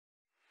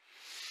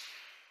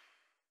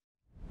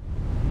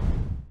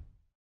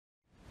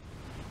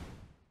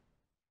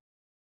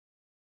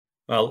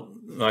Well,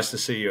 nice to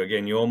see you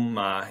again, Yorm.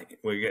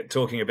 We're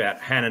talking about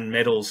Hannan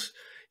Metals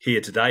here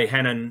today.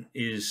 Hannan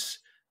is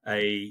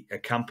a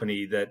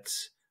company that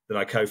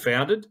I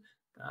co-founded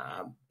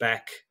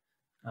back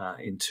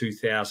in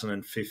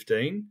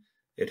 2015.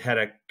 It had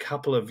a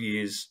couple of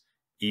years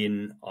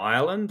in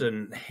Ireland,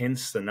 and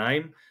hence the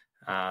name.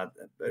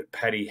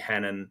 Paddy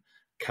Hannan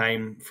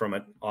came from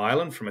an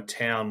island, from a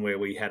town where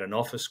we had an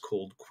office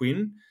called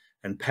Quinn,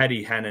 and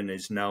Paddy Hannan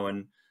is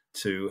known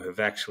to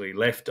have actually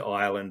left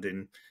Ireland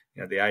in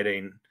the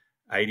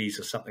 1880s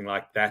or something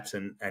like that,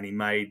 and he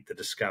made the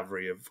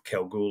discovery of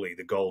Kalgoorlie,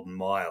 the Golden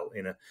Mile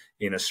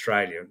in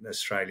Australia,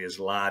 Australia's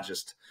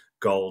largest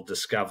gold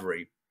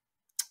discovery,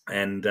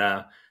 and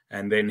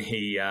then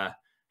he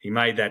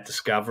made that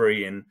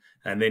discovery,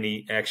 and then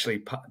he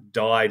actually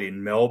died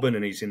in Melbourne,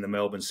 and he's in the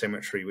Melbourne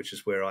Cemetery, which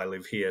is where I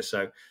live here.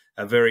 So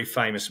a very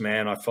famous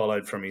man. I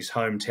followed from his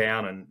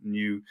hometown and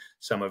knew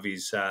some of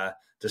his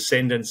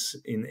descendants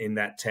in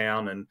that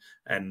town,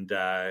 and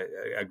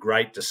a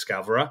great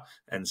discoverer,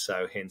 and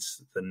so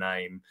hence the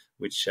name,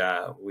 which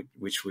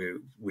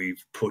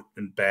we've put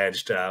and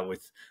badged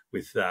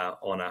with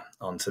honour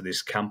onto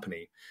this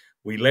company.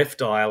 We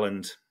left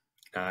Ireland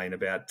in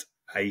about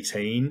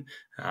 18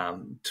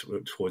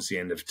 towards the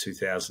end of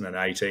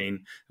 2018.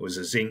 It was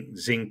a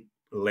zinc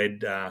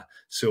lead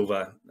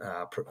silver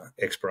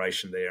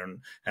exploration there,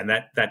 and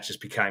that just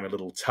became a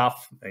little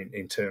tough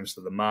in terms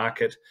of the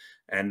market,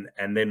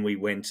 and then we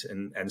went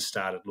and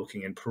started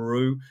looking in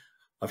Peru.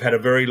 I've had a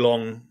very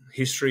long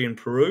history in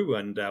Peru,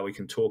 and we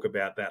can talk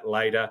about that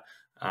later,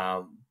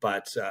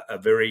 but a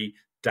very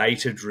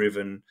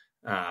data-driven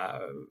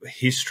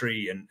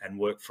history and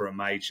work for a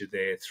major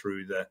there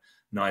through the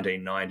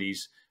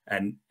 1990s,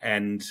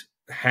 and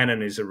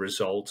Hannan is a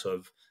result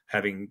of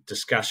having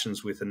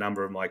discussions with a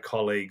number of my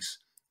colleagues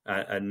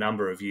a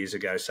number of years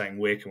ago, saying,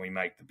 where can we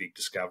make the big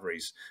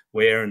discoveries?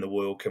 Where in the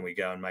world can we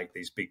go and make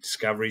these big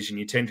discoveries? And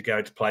you tend to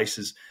go to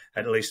places,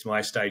 at least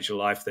my stage of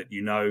life, that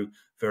you know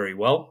very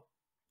well.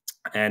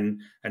 And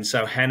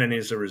so Hannan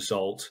is a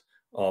result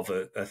of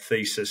a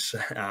thesis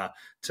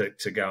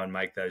to go and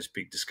make those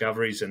big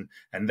discoveries.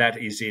 And that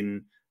is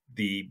in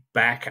the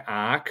back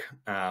arc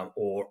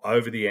or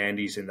over the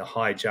Andes in the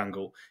high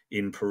jungle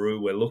in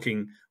Peru. We're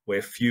looking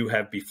where few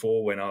have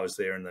before. When I was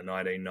there in the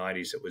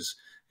 1990s, it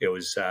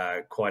was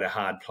quite a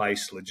hard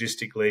place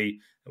logistically.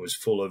 It was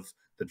full of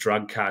the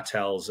drug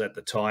cartels at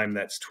the time.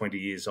 That's 20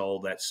 years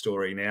old, that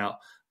story now.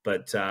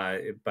 But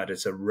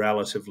it's a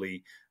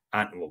relatively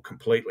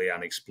completely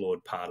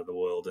unexplored part of the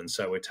world. And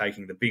so we're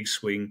taking the big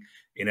swing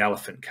in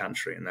elephant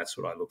country, and that's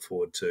what I look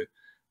forward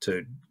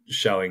to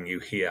showing you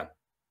here.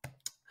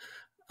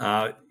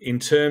 In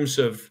terms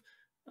of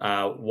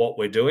what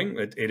we're doing,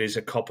 it is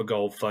a copper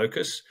gold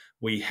focus.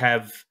 We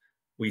have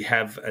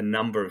a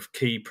number of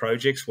key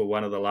projects. We're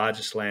one of the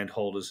largest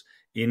landholders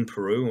in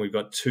Peru, and we've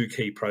got two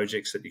key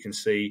projects that you can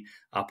see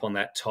up on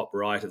that top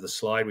right of the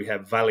slide. We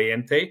have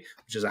Valiente,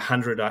 which is a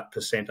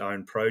 100%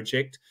 owned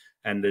project,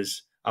 and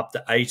there's up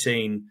to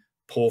 18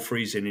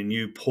 porphyries in a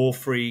new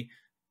porphyry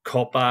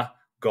copper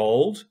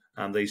gold.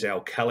 These are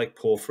alkalic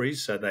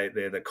porphyries, so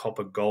they're the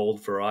copper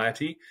gold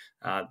variety,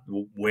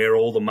 where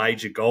all the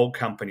major gold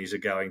companies are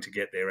going to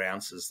get their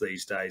ounces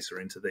these days, are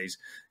into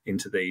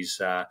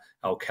these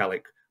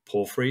alkalic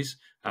porphyries.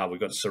 We've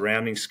got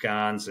surrounding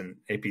skarns and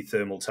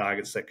epithermal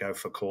targets that go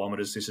for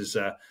kilometres. This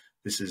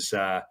is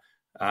a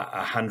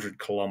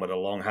 100-kilometre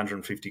long,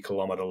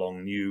 150-kilometre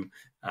long new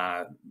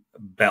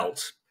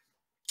belt.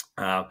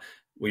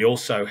 We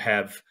also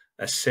have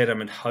a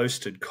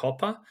sediment-hosted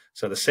copper.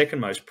 So the second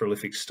most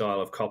prolific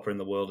style of copper in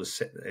the world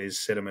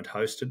is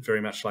sediment-hosted,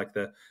 very much like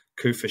the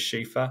Kufa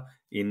Schiefer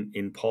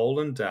in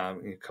Poland,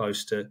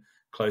 close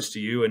to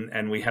you.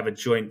 And we have a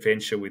joint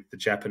venture with the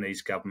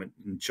Japanese government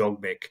in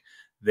Jogmek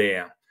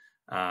there.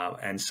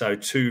 And so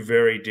two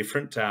very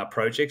different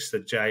projects.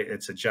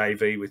 It's a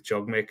JV with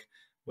Jogmek,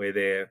 where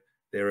they're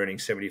earning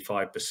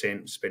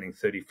 75%, spending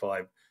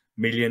 35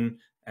 million.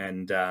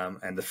 And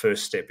the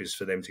first step is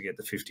for them to get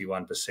the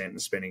 51%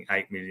 and spending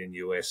 $8 million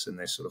US, and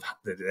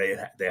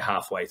they're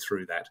halfway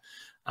through that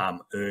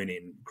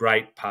earning.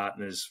 Great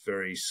partners,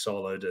 very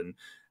solid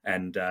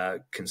and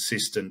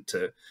consistent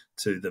to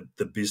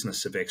the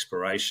business of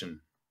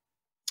exploration.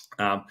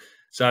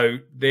 So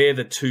they're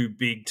the two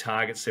big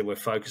targets that we're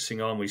focusing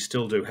on. We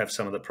still do have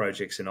some of the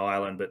projects in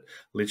Ireland, but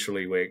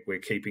literally we're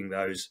keeping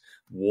those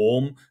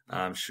warm.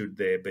 Should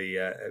there be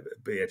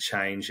a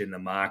change in the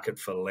market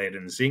for lead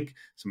and zinc,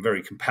 some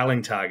very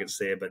compelling targets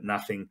there, but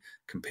nothing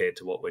compared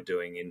to what we're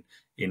doing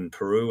in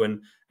Peru.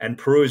 And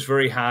Peru is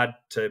very hard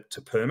to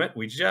permit.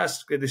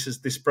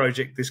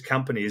 This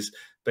company has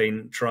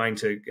been trying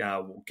to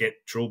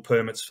get drill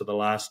permits for the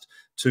last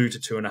 2 to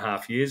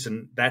 2.5 years,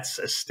 and that's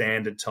a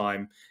standard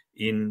time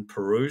in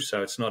Peru.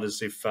 So it's not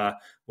as if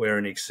we're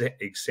an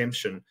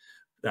exemption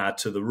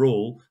to the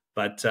rule,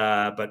 but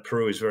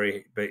Peru is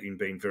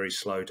been very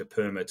slow to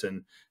permit,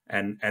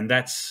 and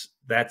that's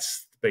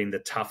been the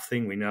tough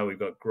thing. We know we've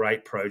got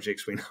great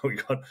projects. We know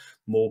we've got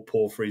more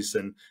porphyries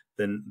than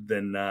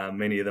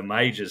many of the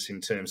majors in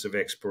terms of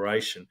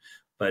exploration,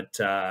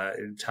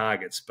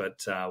 targets,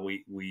 but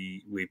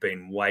we've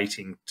been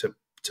waiting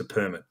to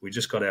permit. We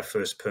just got our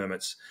first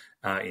permits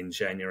in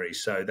January,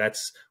 so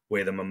that's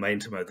where the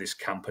momentum of this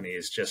company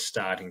is just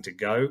starting to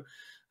go.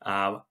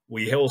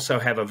 We also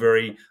have a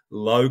very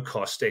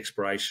low-cost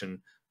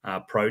exploration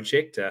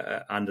project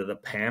under the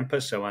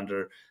Pampa, so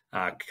under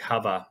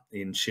cover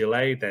in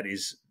Chile, that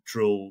is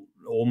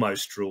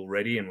almost drill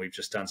ready, and we've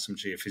just done some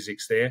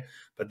geophysics there,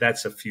 but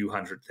that's a few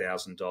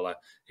 $100,000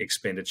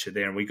 expenditure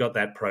there, and we got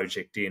that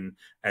project in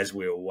as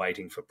we were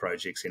waiting for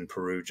projects in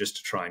Peru just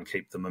to try and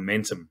keep the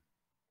momentum.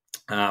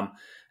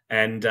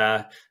 And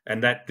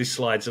that this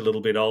slide's a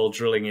little bit old.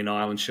 Drilling in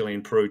Ireland, Chile,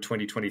 and Peru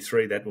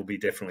 2023. That will be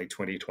definitely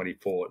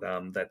 2024.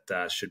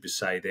 That should be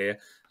say there.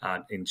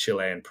 In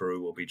Chile and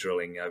Peru, we'll be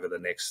drilling over the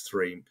next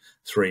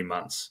three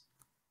months.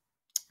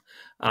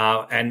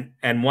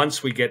 And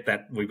once we get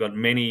that, we've got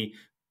many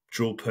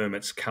drill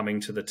permits coming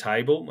to the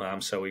table.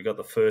 So we got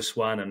the first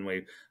one, and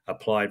we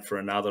applied for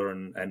another,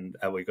 and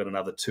we got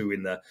another two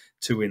in the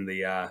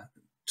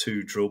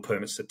two drill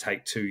permits that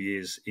take 2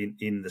 years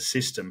in the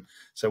system.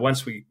 So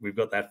once we've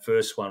got that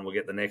first one, we'll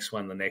get the next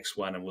one,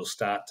 and we'll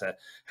start to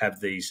have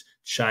these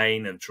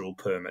chain of drill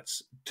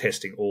permits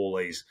testing all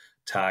these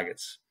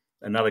targets.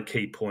 Another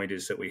key point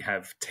is that we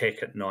have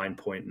Teck at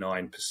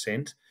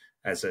 9.9%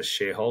 as a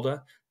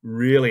shareholder.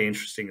 Really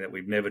interesting that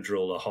we've never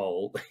drilled a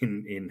hole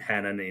in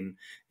Hannan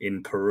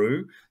in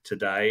Peru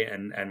today,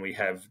 and we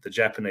have the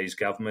Japanese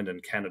government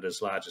and Canada's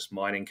largest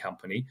mining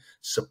company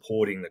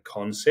supporting the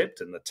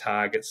concept and the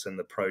targets and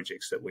the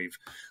projects that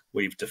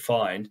we've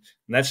defined.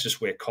 And that's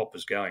just where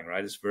copper's going,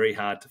 right? It's very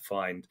hard to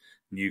find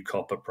new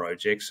copper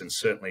projects, and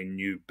certainly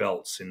new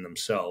belts in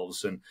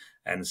themselves,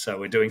 and so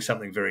we're doing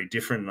something very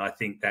different, and I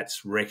think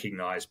that's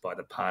recognized by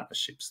the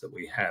partnerships that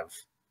we have.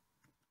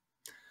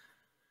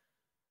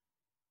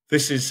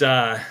 This is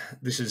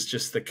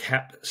just the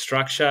cap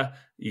structure.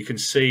 You can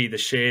see the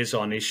shares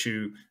on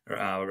issue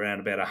around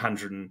about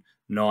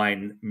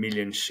 109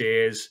 million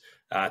shares.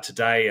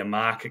 Today, a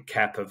market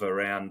cap of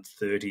around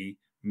 30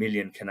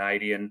 million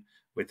Canadian,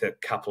 with a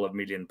couple of $1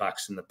 million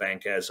in the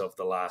bank as of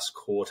the last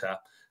quarter.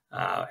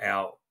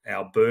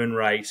 Our burn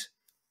rate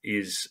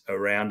is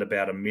around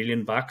about $1 million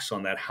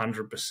on that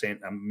 100%,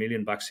 $1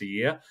 million a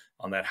year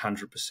on that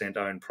 100%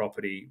 owned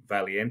property,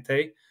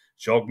 Valiente.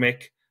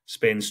 Jogmec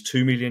spends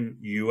 $2 million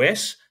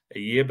US a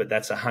year, but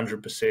that's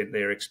 100%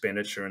 their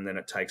expenditure, and then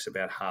it takes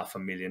about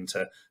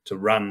 $500,000 to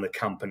run the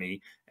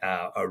company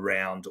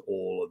around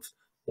all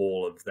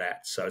of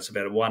that. So it's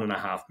about a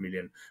 $1.5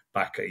 million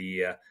a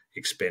year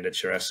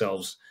expenditure.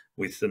 Ourselves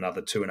with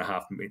another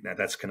 2.5 million. Now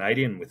that's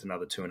Canadian, with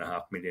another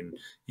 2.5 million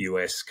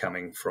US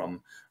coming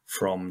from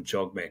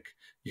Jogmec.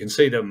 You can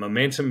see the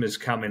momentum has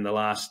come in the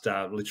last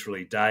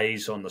literally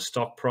days on the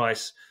stock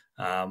price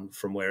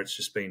from where it's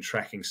just been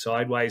tracking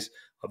sideways.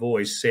 I've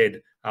always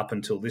said up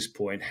until this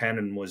point,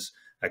 Hannan was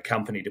a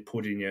company to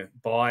put in your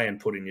buy and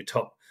put in your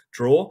top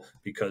drawer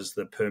because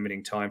the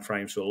permitting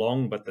timeframes were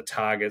long, but the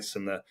targets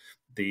and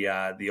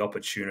the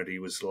opportunity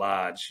was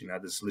large. You know,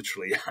 there's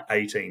literally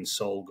 18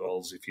 soul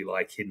goals, if you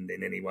like, hidden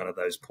in any one of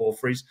those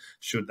porphyries,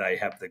 should they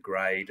have the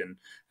grade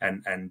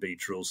and be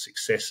drill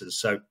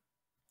successes.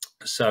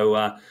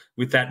 So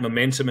with that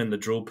momentum and the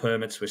drill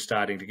permits, we're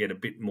starting to get a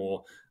bit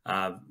more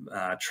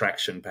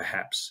traction,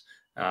 perhaps,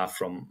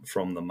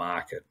 from the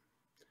market.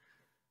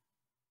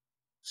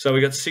 So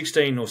we got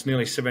 16 or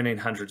nearly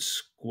 1,700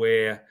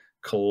 square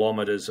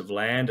kilometres of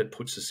land. It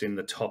puts us in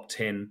the top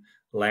 10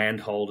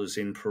 landholders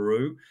in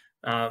Peru.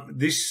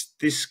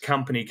 This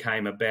company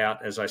came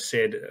about, as I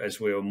said, as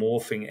we were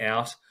morphing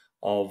out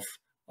of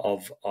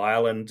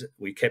Ireland.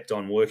 We kept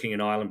on working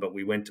in Ireland, but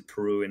we went to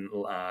Peru in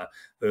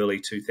early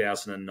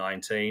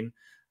 2019,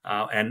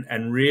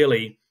 and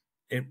really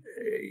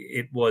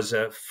it was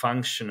a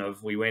function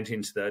of, we went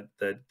into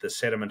the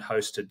sediment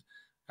hosted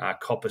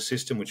copper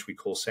system, which we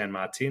call San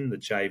Martin, the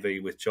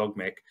JV with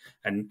Jogmec,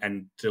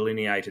 and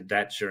delineated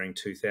that during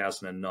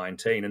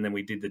 2019. And then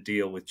we did the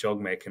deal with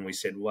Jogmec, and we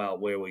said, well,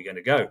 where are we going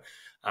to go?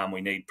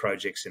 We need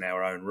projects in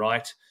our own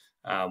right.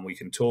 We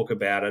can talk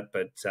about it,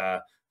 but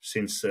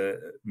since the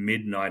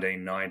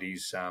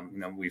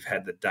mid-1990s, we've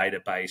had the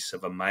database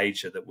of a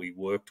major that we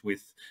worked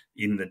with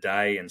in the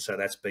day, and so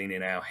that's been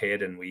in our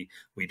head, and we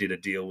did a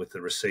deal with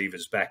the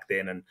receivers back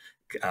then and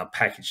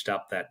packaged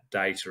up that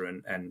data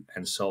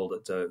and sold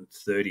it to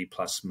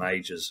 30+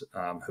 majors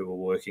who were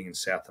working in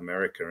South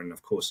America. And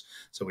of course,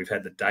 so we've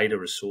had the data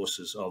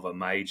resources of a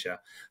major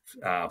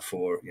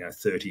for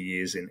 30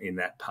 years in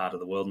that part of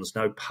the world, and there's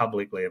no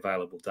publicly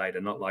available data,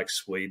 not like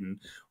Sweden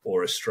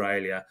or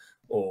Australia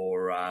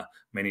or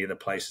many of the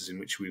places in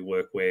which we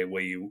work,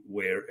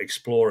 where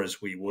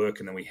explorers, we work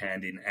and then we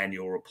hand in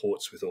annual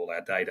reports with all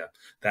our data.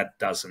 That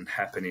doesn't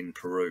happen in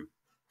Peru.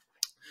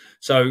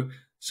 So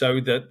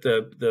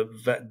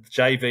the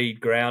JV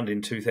ground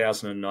in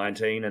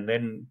 2019, and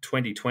then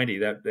 2020,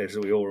 that, as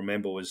we all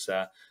remember, was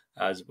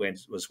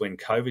when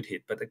COVID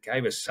hit. But it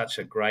gave us such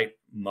a great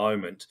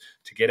moment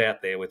to get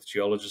out there with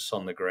geologists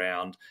on the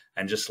ground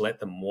and just let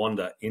them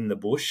wander in the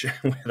bush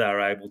where they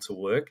were able to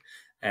work.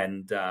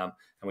 And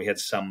we had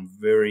some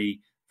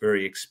very,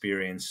 very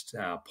experienced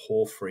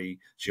porphyry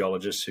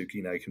geologists who,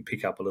 can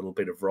pick up a little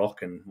bit of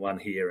rock and one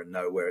here and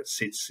know where it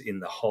sits in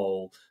the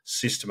whole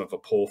system of a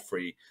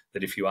porphyry,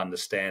 that if you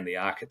understand the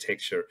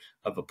architecture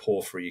of a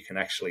porphyry, you can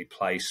actually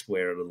place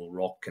where a little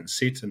rock can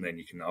sit, and then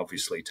you can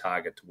obviously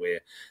target to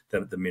where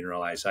the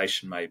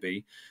mineralization may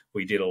be.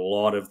 We did a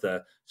lot of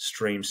the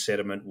stream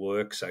sediment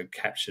work, so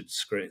captured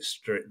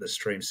the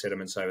stream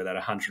sediments over that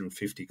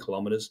 150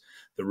 kilometres.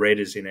 The red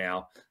is in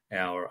our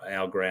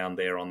ground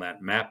there on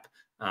that map.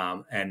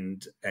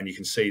 And you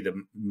can see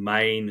the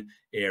main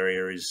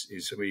area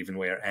is even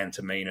where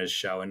Antamina is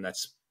showing.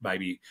 That's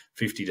maybe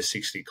 50 to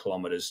 60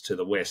 kilometres to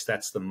the west.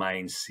 That's the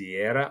main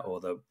Sierra,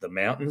 or the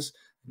mountains.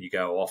 And you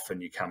go off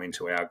and you come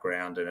into our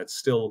ground, and it's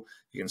still,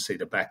 you can see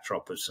the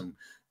backdrop of some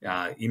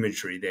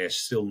imagery there,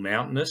 still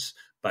mountainous,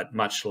 but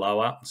much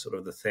lower, sort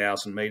of the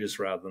 1,000 metres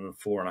rather than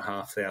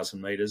 4,500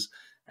 metres.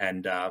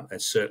 And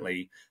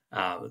certainly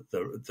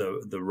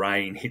the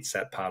rain hits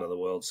that part of the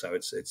world, so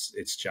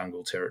it's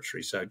jungle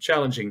territory, so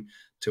challenging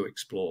to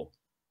explore.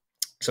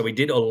 So we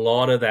did a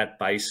lot of that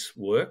base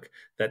work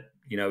that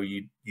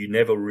you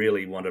never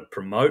really want to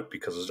promote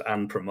because it's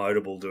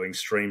unpromotable, doing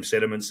stream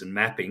sediments and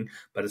mapping,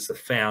 but it's the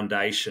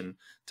foundation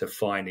to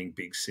finding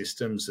big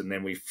systems. And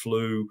then we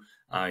flew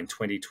in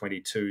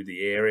 2022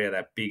 the area,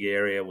 that big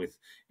area with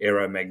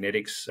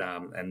aeromagnetics,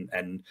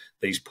 and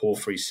these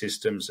porphyry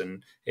systems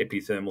and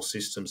epithermal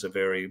systems are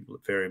very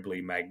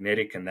variably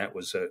magnetic, and that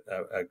was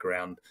a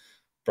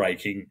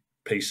groundbreaking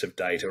piece of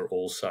data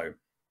also.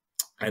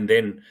 And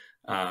then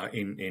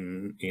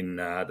in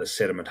the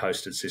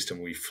sediment-hosted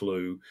system, we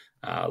flew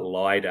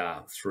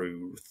LiDAR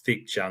through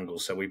thick jungle.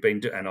 So we've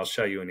been, and I'll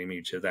show you an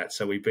image of that.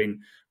 So we've been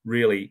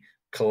really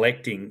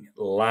collecting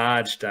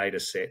large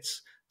data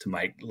sets to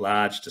make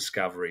large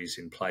discoveries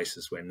in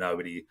places where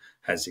nobody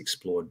has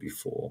explored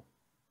before.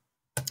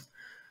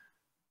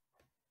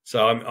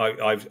 So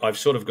I've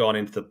sort of gone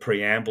into the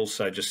preamble,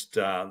 so just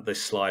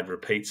this slide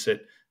repeats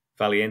it.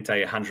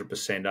 Valiente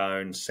 100%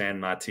 owned, San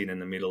Martin in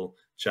the middle,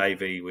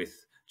 JV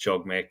with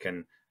Jogmec,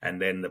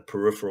 and then the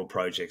peripheral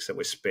projects that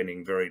we're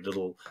spending very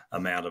little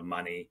amount of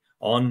money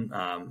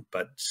on,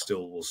 but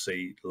still we'll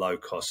see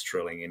low-cost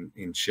drilling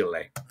in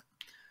Chile.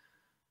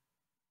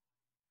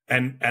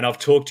 And I've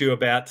talked to you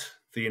about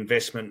the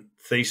investment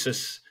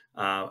thesis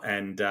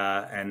and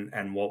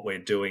what we're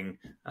doing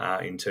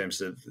in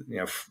terms of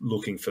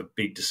looking for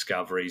big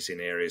discoveries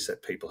in areas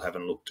that people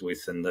haven't looked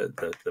with, and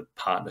the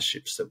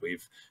partnerships that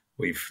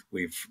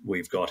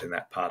we've got in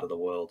that part of the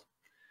world.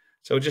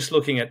 So just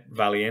looking at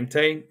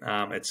Valiente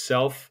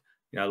itself,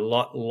 a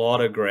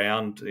lot of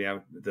ground,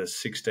 the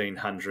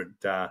 1,600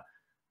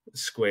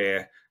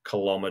 square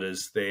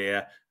kilometres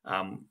there,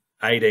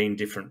 18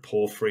 different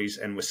porphyries,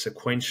 and we're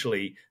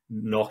sequentially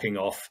knocking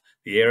off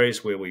the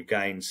areas where we've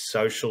gained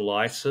social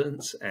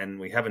license, and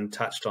we haven't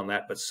touched on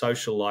that, but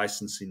social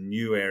license in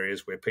new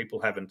areas where people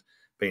haven't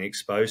been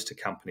exposed to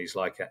companies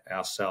like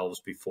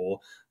ourselves before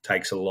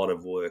takes a lot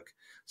of work.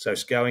 So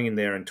it's going in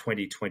there in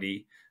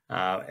 2020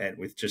 and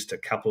with just a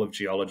couple of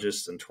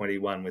geologists, and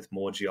 21 with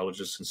more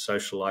geologists and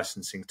social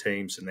licensing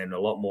teams, and then a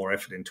lot more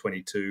effort in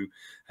 22,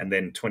 and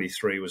then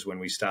 23 was when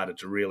we started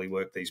to really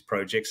work these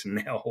projects, and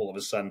now all of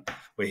a sudden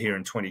we're here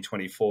in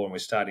 2024 and we're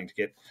starting to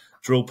get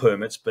drill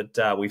permits. But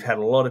we've had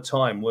a lot of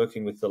time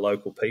working with the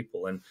local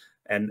people, and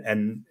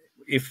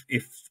if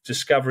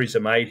discoveries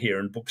are made here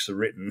and books are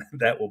written,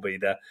 that will be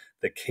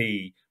the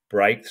key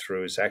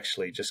breakthrough, is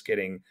actually just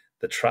getting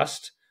the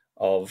trust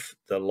of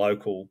the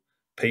local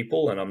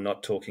people. And I'm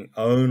not talking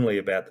only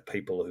about the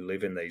people who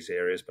live in these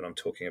areas, but I'm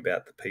talking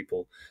about the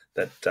people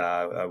that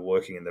are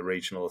working in the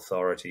regional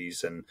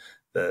authorities and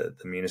the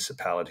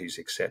municipalities,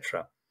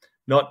 etc.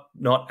 Not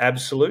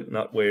absolute,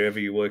 not wherever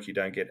you work you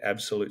don't get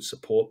absolute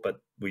support,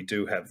 but we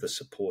do have the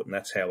support, and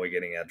that's how we're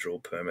getting our drill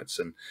permits.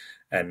 And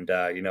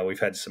we've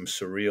had some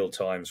surreal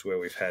times where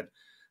we've had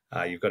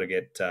you've got to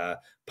get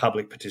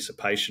public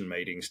participation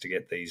meetings to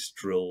get these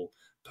drill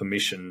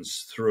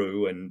permissions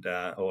through, and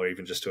or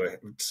even just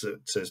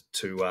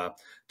to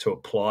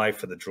apply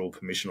for the drill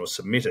permission or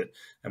submit it.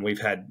 And we've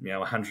had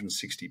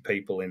 160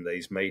 people in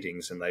these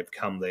meetings, and they've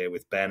come there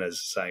with banners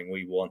saying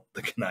we want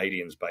the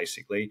Canadians,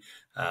 basically,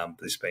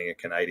 this being a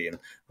Canadian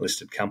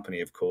listed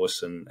company, of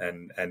course, and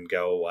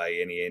go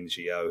away any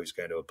NGO who's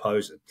going to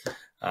oppose it.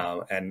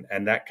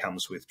 And that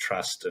comes with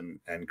trust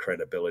and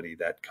credibility,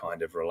 that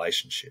kind of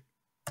relationship.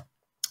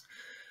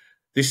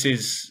 This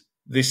is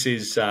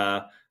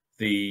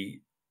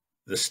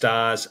the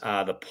stars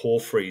are the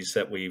porphyries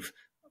that we've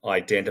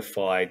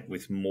identified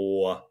with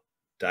more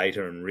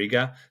data and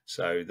rigor.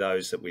 So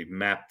those that we've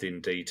mapped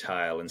in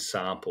detail and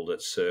sampled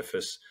at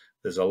surface.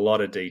 There's a lot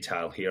of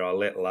detail here. I'll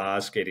let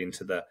Lars get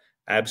into the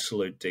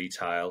absolute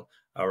detail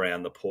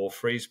around the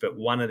porphyries. But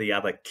one of the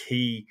other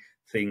key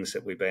things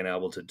that we've been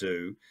able to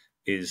do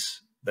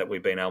is that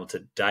we've been able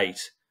to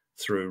date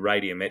through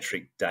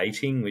radiometric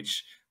dating,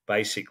 which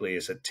basically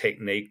is a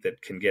technique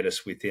that can get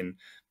us within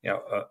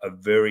a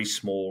very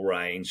small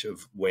range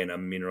of when a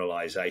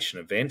mineralization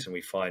event, and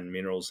we find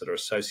minerals that are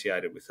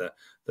associated with the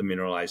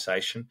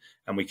mineralization,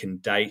 and we can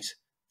date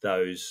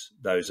those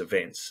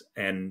events,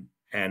 and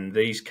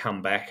these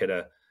come back at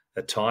a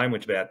time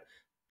which about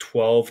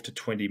 12 to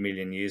 20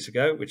 million years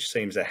ago, which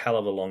seems a hell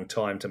of a long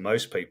time to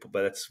most people,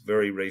 but it's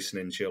very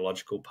recent in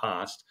geological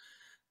past.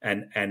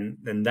 And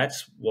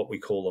that's what we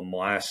call a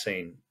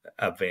Miocene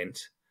event,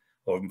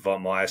 or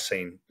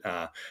Miocene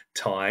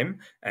time,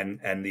 and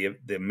the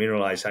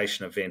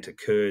mineralization event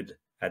occurred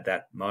at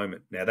that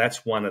moment. Now,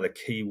 that's one of the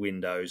key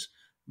windows,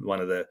 one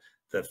of the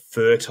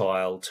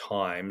fertile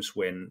times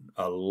when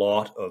a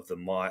lot of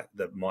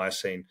the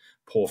Miocene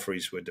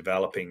porphyries were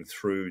developing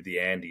through the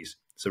Andes.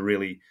 It's a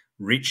really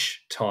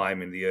rich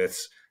time in the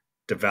Earth's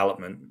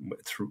development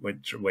through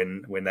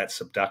when that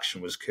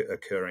subduction was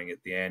occurring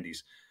at the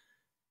Andes.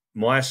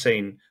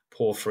 Miocene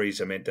porphyries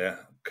are meant to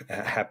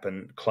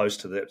happen close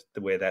to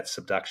where that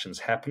subduction's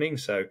happening.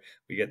 So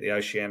we get the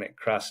oceanic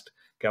crust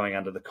going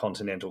under the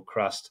continental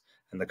crust,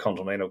 and the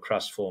continental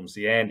crust forms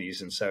the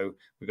Andes. And so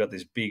we've got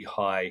this big,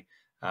 high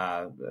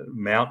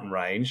mountain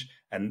range,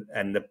 and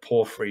the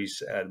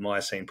porphyries,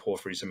 Miocene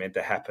porphyries, are meant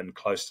to happen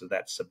close to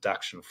that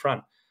subduction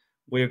front.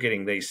 We're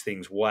getting these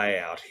things way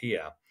out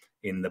here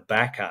in the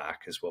back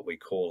arc, is what we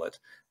call it,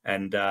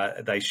 and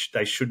they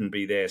shouldn't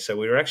be there. So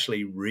we're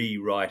actually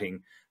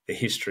rewriting the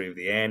history of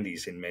the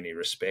Andes in many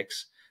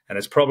respects, and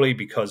it's probably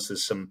because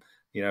there's some,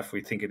 if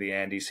we think of the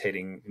Andes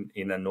heading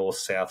in a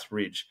north-south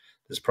ridge,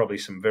 there's probably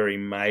some very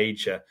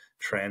major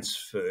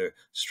transfer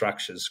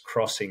structures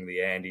crossing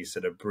the Andes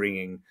that are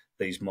bringing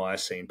these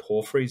Miocene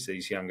porphyries,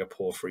 these younger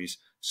porphyries,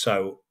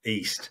 so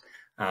east.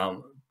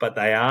 But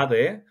they are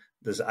there.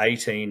 There's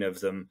 18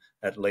 of them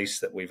at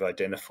least that we've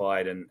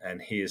identified,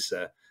 and here's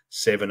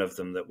 7 of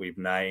them that we've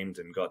named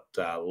and got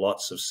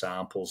lots of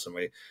samples. And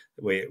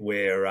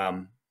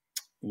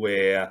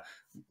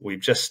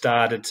we've just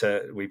started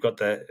to. We've got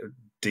the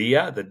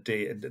DIA,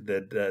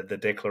 the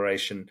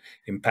Declaration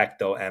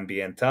Impacto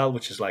Ambiental,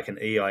 which is like an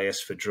EIS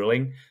for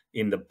drilling.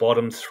 In the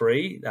bottom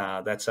 3,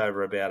 that's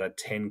over about a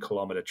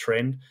 10-kilometre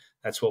trend.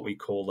 That's what we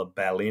call the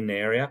Belen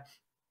area.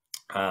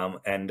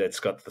 And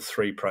it's got the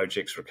 3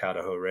 projects,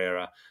 Ricardo,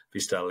 Herrera,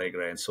 Vista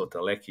Alegre, and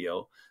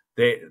Sortilegio.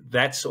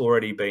 That's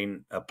already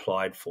been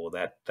applied for,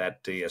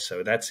 that DIA.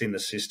 So that's in the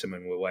system,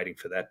 and we're waiting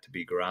for that to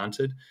be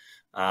granted.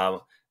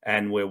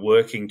 And we're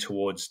working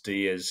towards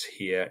DIAs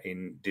here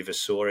in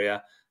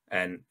Divisoria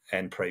and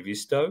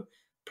Previsto.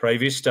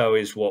 Previsto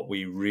is what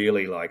we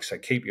really like, so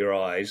keep your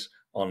eyes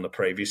on the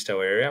Previsto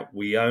area.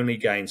 We only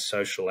gained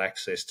social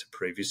access to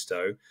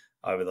Previsto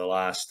over the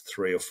last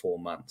 3 or 4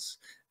 months.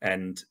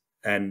 And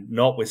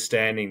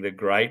notwithstanding the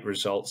great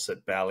results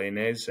at Belen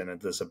is, and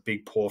there's a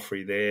big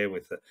porphyry there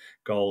with the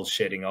gold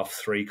shedding off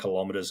 3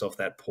 kilometres off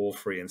that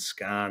porphyry and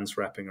skarns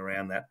wrapping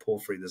around that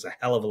porphyry. There's a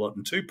hell of a lot,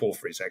 and 2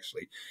 porphyries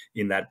actually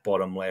in that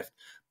bottom left.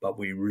 But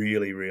we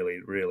really, really,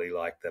 really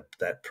like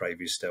that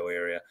Previsto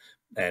area.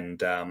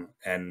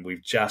 And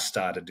we've just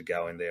started to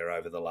go in there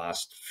over the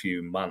last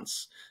few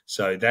months.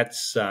 So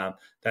that's a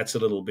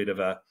little bit of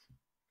a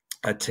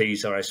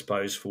teaser, I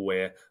suppose, for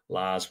where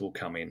Lars will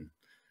come in.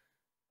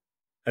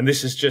 And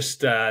this is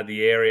just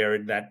the area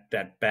in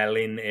that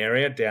Belen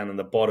area down in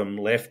the bottom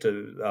left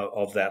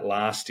of that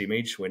last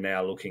image. We're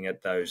now looking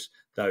at those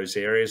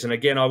areas. And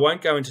again, I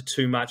won't go into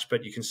too much,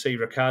 but you can see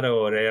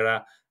Ricardo,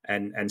 Herrera,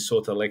 and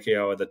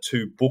Sortilegio are the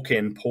 2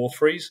 bookend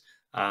porphyries.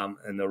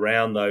 And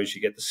around those,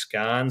 you get the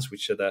skarns,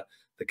 which are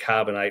the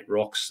carbonate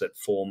rocks that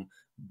form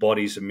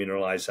bodies of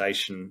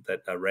mineralization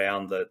that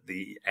around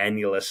the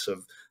annulus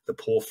of the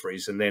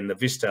porphyries. And then the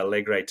Vista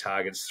Alegre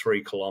targets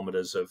 3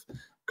 kilometres of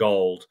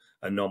gold,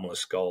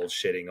 anomalous gold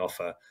shedding off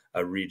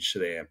a ridge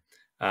there.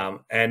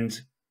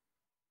 And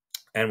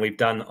we've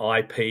done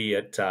IP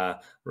at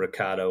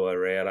Ricardo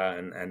Herrera,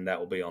 and that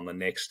will be on the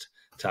next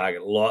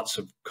target. Lots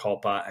of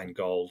copper and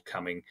gold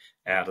coming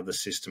out of the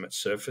system at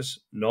surface.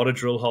 Not a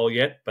drill hole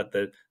yet, but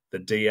the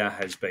DIA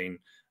has been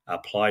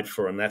applied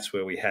for, and that's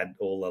where we had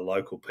all the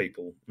local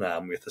people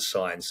with the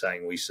sign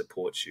saying we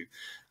support you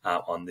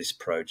on this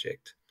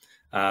project.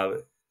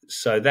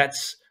 So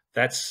that's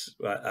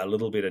a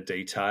little bit of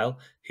detail.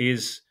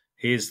 Here's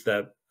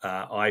the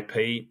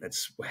IP.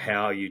 It's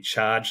how you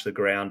charge the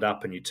ground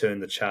up and you turn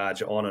the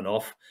charge on and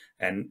off,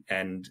 and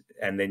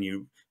then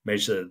you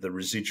measure the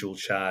residual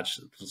charge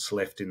that's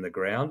left in the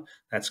ground.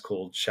 That's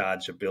called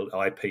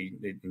chargeability,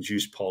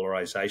 IP-induced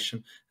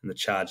polarization, and the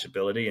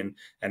chargeability.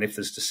 And if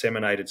there's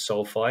disseminated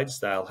sulfides,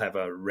 they'll have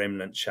a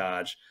remnant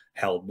charge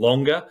held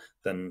longer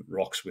than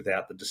rocks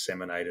without the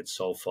disseminated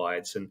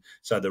sulfides. And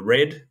so the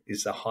red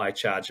is the high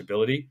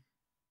chargeability.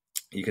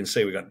 You can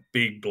see we've got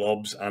big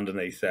blobs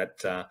underneath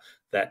that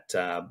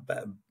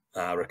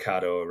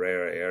Ricardo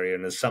Herrera area,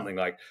 and there's something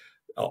like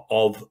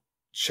of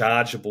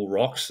chargeable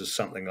rocks. There's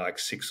something like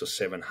 600 or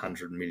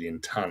 700 million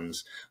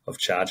tons of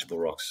chargeable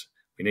rocks.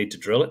 We need to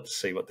drill it to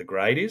see what the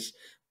grade is,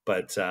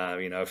 but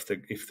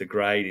if the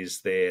grade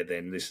is there,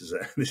 then this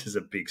is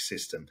a big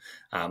system.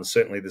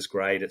 Certainly there's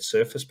grade at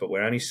surface, but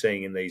we're only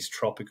seeing in these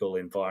tropical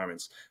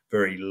environments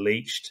very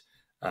leached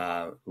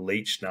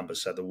leach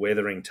numbers. So the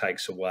weathering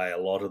takes away a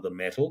lot of the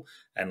metal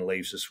and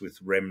leaves us with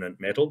remnant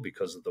metal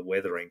because of the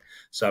weathering.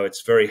 So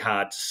it's very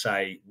hard to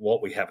say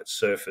what we have at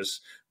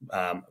surface.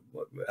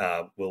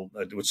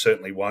 It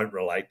certainly won't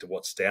relate to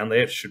what's down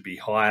there. It should be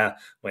higher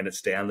when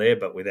it's down there,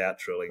 but without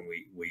drilling,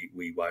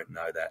 we won't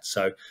know that.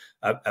 So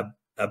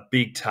a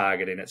big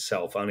target in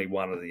itself, only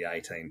one of the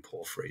 18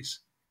 porphyries.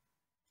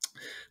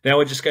 Now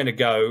we're just going to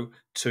go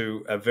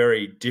to a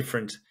very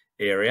different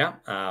area.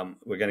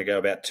 We're going to go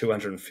about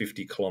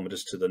 250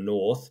 kilometres to the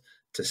north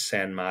to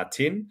San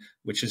Martin,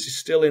 which is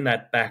still in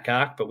that back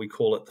arc, but we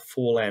call it the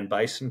Foreland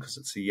Basin because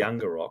it's the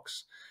younger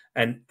rocks.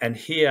 And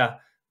here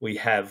we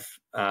have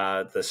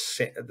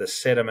the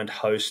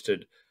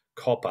sediment-hosted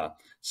copper.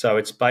 So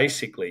it's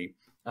basically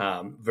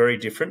very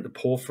different. The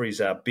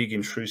porphyries are big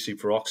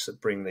intrusive rocks that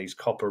bring these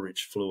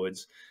copper-rich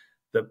fluids.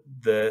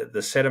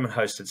 The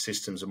sediment-hosted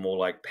systems are more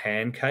like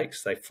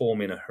pancakes. They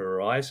form in a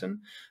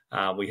horizon.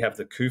 We have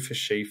the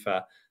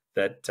Kufa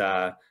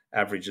that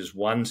averages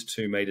 1 to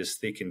 2 meters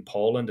thick in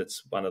Poland.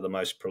 It's one of the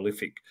most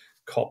prolific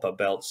copper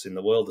belts in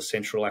the world. The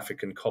Central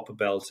African copper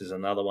belt is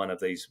another one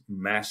of these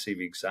massive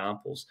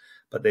examples,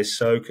 but they're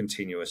so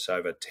continuous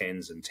over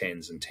tens and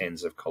tens and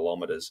tens of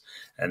kilometers,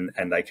 and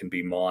they can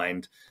be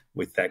mined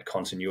with that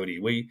continuity.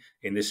 We,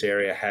 in this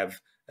area,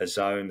 have a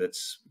zone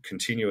that's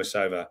continuous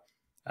over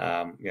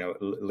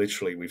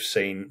literally we've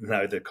seen,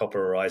 the copper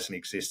horizon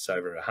exists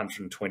over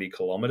 120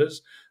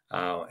 kilometres,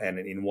 and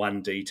in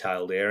one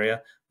detailed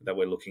area that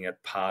we're looking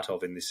at part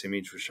of in this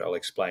image, which I'll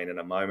explain in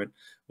a moment,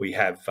 we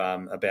have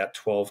about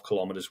 12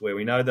 kilometres where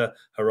we know the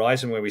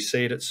horizon where we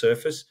see it at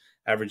surface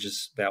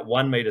averages about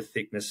 1 metre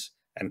thickness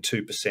and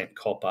 2%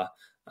 copper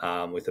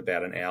with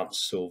about an ounce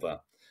silver.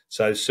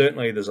 So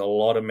certainly there's a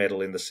lot of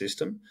metal in the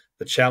system.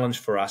 The challenge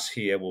for us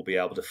here will be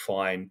able to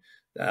find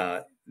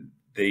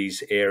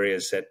these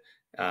areas that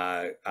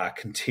are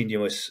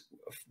continuous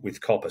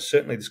with copper.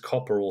 Certainly there's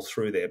copper all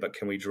through there, but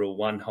can we drill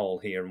one hole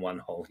here and one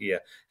hole here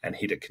and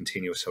hit a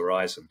continuous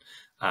horizon?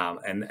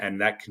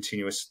 And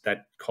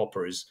that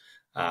copper is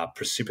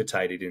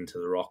precipitated into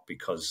the rock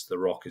because the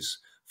rock is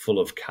full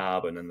of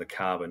carbon, and the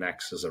carbon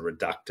acts as a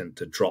reductant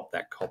to drop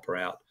that copper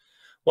out.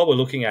 What we're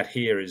looking at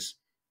here is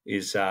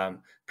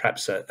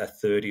perhaps a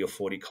 30 or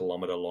 40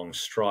 kilometre long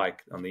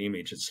strike on the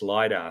image. It's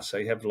LiDAR. So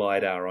you have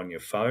LiDAR on your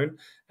phone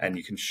and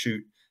you can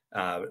shoot.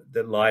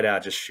 The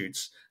LiDAR just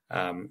shoots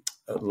a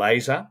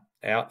laser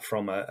out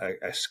from a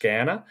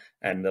scanner,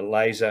 and the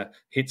laser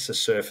hits the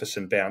surface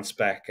and bounces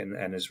back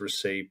and is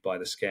received by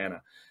the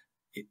scanner.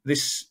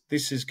 This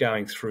is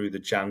going through the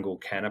jungle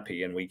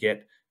canopy, and we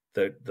get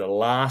the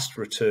last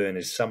return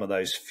is some of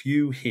those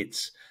few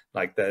hits,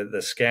 like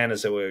the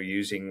scanners that we were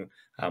using.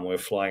 We're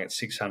flying at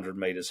 600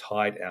 meters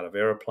height out of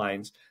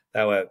aeroplanes.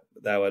 They were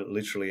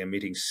literally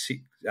emitting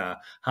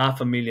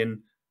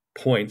 500,000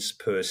 points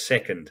per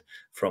second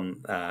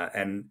from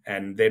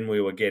and then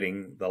we were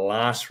getting the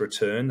last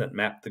return that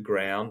mapped the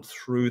ground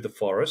through the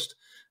forest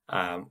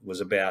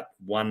was about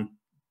 1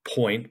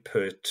 point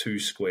per 2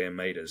 square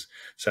meters.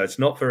 So it's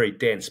not very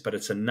dense, but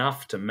it's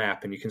enough to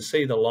map, and you can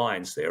see the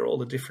lines there, all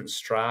the different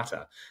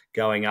strata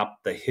going up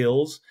the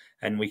hills,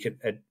 and we could,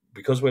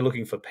 because we're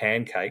looking for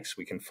pancakes,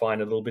 we can find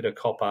a little bit of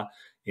copper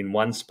in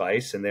one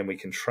space, and then we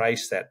can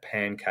trace that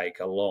pancake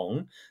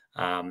along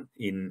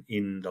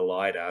in the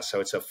LiDAR. So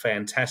it's a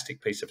fantastic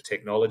piece of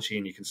technology,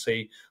 and you can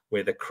see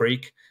where the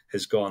creek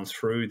has gone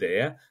through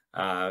there.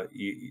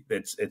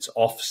 It's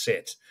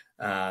offset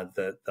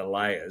the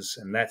layers,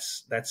 and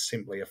that's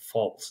simply a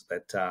fault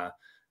that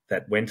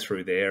went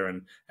through there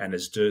and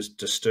has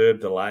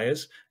disturbed the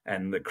layers,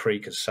 and the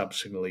creek has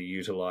subsequently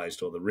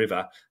utilised, or the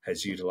river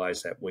has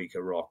utilised, that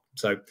weaker rock.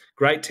 So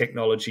great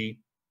technology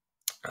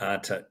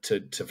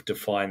to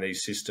find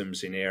these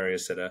systems in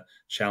areas that are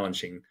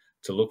challenging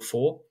to look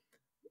for.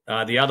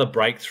 The other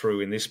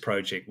breakthrough in this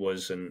project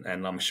was, and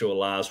I'm sure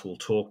Lars will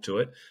talk to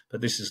it,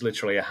 but this is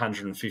literally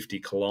 150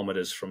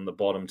 kilometres from the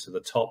bottom to the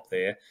top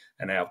there,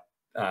 and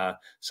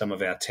some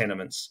of our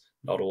tenements,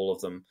 not all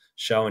of them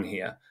shown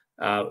here.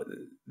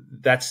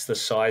 That's the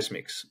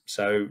seismics.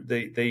 So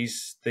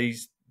this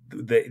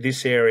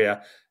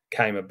area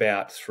came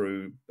about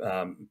through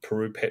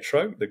Peru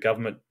Petro. The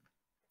government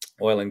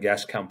oil and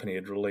gas company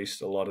had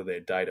released a lot of their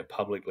data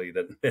publicly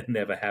that had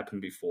never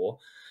happened before,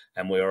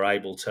 and we were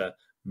able to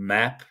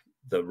map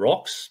the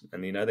rocks,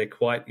 and you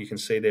can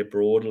see they're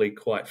broadly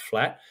quite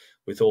flat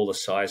with all the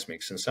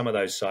seismics, and some of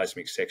those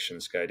seismic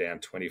sections go down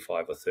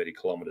 25 or 30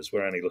 kilometres.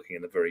 We're only looking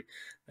at the very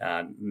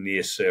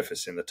near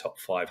surface in the top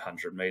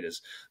 500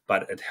 metres,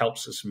 but it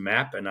helps us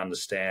map and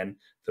understand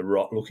the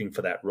rock, looking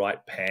for that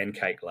right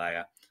pancake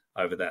layer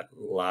over that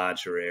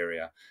larger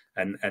area.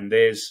 And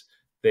there's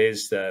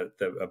the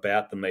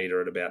about the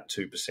metre at about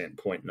 2%,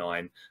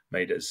 0.9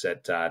 metres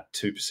at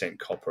 2%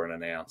 copper in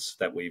an ounce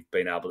that we've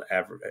been able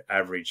to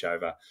average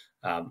over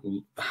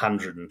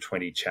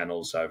 120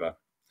 channels over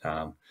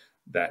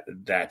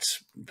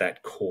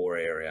that core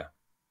area.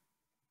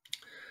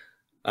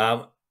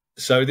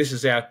 So this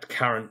is our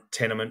current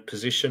tenement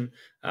position.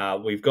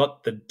 We've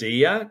got the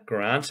DIA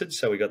granted,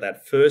 so we got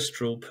that first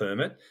drill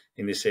permit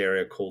in this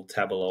area called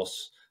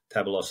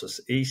Tabalossus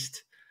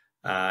East,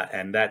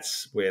 and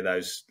that's where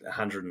those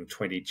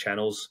 120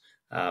 channels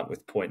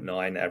with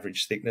 0.9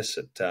 average thickness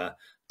at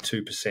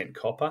 2%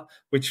 copper,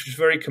 which was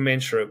very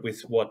commensurate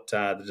with what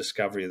the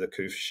discovery of the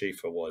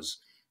Kufa was.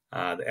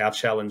 Our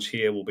challenge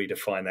here will be to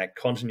find that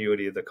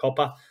continuity of the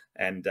copper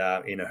and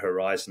in a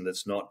horizon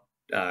that's not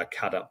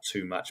cut up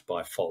too much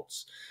by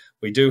faults.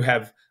 We do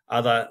have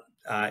other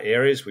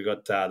areas. We've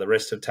got the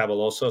rest of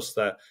Tabalossos.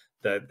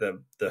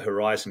 The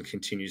horizon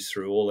continues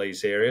through all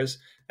these areas,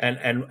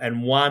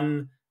 and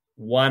one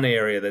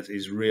area that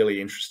is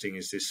really interesting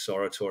is this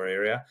Sortilegio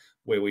area,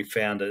 where we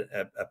found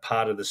a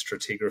part of the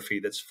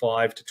stratigraphy that's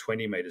 5 to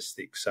 20 meters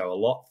thick, so a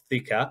lot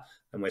thicker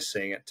than we're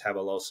seeing at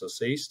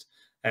Tabalossos East.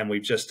 And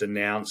we've just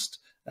announced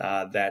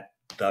that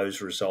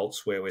those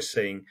results where we're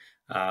seeing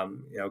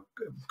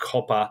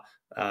copper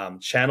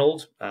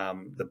channeled,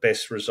 the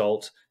best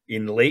result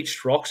in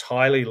leached rocks,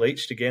 highly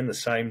leached, again, the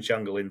same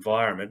jungle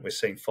environment. We're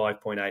seeing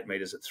 5.8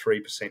 meters at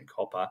 3%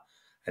 copper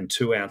and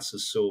 2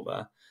 ounces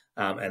silver.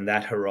 And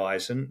that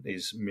horizon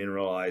is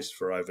mineralized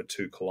for over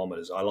 2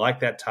 kilometers. I like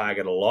that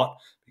target a lot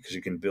because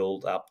you can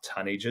build up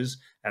tonnages,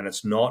 and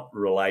it's not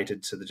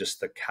related to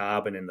just the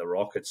carbon in the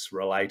rock. It's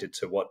related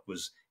to what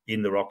was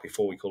in the rock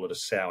before. We call it a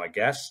sour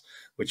gas,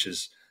 which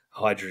is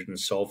hydrogen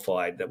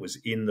sulfide that was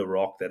in the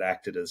rock that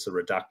acted as a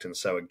reductant.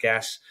 So a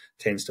gas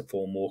tends to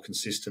form more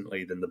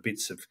consistently than the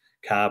bits of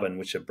carbon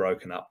which are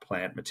broken up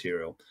plant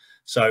material.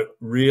 So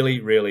really,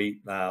 really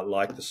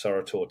like the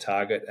Sortilegio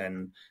target,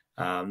 and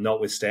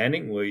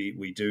notwithstanding,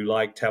 we do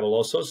like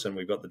Tabalossos, and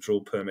we've got the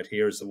drill permit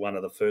here as one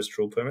of the first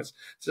drill permits.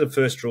 This is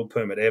the first drill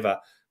permit ever,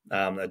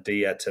 a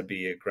DIA, to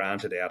be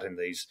granted out in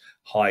these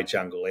high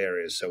jungle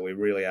areas. So we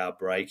really are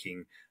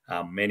breaking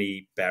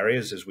many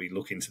barriers as we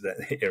look into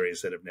the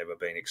areas that have never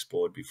been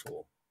explored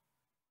before.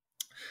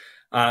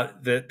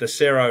 The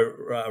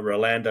Cerro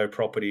Rolando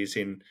property is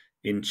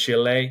in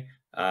Chile,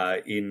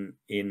 in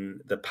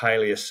the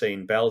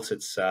Paleocene belt.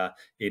 It's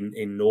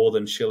in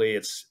northern Chile.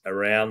 It's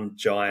around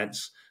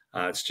giants.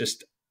 It's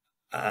just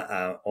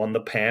on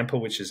the Pampa,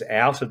 which is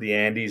out of the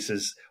Andes,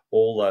 as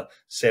all the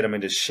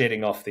sediment is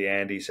shedding off the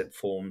Andes. It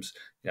forms,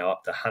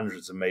 up to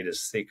hundreds of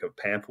meters thick of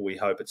Pampa. We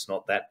hope it's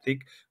not that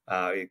thick.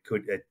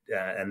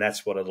 And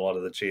that's what a lot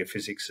of the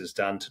geophysics has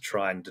done to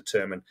try and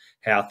determine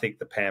how thick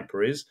the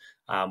Pampa is.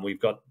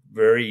 We've got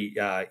very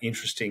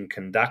interesting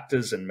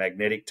conductors and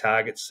magnetic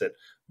targets that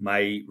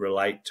may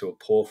relate to a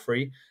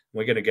porphyry.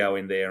 We're going to go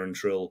in there and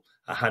drill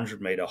a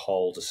 100-meter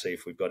hole to see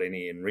if we've got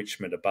any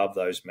enrichment above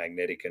those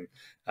magnetic and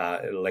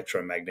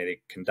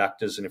electromagnetic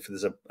conductors. And if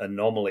there's an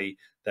anomaly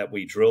that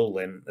we drill,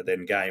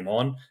 then game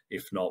on.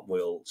 If not,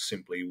 we'll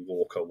simply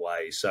walk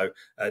away. So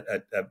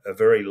a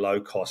very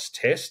low-cost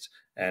test,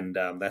 and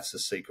that's the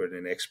secret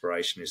in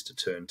exploration, is to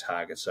turn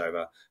targets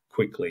over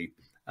quickly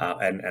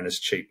and as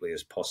cheaply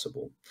as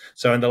possible.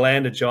 So in the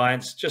land of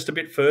giants, just a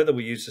bit further,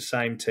 we use the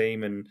same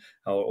team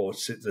or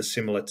the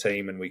similar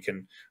team, and we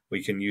can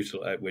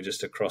utilize. We're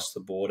just across the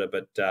border,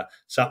 but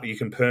something you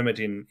can permit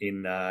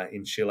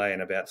in Chile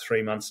in about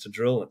 3 months to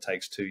drill. It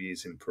takes 2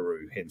 years in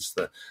Peru. Hence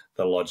the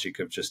logic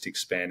of just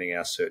expanding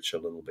our search a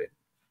little bit.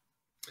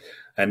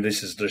 And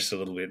this is just a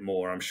little bit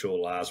more. I'm sure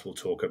Lars will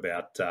talk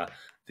about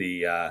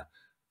the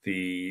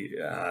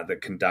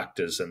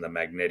conductors and the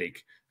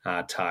magnetic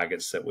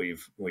targets that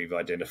we've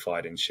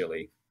identified in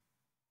Chile.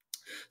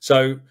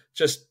 So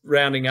just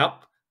rounding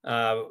up,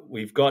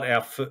 we've got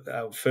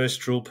our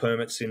first drill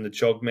permits in the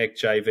Jogmec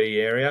JV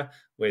area.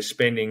 We're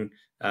spending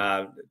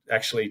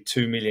actually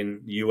 $2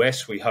 million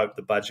US. We hope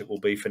the budget will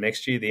be for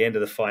next year. The end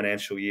of the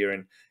financial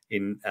year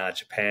in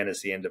Japan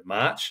is the end of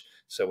March.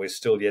 So we're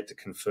still yet to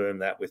confirm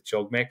that with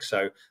Jogmec.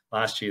 So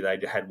last year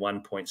they had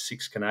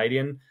 1.6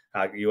 Canadian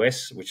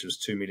US, which was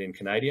 2 million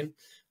Canadian.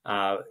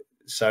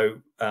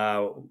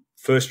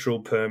 First drill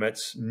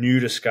permits,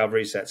 new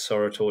discoveries, that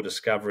Sortilegio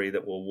discovery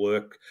that will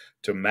work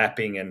to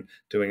mapping and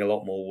doing a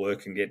lot more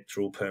work and get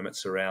drill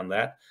permits around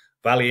that.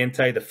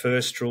 Valiente, the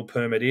first drill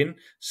permit in,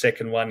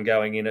 second one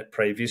going in at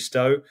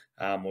Previsto.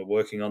 We're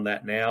working on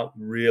that now.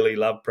 Really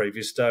love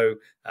Previsto.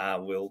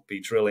 We'll be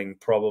drilling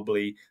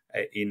probably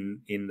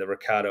in the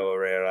Ricardo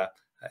Herrera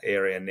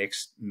area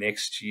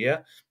next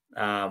year,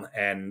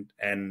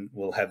 and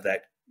we'll have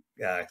that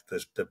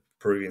the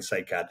Peruvian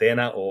say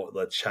Cadena, or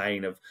the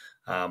chain of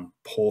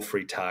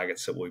porphyry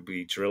targets that we'll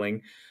be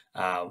drilling.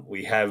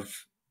 We have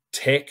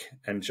Teck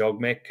and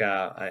Jogmec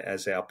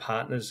as our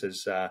partners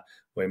as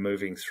we're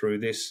moving through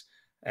this,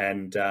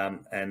 and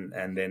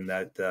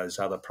then those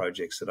other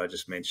projects that I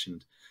just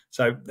mentioned.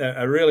 So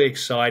a really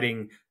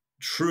exciting,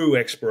 true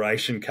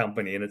exploration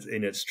company in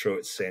its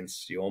truest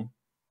sense, Jorm.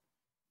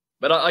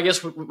 But I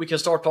guess we can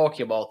start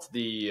talking about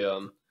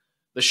the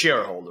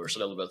shareholders a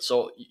little bit.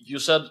 So you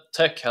said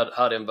Teck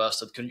had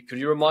invested. Could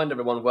you remind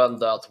everyone when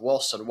that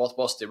was and what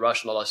was the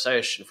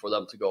rationalization for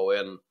them to go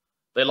in?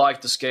 They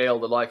like the scale,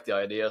 they like the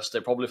ideas,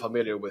 they're probably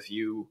familiar with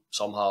you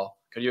somehow.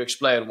 Can you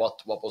explain what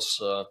was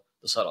the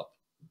setup?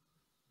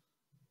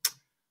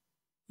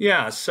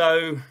 Yeah,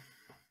 so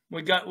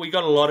We got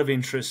a lot of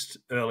interest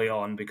early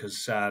on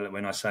because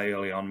when I say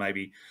early on,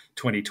 maybe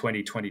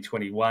 2020,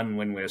 2021,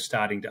 when we were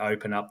starting to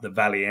open up the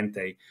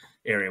Valiente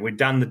area. We'd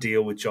done the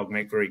deal with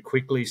Jogmec very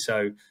quickly,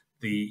 so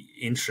the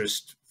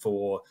interest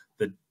for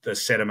the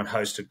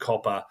sediment-hosted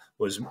copper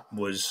was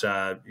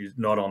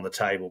not on the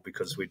table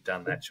because we'd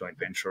done that joint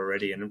venture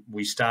already. And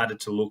we started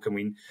to look,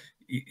 and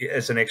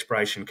as an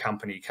exploration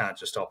company, you can't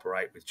just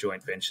operate with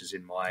joint ventures,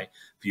 in my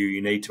view.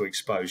 You need to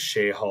expose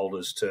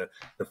shareholders to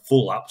the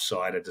full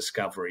upside a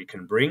discovery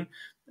can bring.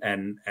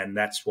 And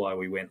that's why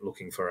we went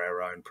looking for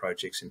our own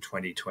projects in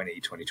 2020,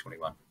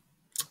 2021.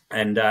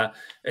 And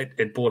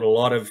it brought a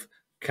lot of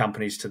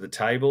companies to the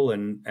table,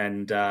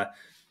 and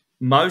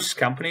most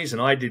companies,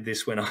 and I did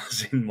this when I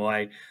was in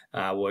my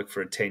work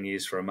for 10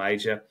 years for a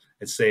major,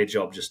 it's their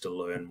job just to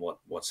learn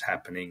what's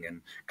happening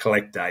and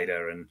collect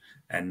data.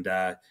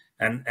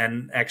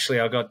 And actually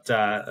I got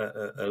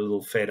a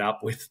little fed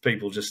up with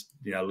people just,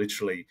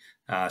 literally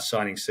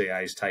signing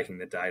CAs, taking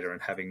the data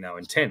and having no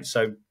intent.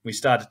 So we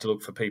started to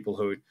look for people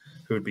who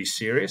would be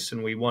serious,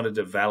 and we wanted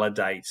to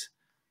validate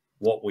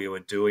what we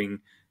were doing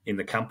in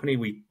the company.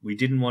 We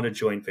didn't want a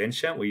joint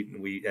venture.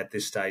 We at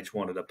this stage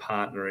wanted a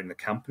partner in the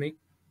company.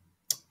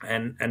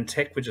 And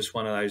Teck were just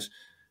one of those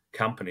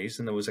companies,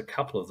 and there was a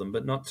couple of them,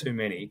 but not too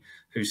many,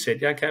 who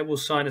said, okay, we'll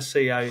sign a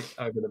CA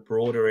over the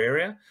broader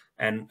area,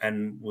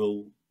 and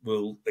we'll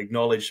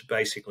acknowledge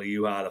basically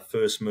you are the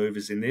first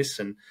movers in this,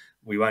 and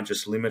we won't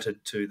just limit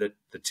it to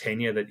the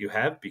tenure that you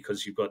have,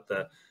 because you've got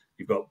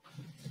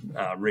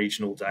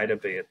regional data,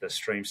 be it the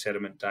stream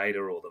sediment data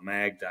or the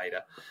mag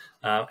data,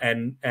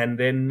 and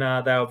then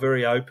they were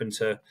very open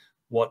to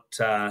what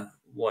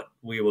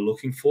we were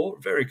looking for,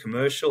 very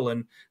commercial,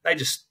 and they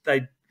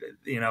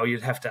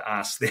you'd have to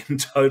ask them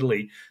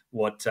totally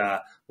what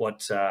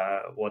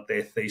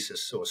their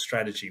thesis or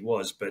strategy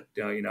was. But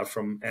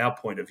from our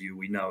point of view,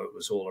 we know it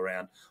was all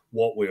around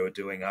what we were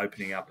doing,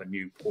 opening up a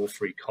new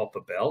porphyry copper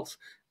belt,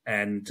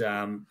 and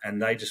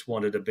they just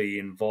wanted to be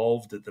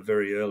involved at the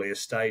very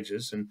earliest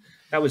stages, and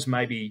that was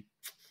maybe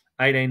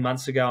 18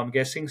 months ago, I'm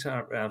guessing,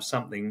 so,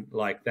 something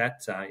like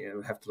that.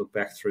 You have to look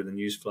back through the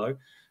news flow.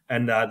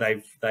 And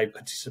they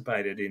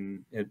participated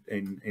in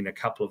a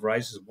couple of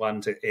races, one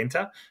to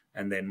enter,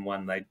 and then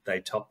one they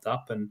topped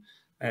up,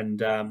 and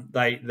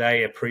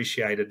they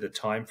appreciated the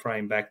time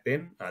frame back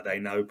then. They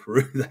know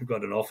Peru; they've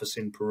got an office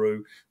in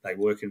Peru. They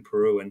work in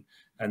Peru,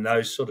 and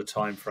those sort of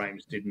time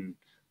frames didn't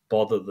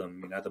bother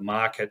them. The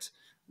market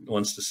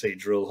wants to see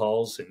drill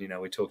holes, and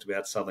we talked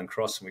about Southern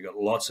Cross, and we got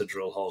lots of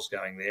drill holes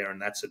going there,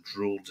 and that's a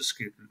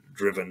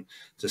drill-driven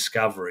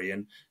discovery,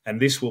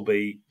 and this will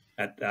be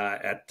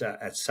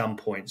at some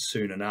point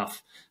soon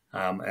enough,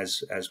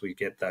 as we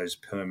get those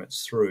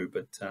permits through.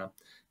 But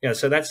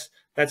so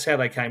that's how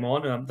they came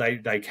on.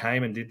 They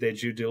came and did their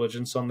due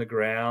diligence on the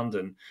ground,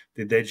 and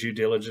did their due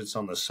diligence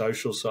on the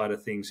social side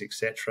of things,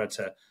 etc.,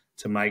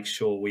 to make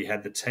sure we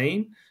had the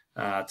team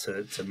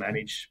to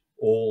manage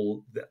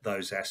all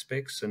those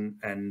aspects, and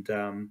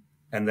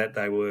that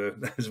they were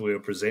as we were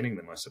presenting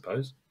them, I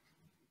suppose.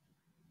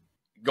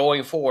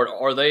 Going forward,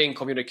 are they in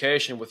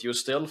communication with you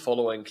still,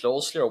 following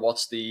closely, or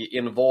what's the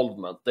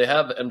involvement? They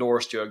have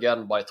endorsed you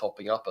again by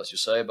topping up, as you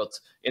say, but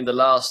in the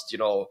last,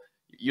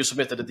 you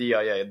submitted the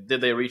DIA.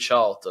 Did they reach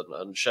out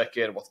and check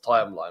in what the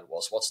timeline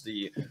was? What's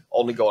the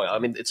ongoing? I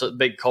mean, it's a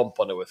big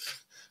company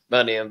with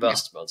many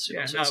investments.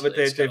 But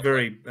they're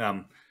very.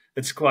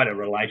 It's quite a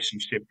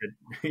relationship.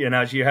 You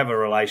have a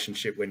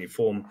relationship when you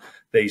form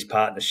these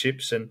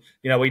partnerships, and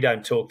we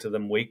don't talk to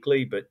them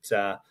weekly, but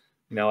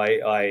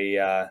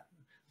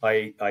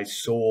I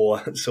saw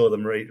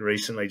them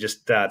recently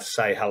just to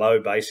say hello.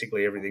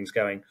 Basically, everything's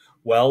going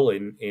well at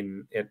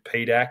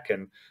PDAC,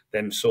 and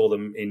then saw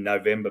them in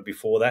November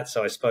before that.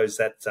 So I suppose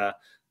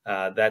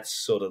that's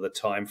sort of the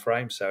time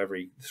frame. So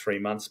every 3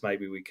 months,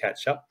 maybe we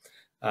catch up,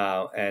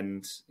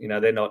 and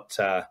they're not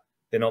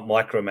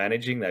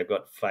micromanaging. They've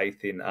got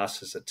faith in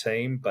us as a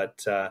team,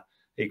 but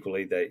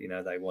equally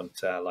they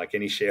want, like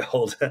any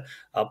shareholder,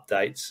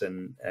 updates,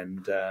 and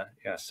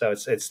so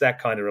it's that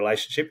kind of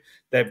relationship.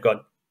 They've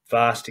got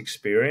vast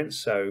experience,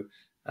 so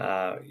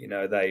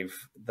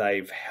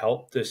they've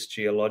helped us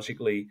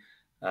geologically,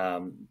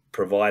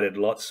 provided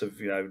lots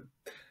of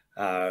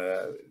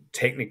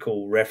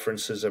technical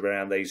references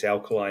around these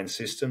alkaline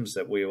systems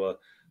that we were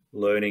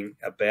learning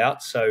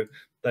about. So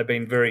they've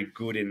been very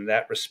good in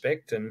that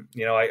respect, and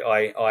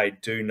I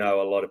do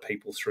know a lot of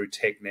people through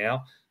Teck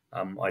now.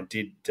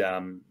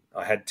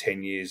 I had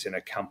 10 years in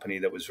a company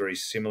that was very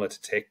similar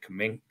to Teck.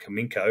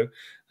 Caminco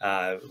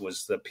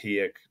was the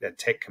peer at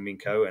Teck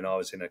Caminco, and I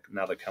was in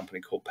another company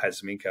called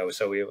Pasminco.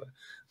 So we were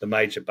the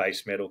major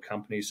base metal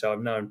companies. So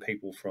I've known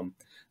people from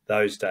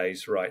those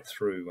days right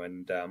through,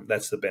 and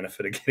that's the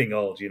benefit of getting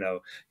old. You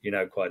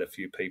know quite a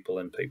few people,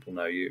 and people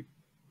know you.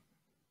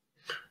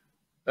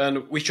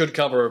 And we should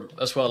cover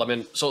as well. I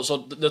mean, so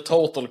the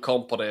total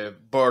company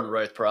burn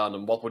rate per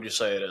annum, what would you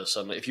say it is?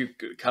 And if you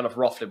kind of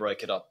roughly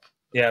break it up.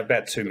 Yeah,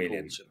 about 2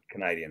 million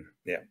Canadian.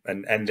 Yeah,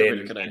 and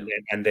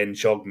then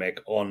Jogmec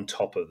on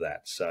top of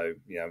that. So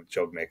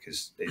Jogmec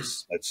is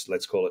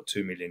let's call it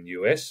 $2 million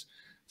US.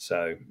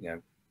 So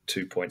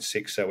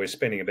 2.6. So we're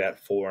spending about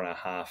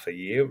 4.5 a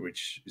year,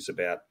 which is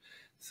about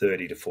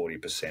 30 to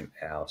 40%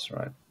 ours,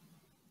 right?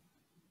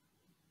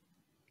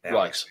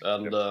 Right,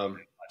 and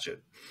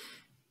budget.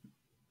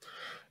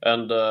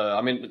 And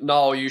I mean,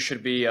 now you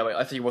should be.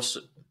 I think it was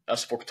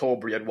as of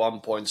October, you had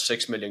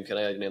 1.6 million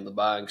Canadian in the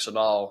bank. So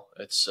now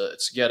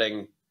it's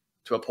getting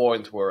to a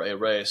point where a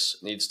race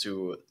needs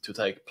to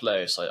take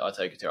place. I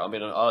take it here. I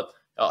mean,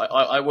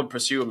 I would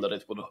presume that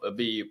it would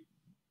be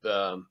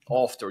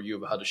after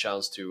you've had a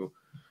chance to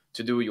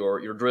do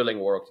your drilling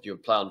work that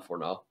you've planned for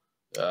now,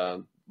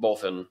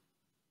 both in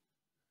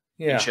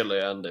Chile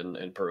and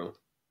in Peru.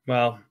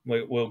 Well,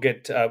 we'll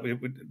get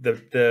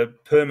the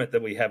permit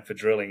that we have for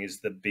drilling is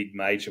the big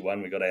major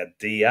one. We got our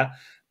DIA,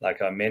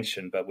 like I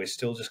mentioned, but we're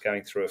still just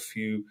going through a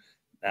few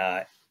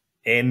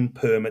N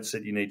permits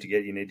that you need to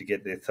get. You need to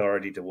get the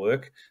authority to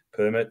work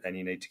permit, and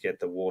you need to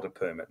get the water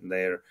permit, and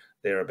they're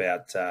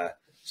about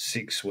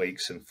 6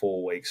 weeks and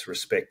 4 weeks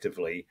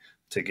respectively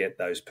to get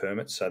those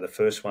permits. So the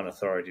first one,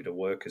 authority to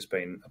work, has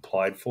been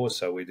applied for,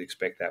 so we'd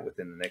expect that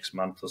within the next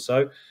month or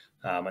so.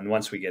 And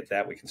once we get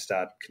that, we can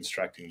start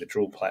constructing the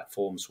drill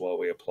platforms while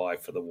we apply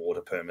for the water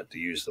permit to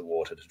use the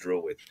water to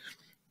drill with.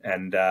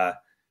 And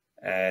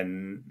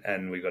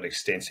we got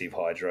extensive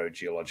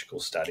hydrogeological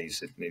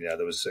studies.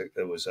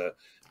 There was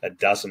a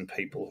dozen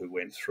people who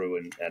went through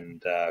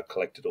and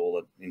collected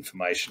all the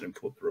information and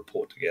put the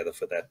report together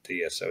for that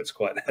DIA. So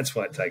that's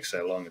why it takes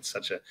so long. It's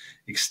such an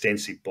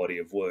extensive body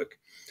of work.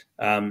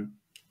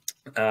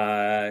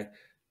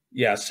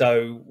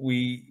 So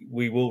we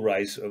will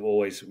raise.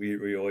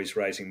 We're always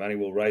raising money.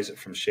 We'll raise it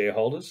from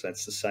shareholders.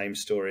 That's the same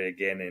story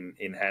again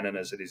in Hannan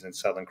as it is in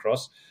Southern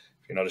Cross.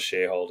 If you're not a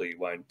shareholder, you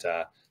won't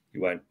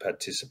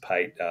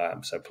participate.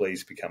 So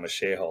please become a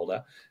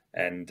shareholder,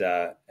 and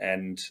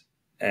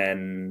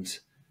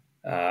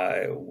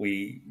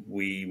we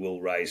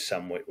will raise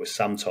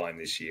sometime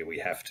this year. We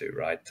have to,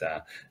 right?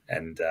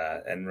 And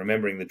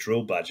remembering the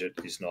drill budget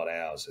is not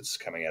ours; it's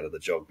coming out of the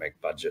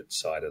JOGMEC budget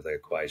side of the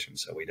equation,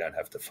 so we don't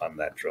have to fund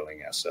that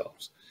drilling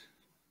ourselves.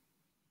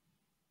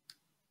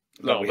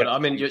 No, but I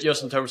mean,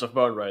 just in terms of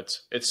burn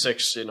rates, it's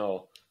 6.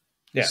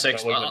 Yeah,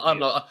 6. I'm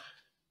not.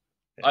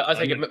 I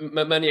think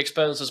many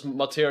expenses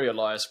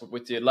materialize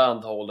with the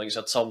land holdings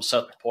at some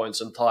set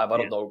points in time. I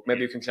don't know.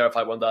 Maybe you can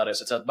clarify when that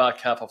is. It's at back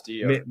half of the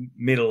year.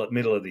 Middle of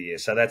the year.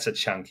 So that's a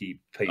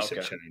chunky piece of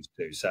change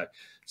too.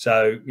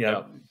 So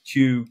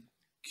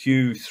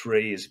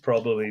Q3 is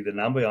probably the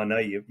number. I know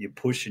you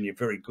push and you're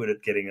very good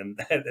at getting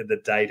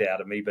the date out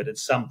of me, but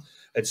it's some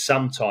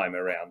time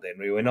around then.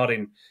 We're not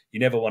in. You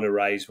never want to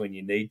raise when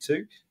you need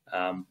to.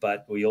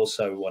 But we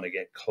also want to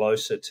get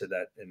closer to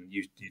that, and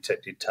you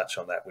did touch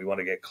on that. We want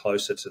to get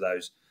closer to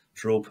those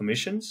drill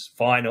permissions,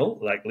 final,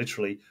 like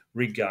literally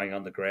rig going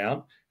on the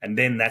ground, and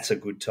then that's a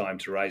good time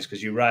to raise,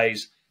 because you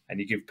raise and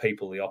you give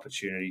people the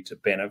opportunity to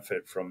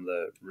benefit from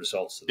the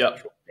results of the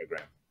drill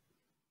program.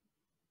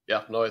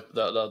 Yeah, no,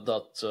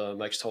 that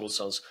makes total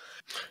sense.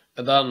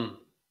 And then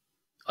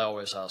I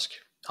always ask,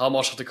 how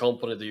much of the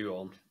company do you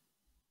own?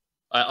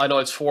 I know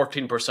it's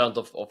 14%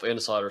 of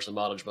insiders and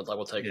management. I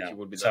will take it. You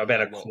would be so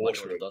about a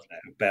quarter of that.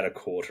 About a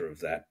quarter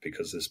of that,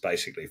 because there's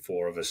basically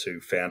 4 of us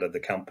who founded the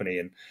company,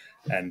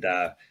 and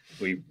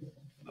we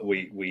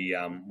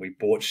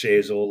bought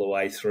shares all the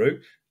way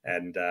through,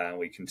 and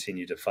we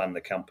continue to fund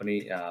the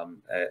company. So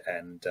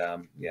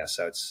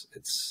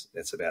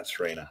it's about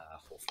 3.5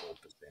 or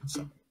 4%,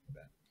 something like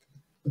that.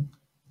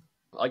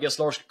 I guess,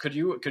 Lars, could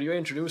you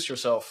introduce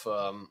yourself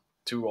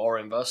to our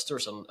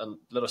investors and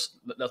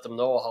let them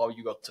know how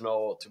you got to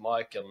know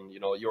Mike and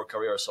your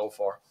career so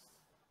far?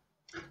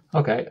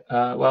 Okay,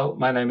 well,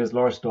 my name is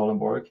Lars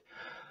Dahlenborg.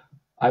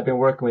 I've been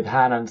working with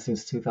Hannan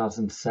since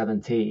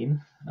 2017.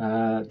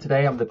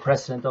 Today I'm the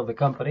president of the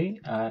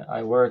company.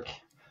 I work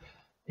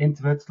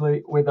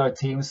intimately with our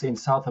teams in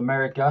South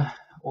America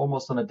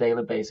almost on a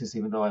daily basis,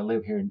 even though I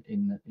live here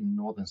in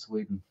northern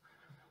Sweden.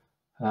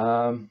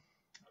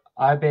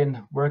 I've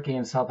been working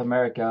in South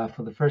America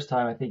for the first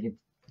time, I think, in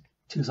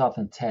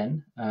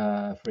 2010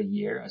 for a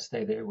year. I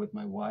stayed there with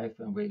my wife,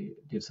 and we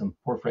did some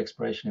porphyry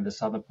exploration in the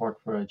southern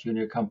part for a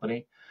junior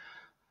company.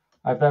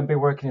 I've then been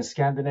working in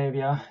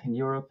Scandinavia, in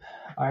Europe,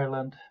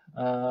 Ireland,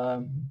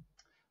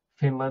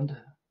 Finland,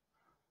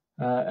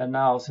 and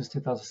now since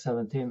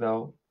 2017,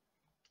 though,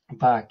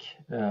 back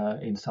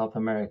in South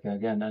America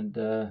again. And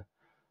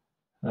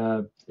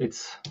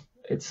it's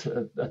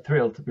a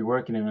thrill to be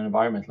working in an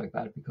environment like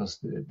that, because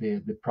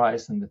the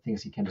price and the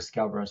things you can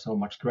discover are so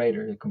much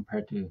greater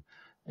compared to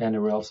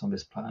anywhere else on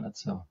this planet.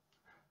 So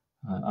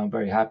I'm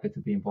very happy to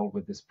be involved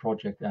with this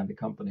project and the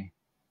company.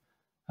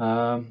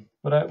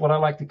 What I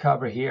like to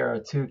cover here are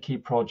 2 key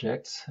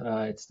projects.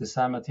 It's the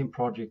San Martin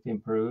project in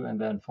Peru, and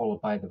then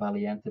followed by the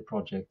Valiente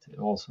project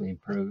also in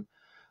Peru.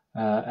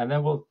 And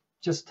then we'll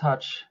just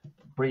touch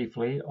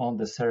briefly on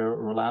the Cerro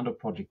Rolando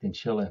project in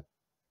Chile.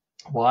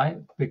 Why?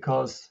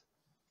 Because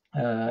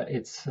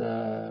it's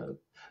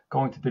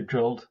going to be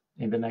drilled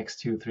in the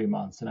next 2-3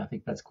 months, and I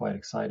think that's quite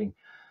exciting.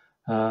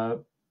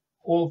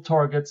 all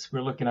targets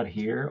we're looking at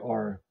here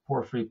are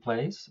porphyry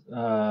plays.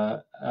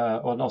 All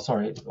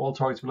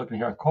targets we're looking at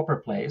here are copper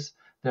plays.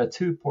 There are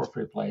 2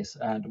 porphyry plays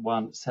and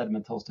 1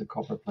 sediment-hosted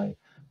copper play,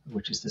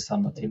 which is the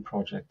San Martin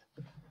project.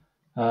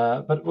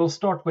 But we'll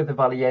start with the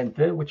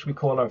Valiente, which we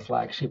call our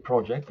flagship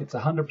project. It's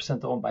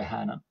 100% owned by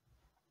Hannan.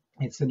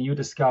 It's a new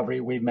discovery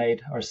we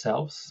made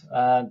ourselves,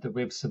 and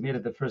we've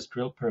submitted the first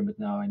drill permit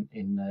now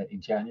in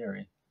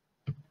January.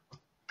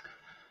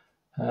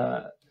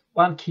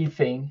 One key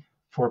thing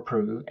for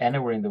Peru,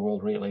 anywhere in the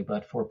world really,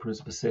 but for Peru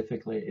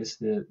specifically, is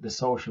the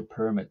social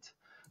permit.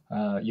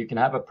 You can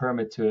have a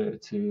permit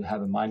to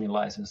have a mining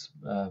license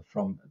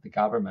from the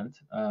government,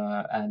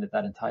 and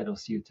that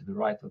entitles you to the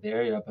right of the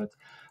area. But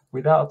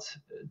without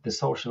the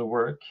social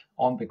work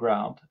on the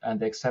ground and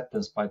the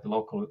acceptance by the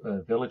local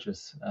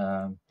villages,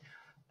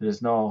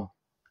 there's no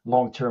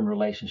long-term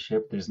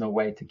relationship. There's no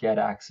way to get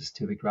access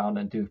to the ground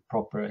and do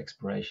proper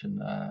exploration.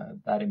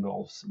 That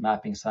involves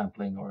mapping,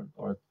 sampling,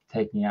 or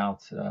taking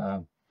out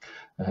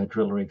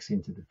drill rigs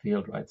into the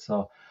field, right?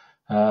 So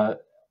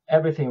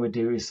everything we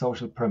do is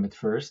social permit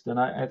first. And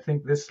I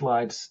think this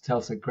slide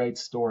tells a great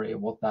story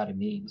of what that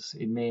means.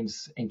 It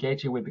means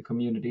engaging with the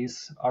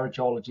communities. Our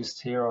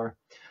geologists here are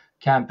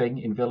camping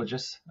in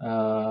villages,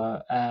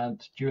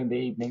 and during the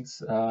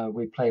evenings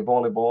we play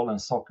volleyball and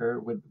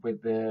soccer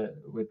with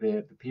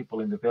the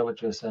people in the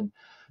villages and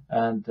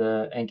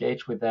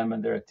engage with them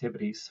and their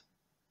activities.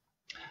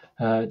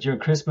 During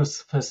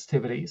Christmas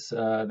festivities,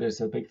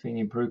 there's a big thing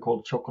in Peru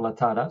called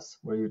chocolatadas,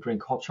 where you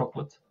drink hot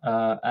chocolate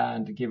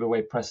and give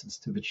away presents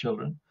to the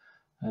children.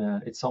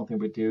 It's something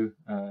we do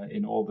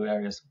in all the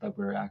areas that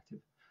we're active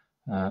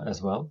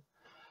as well.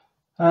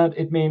 And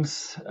it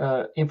means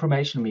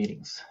information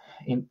meetings,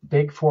 in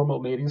big formal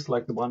meetings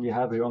like the one you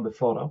have here on the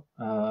photo,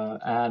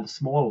 and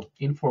small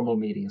informal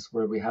meetings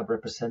where we have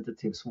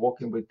representatives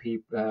walking with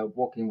people,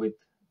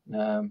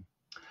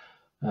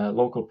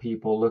 local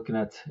people, looking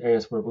at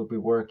areas where we'll be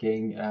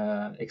working,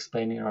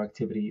 explaining our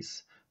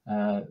activities,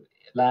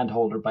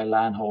 landholder by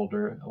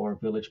landholder or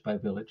village by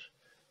village.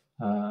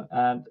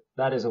 And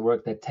that is a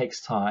work that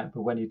takes time,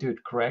 but when you do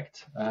it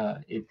correct,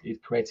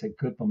 it creates a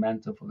good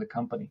momentum for the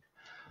company.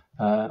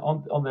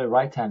 On the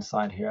right-hand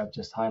side here, I've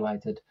just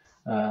highlighted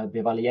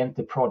the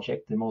Valiente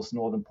project, the most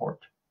northern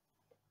part.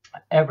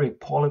 Every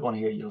polygon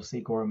here you'll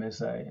see, Gorham,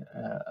 is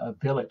a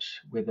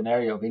village with an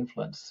area of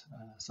influence.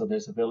 So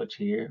there's a village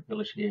here,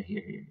 here,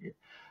 here.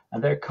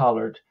 And they're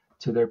colored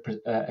to their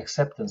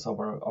acceptance of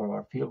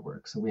our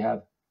fieldwork. So we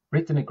have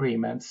written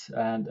agreements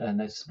and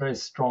there's very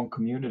strong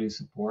community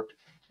support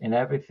in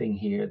everything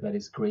here that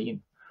is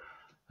green.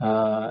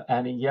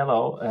 And in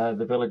yellow,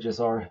 the villages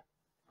are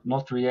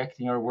not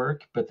rejecting our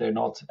work, but they're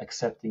not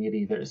accepting it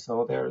either.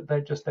 So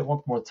they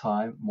want more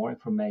time, more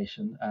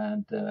information,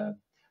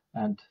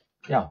 and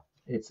yeah,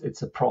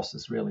 it's a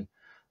process really.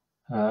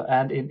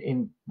 And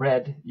in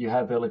red, you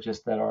have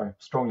villages that are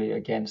strongly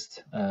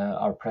against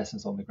our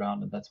presence on the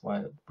ground, and that's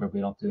why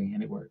we're not doing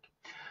any work.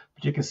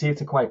 But you can see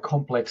it's a quite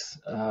complex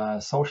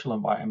social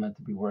environment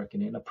to be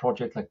working in. A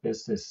project like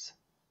this is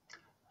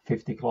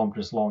 50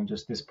 kilometers long,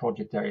 just this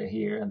project area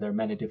here, and there are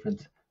many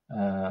different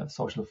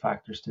social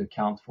factors to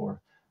account for.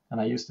 And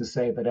I used to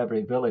say that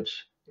every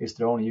village is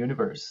their own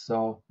universe.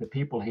 So the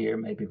people here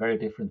may be very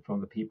different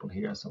from the people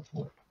here and so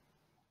forth.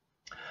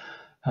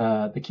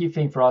 The key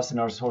thing for us in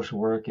our social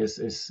work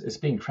is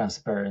being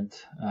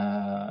transparent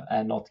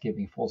and not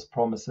giving false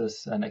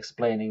promises, and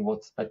explaining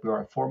that we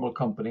are a formal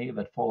company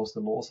that follows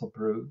the laws of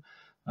Peru,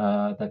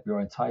 that we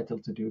are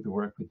entitled to do the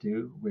work we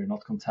do. We're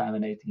not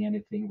contaminating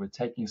anything. We're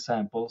taking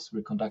samples.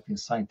 We're conducting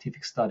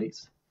scientific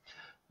studies.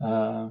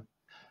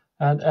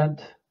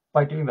 And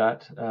by doing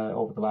that,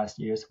 over the last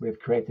years, we've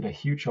created a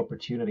huge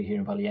opportunity here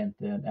in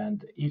Valiente,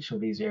 and each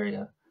of these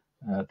 3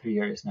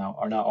 areas now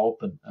are now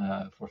open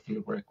for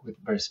fieldwork with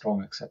very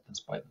strong acceptance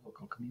by the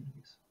local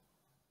communities.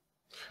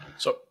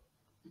 So,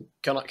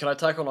 can I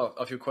tackle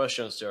a few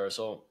questions there?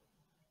 So,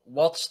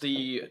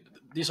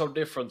 these are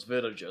different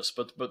villages,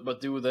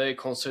 but do they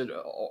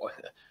consider,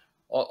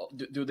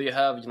 do they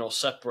have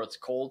separate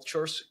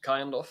cultures,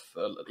 kind of,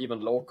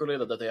 even locally,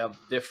 that they have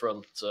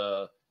different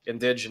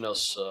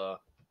indigenous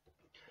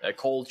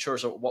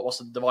cultures? Or what was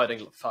the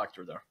dividing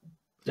factor there?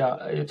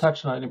 Yeah, you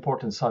touched on an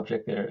important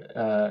subject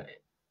there.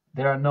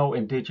 There are no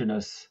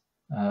indigenous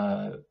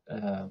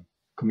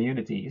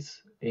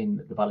communities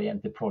in the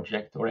Valiente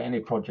project or any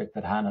project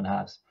that Hannan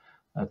has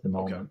at the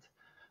moment.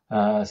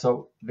 Okay.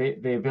 So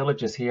the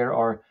villages here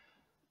are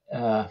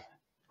they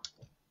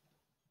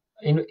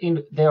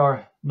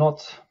are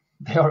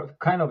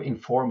kind of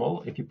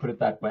informal, if you put it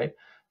that way.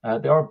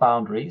 There are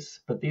boundaries,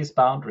 but these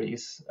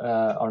boundaries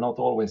are not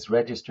always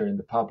registered in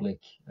the public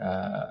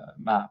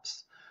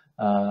maps.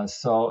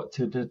 So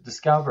to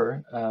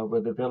discover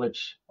where the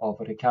village of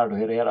Ricardo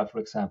Herrera, for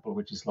example,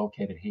 which is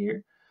located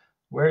here,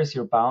 where is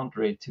your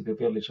boundary to the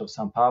village of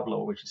San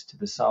Pablo, which is to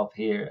the south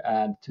here,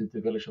 and to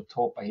the village of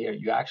Topa here,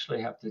 you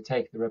actually have to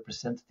take the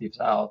representatives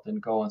out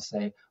and go and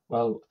say,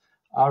 well,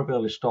 our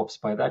village stops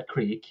by that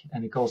creek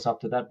and it goes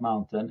up to that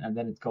mountain and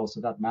then it goes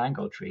to that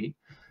mango tree.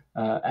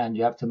 And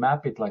you have to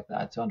map it like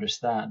that to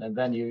understand. And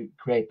then you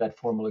create that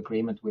formal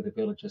agreement with the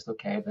villagers,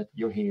 okay, that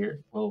you're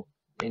here. Well,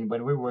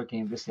 when we're working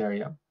in this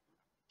area,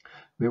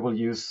 we will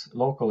use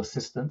local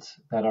assistants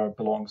that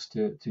belongs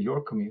to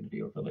your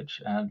community or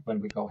village. And when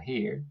we go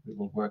here, we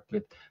will work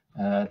with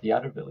the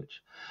other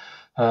village.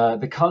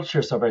 The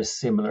cultures are very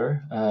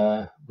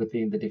similar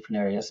within the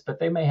different areas, but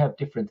they may have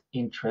different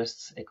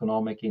interests,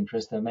 economic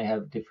interests. They may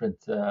have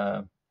different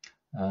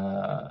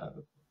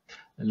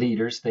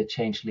leaders. They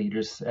change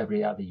leaders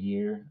every other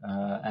year,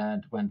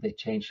 and when they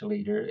change a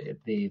leader,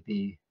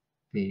 the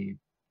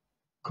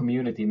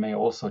community may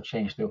also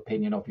change the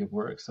opinion of your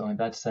work. So in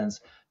that sense,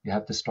 you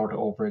have to start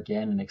over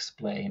again and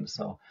explain.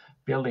 So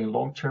building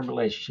long-term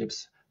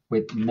relationships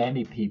with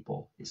many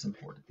people is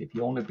important. If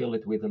you only build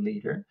it with a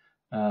leader,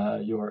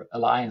 your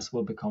alliance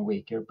will become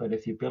weaker. But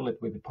if you build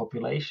it with the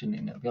population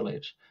in a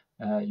village,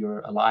 your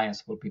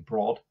alliance will be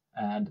broad,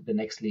 and the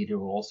next leader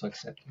will also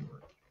accept your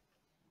work.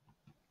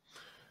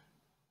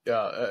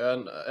 Yeah,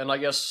 and I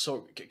guess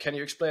so. Can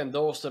you explain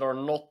those that are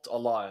not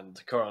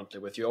aligned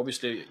currently with you?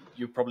 Obviously,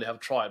 you probably have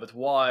tried, but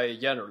why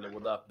generally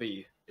would that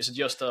be? Is it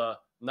just a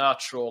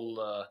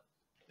natural?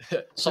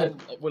 Some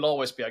will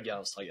always be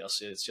against. I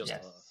guess it's just.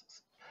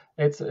 Yes.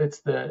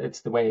 It's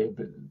the way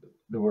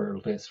the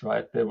world is,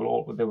 right? They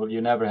will.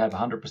 You never have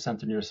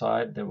 100% on your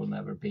side. There will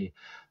never be.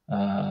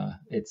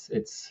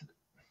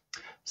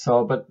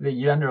 So, but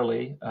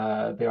generally,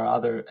 there are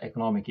other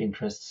economic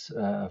interests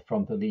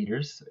from the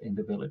leaders in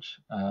the village.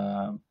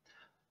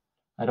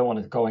 I don't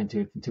want to go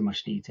into too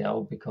much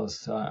detail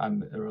because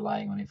I'm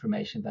relying on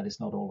information that is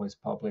not always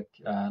public,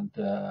 and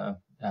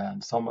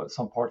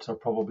some parts are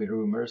probably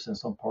rumors, and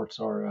some parts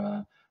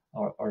are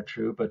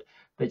true. But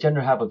they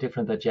generally have a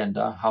different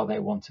agenda how they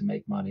want to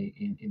make money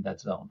in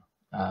that zone,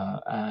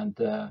 and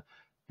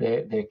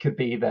there could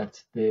be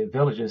that the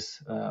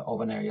villages of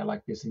an area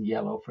like this in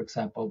yellow, for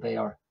example,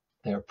 they're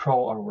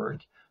pro our work,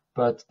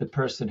 but the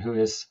person who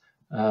is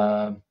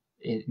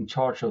in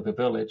charge of the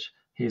village,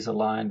 he's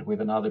aligned with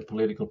another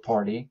political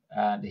party,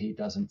 and he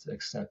doesn't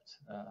accept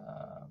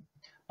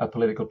a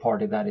political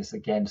party that is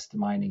against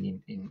mining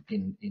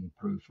in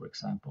Peru, for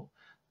example,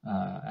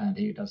 and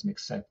he doesn't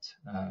accept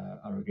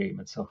our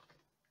agreement. So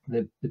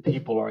the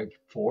people are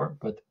for,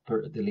 but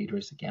the leader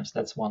is against.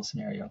 That's one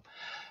scenario.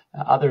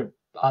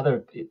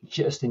 Other,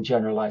 just in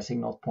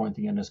generalizing, not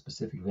pointing in a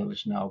specific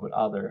village now, but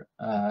other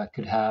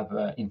could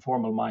have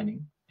informal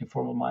mining.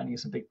 Informal mining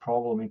is a big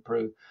problem in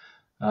Peru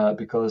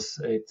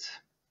because it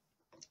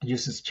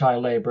uses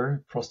child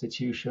labor,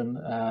 prostitution,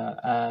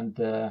 and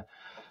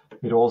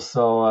it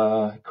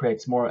also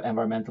creates more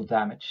environmental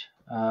damage.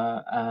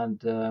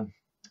 And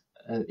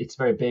it's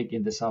very big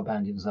in the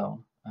sub-Andean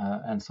zone.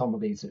 And some of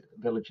these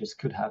villages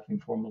could have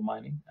informal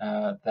mining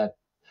that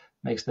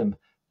makes them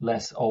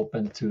less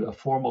open to a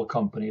formal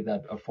company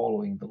that are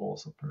following the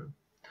laws of Peru.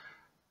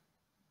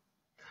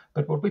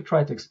 But what we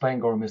try to explain,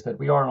 Gorm, is that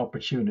we are an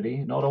opportunity,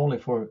 not only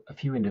for a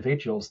few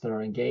individuals that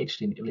are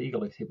engaged in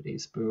illegal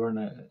activities, but we're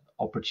an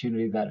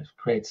opportunity that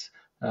creates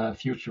a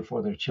future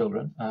for their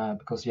children.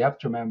 Because you have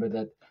to remember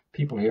that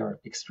people here are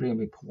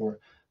extremely poor,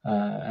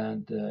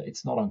 and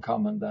it's not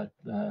uncommon that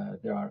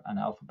there are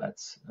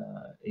analphabets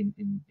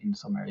in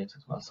some areas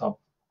as well. So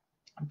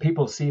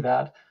people see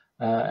that,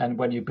 and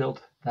when you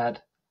build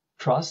that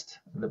trust,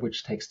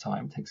 which takes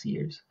time, takes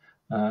years,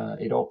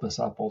 it opens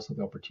up also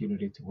the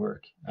opportunity to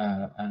work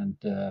and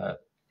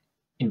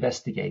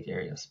investigate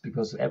areas,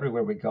 because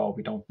everywhere we go,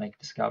 we don't make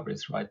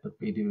discoveries, right? But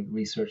we do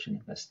research and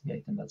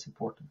investigate, and that's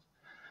important.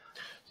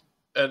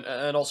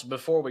 And also,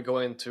 before we go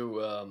into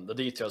the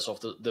details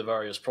of the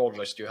various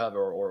projects you have,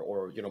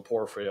 or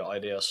porphyry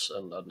ideas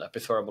and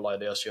epithermal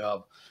ideas you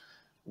have,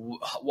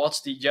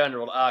 what's the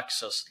general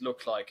access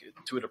look like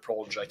to the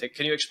project?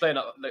 Can you explain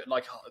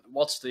like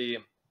what's the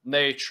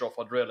nature of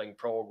a drilling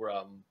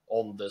program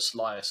on this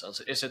license?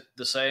 Is it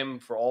the same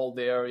for all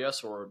the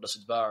areas, or does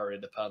it vary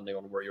depending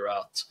on where you're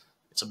at?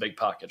 It's a big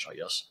package, I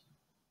guess.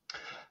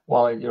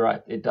 Well, you're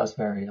right. It does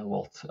vary a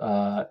lot.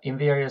 In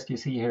the areas you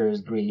see here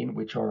is green,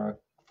 which are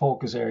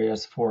focus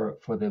areas for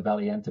the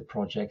Valiente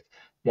project.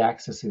 The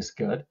access is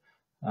good.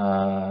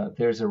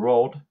 There's a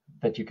road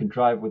that you can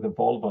drive with a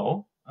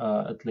Volvo,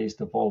 at least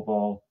a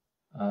Volvo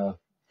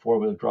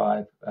four-wheel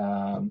drive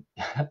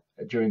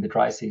during the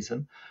dry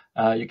season.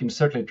 You can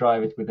certainly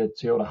drive it with a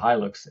Toyota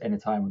Hilux any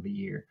time of the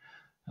year.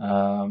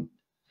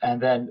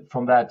 And then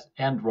from that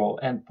end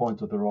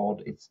point of the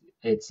road,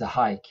 it's a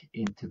hike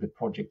into the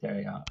project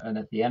area. And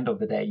at the end of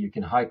the day, you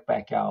can hike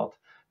back out.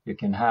 You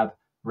can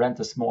rent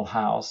a small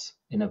house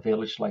in a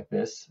village like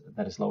this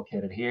that is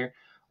located here,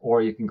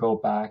 or you can go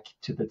back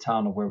to the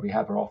town where we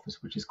have our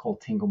office, which is called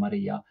Tingo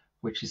Maria,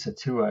 which is a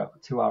 2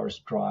 hours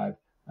drive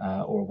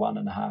or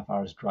 1.5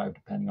 hours drive,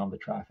 depending on the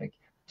traffic,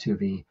 to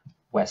the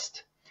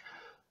west.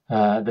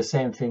 The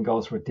same thing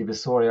goes for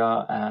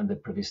Divisoria and the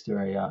Previsto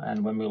area.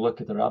 And when we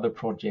look at our other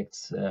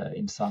projects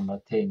in San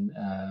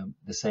Martin,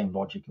 the same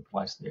logic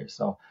applies there.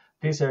 So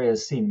this area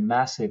has seen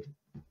massive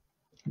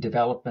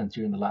development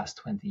during the last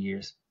 20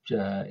 years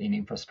in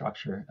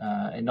infrastructure,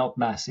 and not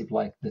massive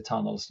like the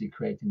tunnels you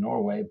create in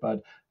Norway,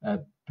 but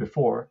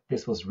before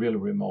this was really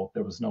remote.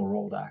 There was no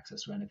road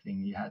access or anything.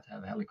 You had to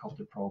have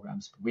helicopter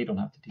programs. We don't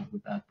have to deal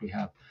with that. We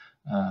have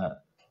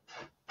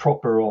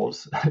proper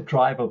roads,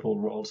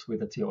 drivable roads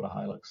with a Toyota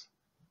Hilux.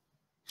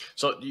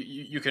 So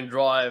you can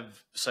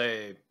drive,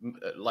 say,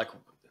 like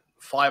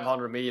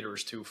 500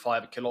 meters to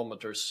 5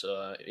 kilometers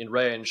in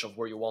range of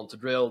where you want to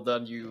drill.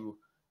 Then you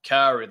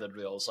carry the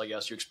drills. I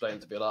guess you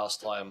explained to me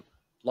last time,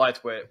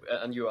 lightweight,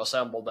 and you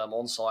assemble them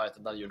on site,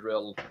 and then you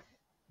drill,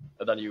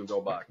 and then you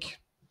go back.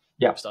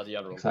 Yeah, is that the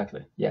general?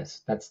 Exactly.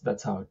 Yes,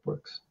 that's how it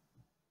works.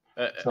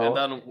 And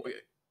then,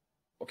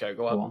 okay,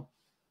 go ahead. Go on.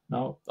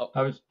 No,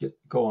 I was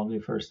go on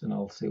you first, and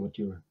I'll see what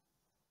you were.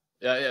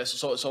 Yeah.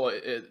 So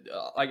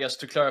I guess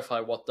to clarify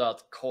what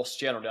that costs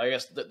generally, I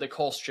guess the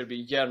cost should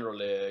be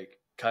generally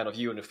kind of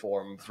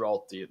uniform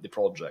throughout the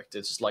project.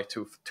 It's like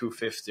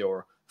 $250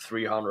 or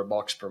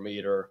 $300 per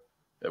meter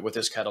with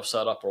this kind of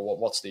setup, or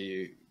what's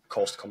the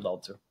cost come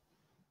down to?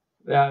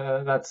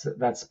 Yeah, that's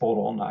spot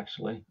on.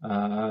 Actually,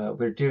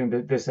 we're doing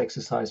this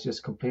exercise.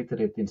 Just completed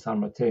it in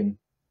San Martin.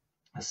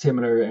 A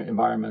similar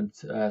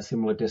environment,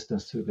 similar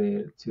distance to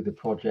the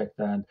project,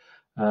 and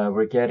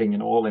we're getting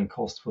an all-in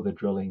cost for the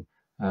drilling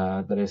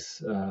that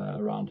is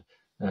around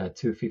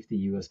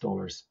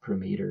 $250 per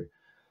meter.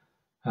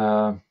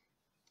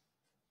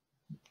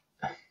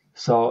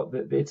 So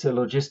it's a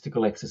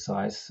logistical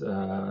exercise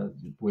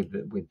with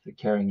the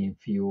carrying in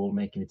fuel,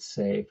 making it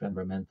safe,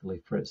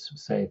 environmentally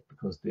safe,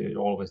 because there's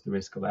always the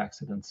risk of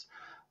accidents,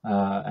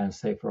 and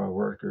safe for our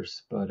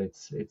workers. But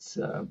it's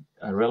a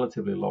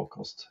relatively low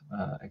cost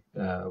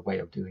way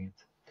of doing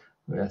it,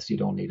 whereas you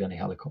don't need any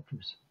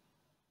helicopters.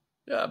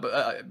 Yeah,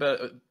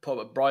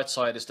 but bright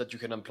side is that you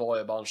can employ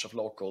a bunch of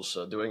locals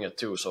doing it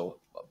too. So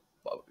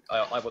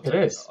I would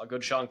think a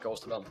good chunk goes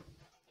to them.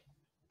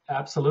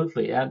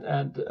 Absolutely, and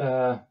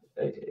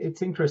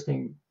it's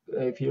interesting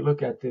if you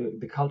look at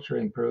the culture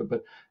in Peru,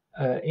 but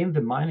in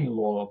the mining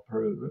law of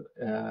Peru,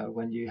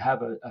 when you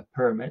have a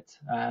permit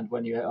and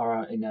when you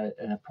are in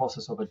a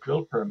process of a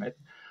drill permit,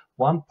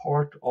 one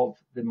part of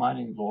the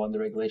mining law and the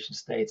regulation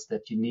states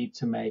that you need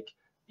to make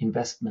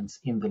investments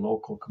in the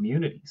local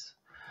communities.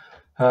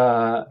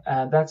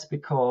 And that's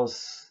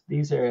because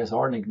these areas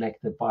are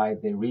neglected by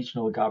the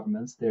regional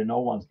governments. There's no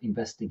one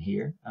investing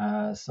here.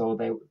 So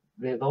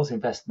those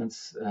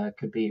investments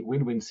could be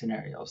win-win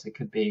scenarios. It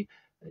could be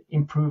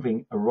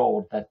improving a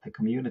road that the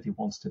community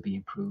wants to be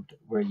improved,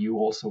 where you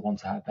also want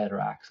to have better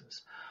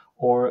access.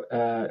 Or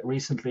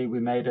recently we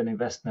made an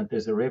investment.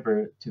 There's a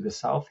river to the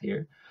south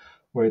here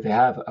where they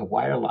have a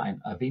wire line,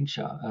 a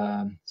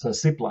vincha, so a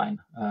zip line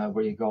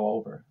where you go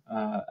over.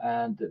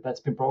 And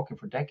that's been broken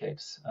for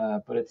decades,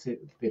 but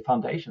the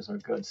foundations are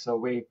good.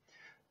 So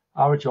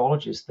our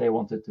geologists, they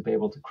wanted to be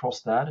able to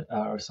cross that.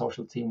 Our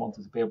social team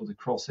wanted to be able to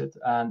cross it,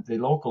 and the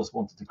locals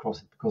wanted to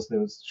cross it because they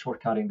was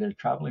shortcutting their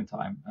traveling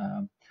time.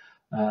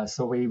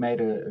 So we made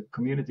a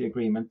community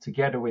agreement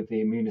together with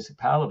the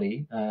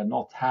municipality,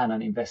 not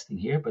Hannan investing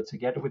here, but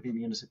together with the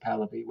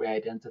municipality, we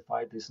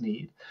identified this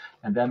need,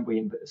 and then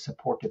we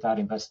supported that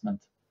investment,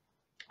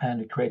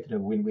 and it created a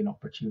win-win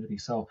opportunity.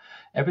 So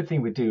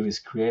everything we do is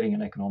creating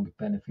an economic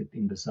benefit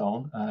in the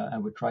zone,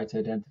 and we try to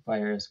identify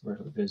areas where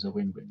there's a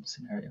win-win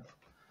scenario.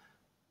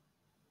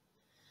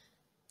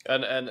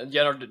 And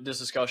this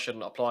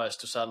discussion applies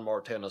to San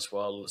Martin as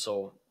well.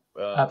 So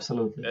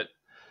absolutely.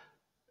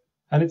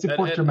 And it's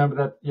important to remember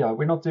that,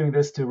 we're not doing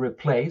this to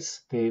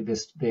replace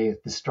the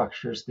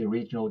structures, the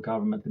regional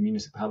government, the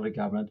municipality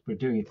government. We're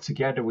doing it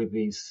together with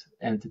these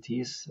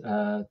entities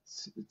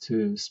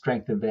to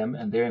strengthen them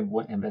and their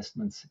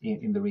investments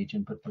in the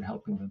region, but we're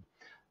helping them.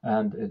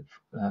 And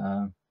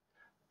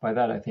by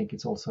that, I think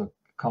it also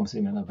comes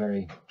in a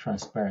very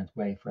transparent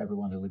way for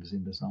everyone who lives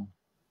in the zone.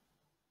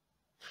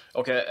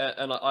 Okay,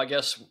 and I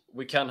guess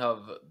we can have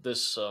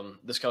this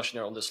discussion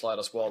here on this slide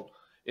as well.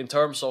 In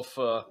terms of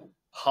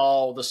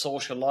how the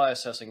social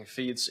licensing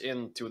feeds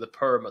into the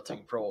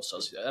permitting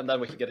process, and then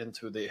we can get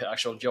into the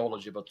actual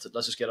geology, but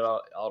let's just get it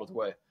out of the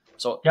way.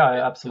 So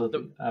yeah,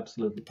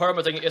 absolutely.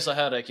 Permitting is a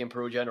headache in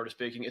Peru, generally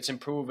speaking. It's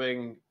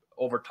improving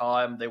over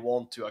time. They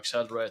want to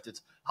accelerate it.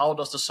 How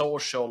does the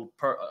social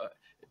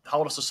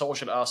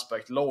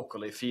aspect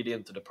locally feed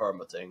into the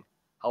permitting?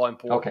 How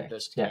important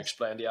is to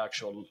explain the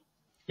actual?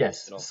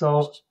 Yes,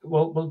 so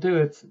we'll do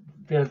it.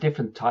 There are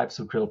different types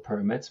of drill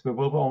permits. We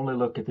will only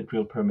look at the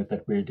drill permit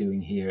that we're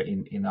doing here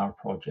in our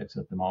projects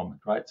at the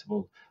moment, right?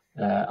 So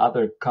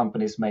other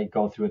companies may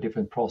go through a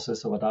different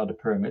process of other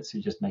permits.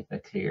 You just make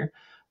that clear,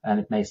 and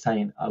it may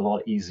sound a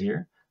lot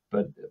easier.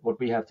 But what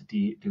we have to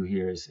do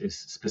here is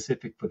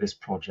specific for this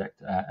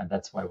project, and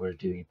that's why we're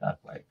doing it that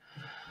way.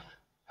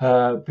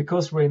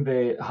 Because we're in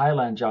the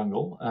highland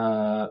jungle,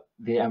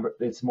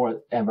 it's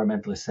more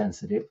environmentally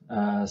sensitive,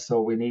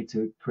 so we need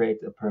to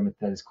create a permit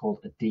that is called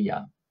a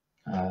DIA.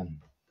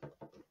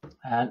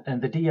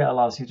 And the DIA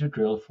allows you to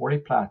drill 40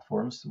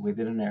 platforms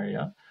within an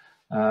area,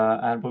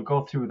 and we'll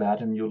go through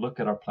that, and you'll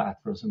look at our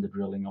platforms and the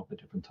drilling of the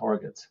different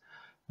targets.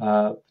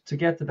 To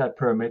get to that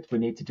permit, we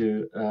need to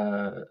do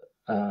a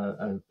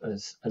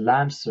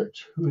land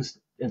search. Who's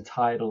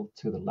entitled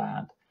to the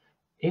land?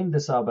 In the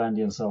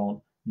sub-Andean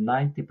zone,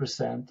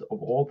 90%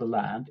 of all the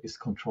land is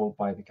controlled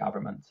by the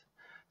government.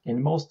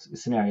 In most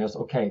scenarios,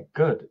 okay,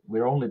 good,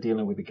 we're only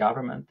dealing with the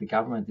government. The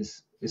government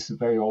is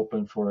very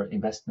open for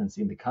investments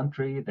in the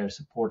country. They're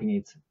supporting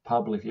it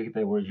publicly.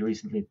 They were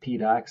recently at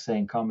PDAC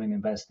saying, come and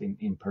invest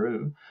in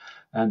Peru.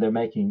 And they're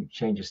making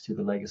changes to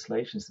the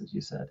legislations, as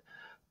you said.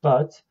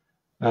 But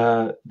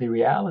the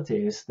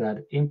reality is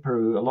that in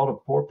Peru, a lot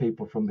of poor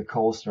people from the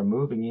coast are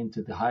moving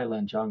into the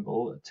highland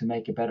jungle to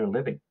make a better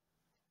living.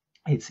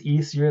 It's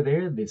easier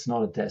there. It's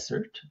not a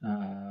desert.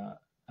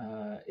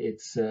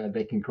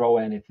 They can grow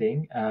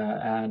anything,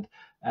 and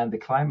the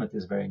climate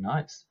is very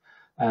nice,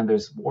 and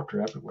there's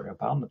water everywhere,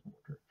 abundant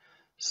water.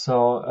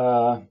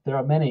 So there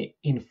are many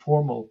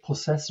informal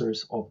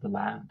possessors of the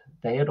land.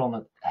 They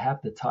don't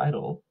have the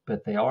title,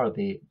 but they are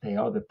the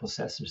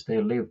possessors.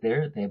 They live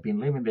there. They have been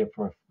living there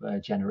for a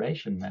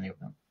generation, many of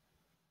them.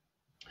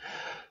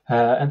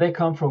 And they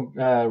come from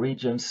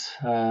regions,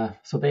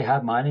 so they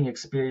have mining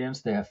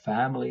experience. They have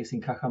families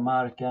in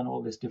Cajamarca and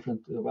all these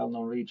different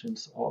well-known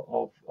regions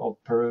of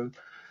Peru.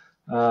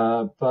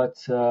 But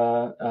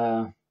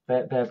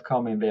they have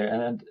come in there.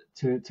 And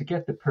to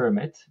get the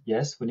permit,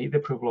 yes, we need the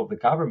approval of the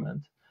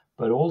government,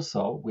 but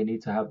also we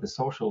need to have the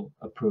social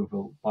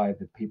approval by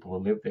the people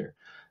who live there,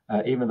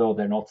 even though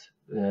they're not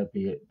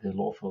the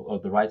lawful or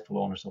the rightful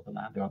owners of the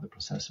land. They are the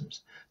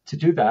possessors. To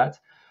do that,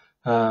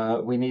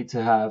 we need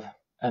to have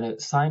a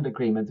signed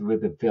agreement with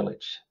the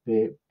village.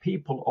 The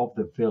people of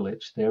the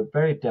village, they're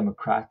very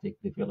democratic,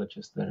 the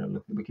villages that are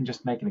looking. We can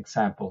just make an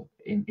example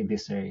in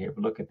this area here.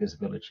 We look at this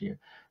village here.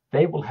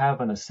 They will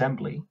have an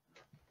assembly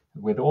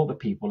with all the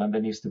people, and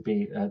there needs to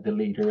be the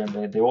leader,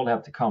 and they all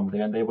have to come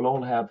there, and they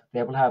will have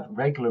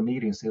regular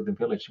meetings in the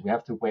village. We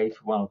have to wait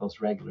for one of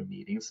those regular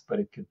meetings, but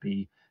it could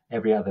be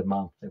every other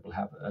month they will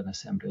have an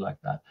assembly like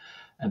that.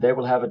 And they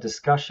will have a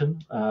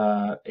discussion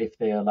if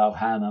they allow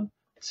Hannan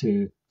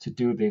to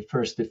do the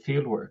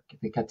field work,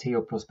 the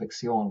cateo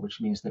prospección,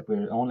 which means that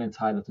we're only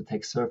entitled to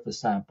take surface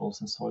samples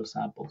and soil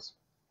samples.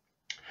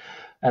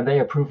 And they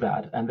approve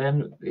that. And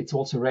then it's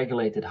also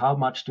regulated how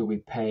much do we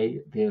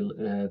pay the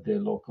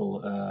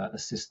local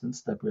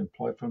assistants that we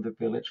employ from the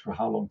village, for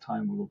how long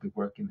time we will be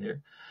working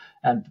there.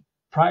 And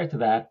prior to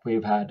that,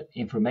 we've had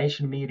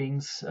information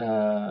meetings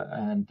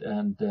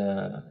and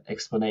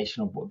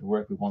explanation of what the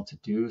work we want to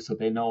do. So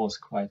they know us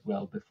quite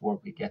well before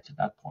we get to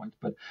that point.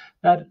 But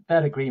that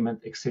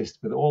agreement exists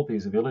with all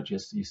these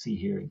villages you see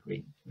here in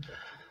green.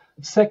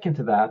 Second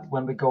to that,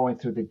 when we're going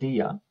through the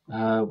DIA,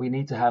 we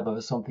need to have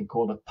something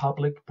called a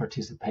public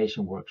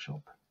participation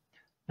workshop.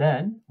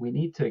 Then we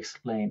need to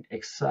explain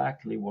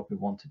exactly what we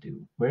want to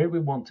do, where we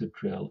want to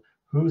drill,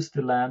 who's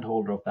the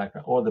landholder of that,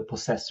 or the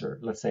possessor.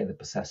 Let's say the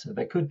possessor.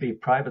 There could be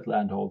private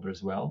landholder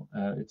as well.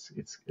 There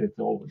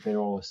are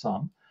always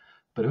some,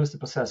 but who's the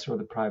possessor of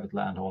the private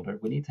landholder?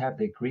 We need to have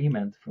the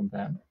agreement from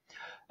them,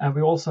 and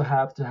we also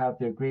have to have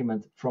the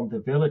agreement from the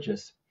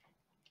villages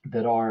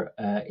that are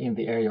in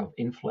the area of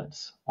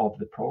influence of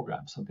the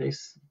program. So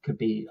this could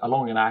be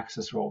along an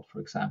access road, for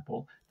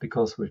example,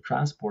 because we're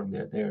transporting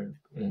there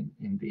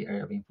in the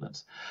area of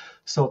influence.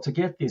 So to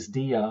get this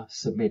DIA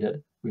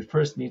submitted, we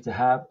first need to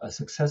have a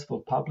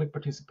successful public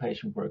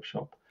participation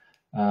workshop,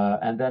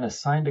 and then a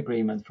signed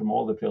agreement from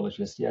all the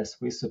villages.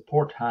 Yes, we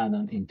support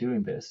Hannan in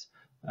doing this,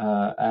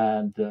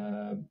 and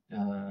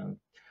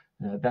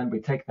then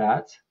we take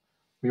that.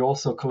 We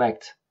also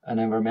collect an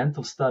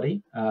environmental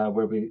study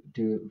where we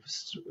do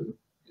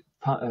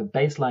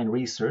baseline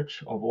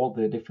research of all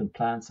the different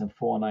plants and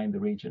fauna in the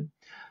region.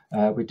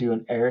 We do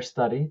an air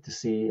study to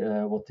see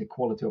what the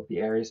quality of the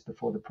air is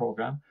before the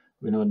program.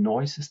 We do a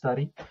noise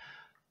study.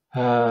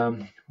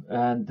 And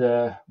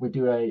we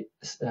do a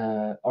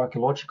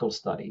archaeological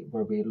study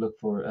where we look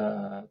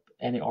for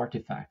any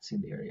artifacts in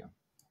the area.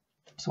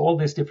 So all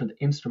these different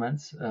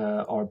instruments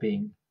are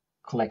being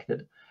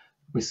collected.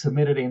 We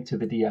submit it into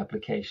the DIA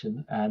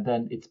application, and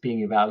then it's being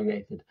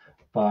evaluated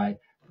by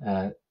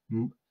the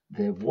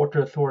water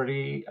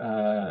authority,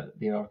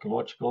 the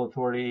archaeological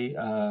authority,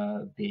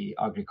 the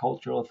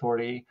agricultural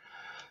authority,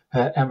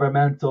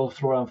 environmental,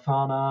 flora and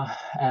fauna,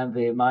 and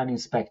the mine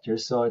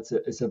inspectors. So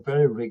it's a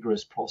very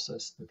rigorous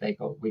process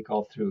that we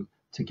go through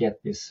to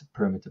get this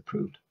permit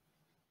approved.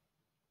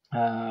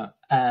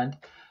 And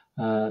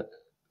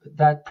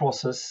that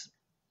process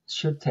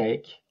should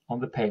take, on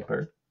the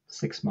paper,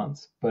 6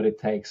 months, but it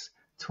takes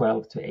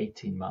 12 to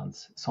 18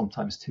 months,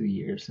 sometimes 2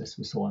 years, as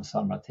we saw in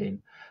San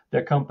Martin.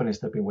 There are companies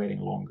that have been waiting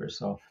longer.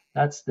 So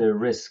that's the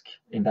risk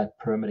in that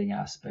permitting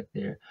aspect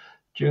there.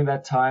 During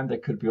that time, there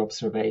could be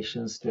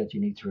observations that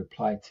you need to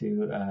reply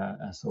to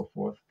and so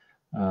forth.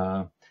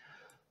 But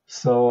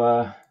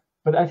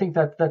I think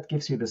that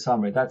gives you the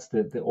summary. That's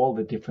all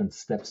the different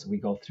steps we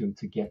go through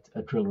to get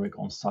a drill rig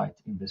on site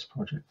in this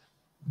project.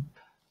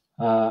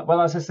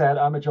 Well, as I said,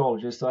 I'm a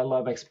geologist, so I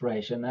love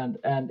exploration,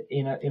 and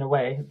in a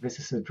way, this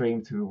is a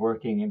dream to be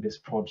working in this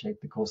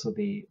project because of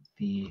the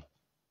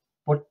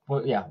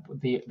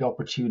the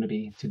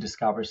opportunity to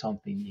discover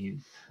something new.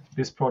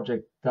 This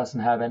project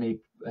doesn't have any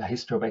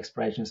history of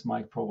exploration, as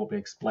Mike probably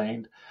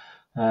explained,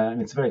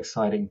 and it's very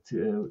exciting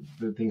to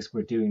the things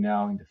we're doing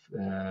now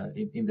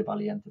in the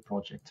Valiente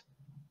project.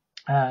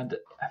 And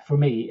for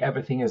me,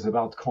 everything is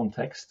about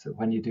context.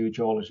 When you do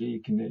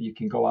geology, you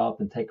can go out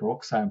and take a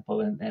rock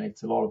sample, and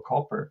it's a lot of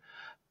copper.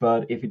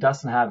 But if it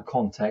doesn't have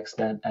context,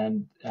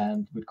 and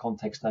with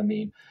context I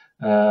mean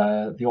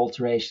the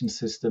alteration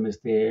system is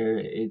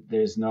there,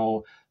 there's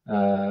no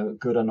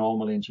good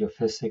anomaly in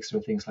geophysics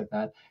or things like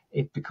that,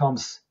 it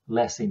becomes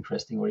less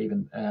interesting, or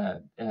even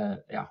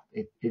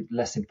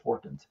less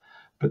important.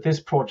 But this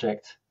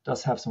project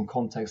does have some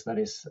context that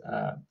is,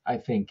 I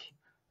think,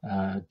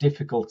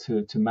 difficult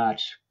to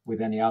match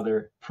with any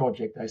other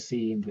project I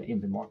see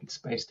in the market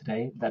space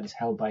today that is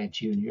held by a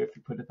junior, if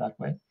you put it that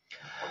way.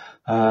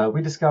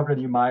 We discovered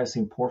a new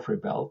Miocene porphyry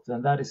belt,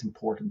 and that is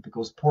important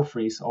because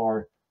porphyries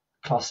are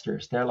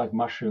clusters. They're like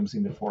mushrooms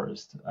in the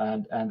forest,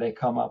 and they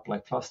come up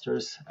like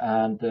clusters,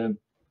 and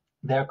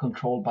they're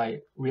controlled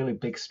by really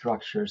big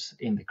structures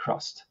in the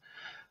crust.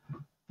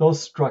 Those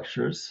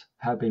structures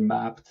have been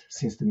mapped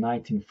since the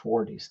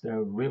 1940s.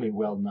 They're really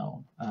well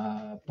known,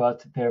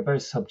 but they're very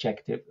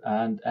subjective,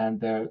 and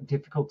they're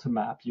difficult to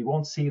map. You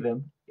won't see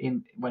them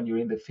when you're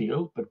in the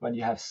field, but when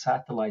you have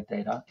satellite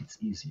data, it's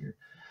easier.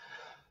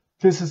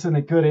 This is a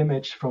good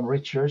image from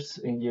Richards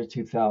in year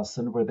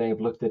 2000, where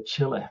they've looked at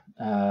Chile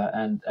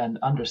and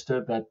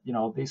understood that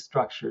these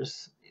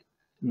structures,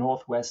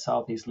 northwest,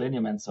 southeast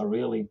lineaments, are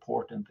really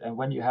important. And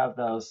when you have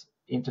those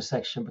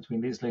intersection between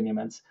these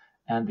lineaments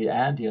and the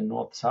Andean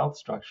north-south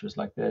structures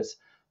like this,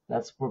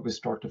 that's where we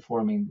start to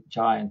forming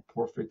giant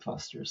porphyry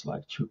clusters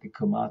like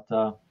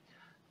Chuquicamata,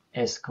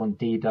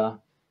 Escondida.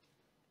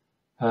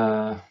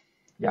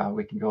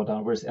 We can go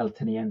down. Where's El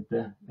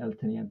Teniente? El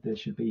Teniente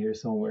should be here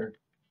somewhere.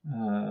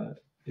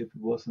 If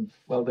it wasn't,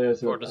 well,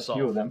 there's a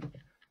few of them.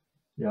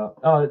 Yeah.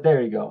 Oh,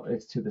 there you go.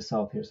 It's to the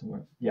south here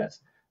somewhere.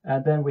 Yes.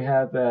 And then we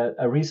have a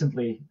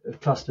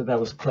cluster that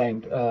was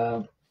claimed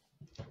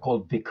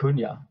called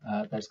Vicuña,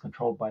 that's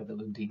controlled by the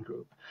Lundin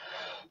Group.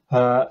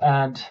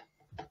 And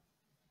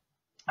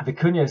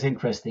Vicuña is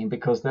interesting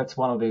because that's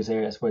one of those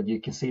areas where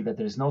you can see that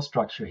there's no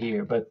structure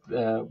here, but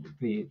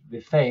the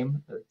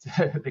claim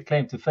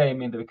to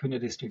fame in the Vicuña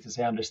district, as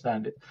I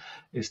understand it,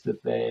 is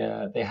that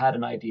they had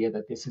an idea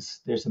that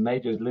there's a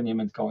major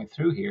lineament going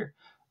through here,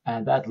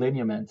 and that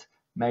lineament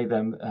made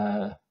them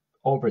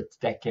over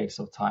decades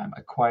of time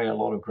acquire a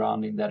lot of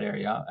ground in that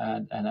area,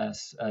 and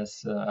as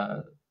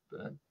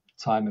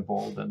time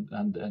evolved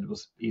and it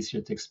was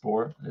easier to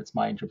explore. It's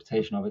my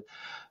interpretation of it.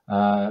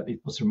 It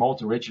was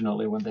remote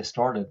originally when they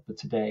started, but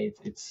today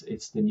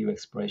it's the new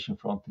exploration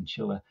front in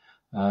Chile.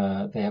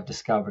 They have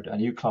discovered a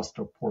new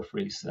cluster of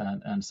porphyries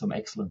and some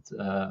excellent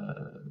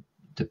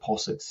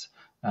deposits.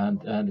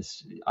 And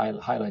it's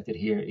highlighted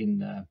here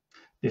in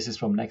this is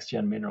from Next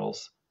Gen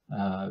Minerals,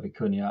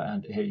 Vicuña,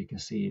 and here you can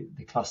see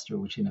the cluster,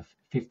 which in a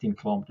 15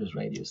 kilometers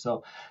radius.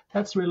 So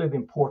that's really the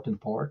important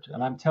part.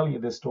 And I'm telling you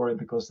this story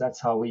because that's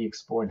how we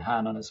explore in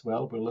Hannan as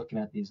well. We're looking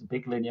at these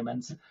big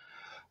lineaments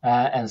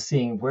and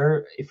seeing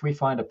where, if we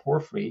find a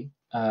porphyry,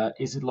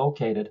 is it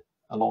located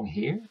along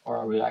here, or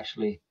are we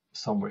actually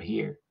somewhere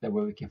here that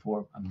where we can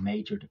form a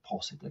major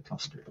deposit, a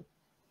cluster?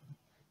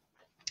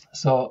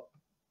 So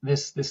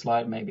this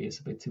slide maybe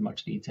is a bit too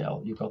much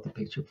detail. You got the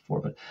picture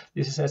before, but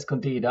this is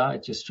Escondida.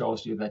 It just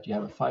shows you that you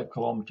have a 5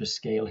 kilometer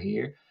scale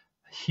here,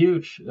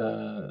 huge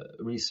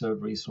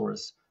reserve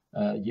resource,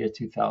 year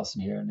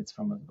 2000 here, and it's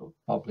from a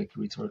public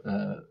resource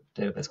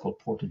database called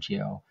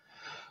PortaGeo.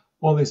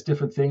 All these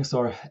different things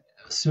are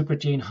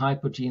supergene,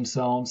 hypogene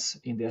zones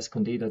in the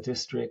Escondida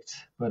district,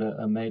 but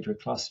a major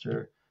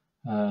cluster.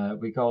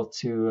 We go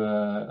to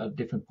a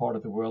different part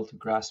of the world, to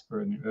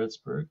Grasberg and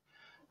Erzberg.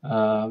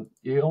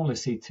 You only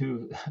see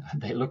two.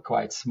 They look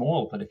quite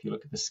small, but if you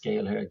look at the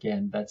scale here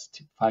again, that's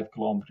 5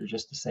 kilometers,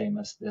 just the same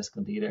as the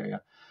Escondida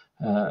area.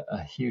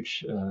 A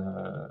huge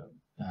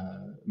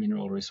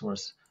mineral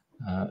resource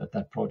at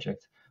that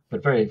project,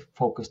 but very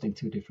focused in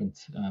two different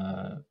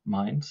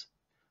mines.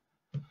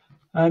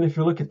 And if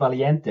you look at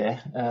Valiente,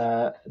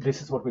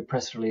 this is what we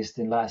press released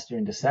in last year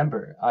in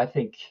December. I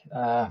think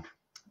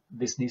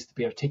this needs to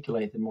be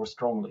articulated more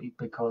strongly,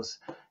 because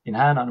in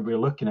Hannan we're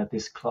looking at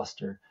this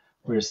cluster.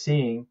 We're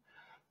seeing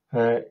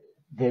the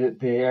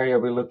area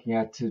we're looking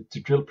at to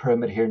drill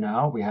permit here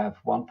now. We have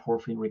one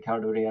porphyry in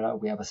Ricardo Herrera,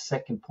 we have a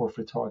second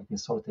porphyry target in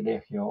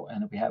Sortilegio,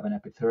 and we have an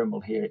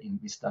epithermal here in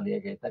Vista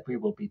Alegre that we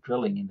will be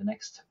drilling in the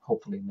next,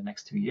 hopefully in the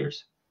next 2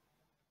 years.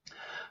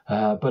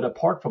 But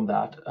apart from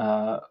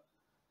that,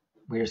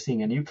 we are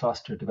seeing a new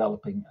cluster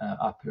developing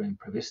up here in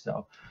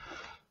Previsto,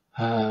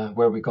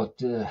 where we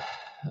got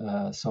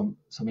some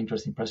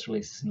interesting press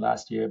releases in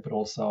last year, but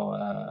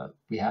also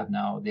we have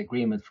now the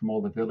agreement from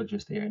all the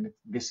villagers there, and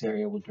this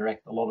area will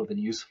direct a lot of the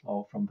news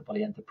flow from the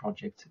Valiente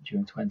project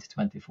during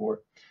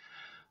 2024.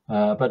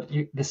 But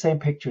the same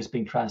picture is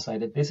being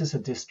translated. This is a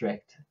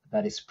district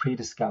that is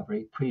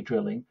pre-discovery,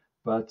 pre-drilling,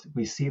 but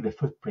we see the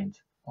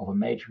footprint of a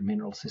major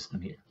mineral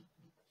system here.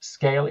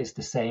 scale is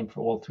the same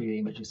for all 3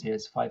 images here.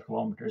 It's 5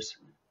 kilometers,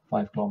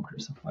 5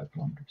 kilometers, and 5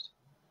 kilometers.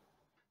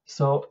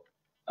 So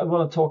I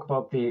want to talk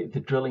about the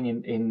drilling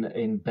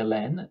in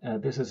Belen.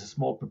 This is a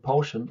small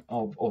proportion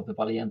of the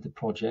Valiente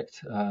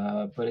project,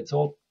 but it's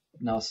all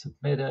now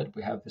submitted.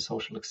 We have the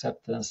social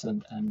acceptance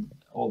and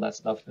all that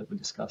stuff that we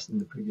discussed in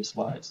the previous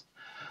slides.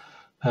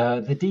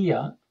 The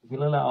DIA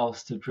will allow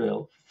us to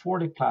drill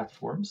 40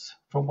 platforms.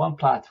 From one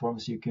platform,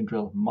 you can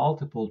drill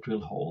multiple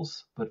drill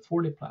holes, but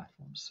 40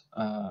 platforms.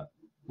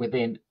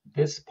 Within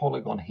this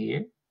polygon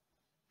here,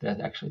 there's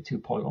actually 2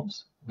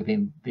 polygons.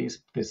 Within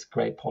this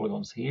gray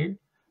polygons here,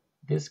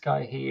 this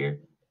guy here,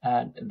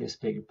 and this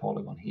bigger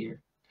polygon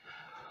here.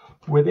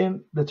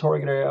 Within the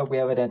target area, we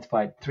have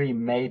identified 3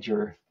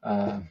 major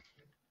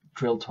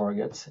drill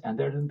targets, and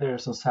there are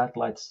some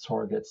satellite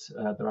targets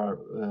that are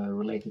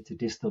related to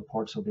distal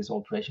parts of these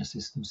alteration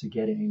systems you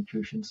get in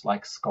intrusions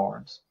like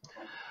skarns.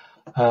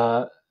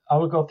 I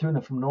will go through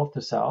them from north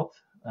to south.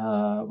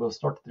 We'll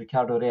start with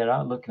Ricardo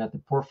Herrera, looking at the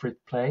Porphyry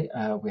play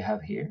we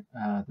have here.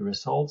 The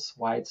results,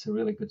 why it's a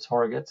really good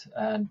target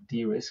and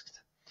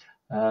de-risked.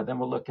 Then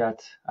we'll look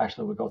at,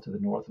 actually we'll go to the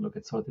north and look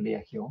at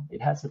Sortilegio.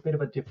 It has a bit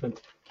of a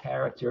different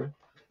character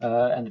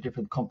and a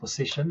different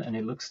composition, and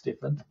it looks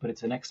different, but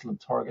it's an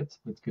excellent target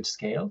with good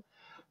scale.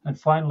 And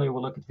finally,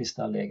 we'll look at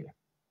Vista Alegre.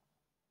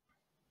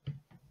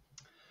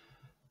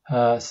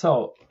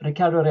 So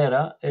Ricardo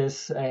Herrera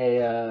is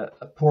a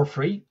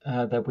porphyry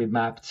that we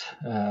mapped,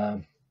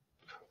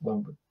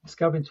 well,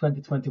 discovered in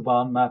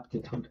 2021, mapped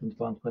in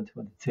 2021,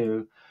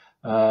 2022.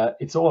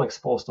 It's all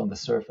exposed on the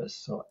surface,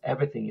 so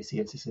everything you see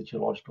is a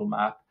geological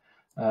map.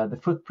 The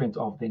footprint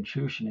of the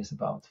intrusion is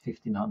about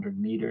 1,500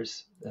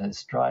 meters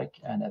strike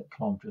and 8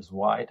 kilometers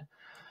wide.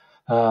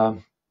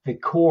 The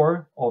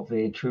core of the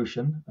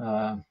intrusion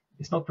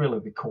is not really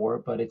the core,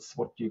 but it's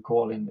what you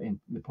call in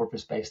the porphyry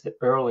space the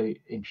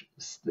early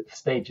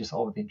stages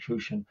of the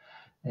intrusion.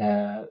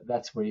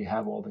 That's where you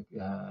have all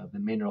the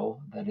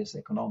mineral that is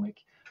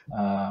economic.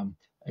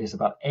 Is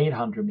about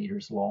 800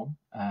 meters long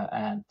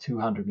and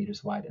 200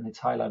 meters wide, and it's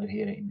highlighted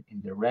here in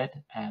the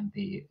red and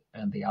the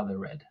other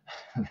red,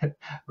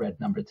 red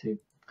number 2.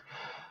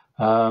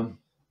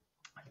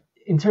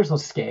 In terms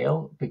of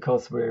scale,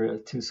 because we're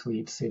 2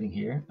 Swedes sitting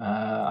here,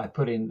 I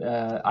put in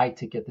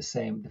ITIC at the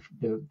same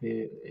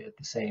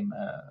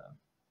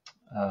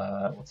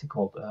what's it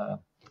called?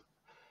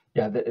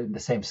 The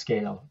same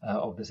scale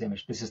of this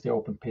image. This is the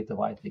open pit of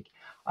ITIC.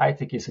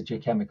 ITIC is a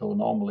geochemical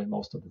anomaly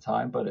most of the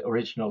time, but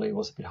originally it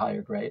was a bit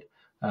higher grade.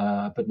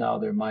 But now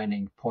they're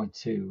mining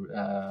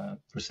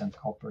 0.2%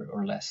 copper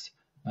or less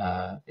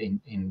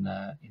in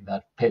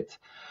that pit.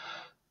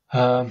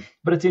 But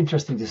it's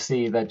interesting to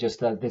see that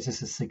this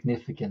is a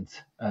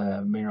significant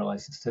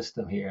mineralized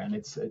system here, and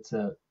it's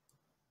a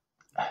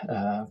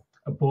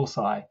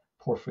bullseye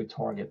porphyry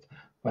target.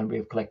 When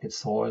we've collected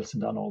soils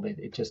and done all that,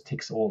 it just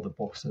ticks all the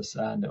boxes.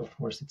 And of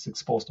course, it's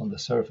exposed on the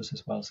surface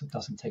as well, so it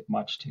doesn't take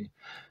much to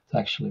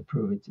actually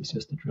prove it. It's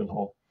just a drill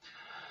hole.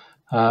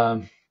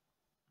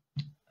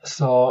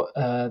 So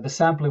the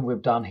sampling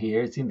we've done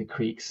here, it's in the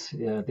creeks.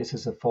 This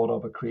is a photo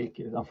of a creek.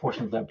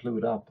 Unfortunately, I blew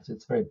it up, so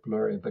it's very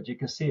blurry, but you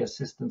can see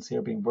assistants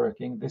here being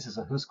working. This is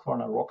a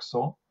Husqvarna rock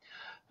saw.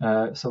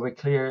 So we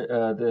clear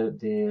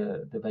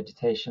the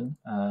vegetation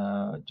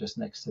just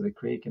next to the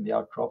creek and the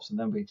outcrops, and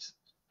then we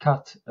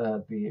cut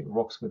the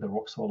rocks with a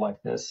rock saw like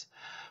this.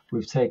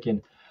 We've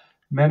taken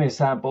many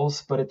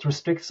samples, but it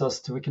restricts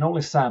us to, we can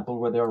only sample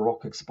where there are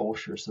rock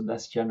exposures, and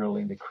that's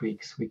generally in the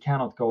creeks. We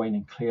cannot go in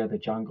and clear the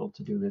jungle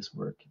to do this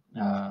work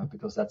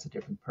because that's a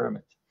different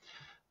permit.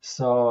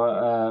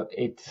 So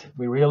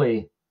we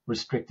really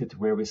restrict it to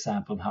where we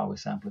sample and how we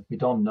sample it. We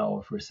don't know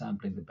if we're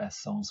sampling the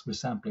best zones. We're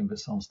sampling the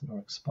zones that are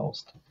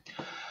exposed.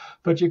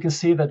 But you can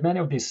see that many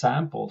of these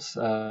samples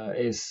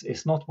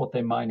is not what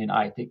they mine in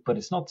ITIC, but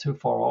it's not too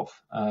far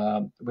off.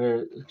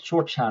 We're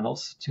short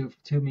channels, 2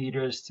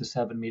 meters to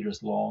 7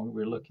 meters long.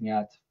 We're looking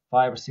at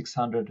 500 or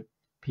 600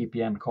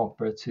 ppm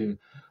copper to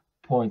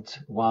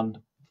 0.1,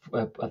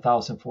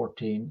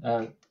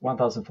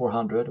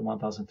 1,400,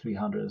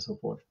 1,300 and so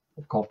forth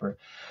of copper.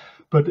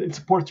 But it's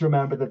important to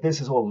remember that this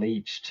is all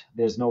leached.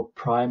 There's no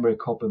primary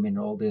copper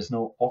mineral. There's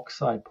no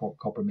oxide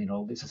copper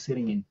mineral. This is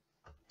sitting in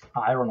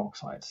iron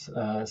oxides.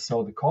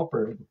 So the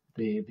copper,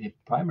 the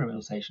primary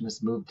mineralization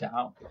has moved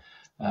down.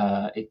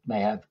 It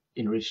may have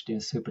enriched in a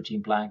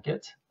supergene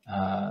blanket.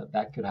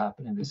 That could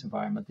happen in this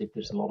environment if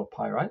there's a lot of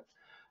pyrite.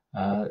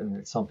 And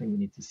it's something we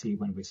need to see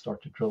when we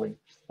start the drilling.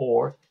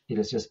 Or it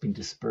has just been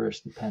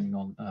dispersed depending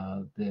on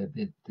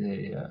the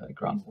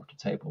groundwater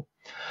table.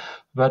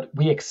 But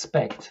we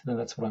expect, and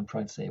that's what I'm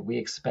trying to say, we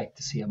expect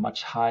to see a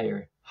much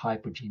higher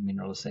hypogene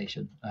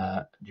mineralization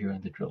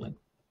during the drilling.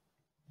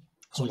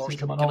 So Lars,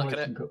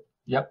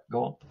 Yep,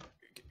 go on.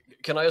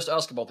 Can I just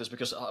ask about this?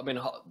 Because I mean,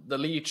 the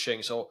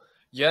leaching. So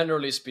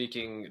generally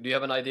speaking, do you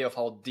have an idea of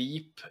how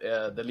deep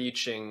the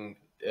leaching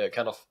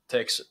kind of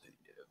takes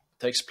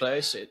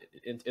place?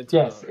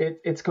 Yes,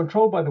 it's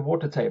controlled by the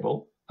water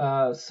table.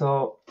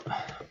 So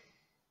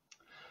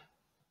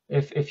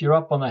if you're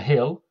up on a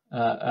hill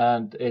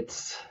and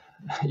it's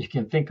you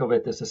can think of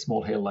it as a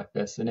small hill like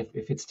this. And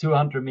if it's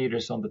 200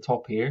 meters on the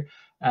top here,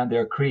 and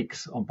there are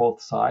creeks on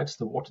both sides,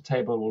 the water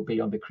table will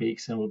be on the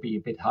creeks and will be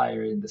a bit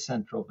higher in the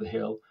center of the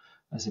hill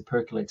as it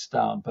percolates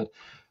down. But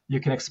you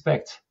can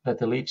expect that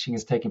the leaching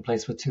is taking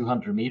place for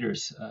 200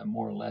 meters,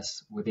 more or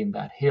less, within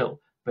that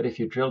hill. But if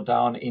you drill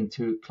down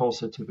into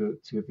closer to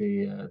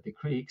the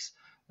creeks,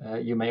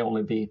 you may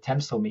only be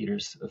tens of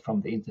meters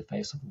from the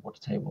interface of the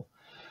water table.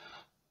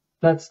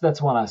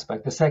 That's one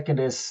aspect. The second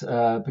is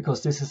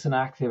because this is an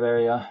active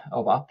area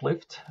of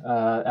uplift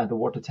and the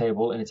water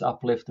table, and it's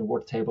uplift and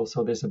water table,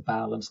 so there's a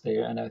balance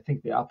there. And I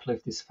think the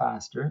uplift is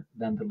faster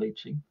than the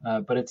leaching,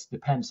 but it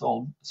depends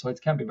on, so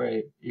it can be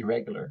very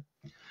irregular.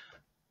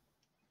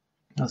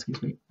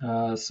 Excuse me.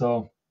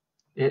 So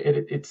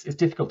it's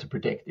difficult to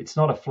predict. It's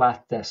not a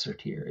flat desert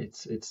here.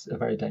 It's a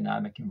very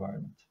dynamic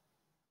environment.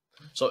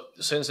 So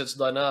since it's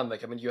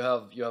dynamic, I mean, you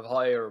have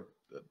higher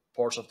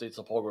parts of the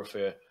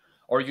topography.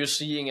 Are you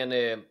seeing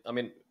any? I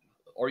mean,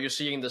 are you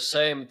seeing the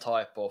same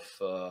type of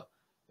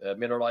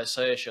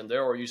mineralization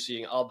there, or are you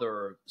seeing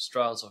other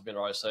strands of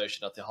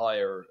mineralization at the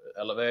higher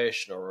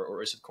elevation,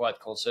 or is it quite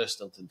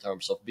consistent in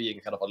terms of being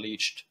kind of a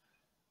leached?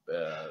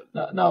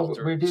 No,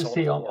 we do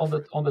see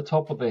on the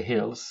top of the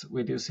hills,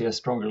 we do see a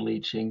stronger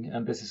leaching,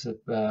 and this is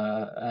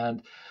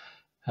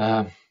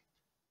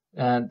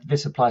and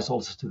this applies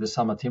also to the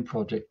San Martin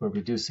project, where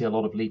we do see a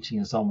lot of leaching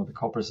in some of the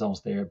copper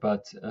zones there,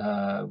 but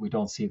we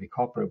don't see the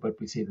copper, but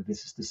we see that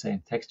this is the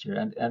same texture,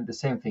 and the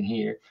same thing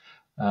here.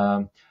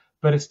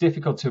 But it's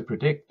difficult to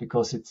predict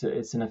because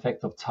it's an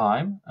effect of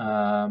time,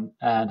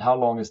 and how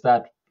long is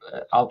that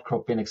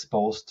outcrop been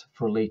exposed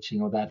for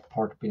leaching, or that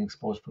part been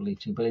exposed for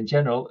leaching. But in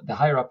general, the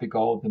higher up you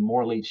go, the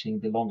more leaching,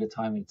 the longer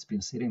time it's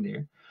been sitting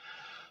there.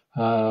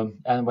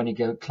 And when you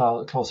get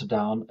closer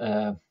down,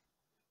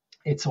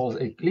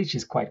 it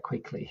leaches quite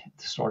quickly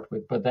to start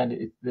with, but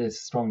then there's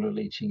stronger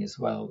leaching as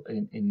well.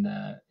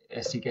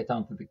 As you get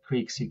down to the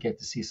creeks, you get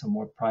to see some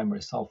more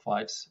primary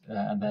sulfides,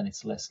 and then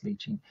it's less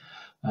leaching.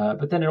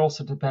 But then it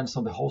also depends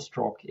on the host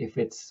rock, if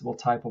it's what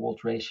type of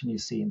alteration you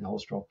see in the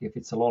host rock. If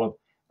it's a lot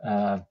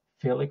of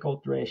phyllic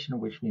alteration,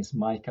 which means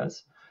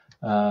micas,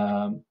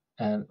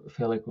 and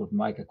phyllic with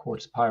mica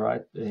quartz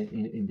pyrite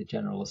in the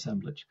general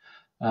assemblage,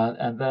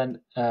 and then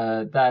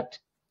that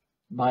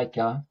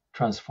mica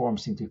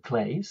transforms into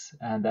clays,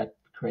 and that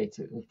creates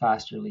a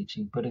faster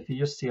leaching. But if you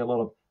just see a lot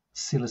of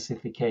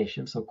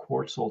silicification, so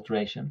quartz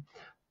alteration,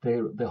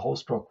 the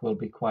host rock will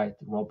be quite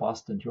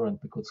robust and durable,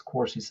 because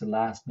quartz is the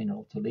last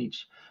mineral to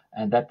leach,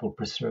 and that will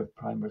preserve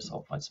primary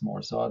sulfides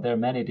more. So there are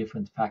many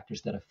different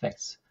factors that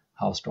affects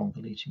how strong the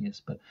leaching is.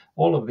 But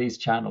all of these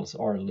channels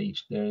are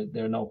leached. There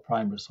are no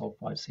primary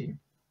sulfides here.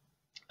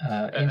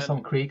 In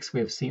some creeks,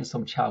 we have seen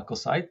some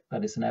chalcocite.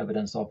 That is an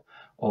evidence of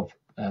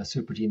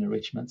supergene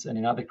enrichments. And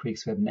in other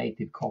creeks, we have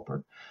native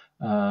copper,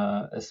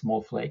 a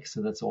small flake.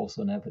 So that's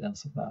also an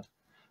evidence of that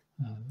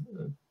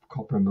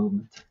copper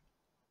movement.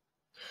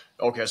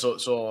 Okay,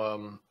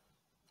 so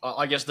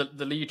I guess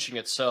the leaching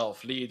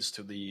itself leads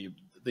to the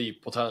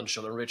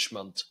potential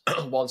enrichment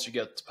once you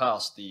get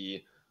past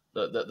the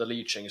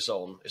leaching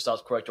zone. Is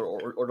that correct,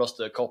 or does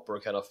the copper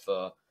kind of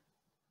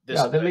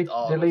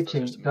the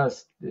leaching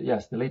does.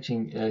 Yes, the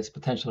leaching is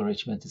potential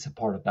enrichment is a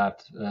part of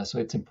that. So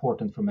it's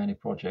important for many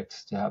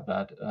projects to have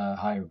that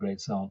higher grade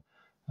zone,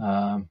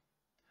 so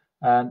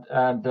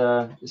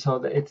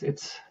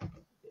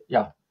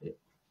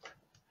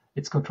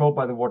it's controlled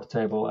by the water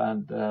table,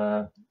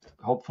 and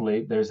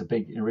hopefully there's a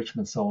big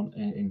enrichment zone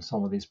in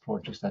some of these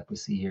projects that we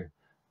see here,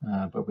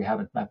 but we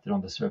haven't mapped it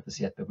on the surface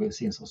yet. But we've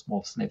seen some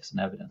small sniffs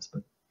and evidence,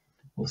 but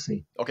we'll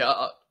see. Okay,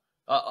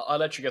 I'll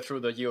let you get through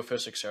the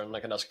geophysics here, and I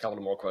can ask a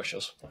couple more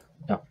questions.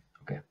 Yeah,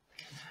 okay.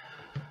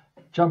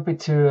 Jumping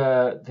to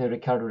the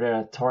Ricardo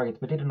Herrera target,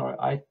 we did an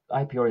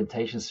IP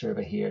orientation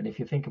survey here, and if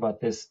you think about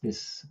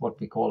this what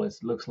we call it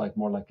looks like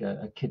more like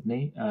a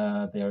kidney.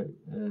 There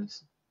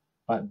is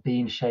a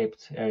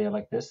bean-shaped area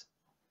like this.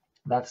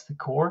 That's the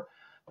core.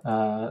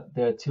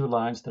 There are two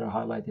lines that are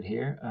highlighted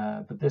here,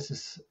 but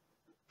it's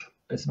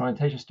an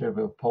orientation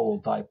survey of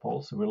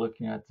pole-dipole. So we're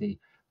looking at the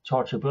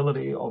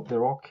chargeability of the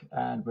rock,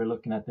 and we're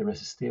looking at the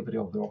resistivity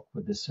of the rock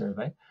with this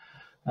survey.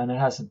 And it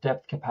has a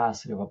depth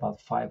capacity of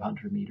about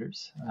 500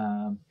 meters.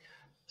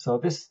 So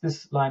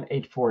this line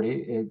 840,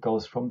 it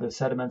goes from the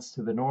sediments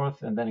to the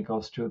north, and then it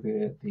goes through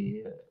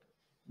the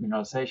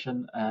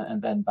mineralization, and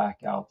then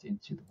back out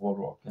into the wall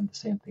rock, and the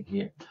same thing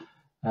here.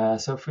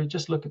 So if we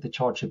just look at the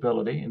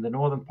chargeability in the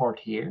northern part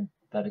here,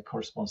 that it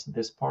corresponds to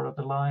this part of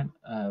the line,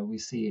 we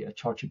see a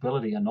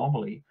chargeability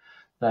anomaly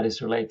that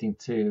is relating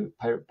to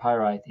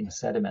pyrite in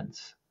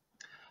sediments.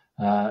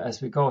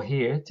 As we go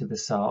here to the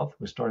south,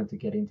 we're starting to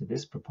get into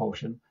this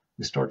proportion.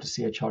 We start to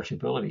see a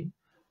chargeability,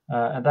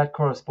 and that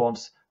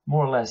corresponds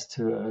more or less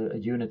to a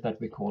unit that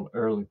we call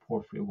early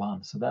Porphyry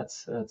 1. So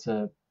that's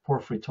a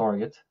porphyry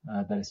target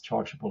that is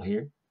chargeable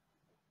here,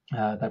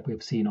 that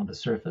we've seen on the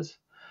surface.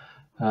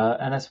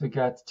 And as we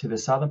get to the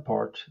southern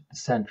part, the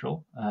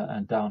central,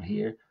 and down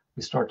here,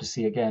 we start to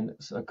see again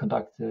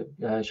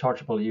a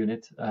chargeable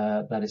unit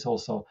that is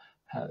also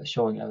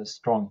showing a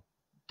strong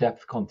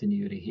depth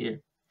continuity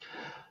here.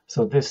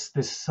 So this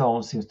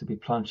zone seems to be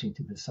plunging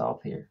to the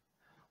south here.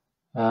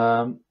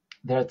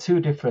 There are two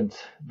different,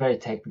 very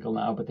technical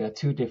now, but there are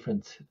two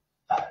different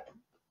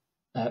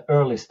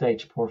early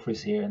stage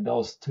porphyries here, and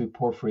those two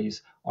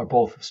porphyries are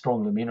both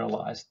strongly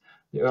mineralized.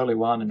 The early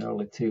one and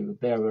early two,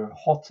 there were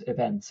hot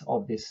events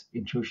of this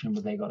intrusion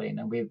when they got in,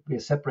 and we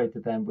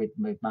separated them with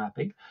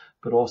mapping,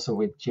 but also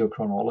with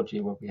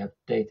geochronology, where we have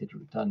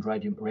done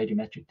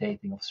radiometric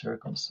dating of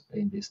zircons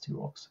in these two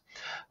rocks.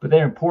 But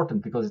they're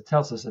important because it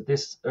tells us that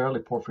this early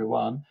Porphyry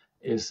 1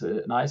 is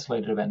an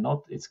isolated event.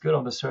 It's good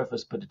on the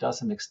surface, but it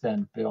doesn't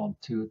extend beyond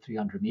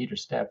 200-300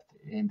 meters depth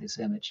in this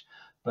image.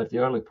 But the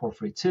early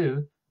Porphyry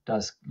 2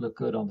 does look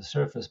good on the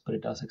surface, but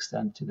it does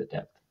extend to the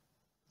depth.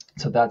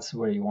 So that's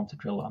where you want to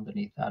drill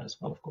underneath that as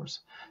well, of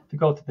course. If you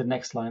go to the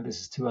next line, this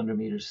is 200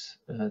 meters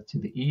to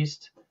the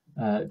east.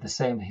 The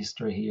same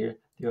history here.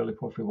 The early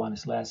Porphyry 1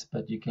 is less,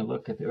 but you can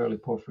look at the early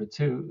Porphyry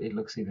 2. It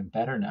looks even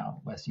better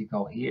now as you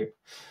go here.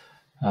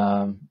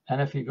 And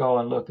if you go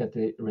and look at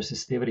the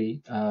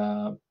resistivity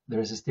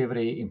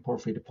in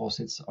porphyry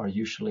deposits are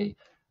usually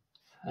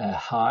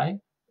high,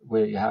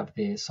 where you have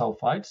the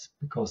sulfides,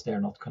 because they're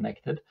not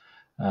connected.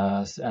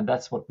 And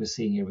that's what we're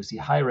seeing here. We see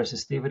high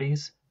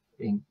resistivities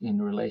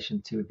in relation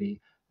to the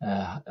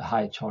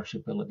high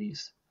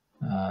chargeabilities,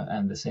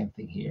 and the same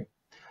thing here.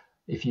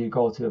 If you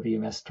go to a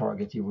VMS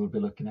target, you will be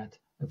looking at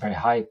very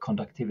high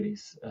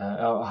conductivities,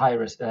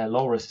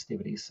 low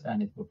resistivities,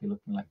 and it will be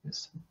looking like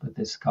this. But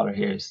this color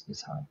here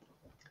is high.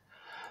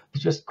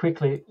 Just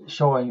quickly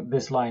showing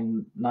this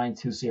line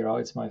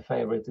 920, it's my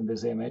favorite in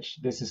this image.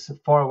 This is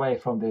far away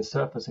from the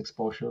surface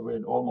exposure.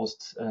 We're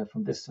almost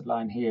from this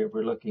line here,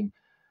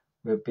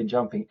 we've been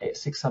jumping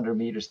 600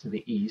 meters to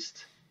the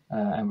east.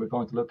 And we're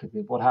going to look at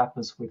what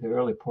happens with the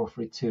early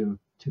Porphyry 2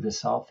 to the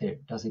south here.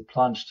 Does it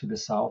plunge to the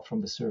south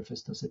from the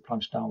surface? Does it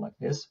plunge down like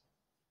this?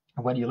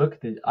 And when you look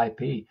at the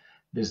IP,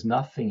 there's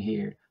nothing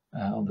here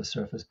on the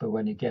surface. But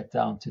when you get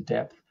down to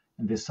depth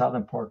in this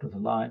southern part of the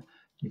line,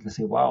 you can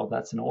see, wow,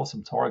 that's an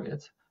awesome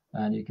target.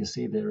 And you can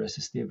see the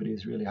resistivity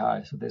is really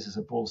high. So this is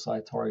a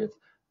bullseye target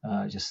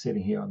just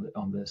sitting here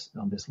on this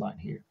line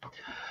here.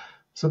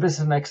 So this is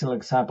an excellent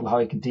example of how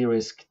you can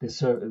de-risk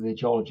the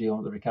geology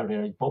on the Ricardo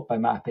area, both by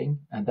mapping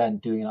and then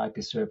doing an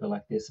IP survey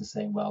like this and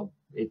saying, well,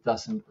 it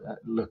doesn't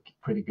look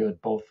pretty good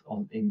both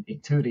in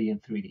 2D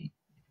and 3D,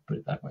 put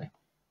it that way.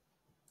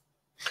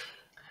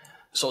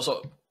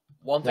 So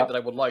one thing that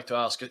I would like to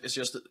ask is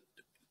just,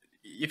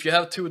 if you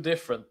have two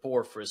different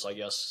porphyries, I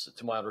guess,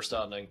 to my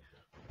understanding,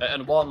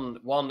 and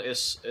one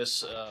is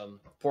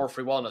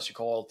Porphyry 1, as you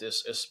call it,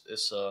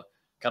 is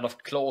kind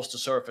of close to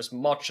surface.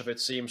 Much of it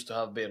seems to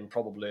have been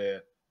probably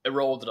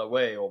eroded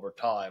away over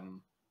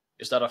time.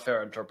 Is that a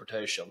fair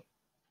interpretation?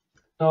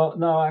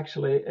 No,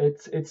 actually,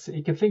 it's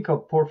you can think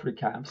of porphyry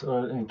camps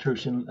or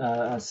intrusion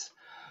as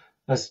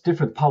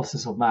different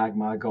pulses of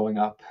magma going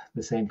up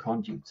the same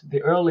conduit.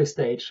 The early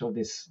stage of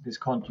this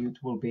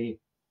conduit will be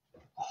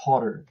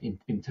hotter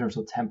in terms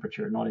of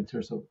temperature, not in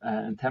terms of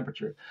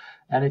temperature,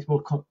 and it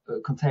will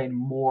contain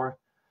more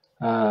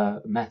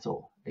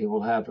metal. It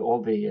will have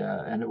all the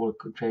and it will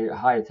contain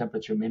higher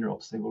temperature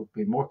minerals. There will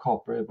be more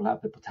copper. It will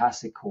have the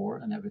potassic core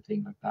and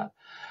everything like that.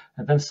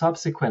 And then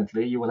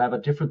subsequently, you will have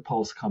a different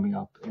pulse coming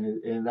up,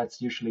 and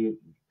that's usually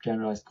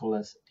generalized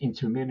called as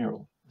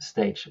intermineral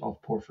stage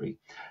of porphyry,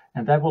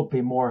 and that will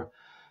be more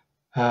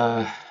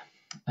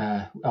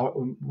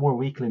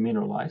weakly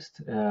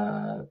mineralized.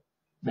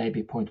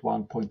 Maybe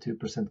 0.1,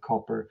 0.2%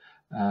 copper,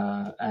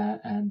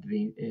 and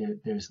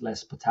there's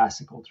less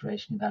potassic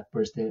alteration in that.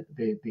 Whereas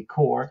the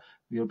core,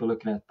 we'll be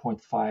looking at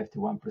 0.5 to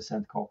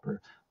 1%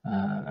 copper,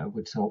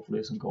 which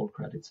hopefully some gold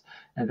credits.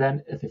 And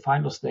then at the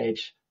final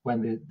stage,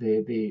 when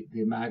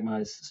the magma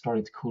is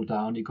starting to cool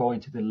down, you go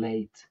into the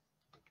late,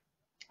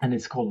 and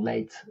it's called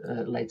late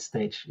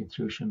stage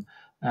intrusion.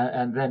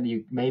 And then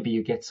you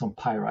get some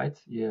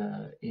pyrite,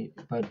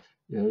 but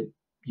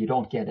you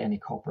don't get any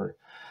copper.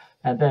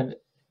 And then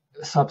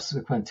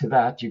subsequent to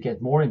that, you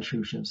get more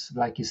intrusions.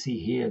 Like you see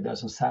here, there's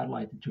some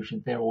satellite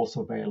intrusions. They're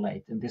also very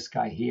late. And this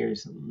guy here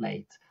is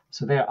late.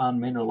 So they're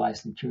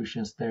unmineralized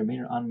intrusions. They're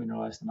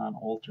unmineralized and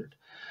unaltered.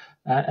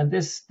 And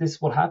this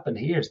what happened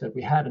here is that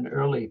we had an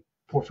early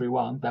Porphyry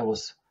 1 that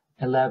was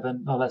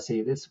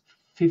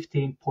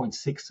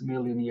 15.6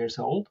 million years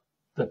old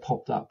that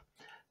popped up.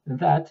 And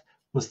that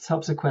was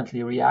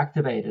subsequently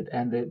reactivated.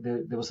 And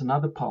there was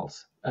another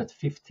pulse at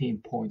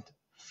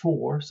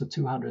 15.4, so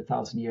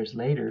 200,000 years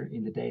later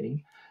in the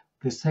dating,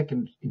 the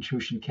second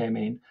intrusion came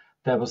in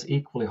that was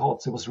equally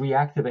hot. So it was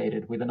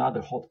reactivated with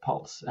another hot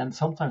pulse. And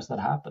sometimes that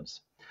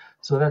happens.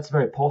 So that's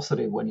very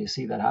positive when you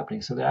see that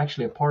happening. So they're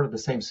actually a part of the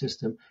same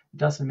system. It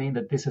doesn't mean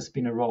that this has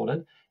been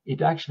eroded.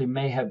 It actually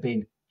may have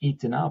been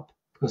eaten up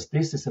because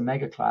this is a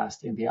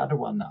megaclast in the other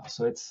one now.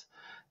 So it's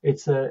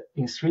an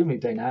extremely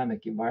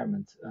dynamic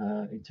environment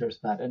in terms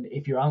of that. And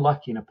if you're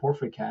unlucky in a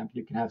porphyry camp,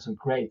 you can have some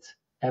great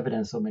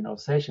evidence of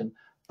mineralization,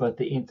 but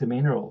the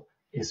intermineral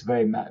is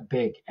very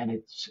big, and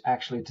it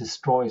actually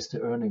destroys the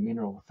early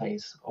mineral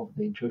phase of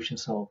the intrusion.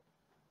 So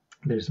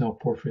there's no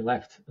porphyry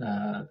left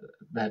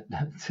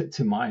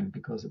to mine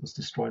because it was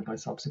destroyed by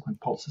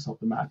subsequent pulses of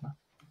the magma.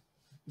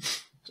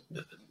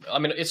 I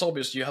mean, it's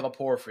obvious you have a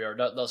porphyry.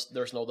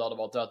 There's no doubt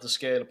about that. The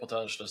scale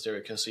potential is there.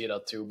 You can see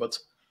that too. But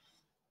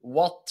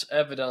what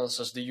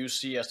evidences do you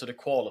see as to the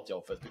quality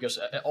of it? Because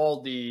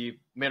all the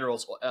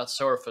minerals at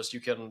surface,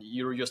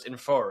 you're just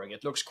inferring.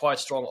 It looks quite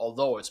strong,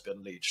 although it's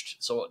been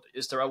leached. So,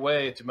 is there a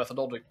way to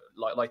methodology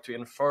like to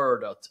infer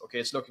that? Okay,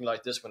 it's looking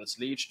like this when it's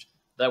leached.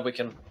 Then we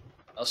can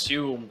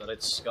assume that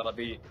it's gonna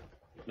be,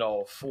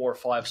 4,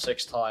 5,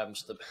 6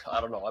 times. I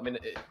don't know. I mean,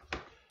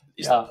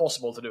 is that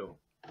possible to do?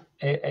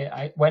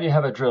 When you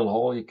have a drill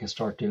hole, you can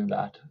start doing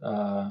that.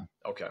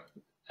 Okay.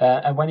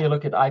 And when you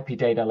look at IP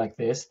data like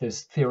this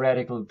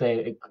theoretical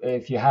data,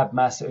 if you have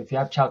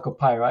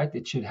chalcopyrite,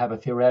 it should have a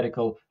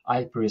theoretical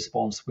IP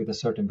response with a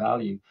certain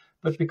value.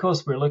 But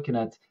because we're looking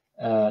at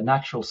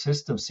natural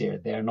systems here,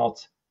 they're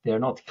not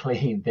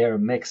clean. They're a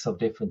mix of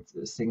different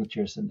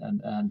signatures,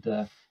 and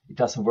it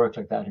doesn't work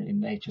like that in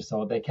nature.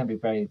 So they can be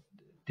very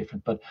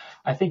different. But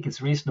I think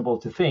it's reasonable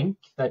to think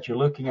that you're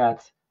looking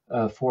at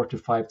 4 to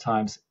 5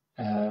 times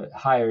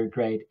higher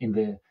grade in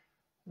the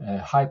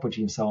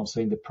hypogene zone, so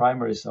in the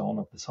primary zone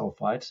of the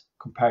sulfides,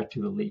 compared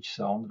to the leach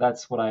zone.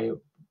 That's what I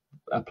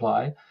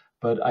apply,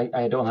 but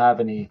I don't have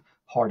any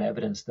hard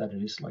evidence that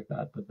it is like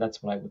that, but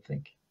that's what I would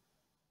think.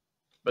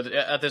 But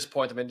at this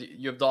point, I mean,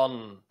 you've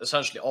done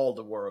essentially all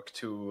the work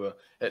to...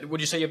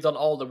 would you say you've done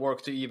all the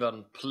work to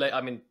even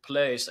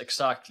place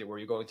exactly where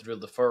you're going to drill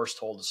the first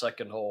hole, the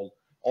second hole?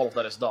 All of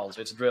that is done,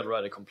 so it's drill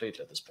ready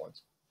completely at this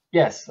point.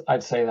 Yes,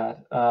 I'd say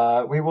that.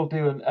 We will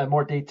do a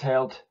more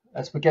detailed...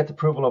 As we get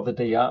approval of the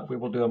DIA, we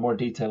will do a more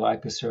detailed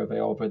IP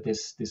survey over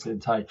this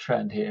entire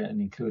trend here,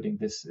 and including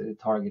this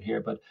target here.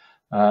 But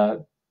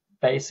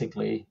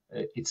basically,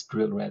 it's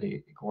drill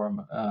ready,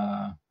 Gorm.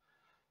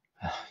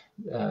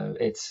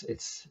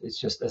 It's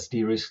just as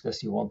de-risked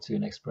as you want to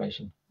in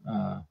exploration.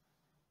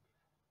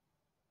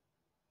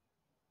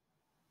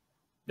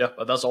 Yeah,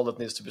 but that's all that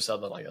needs to be said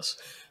then, I guess.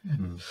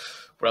 Mm-hmm.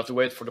 We'll have to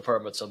wait for the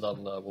permits, and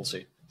then we'll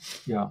see.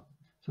 Yeah.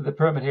 So the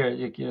permit here,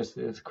 it's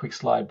a quick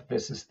slide.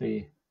 This is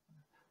the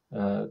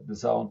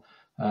zone.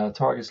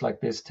 Targets like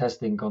this,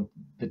 testing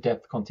the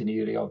depth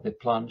continuity of the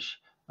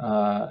plunge.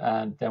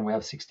 And then we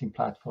have 16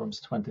 platforms,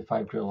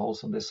 25 drill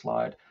holes on this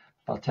slide,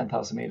 about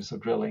 10,000 meters of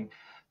drilling.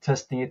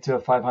 Testing it to a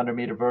 500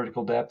 meter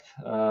vertical depth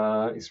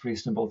is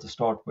reasonable to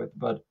start with,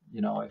 but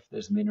if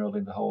there's mineral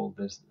in the hole,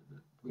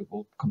 we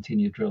will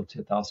continue to drill to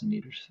 1,000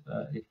 meters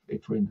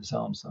if we're in the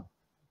zone.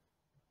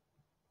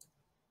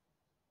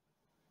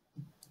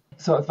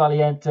 So at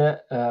Valiente,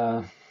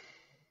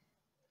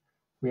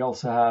 we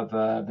also have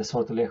the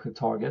Sortilegio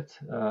target.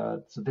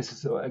 So this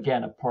is,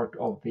 again, a part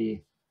of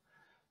the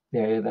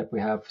area that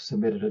we have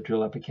submitted a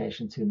drill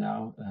application to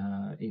now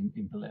in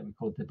Belen. We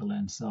call it the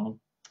Belen zone.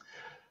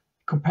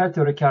 Compared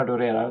to Ricardo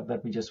Herrera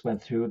that we just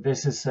went through,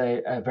 this is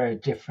a very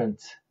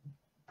different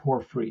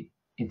porphyry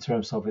in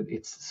terms of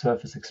its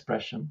surface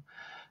expression.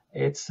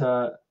 It's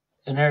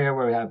an area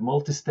where we have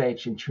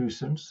multi-stage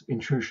intrusions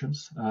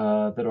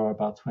that are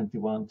about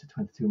 21 to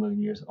 22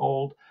 million years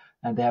old.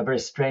 And they have very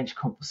strange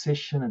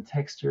composition and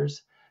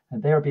textures,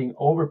 and they are being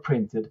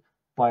overprinted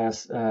by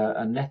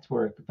a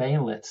network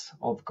veinlets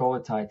of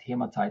goethite,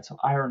 hematite, so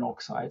iron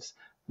oxides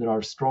that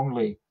are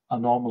strongly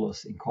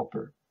anomalous in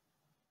copper.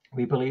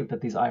 We believe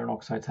that these iron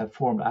oxides have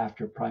formed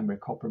after primary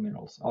copper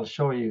minerals. I'll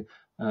show you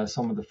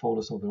some of the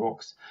photos of the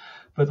rocks.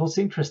 But what's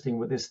interesting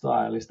with this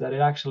style is that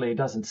it actually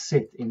doesn't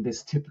sit in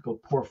this typical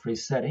porphyry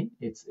setting.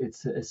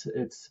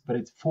 But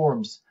it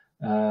forms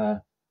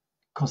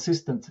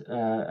consistent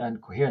and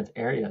coherent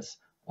areas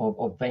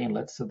of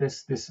veinlets. So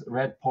this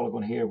red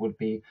polygon here would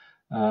be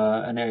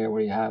an area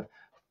where you have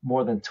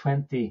more than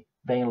 20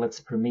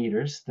 veinlets per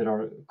meters that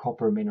are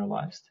copper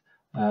mineralized.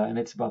 And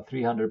it's about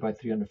 300 by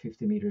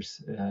 350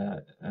 meters,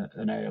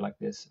 an area like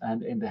this.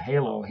 And in the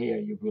halo here,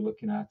 you'll be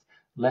looking at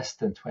less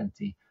than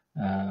 20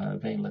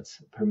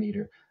 veinlets per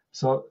meter.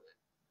 So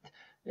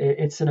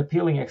it's an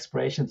appealing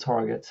exploration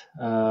target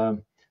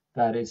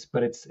but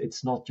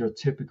it's not your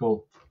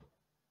typical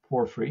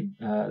porphyry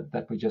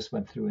that we just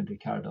went through in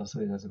Ricardo, so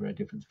it has a very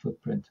different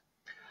footprint.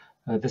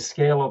 The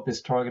scale of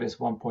this target is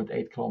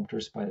 1.8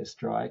 kilometers by the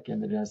strike,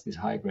 and it has these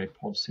high-grade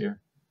pods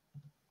here.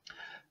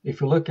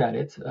 If you look at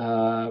it,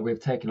 we've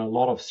taken a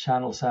lot of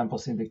channel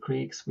samples in the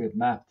creeks, we've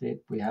mapped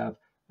it, we have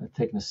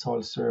taken a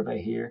soil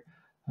survey here,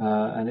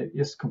 and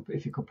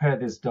if you compare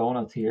this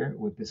donut here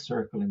with this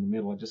circle in the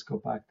middle, I'll just go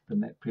back to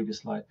the previous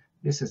slide,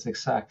 this is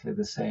exactly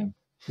the same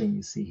thing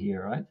you see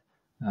here, right?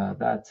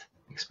 That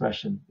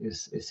expression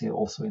is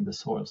also in the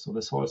soil. So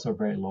the soils are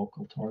very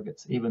local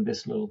targets. Even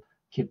this little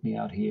kidney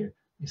out here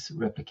is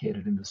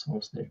replicated in the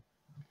soils there.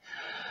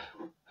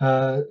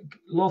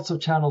 Lots of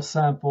channel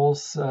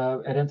samples,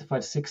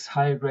 identified 6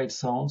 higher grade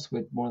zones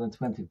with more than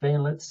 20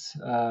 veinlets.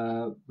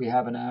 We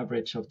have an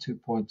average of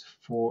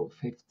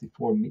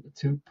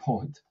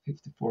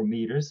 2.54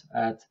 meters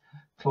at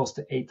close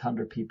to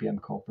 800 ppm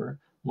copper,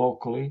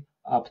 locally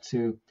up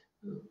to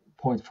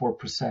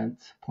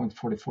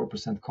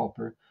 0.44%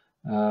 copper.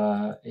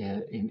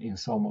 in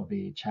some of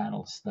the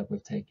channels that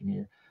we've taken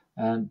here.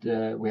 And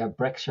we have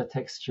breccia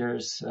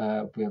textures.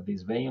 We have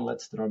these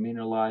veinlets that are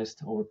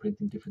mineralized,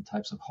 overprinting different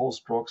types of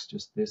host rocks,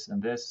 just this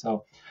and this.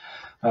 So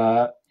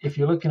if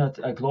you're looking at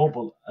a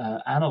global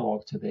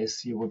analog to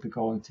this, you will be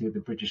going to the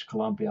British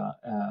Columbia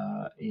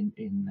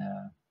in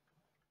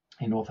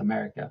North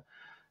America,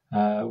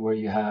 where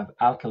you have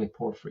alkali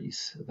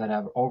porphyries that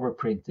have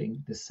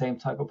overprinting the same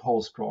type of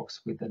host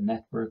rocks with a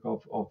network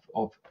of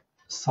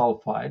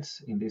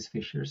sulfides in these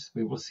fissures.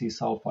 We will see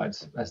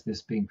sulfides as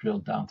this being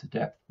drilled down to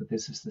depth, but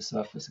this is the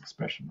surface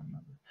expression,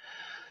 remember.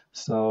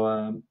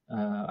 So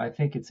I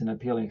think it's an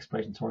appealing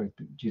exploration target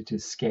due to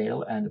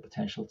scale and the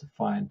potential to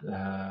find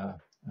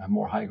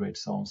more high-grade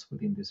zones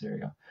within this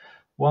area.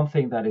 One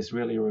thing that is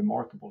really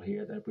remarkable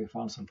here, that we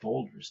found some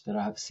boulders that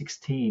have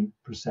 16%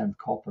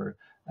 copper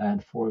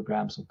and 4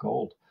 grams of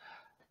gold.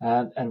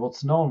 And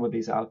what's known with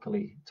these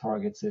alkali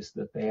targets is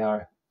that they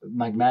are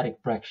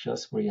magmatic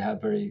breccias, where you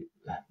have very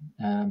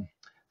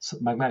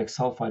magmatic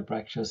sulfide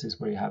breccias is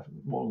where you have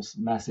almost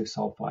massive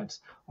sulfides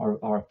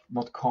are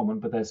not common,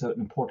 but there's an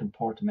important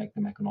part to make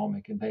them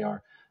economic, and they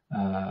are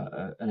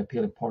an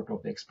appealing part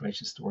of the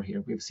exploration story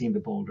here. We've seen the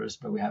boulders,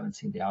 but we haven't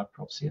seen the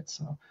outcrops yet.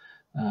 So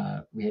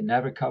we had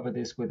never covered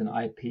this with an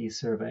IP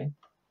survey,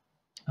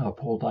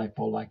 pole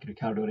dipole like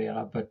Ricardo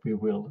Herrera, but we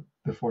will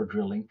before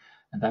drilling,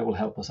 and that will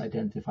help us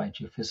identify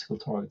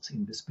geophysical targets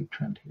in this big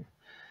trend here.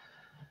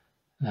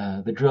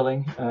 The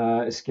drilling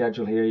is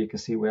scheduled here. You can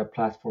see we have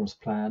platforms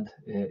planned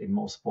in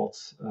most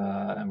spots,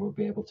 and we'll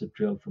be able to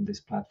drill from these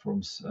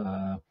platforms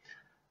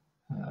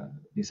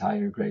these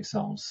higher grade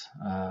zones.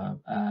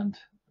 And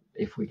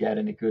if we get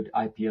any good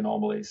IP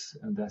anomalies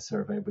in that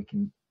survey, we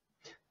can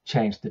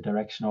change the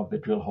direction of the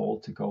drill hole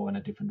to go in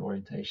a different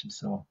orientation.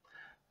 So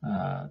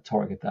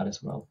target that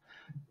as well.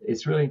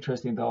 It's really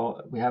interesting,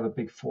 though. We have a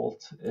big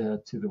fault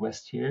to the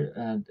west here,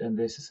 and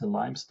this is a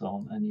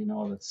limestone, and you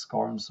know that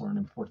skarns are an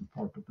important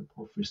part of the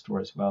porphyry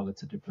story as well.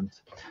 It's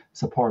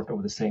a part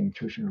of the same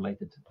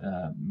intrusion-related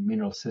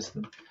mineral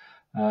system,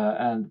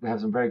 and we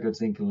have some very good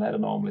zinc and lead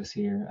anomalies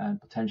here,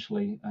 and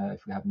potentially,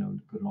 if we have no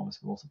good anomalies,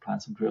 we'll also plan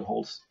some drill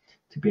holes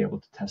to be able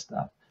to test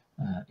that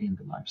in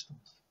the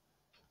limestones.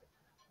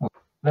 Okay.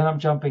 Then I'm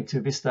jumping to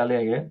Vista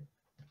Alegre.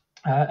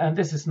 And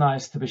this is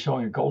nice to be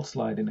showing a gold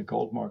slide in a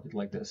gold market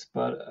like this,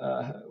 but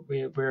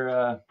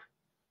we're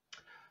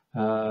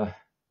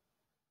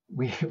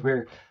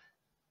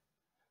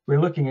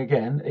looking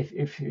again.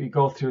 If you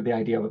go through the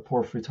idea of a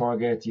porphyry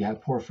target, you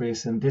have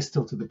porphyries, and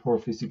distal to the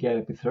porphyries you get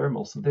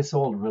epithermal. So this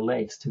all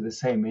relates to the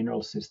same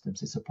mineral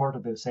systems. It's a part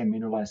of the same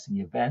mineralizing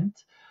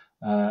event.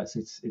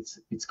 So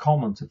it's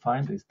common to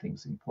find these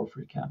things in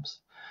porphyry camps.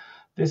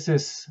 This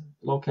is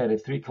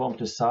located 3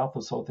 kilometers south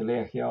of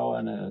Sortilegio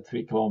and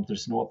 3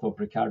 kilometers north of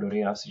Ricardo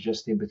Herrera, so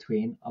just in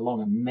between,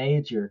 along a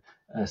major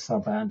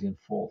subandean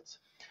fault.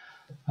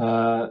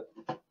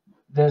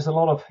 There's a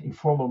lot of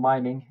informal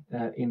mining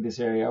in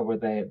this area where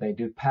they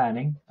do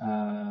panning,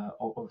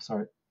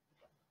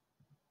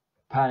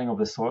 panning of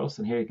the soils.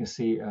 And here you can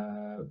see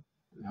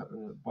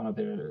one of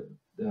their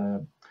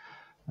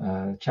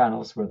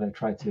channels where they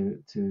try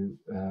to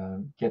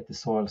get the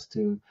soils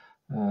to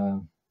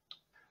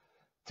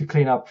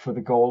clean up for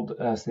the gold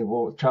as they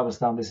travels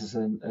down. This is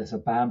a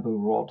bamboo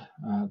rod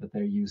that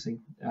they're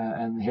using,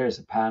 and here's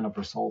a pan of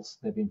results.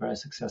 They've been very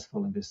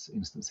successful in this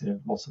instance here.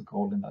 Lots of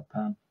gold in that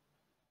pan.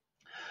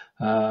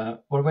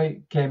 When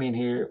we came in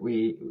here,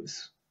 we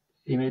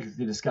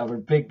immediately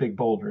discovered big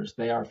boulders.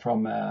 They are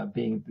from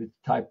being the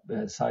type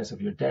size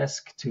of your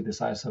desk to the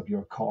size of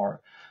your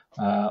car,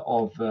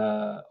 of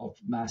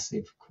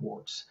massive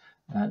quartz.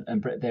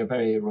 And they're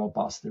very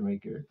robust and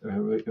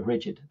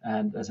rigid.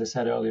 And as I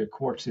said earlier,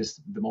 quartz is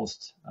the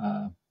most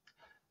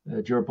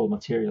durable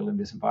material in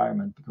this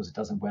environment because it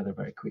doesn't weather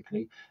very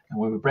quickly. And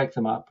when we break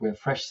them up, we have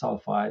fresh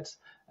sulfides.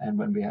 And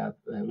when we have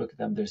look at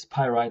them, there's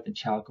pyrite and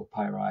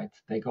chalcopyrite.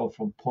 They go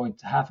from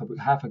half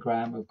a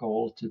gram of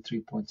gold to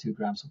 3.2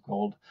 grams of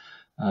gold.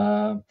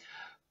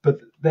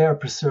 But they are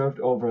preserved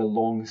over a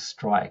long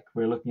strike.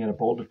 We're looking at a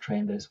boulder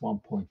train that is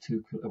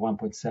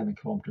 1.7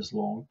 kilometers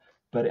long.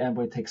 But when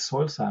we take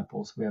soil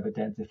samples, we have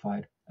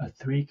identified a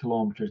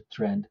 3-kilometer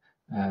trend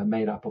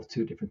made up of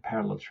 2 different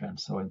parallel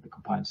trends. So the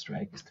combined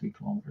strike is 3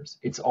 kilometers.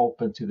 It's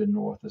open to the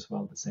north as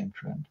well, the same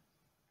trend.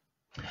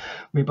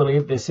 We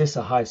believe this is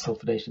a high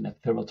sulfidation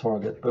epithermal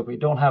target, but we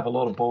don't have a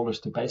lot of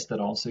boulders to base that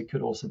on. So it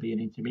could also be an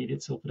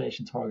intermediate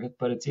sulfidation target,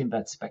 but it's in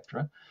that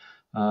spectra.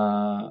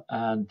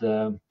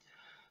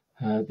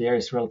 The area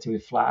is relatively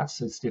flat,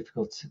 so it's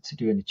difficult to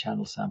do any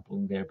channel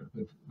sampling there, but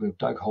we've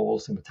dug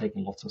holes and we've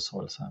taken lots of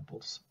soil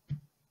samples.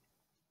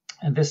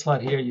 And this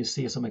slide here, you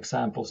see some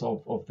examples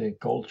of the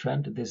gold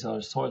trend. These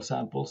are soil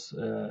samples,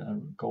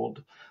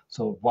 gold,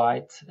 so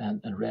white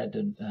and red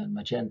and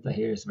magenta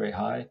here is very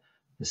high.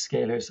 The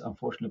scale here is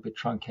unfortunately a bit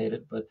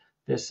truncated, but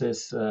this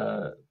is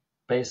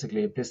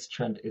basically, this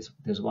trend is,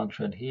 there's one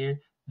trend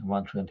here and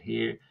one trend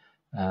here.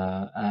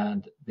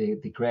 And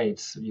the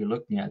grades you're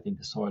looking at in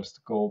the soils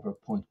to go over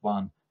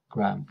 0.1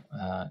 gram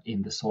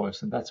in the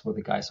soils, and that's where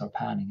the guys are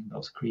panning in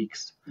those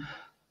creeks.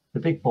 The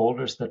big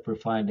boulders that we're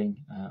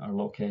finding are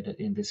located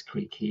in this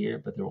creek here,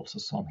 but there are also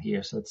some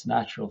here. So it's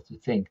natural to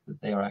think that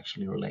they are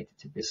actually related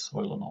to this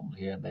soil anomaly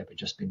here, and they've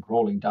just been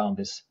rolling down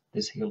this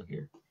hill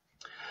here.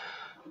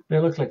 They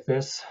look like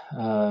this,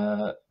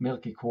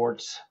 milky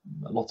quartz,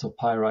 lots of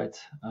pyrite,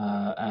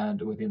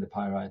 and within the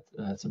pyrite,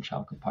 some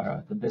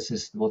chalcopyrite. And this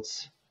is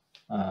what's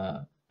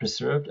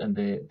preserved, and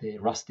the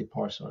rusty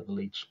parts are the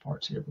leach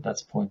parts here, but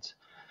that's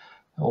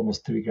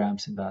almost 3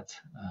 grams in that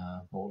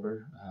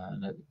boulder,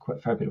 and a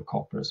fair bit of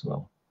copper as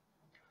well.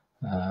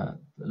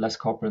 Less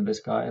copper in this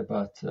guy,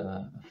 but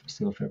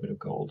still a fair bit of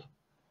gold.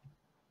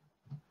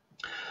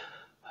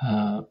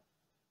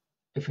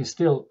 If we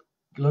still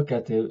look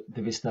at the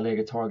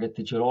Sortilegio target,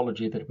 the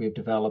geology that we've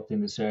developed in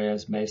this area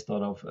is based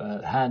out of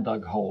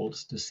hand-dug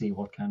holes to see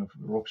what kind of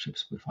rock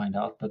chips we find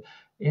out. But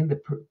in the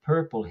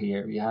purple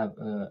here, we have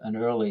an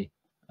early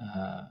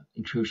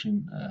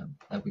intrusion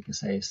that we can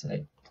say is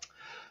a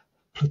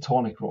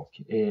plutonic rock.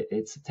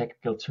 It's a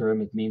technical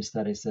term. It means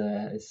that it's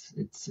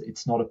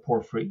not a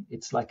porphyry.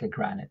 It's like a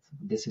granite.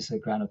 This is a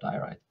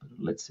granodiorite,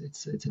 but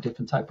it's a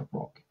different type of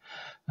rock.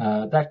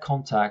 That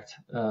contact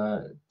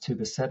to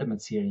the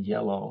sediments here in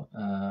yellow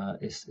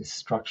is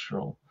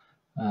structural,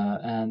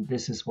 and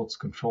this is what's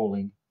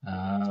controlling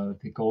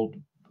the gold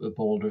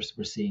boulders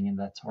we're seeing in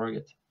that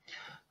target.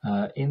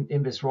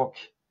 In this rock,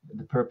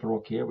 the purple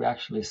rock here, we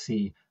actually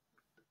see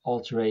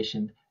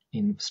alteration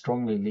in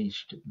strongly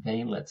leached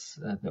veinlets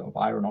of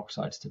iron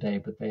oxides today,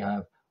 but they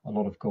have a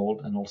lot of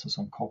gold and also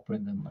some copper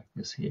in them, like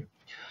this here.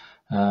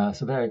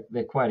 So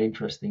they're quite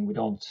interesting. We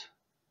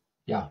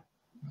haven't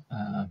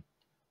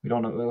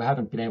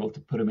been able to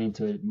put them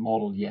into a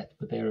model yet,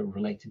 but they are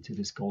related to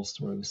this gold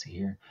story we see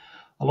here.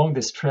 Along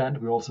this trend,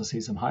 we also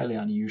see some highly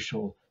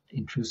unusual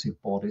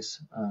intrusive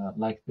bodies,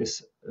 like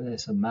this.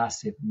 There's a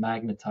massive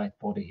magnetite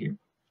body here.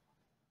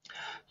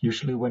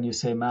 Usually when you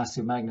say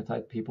massive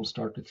magnetite, people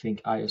start to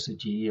think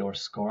IOCG or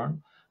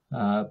skarn.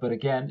 But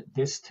again,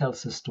 this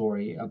tells a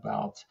story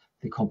about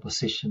the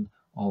composition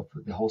of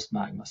the host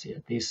magmas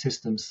here. These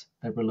systems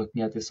that we're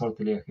looking at, the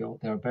Sortilegio,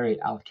 they are very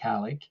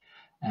alkalic,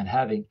 and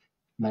having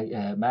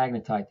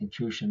magnetite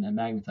intrusion and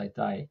magnetite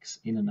dikes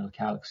in an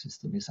alkalic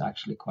system is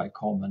actually quite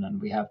common,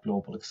 and we have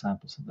global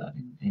examples of that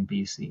in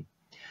BC.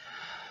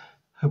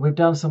 We've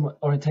done some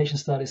orientation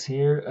studies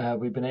here.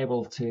 We've been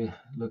able to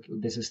look,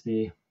 this is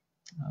the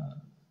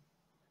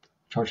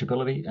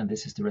chargeability, and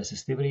this is the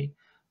resistivity.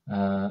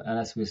 And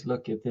as we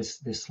look at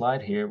this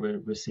slide here,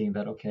 we're seeing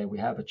that, okay, we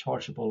have a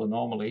chargeable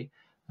anomaly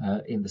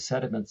in the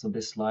sediments on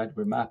this slide.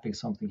 We're mapping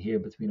something here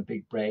between a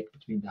big break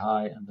between the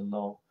high and the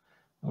low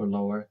or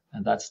lower,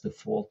 and that's the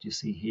fault you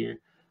see here.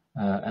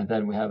 And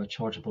then we have a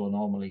chargeable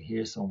anomaly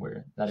here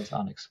somewhere that is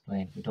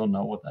unexplained. We don't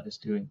know what that is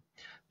doing.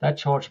 That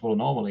chargeable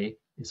anomaly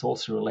is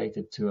also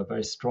related to a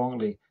very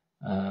strong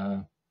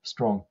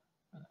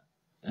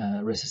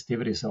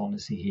resistivity zone you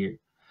see here.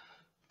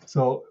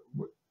 So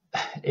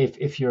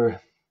if you're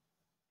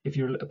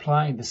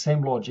applying the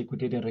same logic we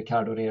did in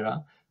Ricardo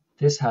Herrera,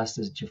 this has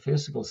this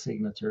geophysical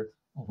signature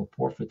of a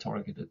porphyry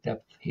target at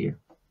depth here.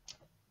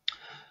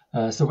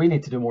 So we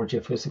need to do more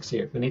geophysics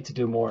here. We need to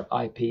do more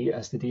IP.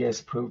 As the DA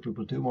has approved, we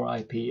will do more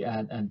IP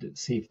and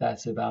see if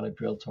that's a valid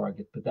drill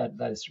target. But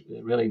that is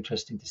really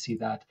interesting to see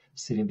that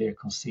sitting there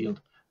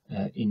concealed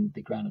in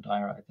the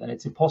granodiorite. And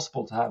it's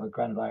impossible to have a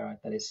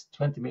granodiorite that is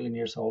 20 million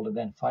years old, and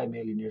then 5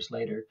 million years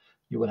later,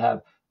 you would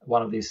have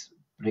one of these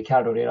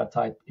Ricardo Herrera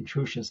type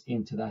intrusions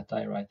into that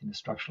diorite in a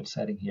structural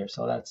setting here.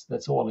 So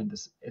that's all in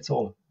this. It's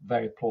all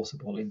very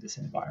plausible in this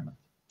environment.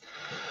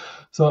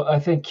 So I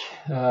think,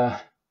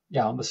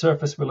 on the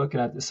surface, we're looking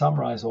at, to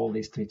summarize all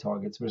these 3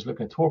 targets. We're just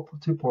looking at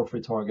 2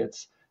 porphyry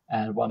targets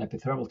and 1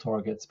 epithermal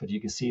targets, but you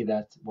can see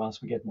that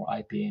once we get more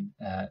IP in,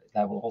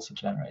 that will also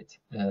generate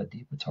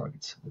deeper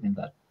targets within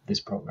this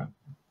program.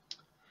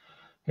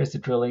 Here's the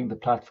drilling, the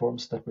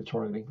platforms that we're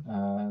targeting.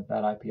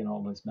 That IP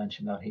anomaly is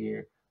mentioned out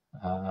here.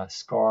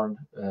 Skarn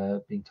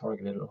being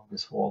targeted along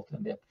this fault,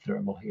 and the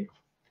epithermal here.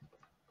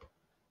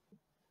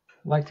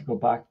 I'd like to go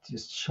back to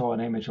just show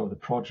an image of the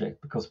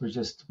project, because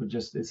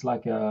it's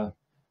like a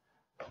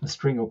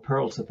string of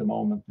pearls at the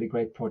moment, the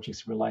great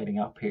projects we're lighting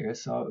up here.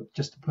 So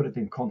just to put it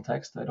in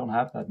context, I don't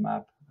have that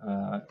map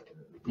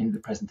in the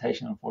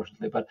presentation,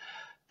 unfortunately, but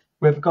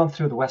we've gone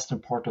through the western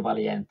part of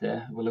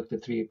Valiente. We looked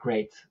at 3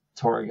 great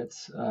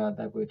targets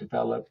that we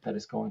developed that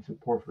is going through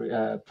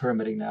porphyry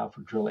permitting now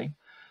for drilling.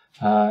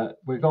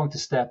 We're going to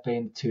step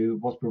into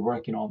what we're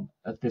working on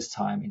at this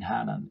time in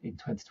Hannan in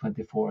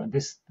 2024, and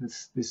this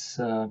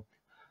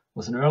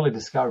was an early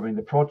discovery in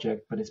the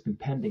project, but it's been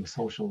pending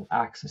social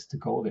access to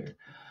go there.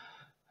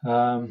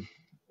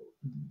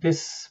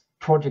 This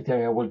project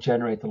area will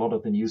generate a lot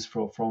of the news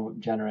flow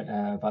from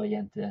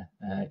Valiente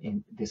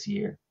in this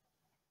year.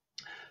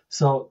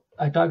 So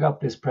I dug up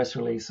this press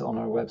release on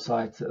our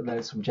website that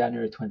is from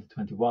January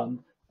 2021,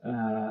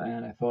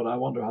 and I thought, I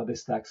wonder how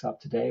this stacks up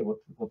today, what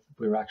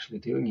we're actually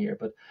doing here.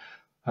 But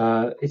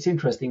it's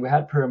interesting. We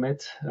had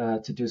permit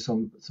to do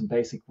some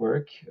basic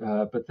work,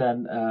 but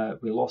then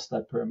we lost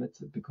that permit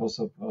because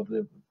of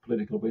the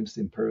political whims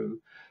in Peru.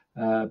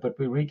 But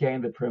we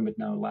regained the permit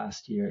now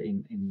last year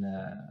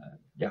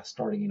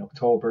starting in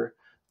October.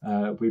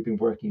 We've been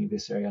working in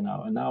this area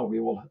now, and now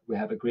we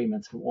have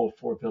agreements from all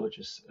 4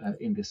 villages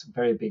in this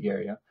very big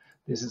area.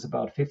 This is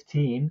about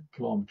 15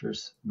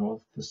 kilometers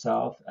north to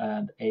south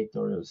and 8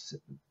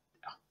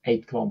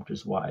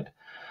 kilometers wide.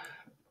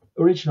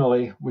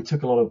 Originally, we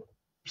took a lot of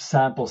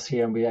samples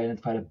here and we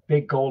identified a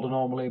big gold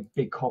anomaly,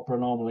 big copper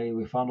anomaly.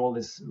 We found all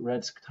these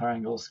red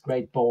triangles,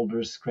 great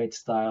boulders, great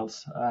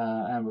styles,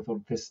 and we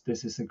thought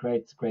this is a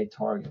great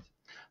target.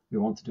 We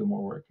want to do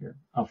more work here.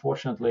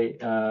 Unfortunately,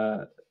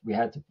 we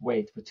had to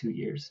wait for 2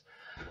 years.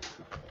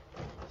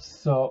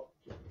 So,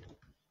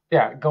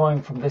 yeah,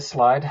 going from this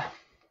slide,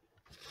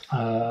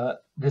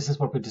 this is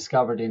what we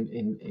discovered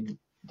in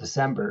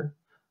December.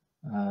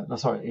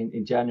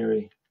 In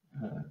January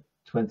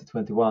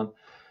 2021.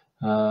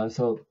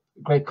 So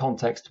great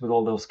context with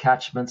all those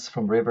catchments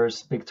from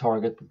rivers, big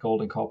target with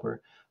gold and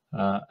copper.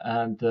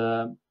 And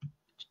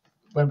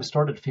when we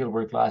started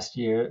fieldwork last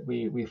year,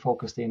 we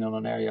focused in on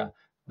an area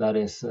that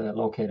is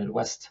located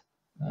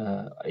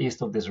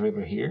east of this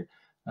river here.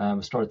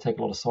 We started to take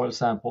a lot of soil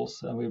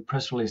samples, and we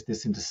press released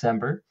this in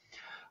December.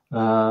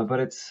 But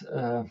it's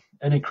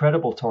an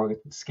incredible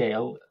target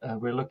scale.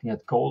 We're looking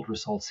at gold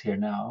results here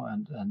now,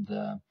 and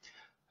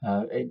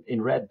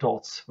in red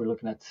dots, we're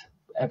looking at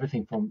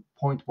everything from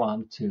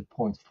 0.1 to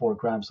 0.4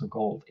 grams of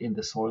gold in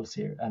the soils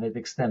here, and it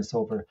extends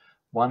over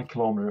 1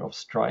 kilometer of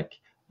strike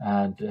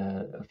and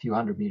a few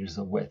hundred meters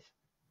of width.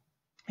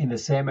 In the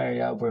same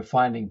area, we're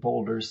finding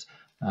boulders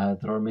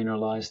that are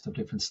mineralized of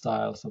different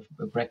styles of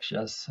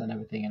breccias and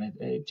everything, and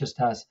it just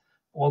has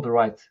all the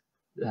right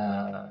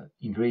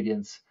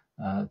ingredients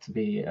to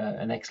be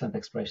an excellent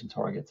exploration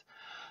target.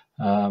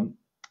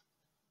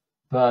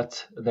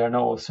 But there are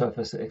no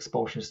surface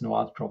exposures, no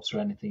outcrops or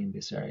anything in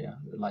this area,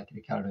 like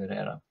Ricardo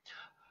Herrera.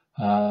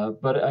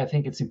 But I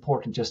think it's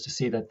important just to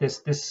see that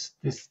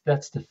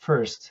that's the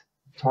first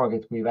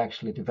target we've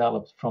actually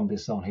developed from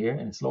this zone here,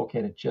 and it's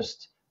located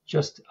just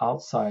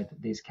outside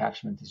these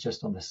catchments. It's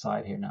just on the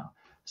side here now.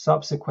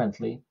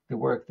 Subsequently, the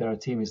work that our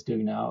team is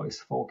doing now is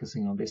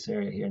focusing on this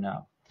area here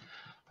now.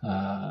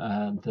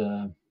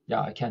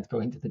 I can't go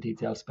into the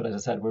details, but as I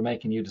said, we're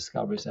making new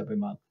discoveries every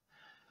month.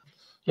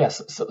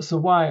 Yes. So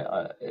why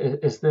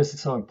is this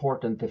so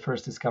important? The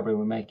first discovery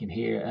we're making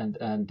here, and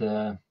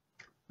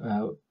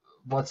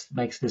what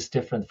makes this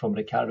different from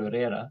Ricardo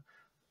Herrera?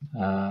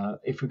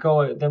 If we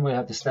go, then we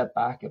have to step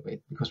back a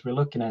bit because we're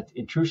looking at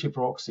intrusive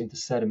rocks into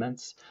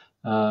sediments.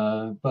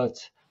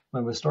 But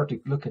when we start to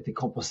look at the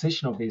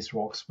composition of these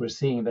rocks, we're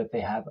seeing that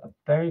they have a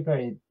very,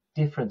 very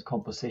different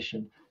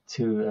composition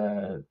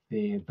to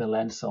the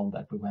Belen zone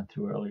that we went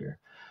through earlier.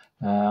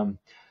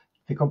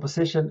 The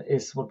composition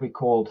is what we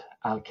called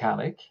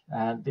alkalic,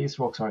 and these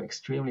rocks are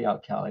extremely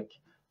alkalic,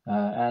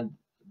 and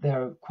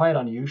they're quite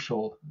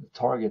unusual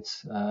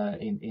targets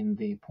in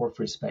the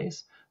porphyry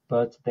space,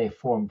 but they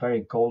form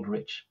very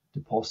gold-rich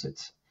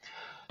deposits.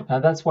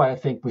 And that's why I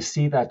think we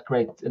see that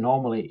great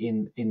anomaly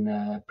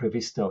in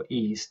Previsto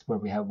East, where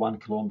we have 1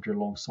 kilometer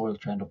long soil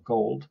trend of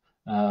gold,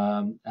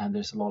 and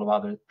there's a lot of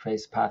other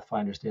trace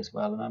pathfinders there as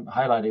well. And I'm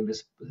highlighting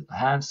this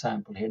hand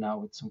sample here now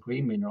with some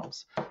green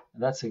minerals.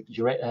 And that's a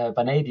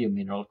vanadium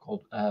mineral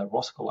called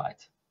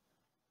roscolite.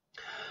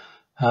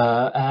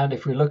 And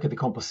if we look at the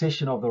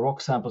composition of the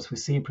rock samples we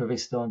see in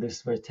Previsto in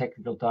this very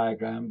technical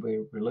diagram,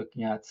 we're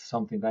looking at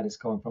something that is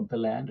going from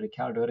Belen,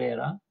 Ricardo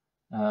Herrera,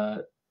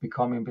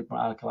 becoming a bit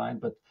more alkaline,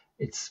 but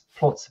its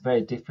plots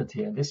very different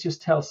here. This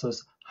just tells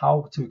us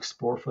how to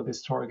explore for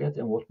this target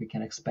and what we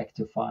can expect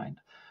to find.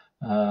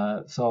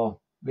 So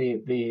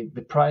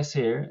the price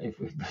here, if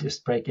we're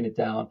just breaking it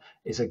down,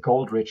 is a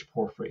gold-rich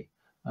porphyry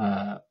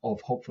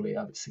of hopefully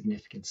a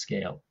significant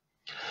scale.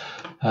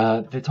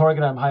 The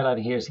target I'm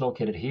highlighting here is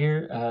located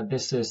here.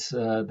 This is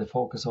the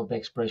focus of the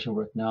exploration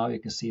work now. You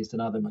can see it's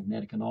another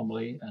magnetic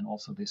anomaly, and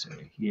also this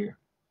area here.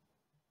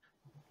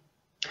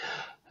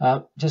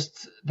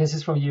 This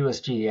is from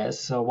USGS.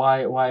 So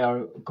why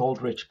are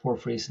gold-rich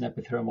porphyries and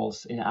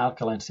epithermals in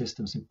alkaline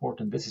systems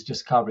important? This is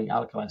just covering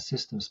alkaline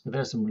systems, but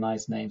there's some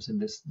nice names in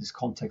this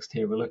context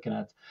here. We're looking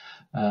at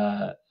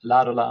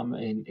Ladolam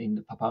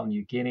in Papua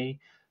New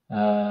Guinea,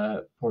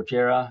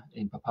 Porgera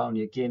in Papua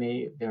New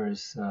Guinea. There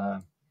is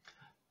a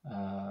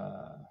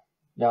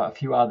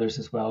few others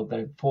as well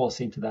that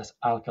falls into that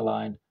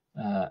alkaline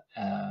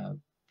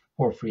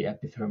porphyry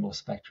epithermal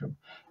spectrum.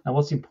 And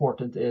what's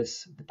important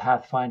is the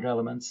pathfinder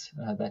elements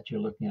that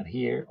you're looking at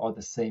here are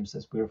the same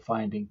as we're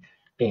finding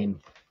in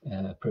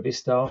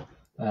Previsto,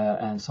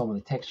 and some of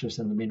the textures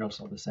and the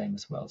minerals are the same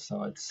as well.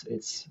 So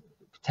it's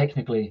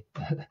technically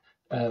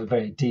a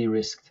very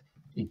de-risked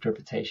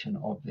interpretation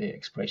of the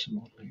exploration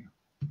model here.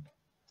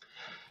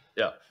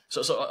 Yeah.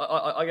 So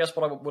I guess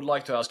what I would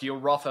like to ask, your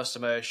rough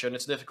estimation,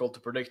 it's difficult to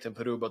predict in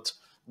Peru, but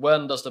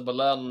when does the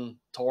Belen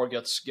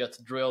targets get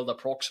drilled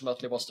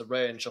approximately? What's the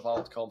range of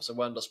outcomes, and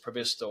when does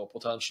Previsto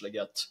potentially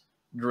get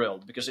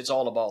drilled? Because it's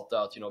all about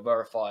that,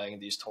 verifying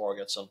these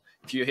targets. And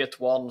if you hit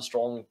one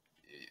strong,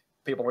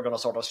 people are going to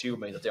start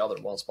assuming that the other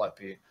ones might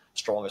be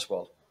strong as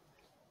well.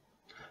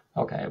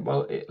 Okay,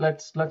 well,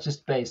 let's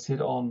just base it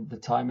on the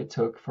time it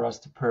took for us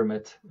to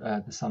permit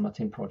the San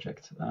Martin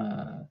project,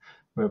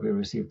 where we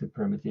received the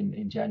permit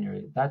in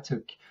January. That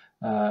took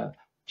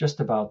just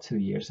about 2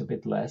 years, a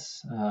bit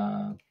less,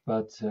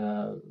 but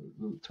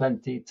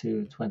 20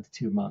 to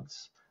 22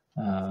 months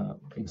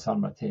in San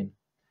Martin.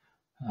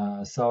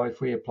 So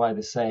if we apply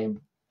the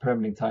same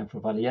permitting time for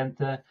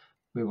Valiente,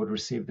 we would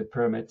receive the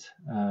permit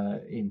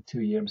in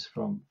 2 years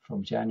from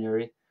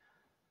January.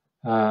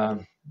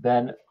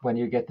 Then when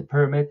you get the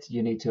permit,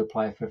 you need to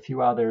apply for a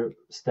few other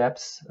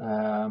steps.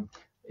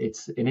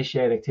 It's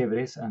initiate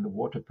activities and the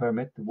water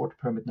permit. The water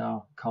permit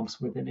now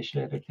comes with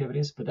initiate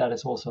activities, but that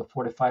is also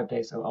 45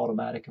 days of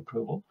automatic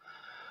approval.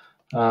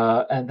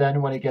 And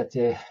then when you get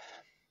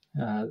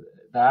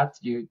that,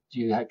 you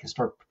can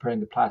start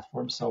preparing the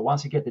platform. So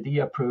once you get the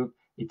DA approved,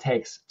 it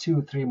takes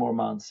 2-3 more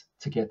months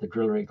to get the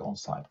drill rig on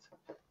site.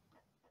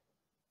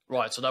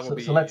 Right, so that would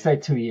be... So let's say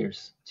 2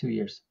 years. 2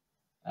 years.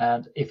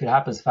 And if it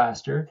happens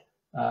faster,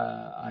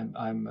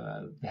 I'm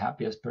the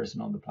happiest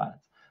person on the planet.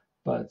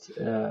 But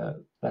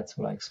that's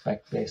what I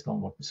expect based on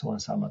what we saw in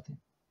San Martin.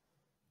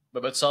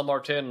 But San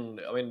Martin,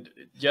 I mean,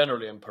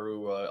 generally in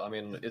Peru, I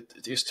mean,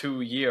 it is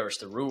 2 years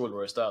the rule,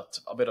 or is that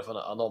a bit of an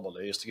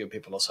anomaly, just to give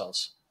people a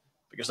sense?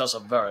 Because that's a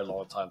very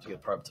long time to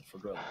get permitted for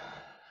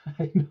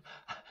drilling.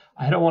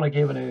 I don't want to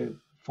give any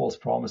false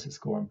promises,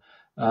 Gorm.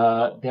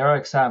 There are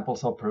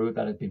examples of Peru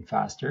that have been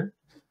faster.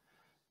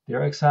 There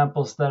are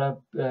examples that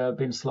have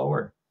been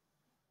slower.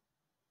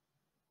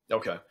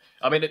 Okay.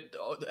 I mean,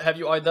 have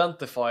you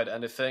identified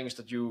any things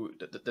that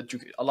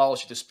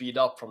allows you to speed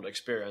up from the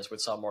experience with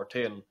San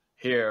Martin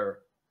here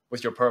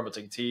with your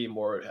permitting team,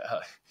 or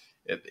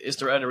is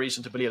there any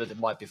reason to believe that it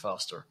might be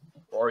faster,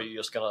 or are you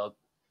just gonna?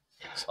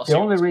 The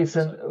only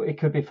reason it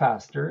could be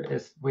faster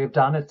is we've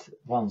done it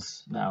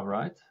once now,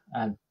 right?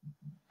 And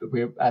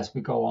as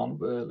we go on,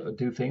 we'll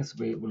do things.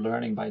 We're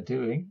learning by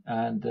doing,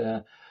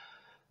 and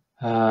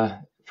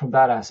from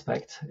that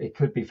aspect, it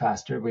could be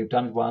faster. We've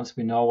done it once.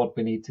 We know what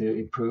we need to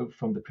improve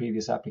from the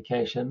previous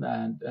application,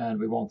 and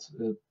we won't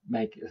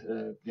make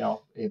the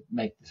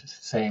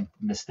same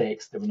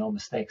mistakes. There were no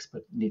mistakes,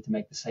 but need to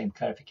make the same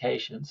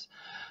clarifications.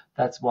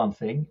 That's one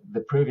thing.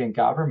 The Peruvian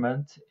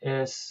government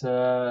is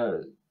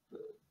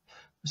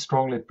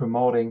strongly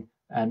promoting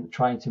and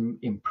trying to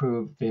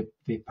improve the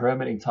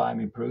permitting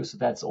time in Peru. So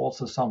that's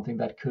also something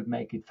that could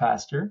make it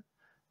faster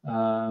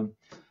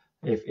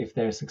if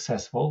they're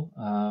successful.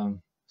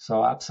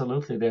 So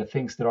absolutely, there are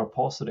things that are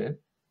positive.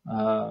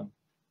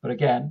 But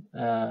again,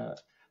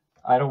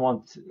 I don't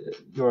want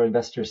your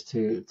investors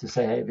to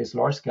say, hey, this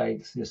Lars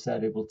guy just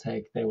said they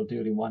will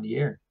do it in 1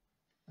 year.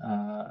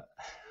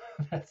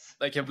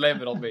 They can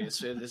blame it on me.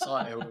 It's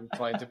I who am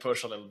trying to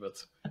push a little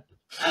bit.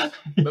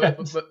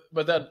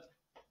 But then,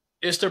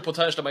 is there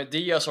potential? I mean,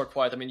 DEAs are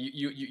quite. I mean,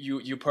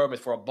 you permit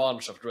for a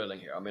bunch of drilling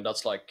here. I mean,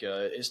 that's like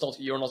it's not.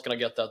 You're not going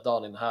to get that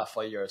done in half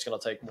a year. It's going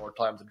to take more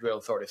time to drill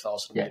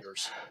 30,000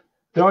 meters.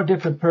 There are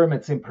different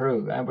permits in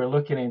Peru, and we're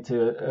looking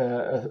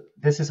into.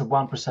 This is a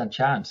 1%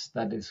 chance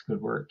that this could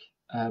work,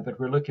 but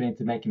we're looking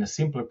into making a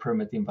simpler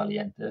permit in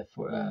Valiente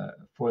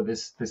for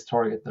this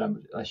target that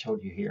I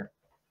showed you here.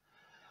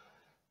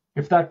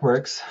 If that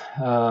works,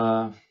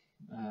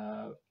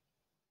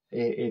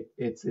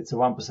 it's a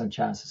 1%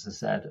 chance, as I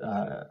said.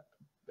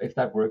 If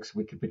that works,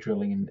 we could be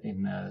drilling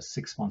in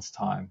 6 months'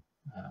 time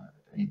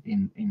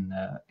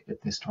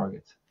at this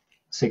target,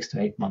 6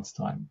 to 8 months'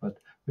 time. But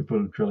we're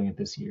probably drilling it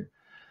this year.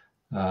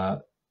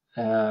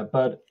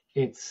 But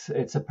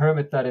it's a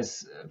permit that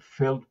is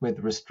filled with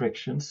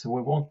restrictions, so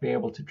we won't be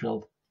able to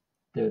drill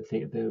the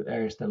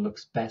areas that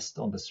looks best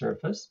on the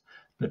surface.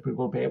 But we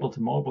will be able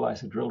to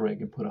mobilize a drill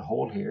rig and put a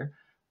hole here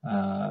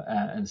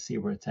and see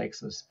where it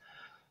takes us.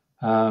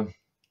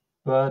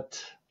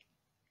 But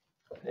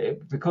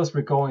because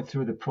we're going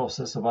through the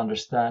process of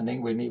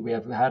understanding, we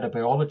have had a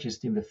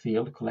biologist in the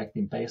field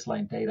collecting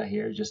baseline data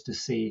here just to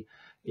see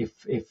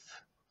if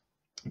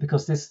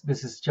because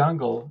this is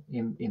jungle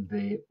in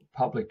the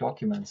public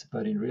documents,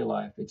 but in real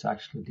life it's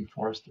actually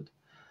deforested.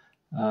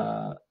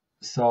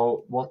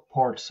 So what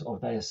parts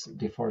of this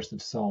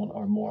deforested zone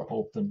are more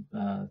open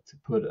to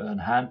put a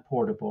hand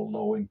portable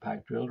low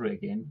impact drill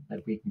rig in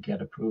that we can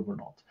get approved or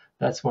not?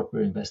 That's what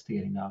we're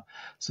investigating now.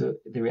 So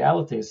the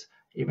reality is,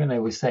 even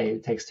though we say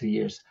it takes 2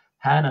 years,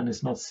 Hannan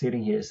is not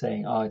sitting here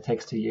saying, oh, it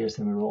takes 2 years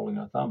and we're rolling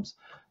our thumbs.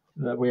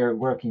 We're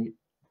working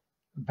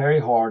very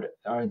hard.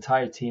 Our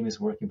entire team is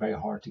working very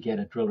hard to get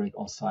a drill rig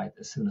on site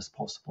as soon as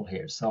possible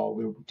here. So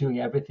we're doing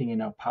everything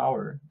in our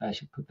power, I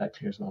should put that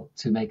clear as well,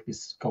 to make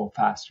this go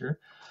faster.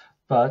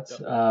 But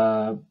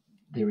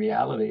the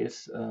reality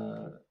is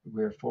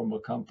we're a formal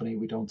company.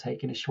 We don't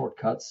take any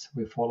shortcuts.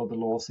 We follow the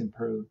laws in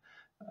Peru.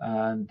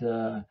 And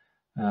there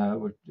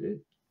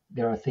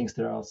are things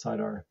that are outside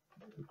our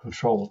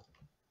control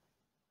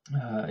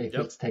if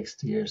it takes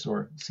 2 years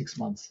or 6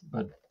 months.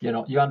 But,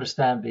 you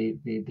understand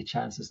the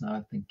chances now,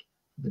 I think,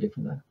 the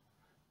different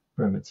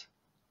permits.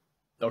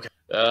 Okay.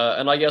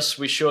 And I guess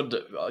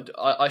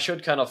I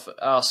should kind of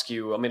ask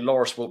you, I mean,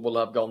 Lars will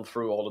have gone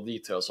through all the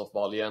details of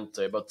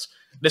Valiente, but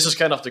this is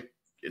kind of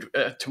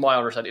to my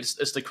understanding,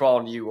 it's the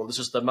crown jewel. This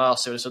is the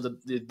massive, so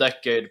the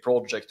decade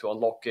project to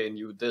unlock a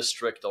new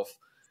district of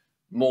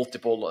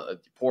multiple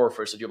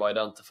porphyries that you've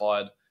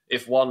identified.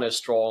 If one is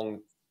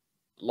strong,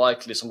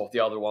 likely some of the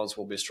other ones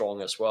will be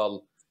strong as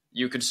well.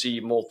 You could see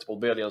multiple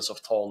billions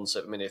of tons.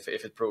 I mean, if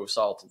it proves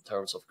out in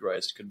terms of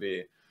grades, it could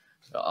be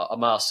a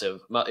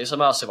massive. It's a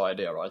massive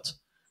idea, right?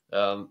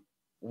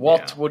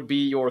 What would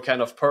be your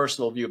kind of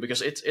personal view?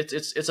 Because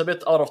it's a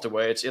bit out of the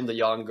way. It's in the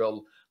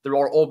jungle. There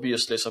are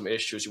obviously some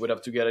issues. You would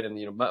have to get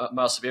in,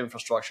 massive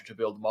infrastructure to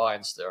build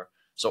mines there.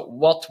 So,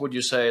 what would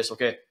you say is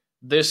okay?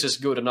 This is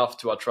good enough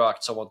to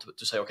attract someone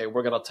to say, okay,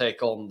 we're gonna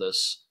take on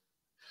this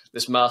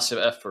massive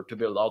effort to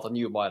build out a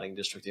new mining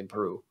district in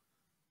Peru.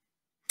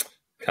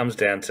 Comes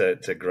down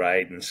to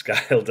grade and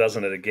scale,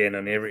 doesn't it? Again,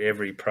 on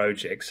every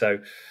project. So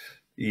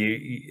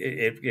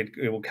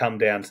it will come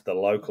down to the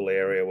local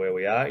area where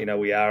we are.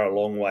 We are a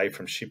long way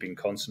from shipping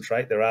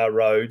concentrate. There are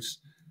roads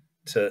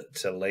to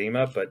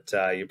Lima, but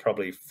you're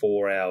probably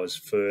 4 hours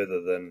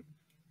further than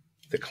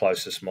the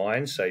closest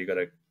mine. So you got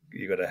to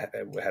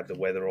have the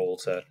weather all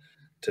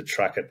to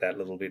truck it that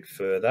little bit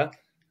further.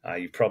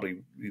 You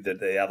probably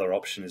the other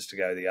option is to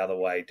go the other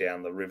way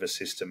down the river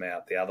system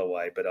out the other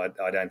way, but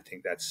I don't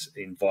think that's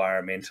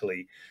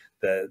environmentally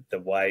the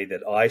way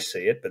that I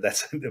see it. But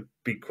that's a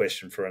big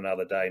question for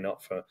another day,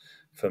 not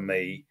for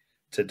me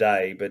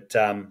today. But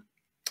I'll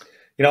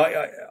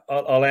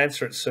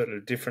answer it sort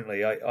of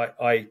differently.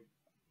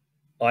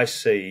 I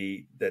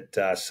see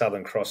that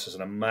Southern Cross is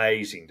an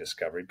amazing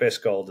discovery,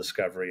 best gold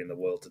discovery in the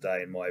world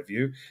today, in my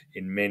view,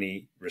 in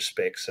many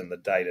respects, and the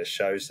data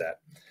shows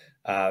that.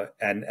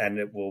 And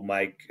it will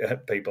make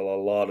people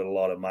a lot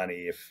of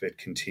money if it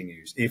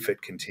continues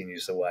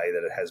the way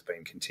that it has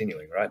been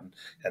continuing, right?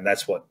 And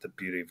that's what the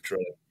beauty of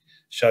drilling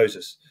shows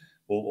us,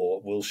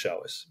 or will show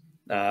us.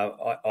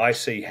 I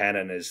see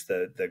Hannan as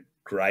the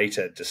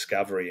greater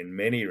discovery in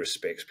many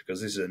respects,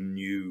 because this is a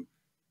new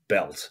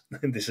belt.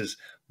 This is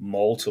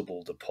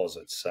multiple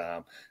deposits,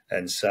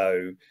 and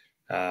so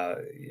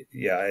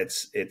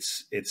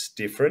it's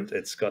different.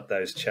 It's got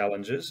those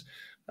challenges.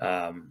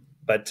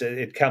 But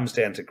it comes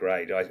down to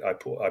grade. I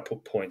put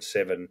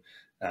 0.7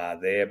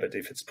 there, but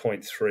if it's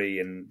 0.3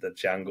 in the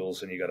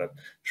jungles and you've got to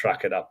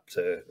truck it up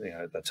to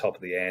the top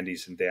of the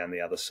Andes and down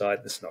the other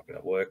side, that's not going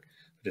to work.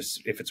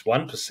 If it's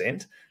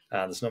 1%,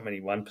 there's not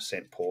many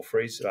 1%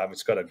 porphyries.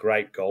 It's got a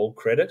great gold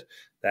credit.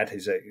 That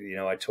is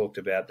I talked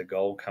about the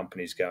gold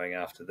companies going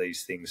after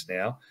these things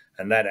now,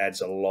 and that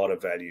adds a lot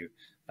of value.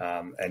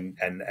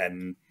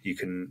 And you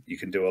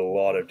can do a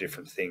lot of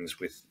different things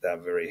with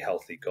very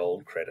healthy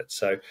gold credit.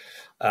 So,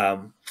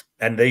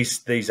 and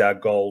these are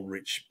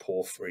gold-rich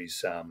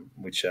porphyries,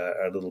 which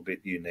are a little bit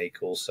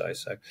unique also.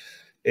 So,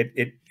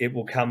 it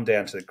will come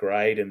down to the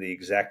grade and the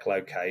exact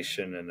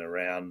location and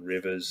around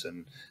rivers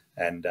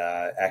and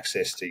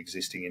access to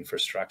existing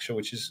infrastructure,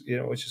 which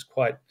is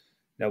quite.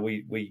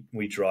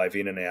 We drive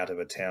in and out of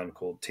a town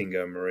called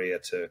Tingo Maria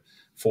to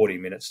 40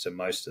 minutes to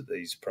most of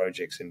these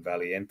projects in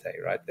Valiente,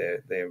 right?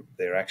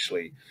 They're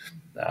actually,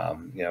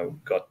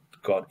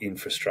 got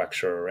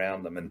infrastructure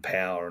around them and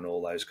power and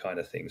all those kind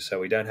of things. So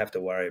we don't have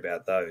to worry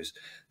about those.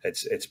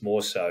 It's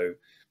more so,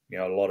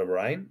 a lot of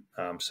rain.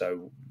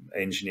 So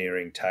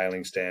engineering,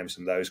 tailings dams,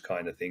 and those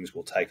kind of things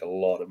will take a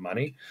lot of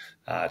money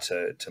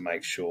to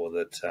make sure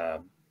that.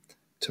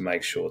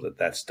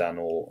 That's done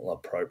all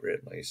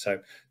appropriately. So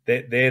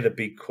they're the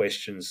big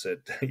questions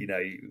that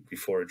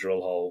before a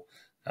drill hole,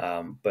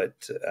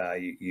 but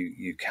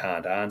you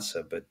can't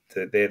answer. But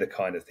they're the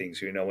kind of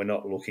things. We're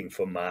not looking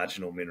for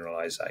marginal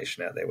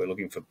mineralization out there. We're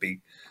looking for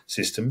big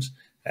systems,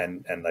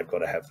 and they've got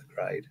to have the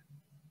grade.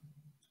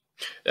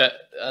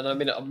 And I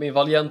mean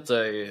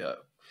Valiente.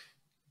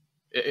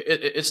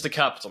 It's the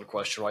capital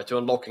question, right? To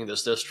unlocking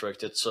this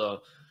district, it's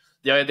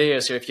the idea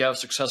is here, if you have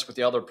success with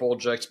the other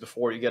projects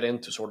before you get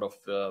into sort of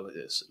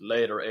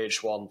later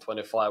H1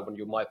 25, when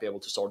you might be able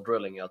to start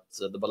drilling at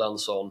the Belen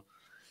zone,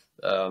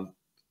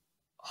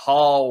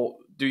 how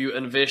do you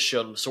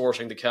envision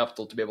sourcing the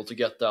capital to be able to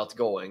get that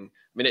going?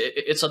 I mean,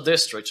 it's a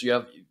district.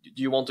 So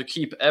do you want to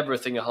keep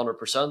everything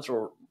 100%,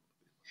 or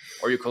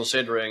are you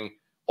considering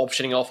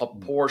optioning off a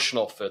portion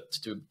of it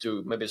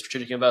to maybe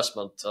strategic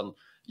investment and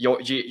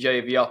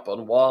JV up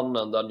on one,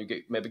 and then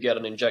you maybe get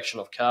an injection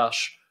of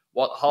cash?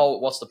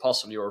 What's the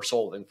puzzle you're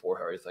solving for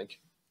here, you think?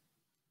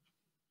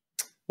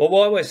 Well,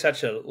 why we're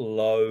such a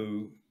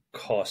low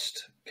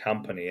cost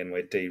company and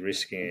we're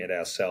de-risking it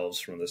ourselves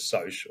from the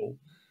social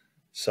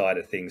side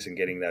of things and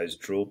getting those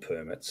drill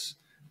permits,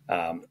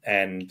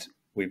 and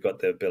we've got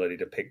the ability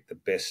to pick the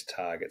best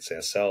targets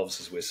ourselves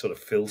as we're sort of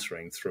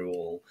filtering through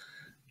all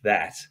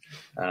that.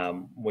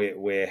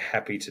 We're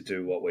happy to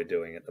do what we're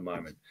doing at the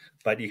moment,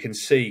 but you can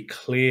see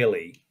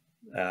clearly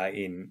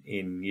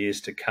in years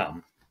to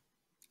come,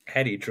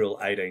 how do you drill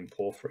 18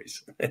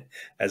 porphyries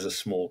as a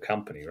small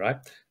company, right?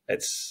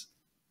 It's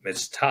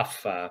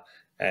tough,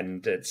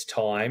 and it's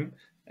time,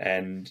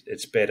 and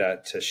it's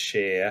better to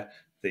share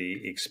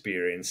the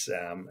experience,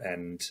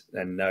 and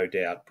no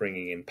doubt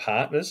bringing in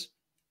partners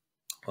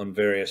on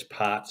various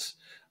parts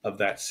of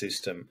that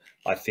system,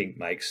 I think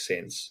makes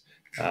sense.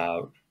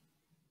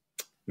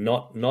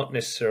 Not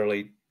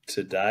necessarily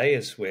today,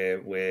 as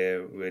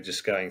we're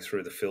just going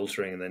through the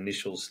filtering and the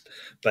initials.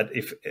 But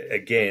if we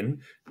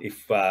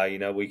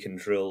can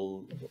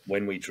drill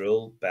when we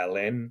drill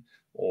Belen,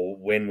 or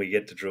when we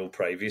get to drill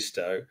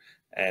Previsto,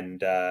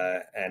 and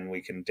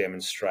we can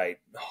demonstrate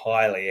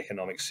highly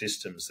economic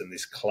systems and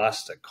this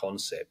cluster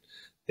concept,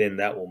 then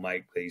that will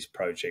make these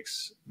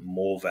projects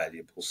more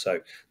valuable. So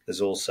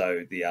there's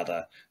also the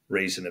other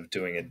reason of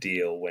doing a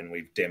deal when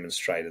we've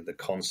demonstrated the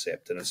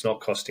concept, and it's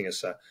not costing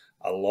us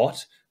a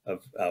lot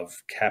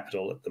of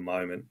capital at the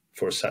moment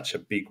for such a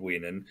big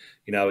win. And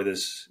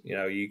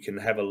you can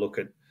have a look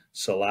at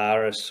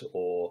Solaris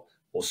or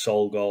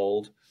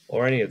SolGold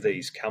or any of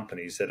these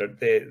companies that are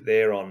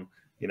they're on.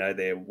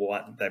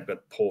 They've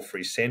got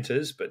porphyry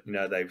centres, but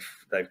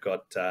they've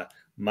got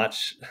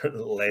much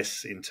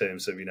less in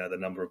terms of the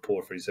number of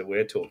porphyries that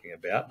we're talking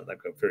about. But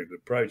they've got very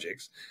good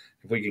projects.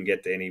 If we can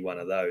get to any one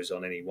of those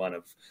on any one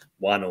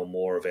or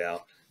more of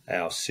our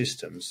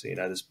systems,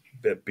 there's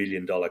a $1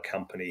 billion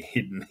company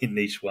hidden in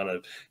each one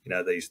of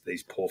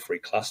these porphyry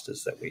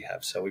clusters that we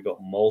have. So we've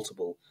got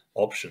multiple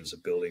options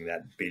of building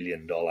that $1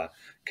 billion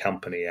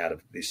company out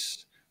of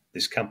this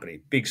company.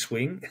 Big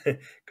swing.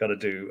 Got to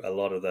do a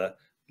lot of the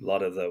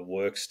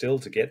work still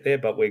to get there,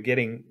 but we're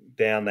getting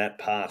down that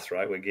path,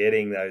 right? We're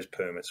getting those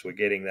permits. We're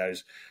getting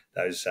those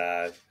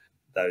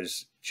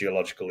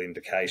geological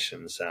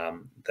indications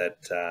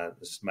that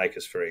make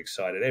us very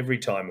excited. Every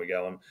time we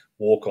go and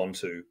walk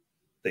onto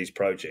these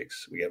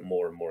projects, we get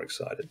more and more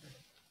excited.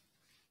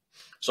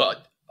 So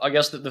I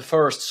guess that the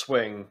first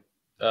swing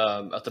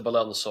at the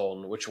Belen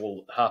zone, which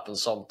will happen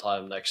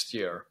sometime next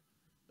year,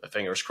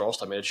 fingers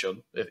crossed. I mean, it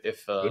should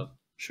if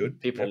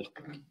people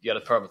get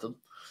it permitted.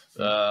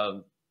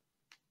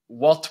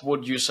 What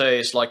would you say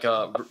is like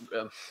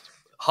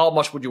how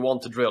much would you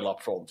want to drill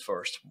up front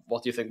first?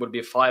 What do you think? Would it be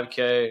a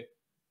 5K?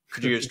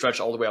 Could you stretch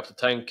all the way up to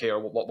 10K, or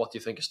what do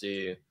you think is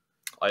the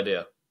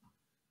idea?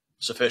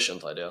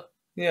 Sufficient idea?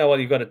 Yeah, well,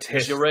 you've got to test.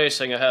 Because you're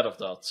racing ahead of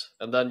that,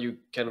 and then you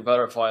can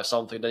verify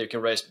something, then you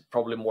can race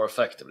probably more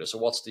effectively. So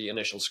what's the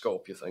initial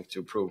scope, you think,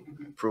 to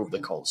prove the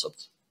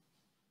concept?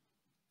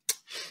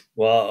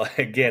 Well,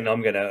 again,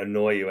 I'm going to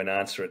annoy you and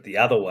answer it the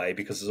other way,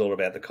 because it's all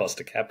about the cost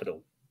of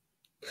capital.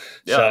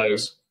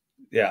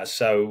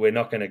 So we're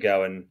not going to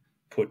go and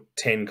put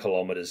 10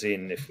 kilometres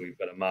in if we've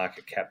got a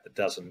market cap that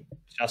doesn't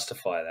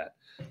justify that.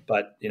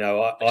 But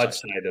I'd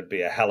say there'd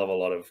be a hell of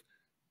a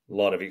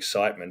lot of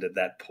excitement at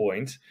that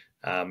point.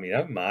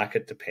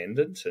 Market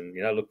dependent, and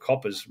look,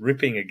 copper's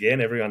ripping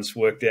again. Everyone's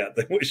worked out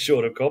that we're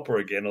short of copper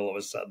again all of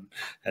a sudden,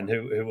 and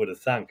who would have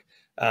thunk?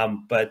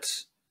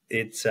 But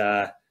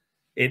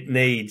it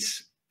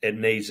needs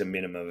a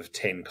minimum of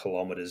 10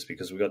 kilometres,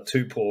 because we've got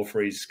 2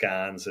 porphyries,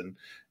 skarns, and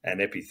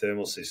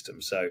epithermal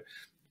systems. So,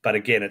 but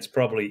again, it's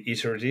probably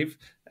iterative,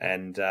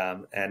 and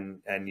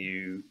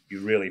you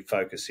really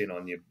focus in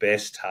on your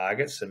best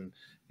targets. And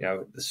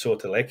the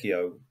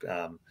Sortilegio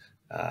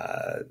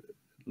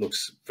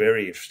looks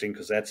very interesting,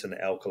 because that's an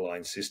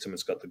alkaline system.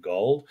 It's got the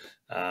gold,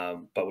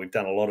 but we've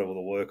done a lot of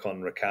the work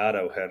on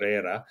Ricardo,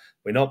 Herrera.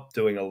 We're not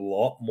doing a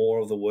lot more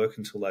of the work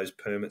until those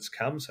permits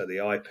come. So the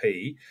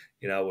IP,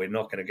 we're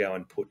not going to go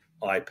and put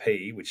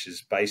IP, which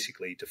is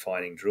basically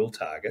defining drill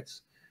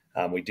targets.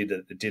 We did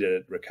it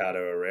at Ricardo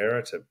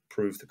Herrera to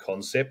prove the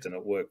concept, and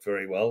it worked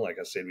very well. Like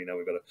I said, we've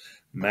got a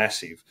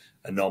massive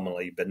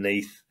anomaly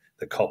beneath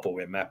the copper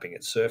we're mapping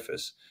at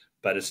surface.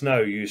 But it's no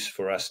use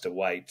for us to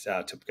wait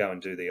to go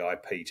and do the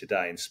IP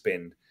today and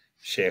spend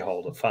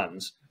shareholder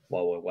funds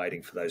while we're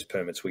waiting for those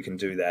permits. We can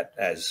do that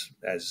as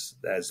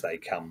they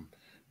come,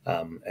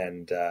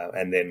 and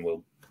then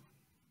we'll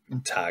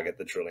target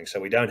the drilling. So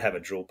we don't have a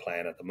drill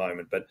plan at the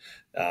moment, but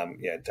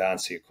to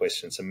answer your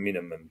question, it's a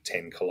minimum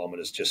 10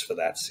 kilometres just for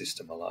that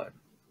system alone.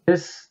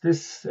 This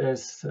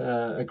is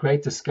a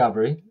great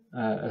discovery.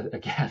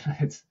 Again,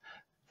 it's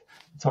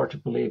hard to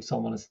believe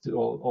someone is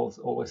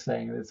always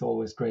saying it's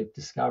always great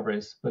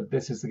discoveries, but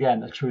this is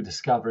again a true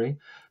discovery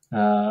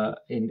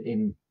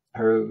in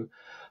Peru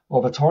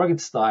of a target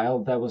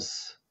style that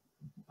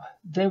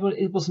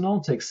it was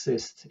known to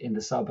exist in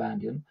the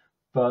Sub-Andean,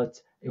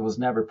 but it was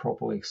never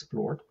properly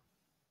explored.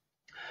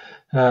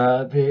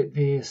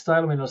 The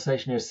style of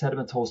mineralization is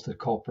sediment-hosted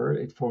copper.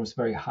 It forms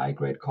very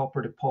high-grade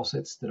copper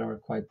deposits that are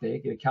quite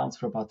big. It accounts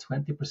for about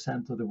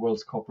 20% of the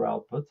world's copper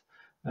output.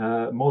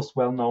 Most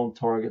well-known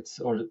targets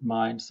or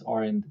mines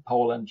are in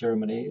Poland,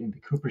 Germany, in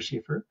the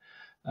Kupferschiefer,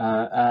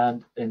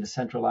 and in the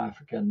Central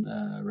African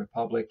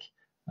Republic,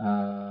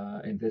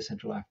 in the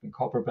Central African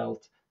Copper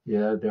Belt.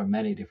 Yeah, there are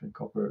many different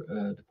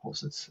copper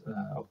deposits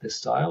of this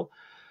style,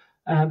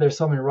 and there's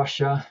some in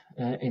Russia,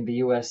 in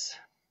the US.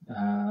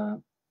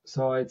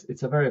 So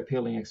it's a very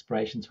appealing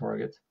exploration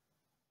target.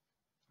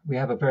 We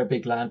have a very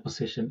big land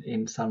position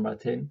in San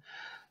Martin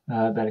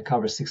that it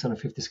covers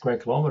 650 square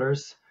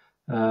kilometers.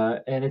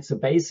 And it's a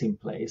basin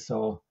play.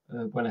 So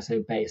when I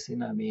say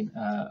basin, I mean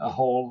a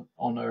hole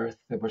on Earth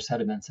where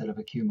sediments that have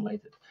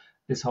accumulated.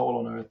 this hole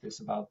on Earth is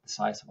about the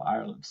size of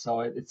Ireland. So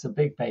it's a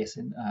big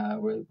basin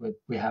where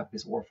we have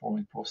these ore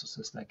forming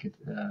processes that could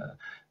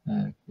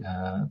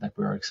that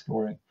we are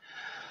exploring.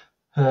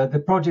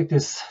 The project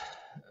is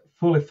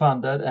fully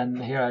funded,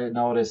 and here I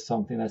noticed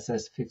something that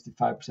says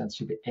 55%,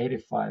 should be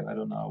 85. I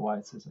don't know why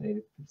it says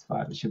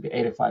 85. It should be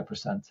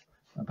 85%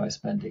 by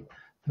spending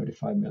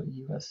 35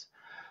 million US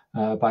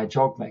by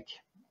JOGMEC.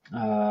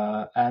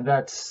 And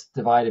that's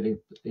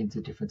divided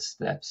into different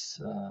steps.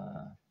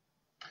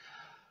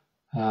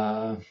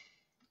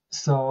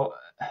 So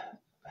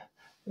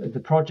the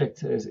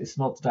project is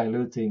not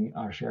diluting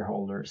our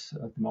shareholders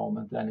at the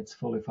moment, and it's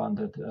fully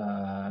funded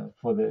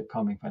for the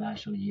coming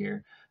financial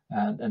year.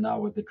 And now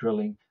with the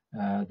drilling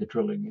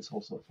is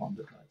also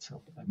funded, right?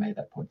 So I made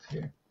that point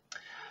here.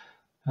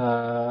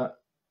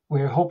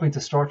 We're hoping to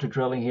start the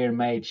drilling here in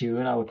May,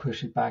 June. I will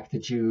push it back to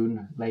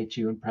June, late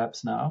June,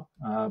 perhaps now.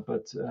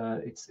 But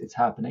it's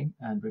happening,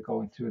 and we're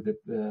going through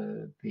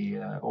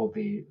all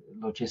the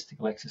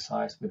logistical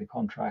exercise with the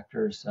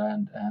contractors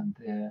and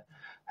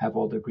have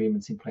all the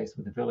agreements in place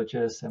with the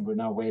villages. And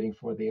we're now waiting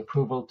for the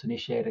approval to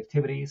initiate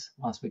activities.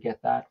 Once we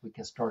get that, we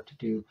can start to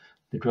do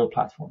the drill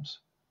platforms.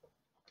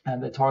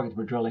 And the target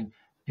we're drilling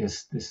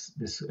is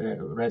this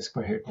red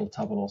square here called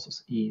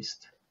Tabalosos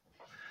East.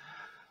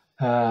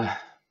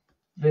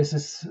 This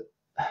is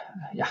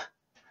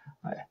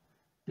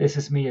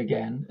me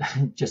again,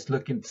 just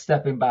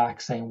stepping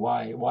back, saying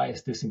why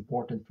is this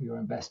important for your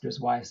investors?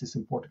 Why is this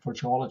important for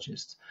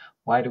geologists?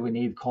 Why do we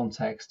need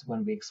context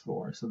when we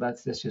explore? So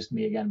that's just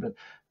me again. But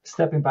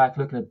stepping back,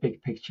 looking at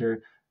big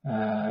picture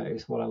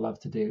is what I love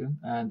to do.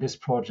 And this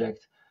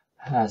project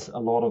has a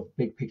lot of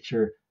big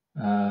picture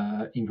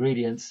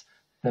ingredients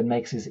that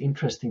makes it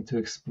interesting to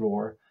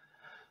explore.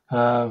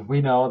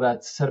 We know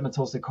that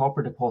sediment-hosted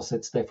copper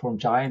deposits, they form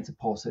giant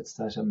deposits,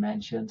 as I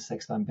mentioned,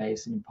 Sextine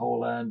Basin in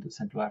Poland, the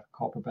Central African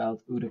Copper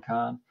Belt,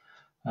 Udokan.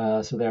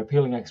 So they're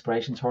appealing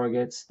exploration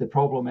targets. The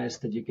problem is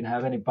that you can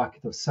have any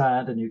bucket of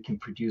sand and you can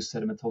produce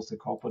sediment-hosted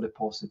copper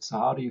deposits. So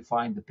how do you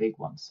find the big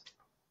ones?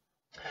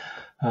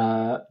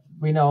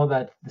 We know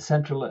that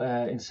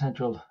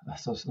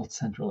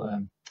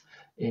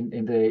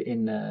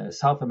in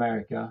South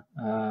America,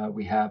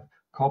 we have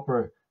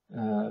copper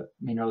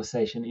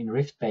mineralization in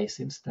rift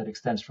basins that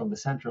extends from the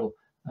Central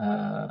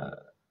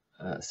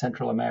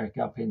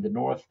America up in the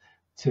north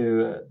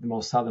to the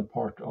most southern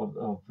part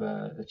of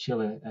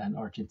Chile and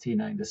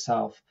Argentina in the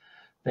south.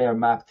 They are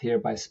mapped here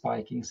by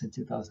Spikings in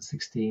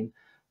 2016.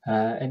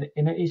 And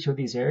in each of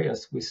these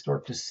areas, we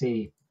start to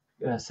see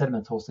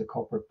sediment-hosted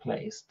copper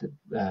plays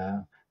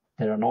that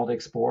are not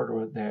explored,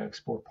 or they're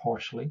explored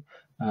partially.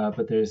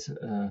 But there's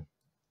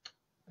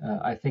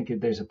I think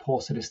there's a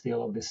paucity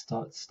still of this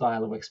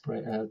style of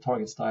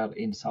target style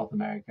in South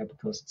America,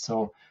 because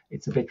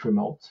it's a bit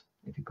remote,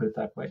 if you put it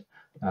that way,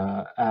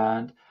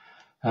 and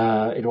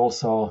it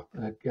also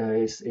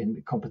is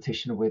in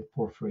competition with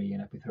porphyry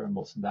and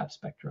epithermals in that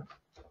spectrum.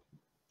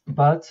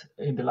 But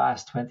in the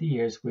last 20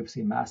 years, we've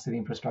seen massive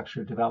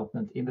infrastructure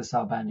development in the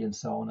Sub-Andean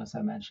zone. As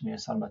I mentioned here,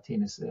 San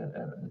Martin is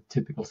a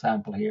typical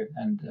sample here,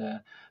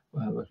 and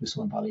what we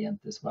saw in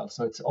Valiente as well.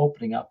 So it's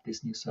opening up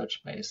this new search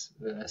space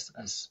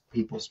as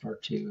people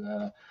start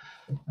to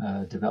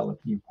develop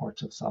new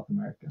parts of South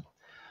America.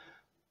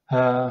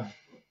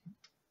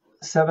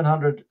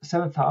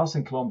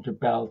 7,000 kilometer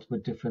belt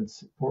with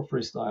different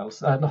porphyry styles.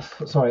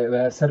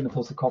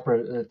 Sediment-hosted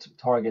copper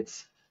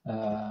targets.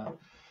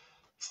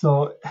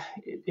 So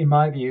in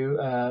my view,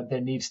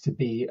 there needs to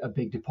be a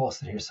big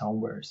deposit here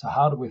somewhere. So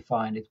how do we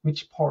find it?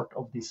 Which part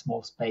of these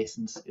small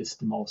basins is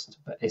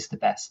the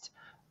best?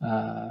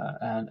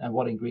 And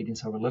what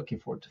ingredients are we looking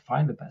for to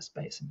find the best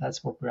basin?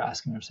 That's what we're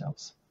asking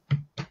ourselves.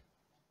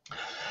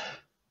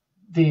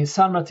 The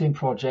San Martin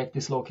project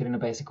is located in a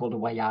basin called the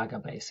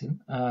Huallaga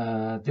Basin.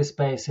 This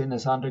basin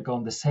has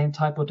undergone the same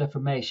type of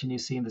deformation you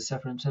see in the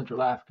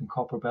Central African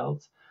Copper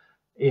Belt.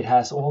 It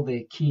has all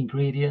the key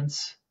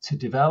ingredients to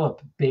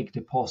develop big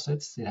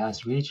deposits. It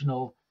has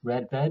regional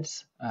red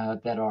beds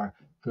that are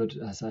good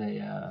as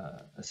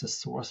a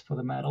source for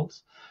the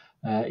metals.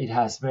 It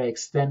has very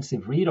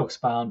extensive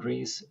redox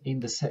boundaries in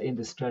the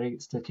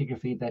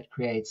stratigraphy that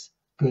creates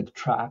good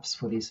traps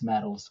for these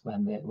metals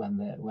when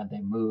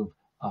they move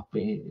up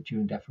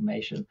during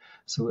deformation.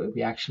 So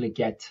we actually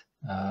get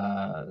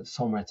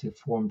somewhere to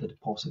form the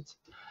deposits.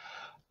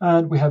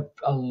 And we have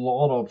a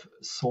lot of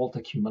salt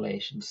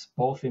accumulations,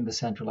 both in the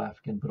Central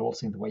African, but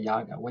also in the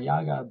Huallaga.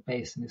 Huallaga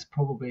Basin is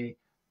probably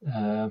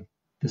the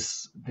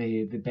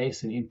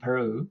basin in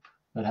Peru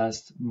that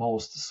has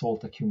most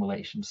salt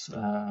accumulations.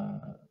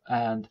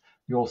 And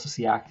you also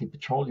see active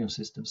petroleum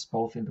systems,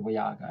 both in the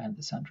Huallaga and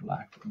the Central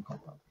African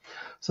Copper.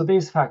 So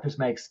these factors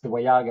makes the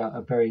Huallaga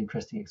a very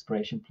interesting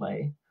exploration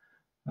play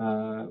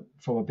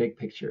from a big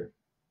picture.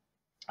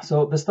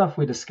 So the stuff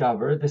we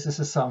discovered, this is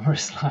a summary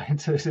slide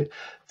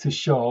to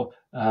show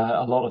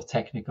a lot of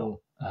technical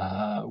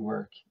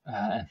work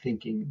and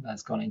thinking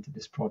that's gone into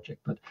this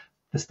project. But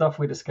the stuff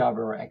we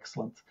discover are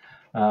excellent.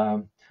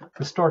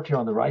 We start here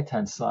on the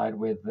right-hand side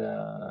with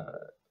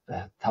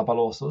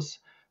Tabalosos.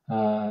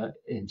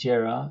 in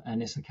Herrera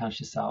and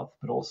Isakanshi South,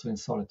 but also in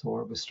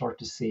Sortilegio, we start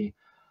to see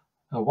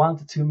a 1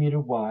 to 2 meter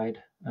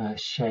wide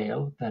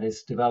shale that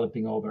is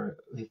developing over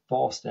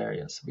vast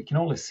areas. We can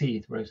only see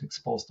it where it's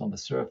exposed on the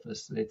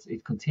surface.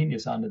 It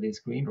continues under these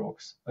green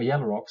rocks or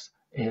yellow rocks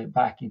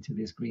back into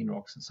these green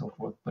rocks and so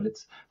forth, but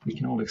we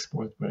can only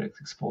explore it where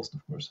it's exposed,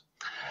 of course.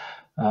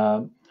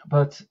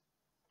 But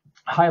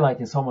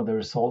highlighting some of the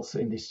results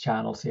in these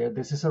channels here,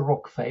 this is a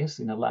rock face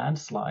in a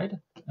landslide,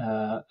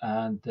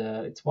 and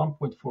it's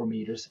 1.4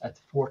 meters at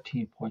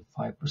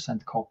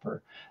 14.5%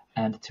 copper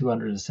and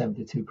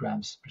 272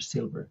 grams per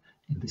silver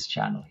in this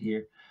channel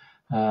here.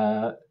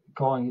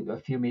 Going a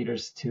few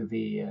meters to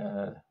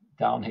the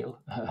downhill,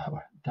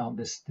 or down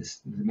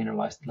this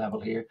mineralized level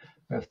here,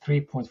 we have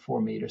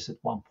 3.4 meters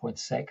at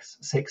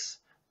 1.6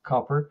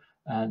 copper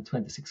and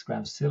 26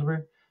 grams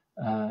silver.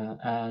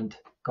 And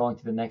going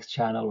to the next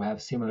channel, we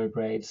have similar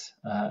grades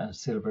and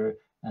silver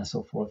and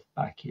so forth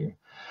back here.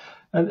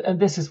 And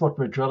this is what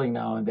we're drilling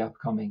now in the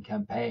upcoming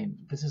campaign.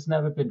 This has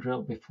never been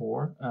drilled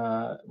before.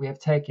 We have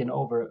taken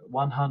over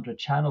 100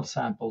 channel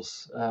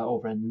samples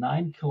over a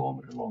 9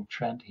 kilometer long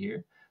trend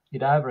here.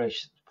 It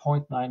averaged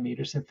 0.9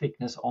 meters in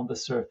thickness on the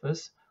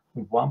surface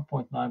with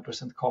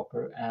 1.9%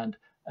 copper and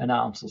an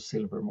ounce of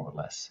silver, more or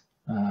less,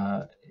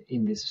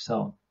 in this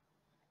zone.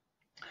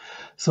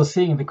 So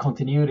seeing the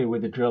continuity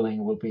with the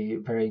drilling will be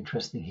very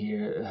interesting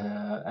here.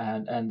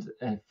 And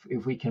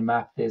if we can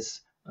map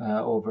this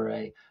over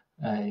a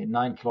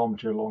 9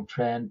 kilometer long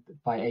trend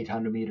by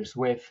 800 meters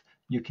width,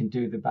 you can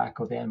do the back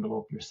of the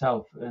envelope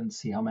yourself and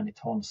see how many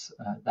tons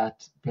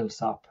that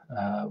builds up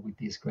with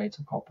these grades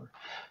of copper.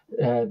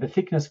 The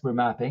thickness we're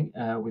mapping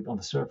on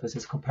the surface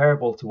is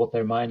comparable to what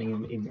they're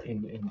mining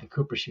in the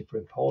Cooper Shipper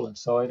in Poland.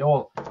 So it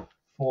all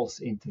falls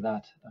into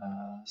that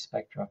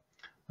spectra.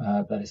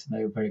 That is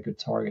a very good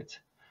target.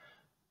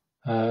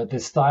 The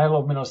style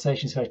of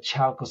mineralization is very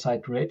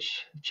chalcocite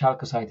rich.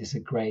 Chalcocite is a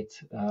great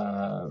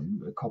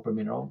copper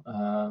mineral,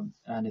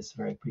 and it's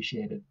very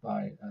appreciated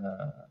by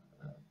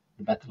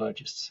the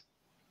metallurgists.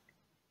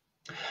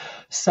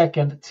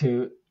 Second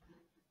to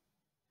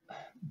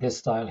this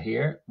style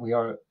here, we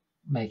are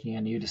making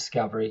a new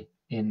discovery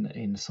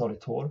in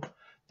Sortilegio.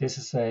 This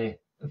is a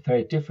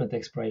very different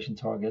exploration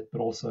target, but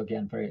also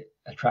again very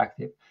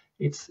attractive.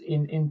 It's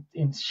in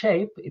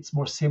shape, it's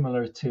more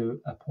similar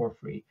to a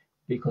porphyry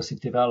because it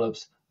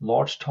develops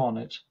large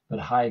tonnage but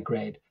high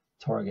grade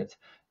target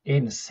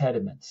in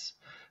sediments.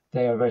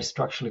 They are very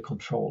structurally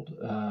controlled.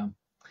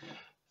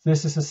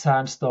 This is a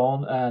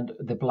sandstone, and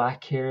the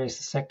black here is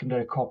a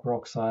secondary copper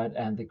oxide,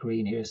 and the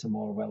green here is a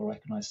more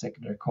well-recognized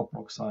secondary copper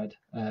oxide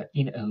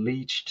in a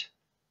leached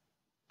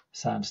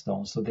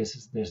sandstone. So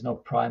there's no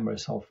primary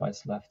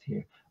sulfides left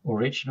here.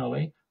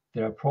 Originally,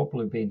 there have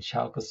probably been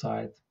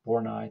chalcocite,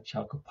 bornite,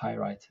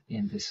 chalcopyrite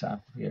in this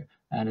sample here,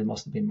 and it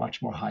must have been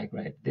much more high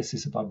grade. This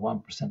is about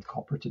 1%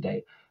 copper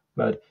today,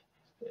 but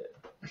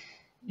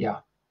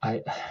yeah,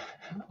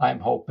 I'm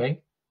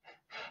hoping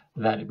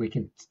that we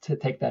can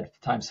take that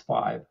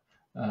 ×5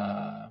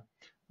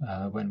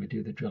 when we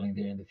do the drilling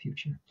there in the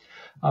future.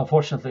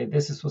 Unfortunately,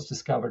 this was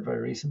discovered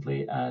very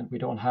recently, and we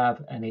don't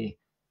have any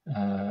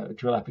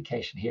drill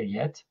application here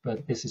yet,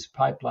 but this is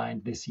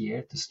pipelined this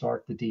year to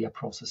start the DIA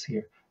process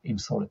here in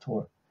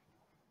Sortilegio.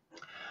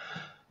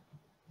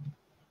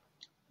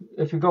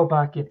 If you go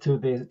back into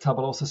the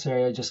Tabalosas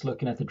area, just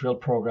looking at the drill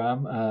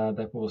program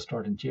that will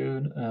start in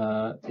June,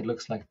 it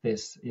looks like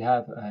this. You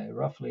have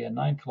roughly a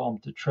 9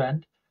 kilometer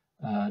trend,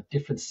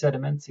 different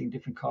sediments in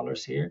different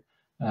colors here,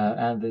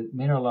 and the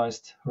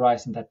mineralized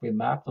horizon that we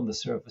mapped on the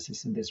surface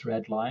is in this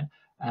red line,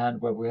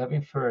 and where we have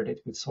inferred it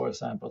with soil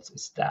samples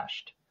is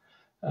dashed.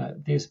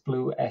 These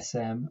blue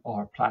SM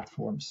are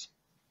platforms.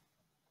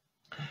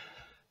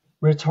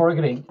 We're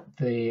targeting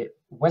the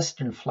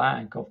western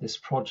flank of this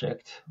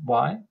project.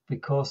 Why?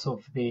 Because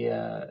of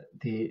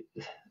the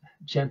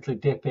gently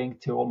dipping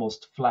to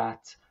almost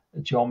flat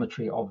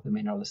geometry of the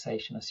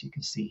mineralization, as you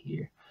can see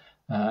here.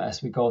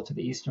 As we go to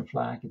the eastern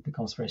flank, it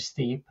becomes very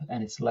steep,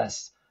 and it's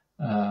less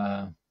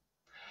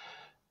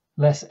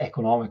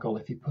economical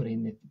if you put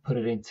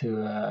it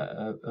into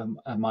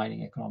a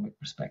mining economic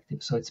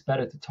perspective. So it's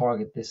better to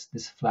target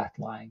this flat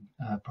lying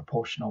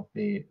proportion of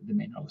the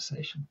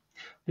mineralization.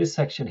 This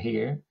section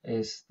here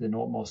is the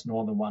most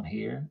northern one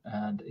here,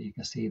 and you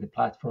can see the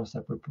platforms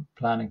that we're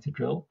planning to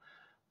drill.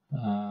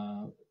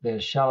 The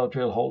shallow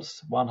drill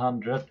holes,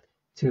 100,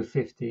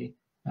 250,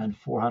 and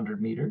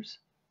 400 meters.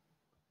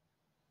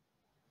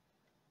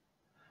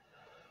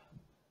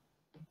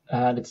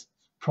 And it's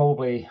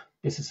probably,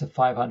 this is a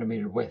 500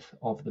 meter width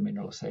of the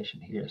mineralization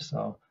here.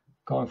 So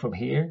going from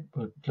here,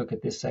 we'll look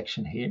at this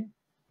section here.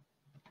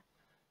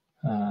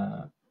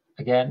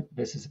 Again,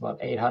 this is about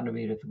 800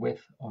 meters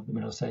width of the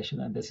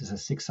mineralization, and this is a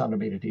 600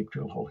 meter deep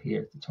drill hole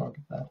here to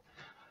target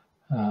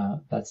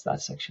that. That's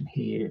that section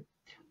here.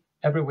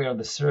 Everywhere on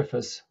the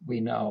surface, we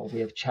know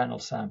we have channel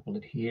sampled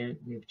it here,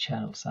 we have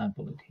channel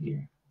sampled it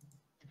here.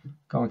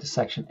 Going to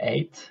section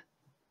 8,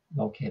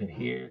 located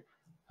here.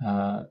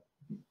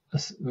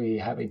 We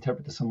have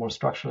interpreted some more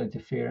structural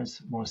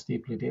interference, more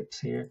steeply dips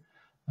here.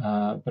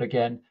 But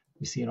again,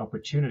 we see an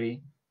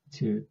opportunity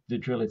to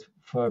drill it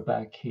further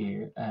back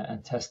here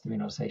and test the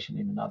mineralization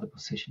in another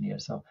position here.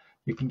 So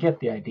you can get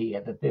the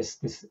idea that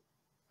this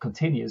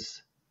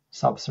continues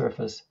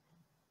subsurface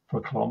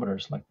for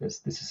kilometers like this.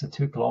 This is a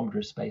 2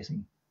 kilometer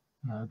spacing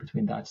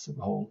between that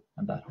hole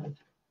and that hole.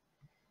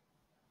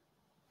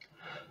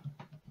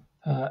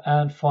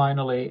 And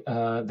finally,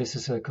 this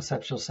is a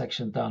conceptual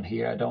section down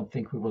here. I don't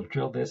think we will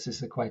drill this. This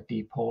is a quite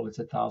deep hole. It's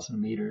 1,000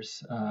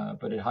 meters,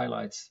 but it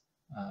highlights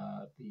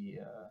the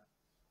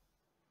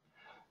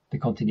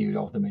continuity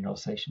of the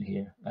mineralization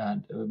here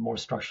and more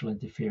structural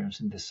interference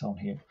in this zone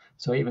here.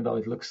 So even though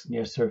it looks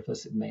near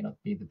surface, it may not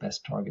be the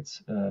best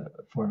targets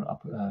for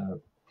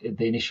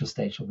the initial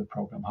stage of the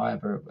program.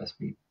 However, as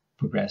we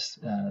progress,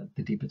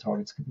 the deeper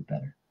targets could be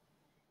better.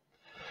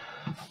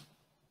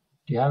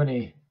 Do you have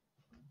any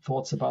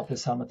thoughts about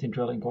this Salmatine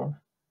drilling, Gorm?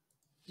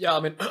 Yeah, I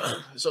mean,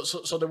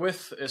 so the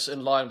width is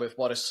in line with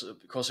what is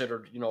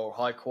considered,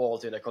 high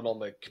quality and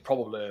economic,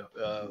 probably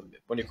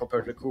when you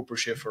compare to the Cooper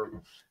Schiffer.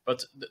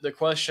 But the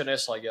question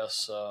is, I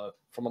guess,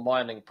 from a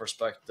mining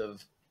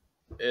perspective,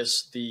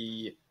 is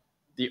the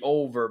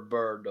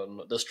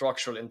overburden, the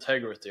structural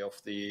integrity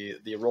of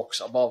the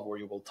rocks above where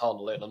you will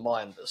tunnel in and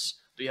mine this.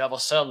 Do you have a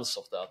sense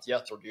of that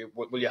yet, or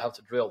will you have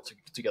to drill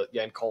to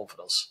gain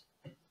confidence?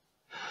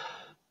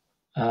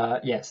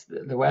 Yes,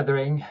 the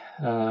weathering.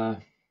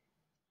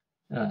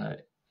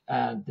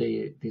 And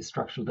the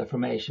structural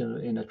deformation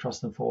in a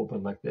thrust and fold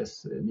bed like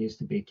this needs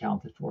to be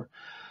accounted for.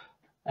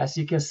 As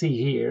you can see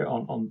here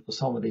on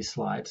some of these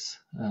slides,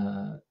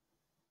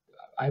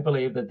 I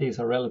believe that these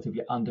are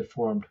relatively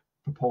undeformed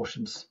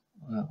proportions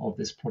of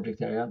this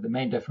project area. The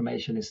main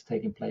deformation is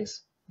taking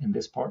place in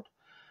this part.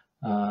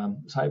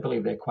 So I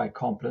believe they're quite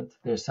competent.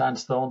 They're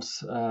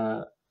sandstones,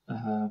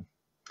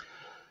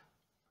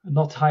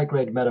 not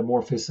high-grade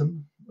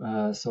metamorphism,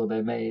 so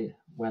they may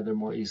weather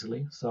more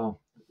easily. So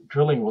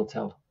drilling will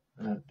tell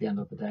at the end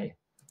of the day.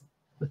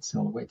 That's the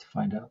only way to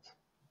find out.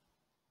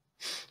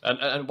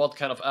 And what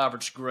kind of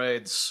average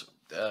grades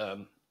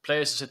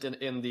places it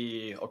in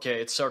the, okay,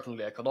 it's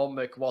certainly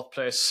economic, what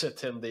places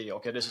it in the,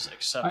 okay, this is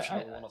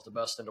exceptional, one of the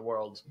best in the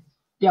world?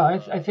 Yeah,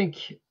 I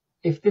think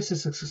if this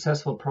is a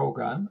successful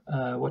program,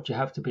 what you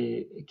have to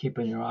be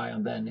keeping your eye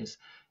on then is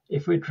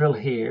if we drill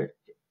here,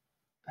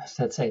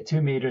 let's say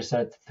 2 meters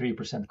at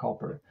 3%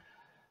 copper.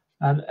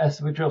 And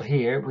as we drill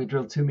here, we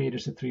drill 2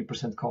 meters at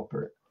 3%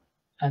 copper.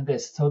 And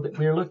this, so that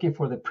we're looking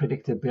for the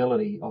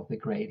predictability of the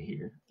grade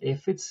here.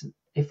 If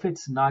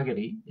it's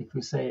nuggety, if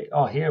we say,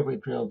 oh, here we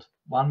drilled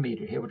 1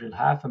 meter, here we drilled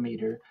half a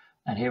meter,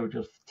 and here we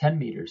drilled 10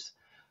 meters,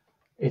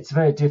 it's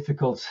very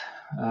difficult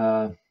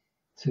to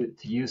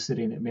use it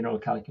in mineral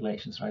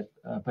calculations, right?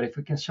 But if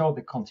we can show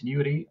the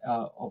continuity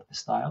of the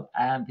style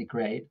and the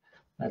grade,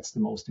 that's the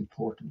most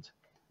important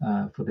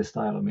for this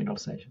style of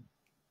mineralization.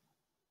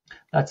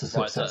 That's a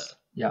success.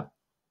 Yeah.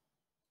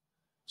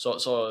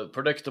 So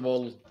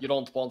predictable, you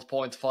don't want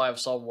 0.5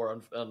 somewhere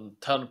and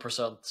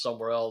 10%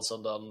 somewhere else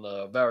and then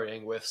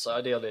varying with. So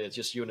ideally, it's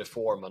just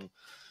uniform and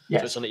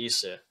just an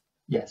easy.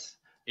 Yes.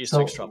 Easy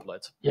to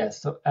extrapolate.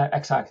 Yes, so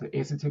exactly.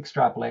 Easy to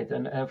extrapolate.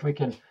 And if we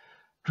can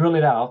drill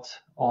it out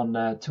on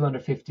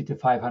 250 to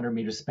 500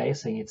 meter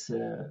spacing, it's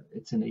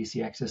an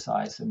easy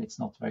exercise and it's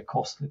not very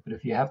costly. But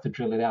if you have to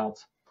drill it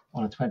out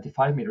on a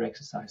 25 meter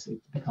exercise,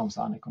 it becomes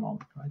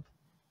uneconomic, right?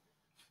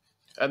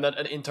 And then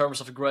in terms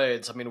of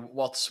grades, I mean,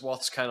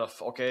 what's kind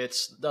of, okay,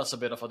 that's a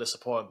bit of a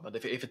disappointment.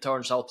 If it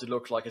turns out to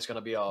look like it's going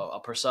to be a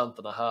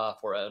 1.5%,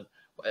 or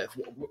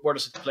where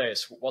does it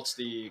place? What's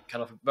the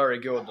kind of very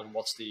good and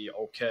what's the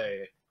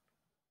okay?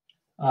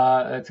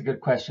 That's a good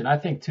question. I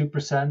think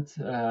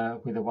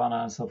 2% with a 1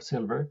 ounce of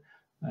silver,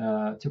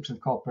 2%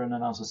 copper and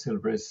an ounce of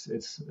silver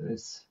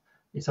is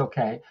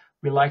okay.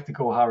 We like to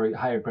go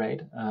higher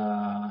grade.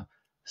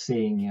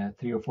 Seeing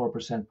 3 or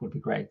 4% would be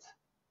great.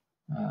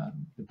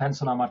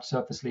 Depends on how much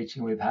surface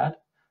leaching we've had,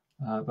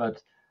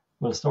 but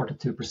we'll start at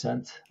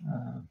 2%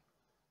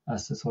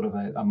 as a sort of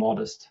a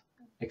modest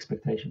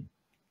expectation.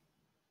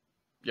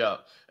 Yeah,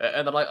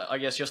 and then I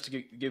guess just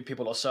to give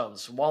people a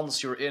sense,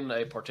 once you're in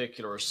a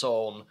particular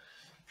zone,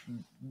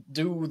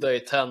 do they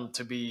tend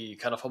to be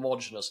kind of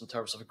homogeneous in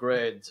terms of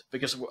grade?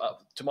 Because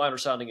to my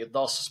understanding, it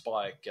does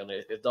spike, and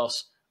it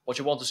does. What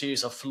you want to see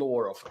is a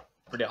floor of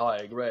pretty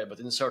high grade, but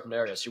in certain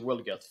areas you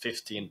will get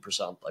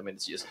 15%. I mean,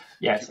 it's just...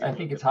 Yes, I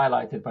think it's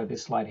highlighted by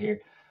this slide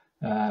here,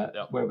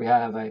 where we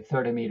have a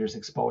 30 meters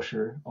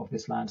exposure of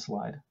this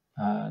landslide,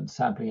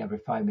 sampling every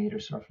 5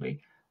 meters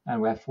roughly,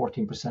 and we have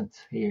 14%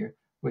 here.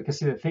 We can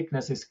see the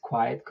thickness is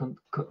quite,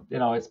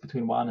 it's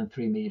between 1 and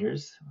 3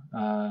 meters,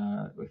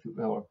 or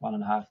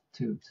 1.5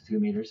 to 2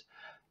 meters.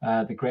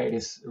 The grade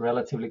is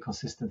relatively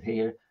consistent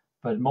here,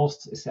 but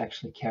most is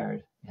actually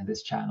carried in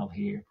this channel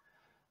here.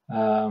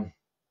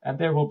 And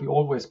there will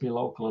always be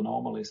local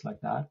anomalies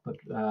like that, but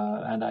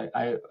and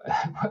I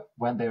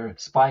when they're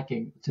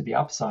spiking to the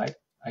upside,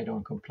 I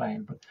don't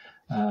complain. But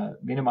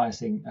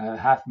minimizing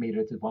half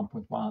meter to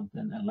 1.1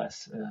 and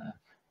less,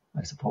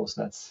 I suppose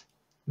that's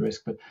the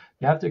risk. But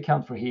you have to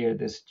account for here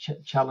this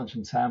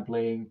challenging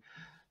sampling,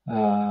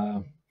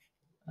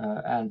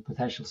 and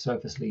potential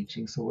surface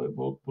leaching.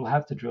 So we'll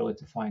have to drill it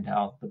to find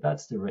out, but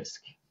that's the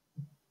risk.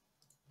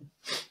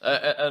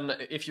 And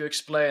if you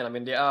explain, I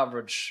mean, the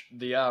average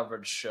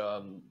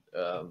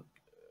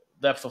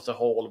depth of the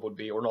hole would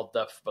be, or not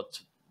depth, but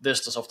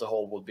distance of the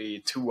hole would be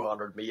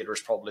 200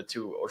 meters, probably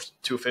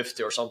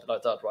 250 or something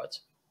like that, right?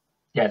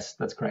 Yes,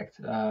 that's correct.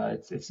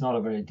 It's not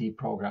a very deep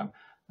program.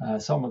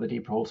 Some of the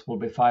deep holes will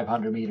be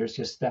 500 meters,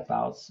 just step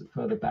out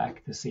further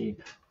back to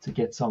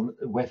get some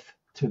width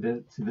to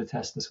the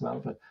test as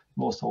well. But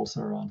most holes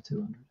are around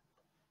 200.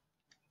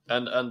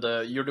 And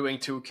you're doing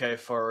 2K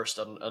first,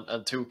 and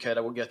 2K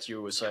that will get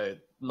you, say,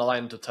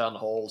 9 to 10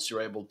 holes.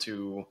 You're able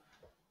to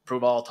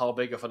prove out how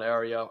big of an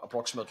area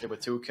approximately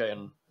with 2K.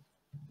 And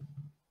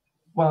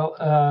well,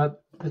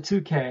 the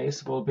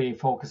 2Ks will be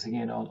focusing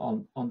in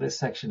on this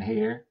section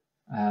here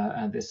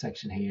and this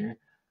section here,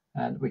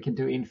 and we can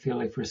do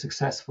infill if we're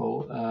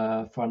successful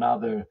for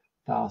another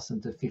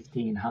 1,000 to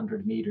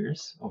 1,500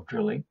 meters of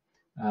drilling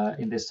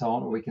in this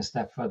zone, or we can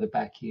step further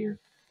back here,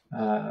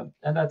 and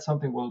that's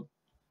something we'll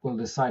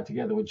decide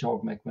together with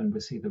JOGMEC when we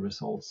see the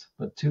results.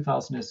 But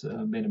 2,000 is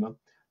a minimum,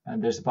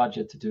 and there's a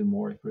budget to do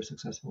more if we're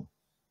successful.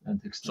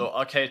 So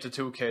a K to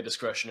 2K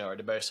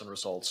discretionary based on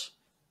results.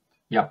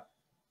 Yeah.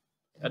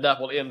 And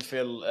that will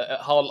infill.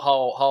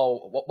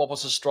 What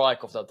was the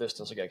strike of that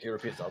distance again? Can you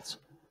repeat that?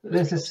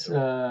 This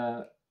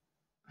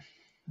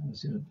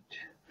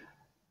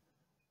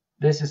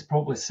is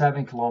probably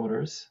 7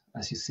 kilometers,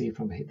 as you see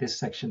from this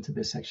section to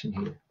this section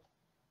here.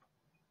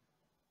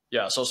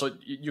 Yeah, so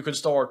you could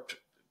start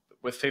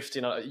with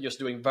 15, just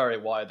doing very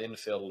wide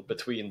infill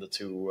between the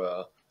two.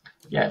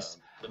 Yes,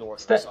 the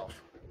north and south.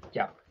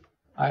 Yeah,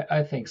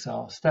 I think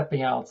so.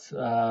 Stepping out,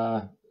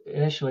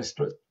 initially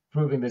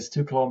proving this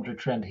 2 kilometer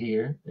trend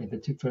here in the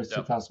first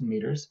 2,000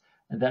 meters,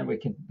 and then we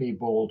can be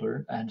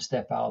bolder and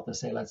step out and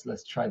say,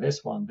 let's try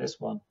this one.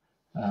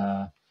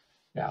 Well,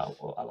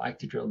 I like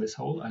to drill this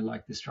hole. I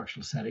like the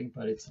structural setting,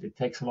 but it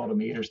takes a lot of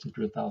meters to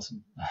drill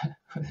 1,000.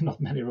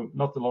 Not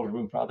a lot of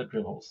room for other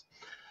drill holes.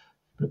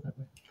 Put it that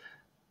way.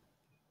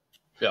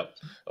 Yeah.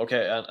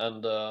 Okay.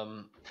 And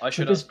I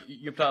should ask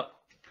you plan.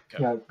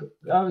 Okay.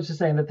 Yeah, I was just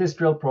saying that this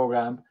drill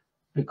program,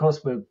 because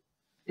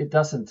it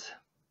doesn't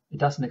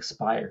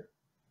expire.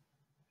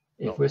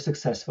 If we're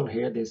successful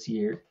here this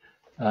year,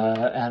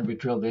 and we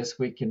drill this,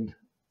 we can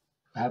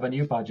have a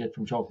new budget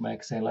from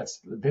JOGMEC saying,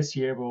 this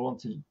year we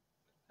want to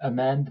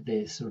amend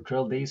this or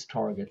drill these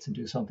targets and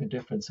do something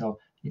different, so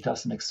it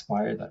doesn't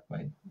expire that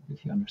way,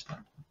 if you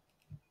understand.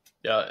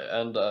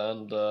 Yeah, and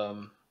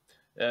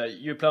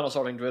you plan on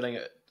starting drilling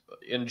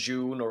in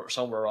June or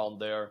somewhere around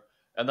there,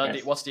 and then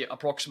Yes. What's the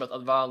approximate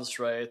advance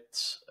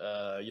rate?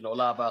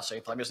 Lab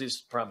assaying time. Just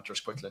these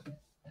parameters quickly.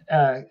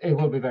 It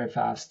will be very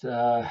fast.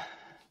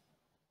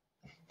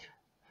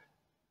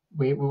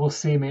 We will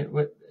see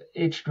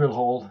each drill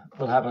hole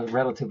will have a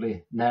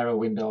relatively narrow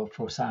window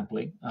for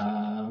sampling.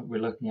 We're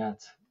looking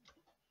at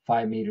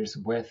 5 meters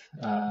width,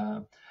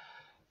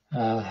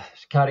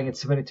 cutting it,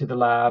 submitting to the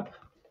lab,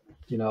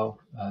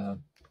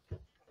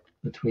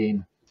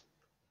 between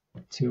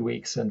 2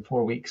 weeks and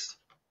 4 weeks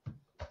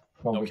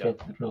from we get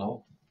the drill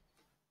hole.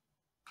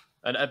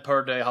 And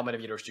per day, how many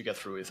meters do you get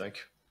through, you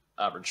think?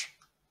 Average?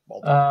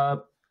 We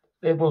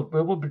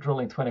will be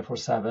drilling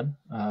 24/7.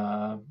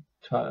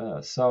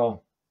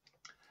 So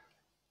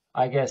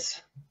I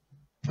guess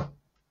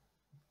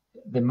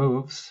the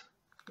moves,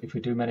 if we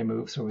do many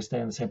moves or we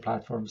stay on the same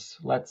platforms,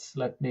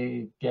 let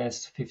me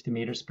guess 50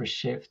 meters per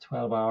shift,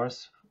 12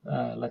 hours,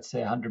 let's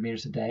say 100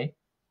 meters a day.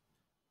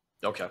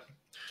 Okay.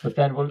 But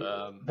then when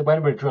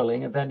we're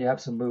drilling, and then you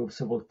have some moves,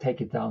 so we'll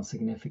take it down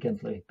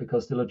significantly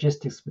because the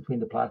logistics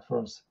between the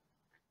platforms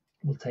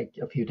will take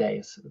a few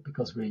days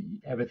because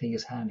everything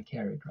is hand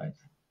carried, right?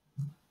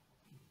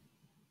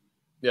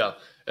 Yeah,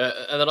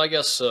 and then I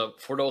guess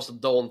for those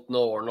that don't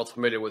know or not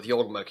familiar with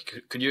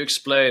JOGMEC, could you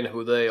explain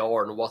who they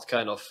are and what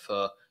kind of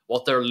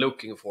what they're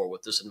looking for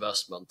with this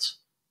investment?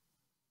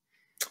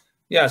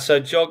 Yeah, so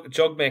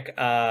JOGMEC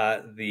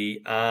are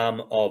the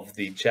arm of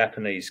the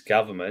Japanese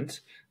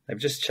government. They've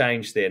just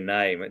changed their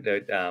name.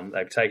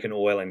 They've taken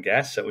oil and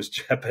gas. So it was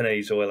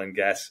Japanese oil and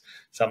gas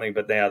something,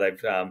 but now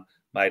they've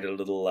made it a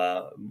little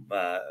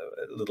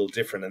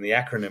different. And the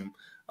acronym,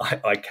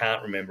 I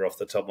can't remember off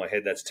the top of my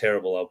head. That's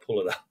terrible. I'll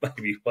pull it up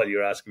maybe while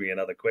you're asking me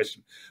another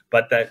question.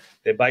 But they're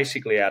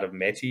basically out of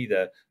METI,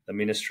 the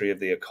Ministry of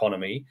the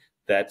Economy.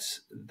 And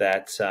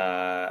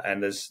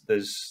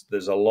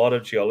there's a lot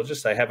of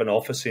geologists. They have an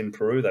office in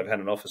Peru. They've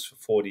had an office for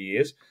 40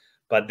 years,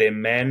 but they're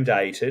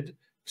mandated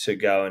to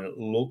go and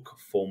look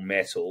for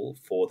metal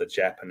for the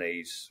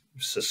Japanese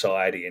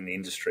society and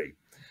industry,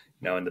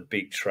 in the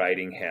big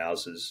trading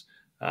houses.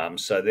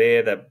 So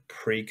they're the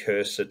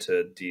precursor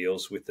to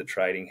deals with the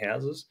trading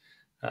houses.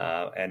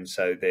 And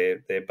so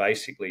they're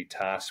basically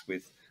tasked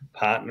with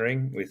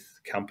partnering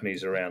with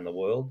companies around the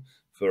world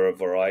for a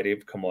variety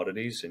of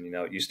commodities. And,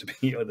 it used to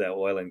be the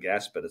oil and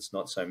gas, but it's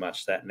not so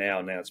much that now.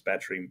 Now it's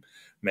battery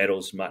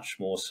metals much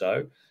more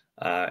so.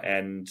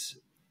 And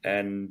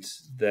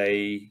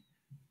they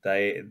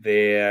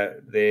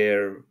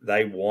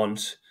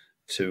want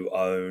to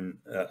own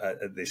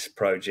this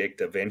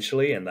project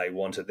eventually, and they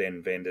want to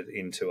then vend it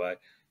into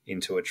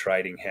a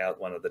trading house,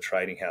 one of the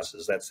trading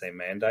houses. That's their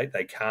mandate.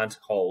 They can't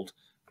hold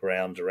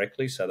ground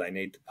directly, so they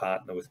need to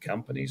partner with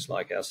companies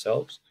like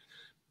ourselves,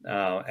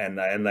 and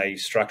they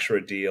structure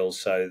a deal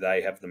so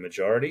they have the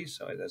majority.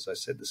 So as I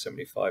said, the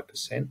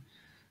 75%,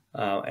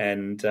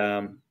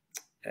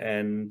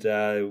 and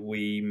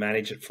we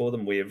manage it for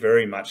them. We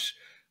very much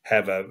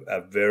have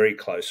a very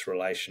close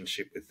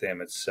relationship with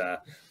them. It's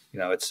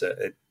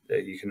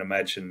you can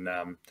imagine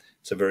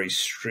it's a very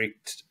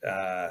strict,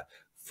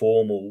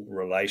 formal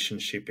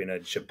relationship in a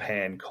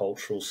Japan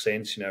cultural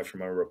sense,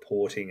 from a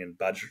reporting and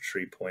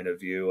budgetary point of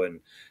view,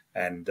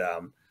 and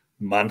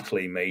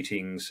monthly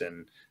meetings,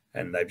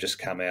 and they've just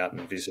come out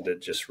and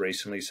visited just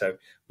recently. So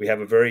we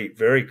have a very,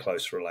 very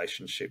close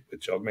relationship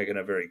with JOGMEC, and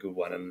a very good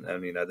one. And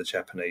the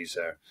Japanese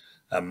are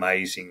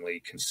amazingly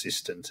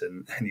consistent,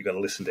 and you've got to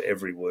listen to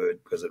every word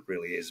because it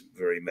really is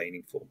very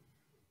meaningful.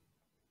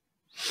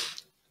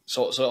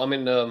 So I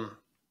mean,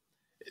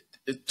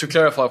 to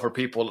clarify for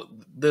people,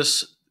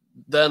 the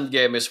end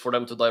game is for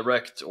them to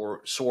direct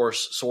or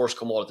source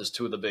commodities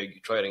to the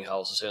big trading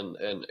houses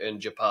in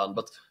Japan,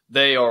 but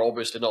they are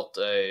obviously not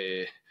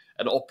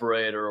an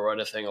operator or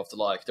anything of the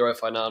like. They're a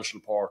financial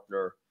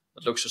partner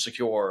that looks to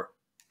secure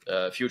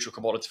future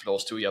commodity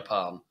flows to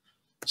Japan.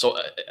 So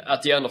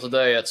at the end of the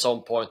day, at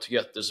some point to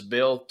get this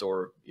built,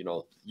 or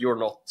you're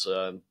not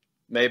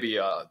maybe.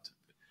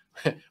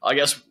 I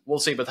guess we'll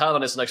see, but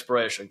Hannan is an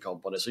exploration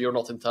company, so you're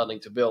not intending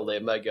to build a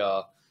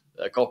mega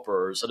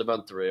copper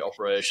sedimentary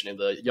operation in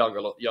the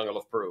jungle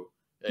of Peru.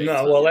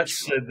 No, well,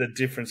 that's the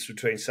difference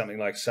between something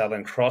like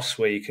Southern Cross,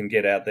 where you can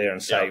get out there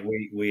and say,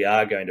 we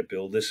are going to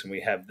build this, and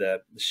we have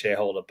the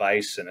shareholder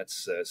base, and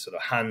it's sort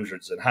of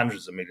hundreds and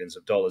hundreds of millions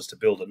of dollars to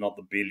build it, not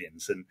the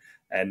billions.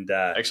 And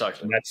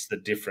exactly, and that's the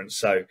difference.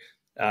 So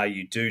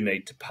you do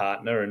need to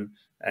partner,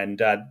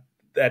 and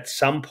at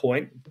some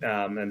point,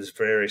 and there's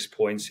various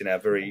points in our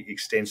very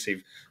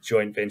extensive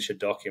joint venture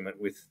document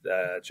with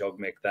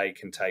JOGMEC, they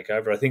can take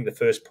over. I think the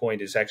first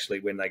point is actually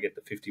when they get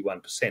the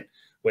 51%,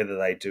 whether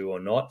they do or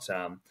not.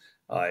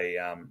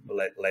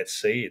 Let's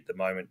see. At the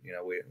moment,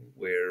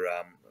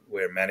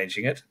 we're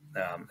managing it,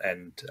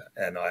 and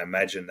I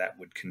imagine that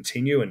would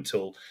continue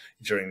until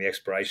during the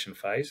exploration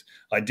phase.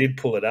 I did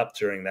pull it up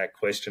during that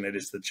question. It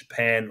is the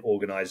Japan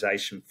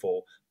Organization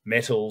for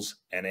Metals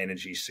and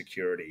Energy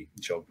Security,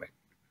 JOGMEC.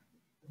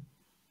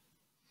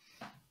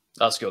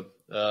 That's good.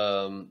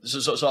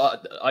 So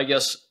I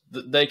guess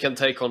they can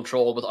take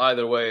control, but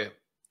either way,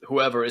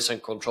 whoever is in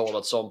control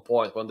at some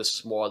point when this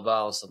is more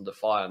advanced and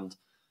defined.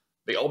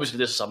 But obviously,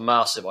 this is a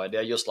massive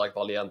idea, just like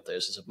Valiente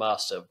is. It's a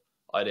massive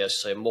idea, as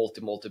you say,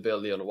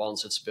 multi-billion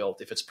once it's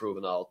built, if it's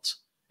proven out.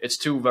 It's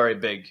two very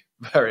big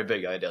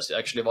ideas.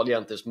 Actually,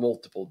 Valiente is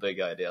multiple big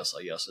ideas,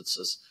 I guess. It's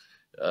just,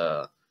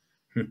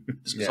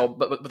 Yeah. So,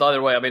 but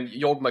either way, I mean,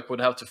 JOGMEC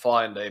would have to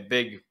find a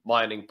big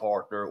mining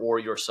partner, or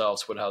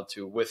yourselves would have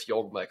to, with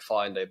JOGMEC,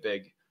 find a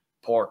big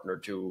partner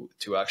to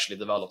actually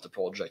develop the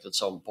project at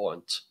some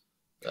point.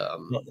 I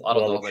don't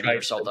know how many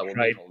yourself that would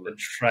be. The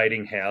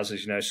trading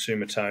houses,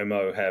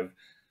 Sumitomo have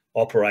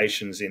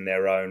operations in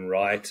their own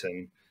right,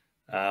 and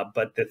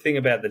but the thing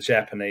about the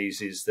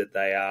Japanese is that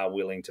they are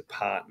willing to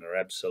partner,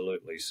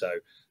 absolutely. So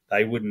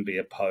they wouldn't be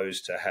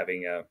opposed to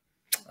having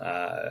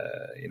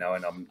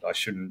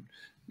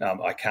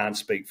I can't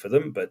speak for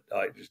them, but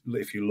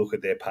if you look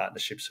at their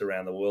partnerships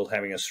around the world,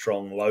 having a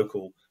strong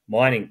local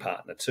mining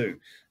partner too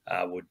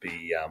would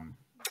be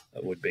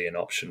an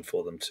option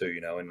for them too,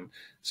 And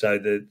so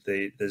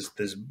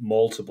there's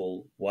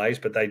multiple ways,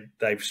 but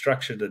they've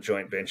structured the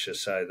joint venture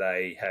so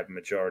they have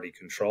majority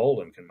control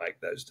and can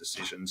make those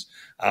decisions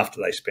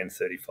after they spend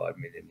 $35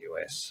 million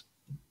US.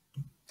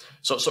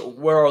 So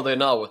where are they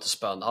now with the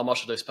spend? How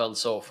much have they spent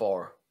so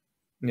far?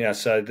 Yeah,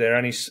 so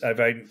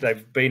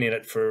they've been in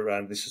it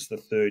for this is the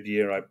third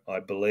year,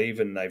 I believe,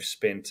 and they've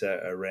spent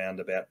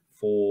around about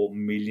 $4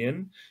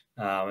 million,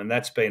 and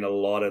that's been a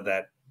lot of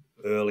that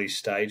early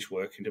stage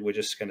work. And we're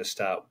just going to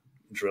start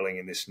drilling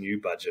in this new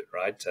budget,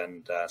 right?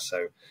 And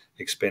so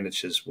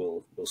expenditures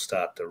will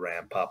start to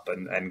ramp up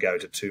and go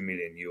to $2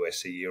 million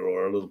US a year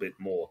or a little bit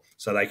more,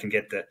 so they can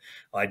get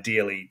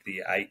ideally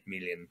the $8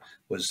 million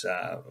was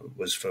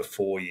for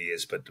 4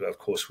 years, but of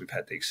course we've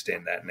had to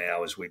extend that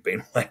now as we've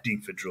been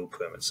waiting for drill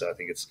permits. So I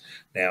think it's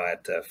now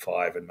at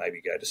 5 and maybe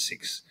go to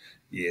 6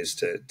 years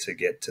to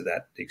get to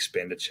that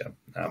expenditure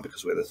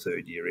because we're the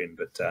third year in.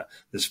 But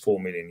there's $4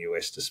 million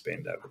US to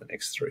spend over the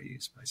next 3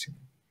 years, basically.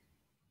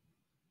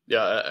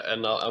 Yeah,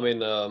 and I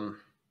mean,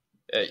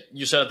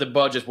 you said the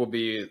budget would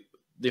be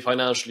the new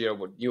financial year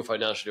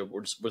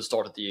would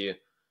start at the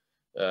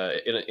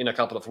in a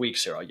couple of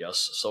weeks here, I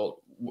guess. So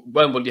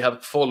when will you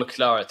have full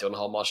clarity on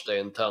how much they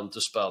intend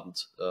to spend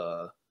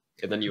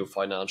in the new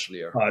financial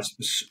year?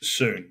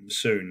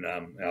 Soon.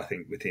 I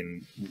think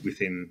within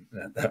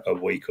a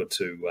week or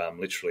two,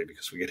 literally,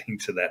 because we're getting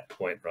to that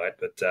point, right?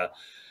 But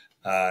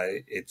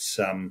it's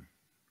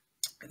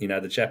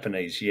the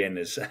Japanese yen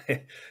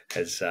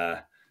has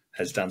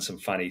has done some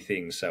funny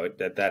things. So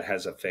that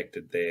has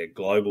affected their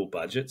global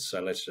budgets.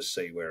 So let's just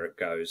see where it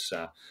goes.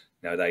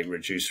 They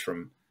reduced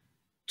from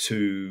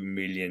 2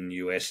 million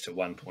US to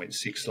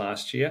 1.6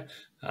 last year,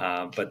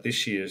 but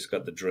this year's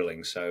got the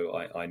drilling. So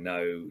I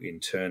know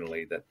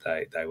internally that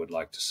they would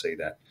like to see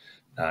that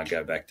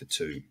go back to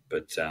 2.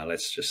 But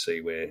let's just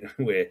see where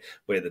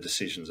the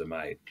decisions are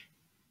made.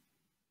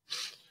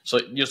 So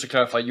just to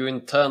clarify, you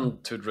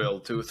intend to drill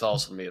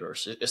 2,000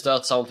 meters. Is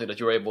that something that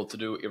you're able to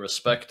do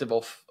irrespective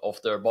of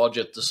their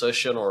budget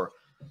decision, or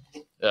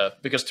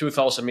because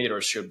 2,000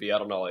 meters should be, I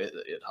don't know,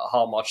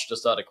 how much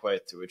does that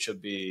equate to? It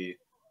should be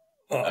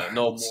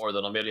no more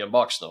than $1 million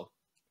now.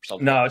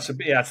 No, I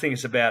think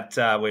it's about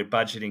we're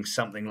budgeting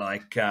something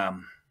like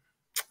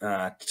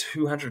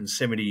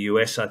 270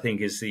 US. I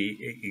think is the.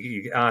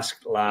 You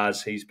ask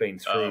Lars, he's been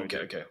through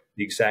the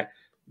exact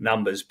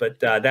numbers, but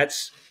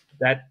that's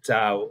that.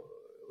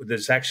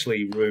 There's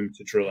actually room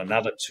to drill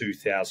another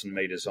 2,000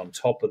 meters on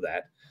top of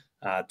that,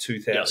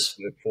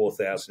 2,000 to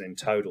 4,000 in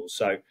total.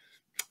 So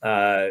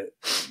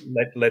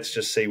let's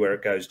just see where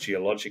it goes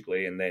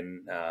geologically, and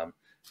then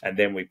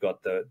we've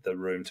got the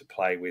room to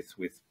play with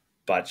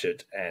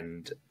budget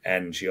and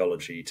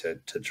geology to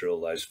drill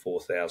those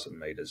 4,000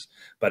 meters.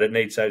 But it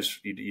needs those.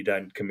 You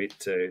don't commit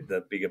to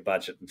the bigger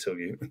budget until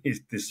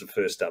this is the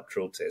first up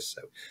drill test.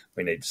 So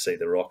we need to see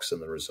the rocks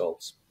and the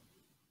results.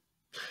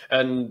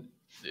 And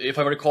if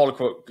I recall,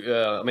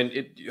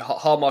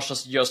 how much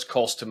does it just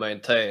cost to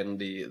maintain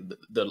the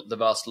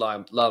vast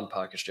land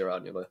package there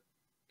annually?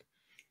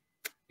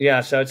 Yeah,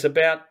 so it's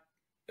about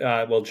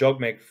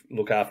JOGMEC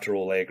look after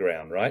all their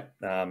ground, right?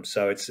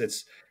 So it's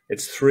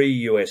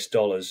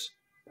 $3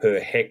 per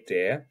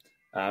hectare.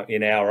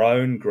 In our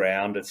own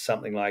ground, it's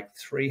something like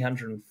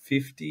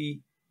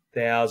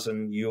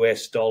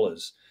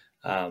 $350,000.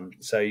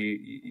 So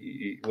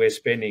we're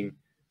spending.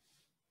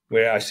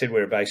 Where I said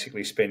we're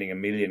basically spending $1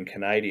 million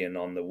Canadian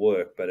on the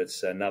work, but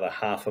it's another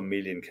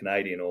 $500,000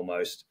 Canadian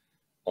almost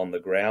on the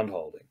ground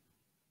holding.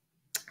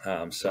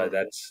 So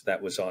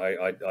that was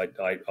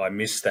I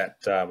missed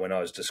that when I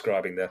was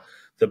describing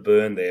the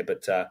burn there,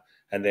 but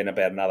and then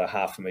about another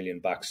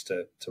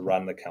 $500,000 to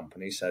run the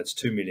company. So it's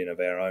 $2 million of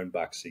our own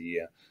bucks a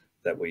year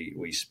that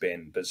we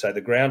spend. But so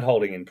the ground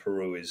holding in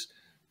Peru is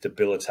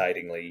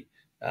debilitatingly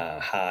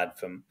hard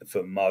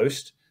for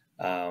most.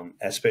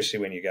 Especially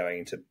when you're going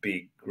into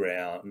big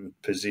ground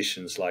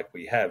positions like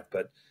we have,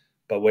 but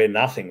we're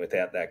nothing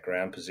without that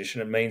ground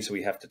position. It means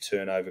we have to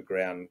turn over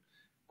ground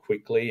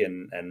quickly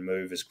and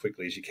move as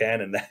quickly as you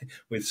can. And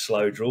with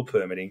slow drill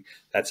permitting,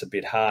 that's a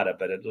bit harder,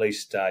 but at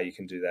least you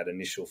can do that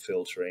initial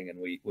filtering. And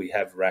we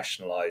have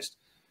rationalized,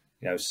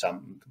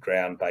 some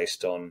ground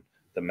based on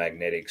the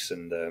magnetics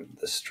and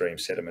the stream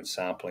sediment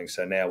sampling.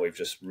 So now we've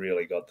just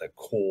really got the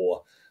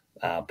core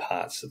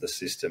parts of the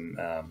system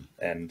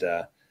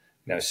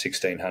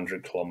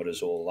 1,600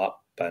 kilometres all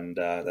up, and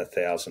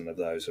 1,000 of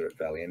those are at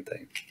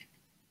Valiente.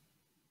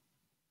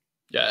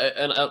 Yeah,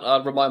 and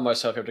I'll remind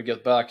myself here to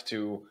get back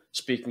to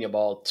speaking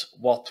about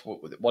what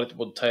it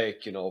would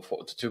take,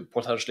 to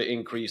potentially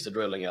increase the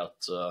drilling at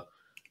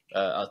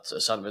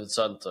San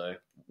Vicente.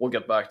 We'll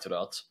get back to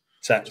that.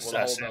 San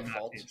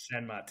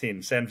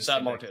Martin.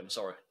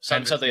 Sorry,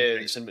 San Vicente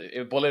is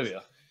in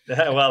Bolivia.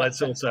 Well,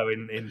 it's also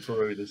in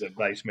Peru. There's a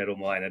base metal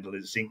mine and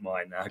a zinc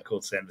mine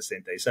called San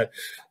Vicente. So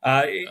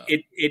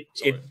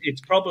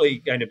it's probably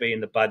going to be in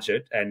the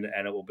budget, and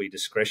it will be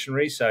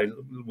discretionary. So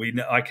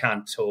I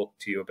can't talk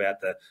to you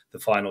about the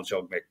final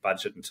JOGMEC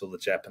budget until the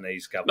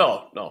Japanese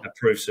government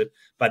approves it.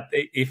 But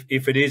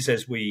if it is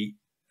as we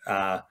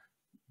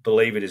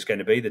believe it is going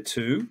to be, the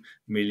 $2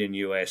 million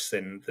US,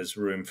 then there's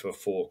room for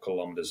 4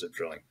 kilometres of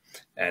drilling,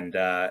 and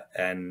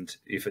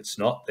if it's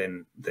not,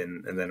 then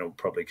it'll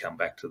probably come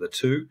back to the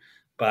 2.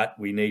 But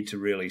we need to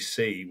really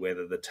see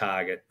whether the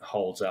target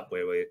holds up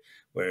where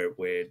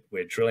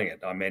we're drilling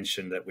it. I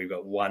mentioned that we've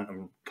got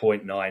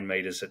 1.9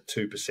 meters at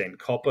 2%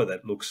 copper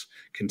that looks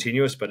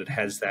continuous, but it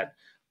has that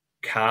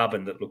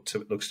carbon that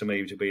looks to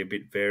me to be a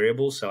bit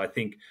variable. So I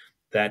think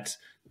that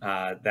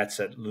that's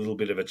a little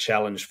bit of a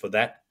challenge for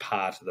that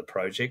part of the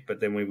project.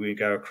 But then when we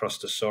go across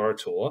to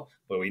Sortilegio,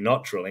 where we're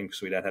not drilling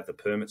because we don't have the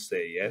permits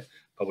there yet,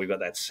 but we've got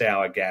that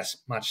sour gas,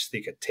 much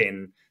thicker,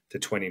 10 to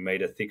 20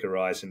 metre thicker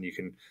rise, and you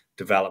can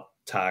develop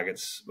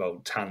targets,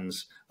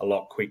 tons, a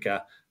lot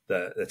quicker.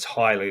 It's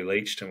highly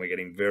leached, and we're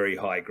getting very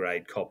high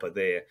grade copper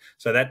there.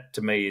 So that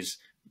to me is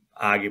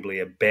arguably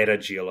a better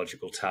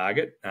geological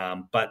target.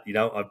 But,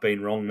 I've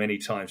been wrong many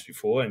times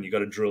before, and you've got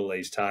to drill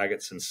these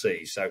targets and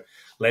see. So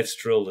let's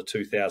drill the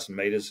 2,000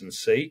 metres and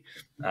see.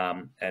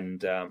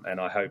 And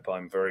I hope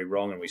I'm very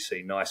wrong and we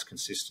see nice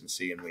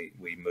consistency and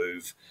we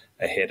move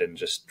ahead and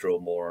just drill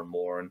more and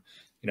more. And,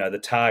 the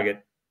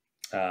target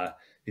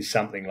is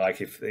something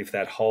like if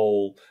that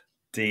whole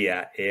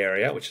Dia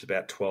area, which is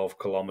about 12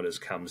 kilometres,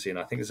 comes in,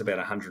 I think it's about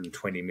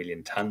 120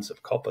 million tonnes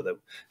of copper,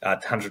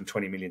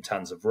 120 million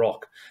tonnes of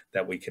rock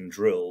that we can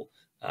drill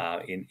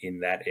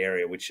in that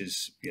area, which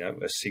is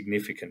a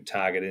significant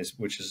target,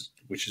 which is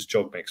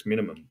JOGMEC's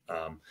minimum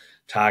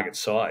target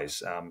size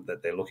that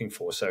they're looking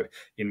for. So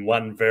in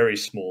one very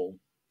small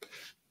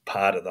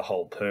part of the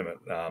whole permit.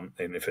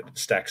 And if it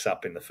stacks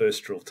up in the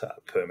first drill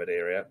permit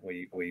area,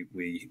 we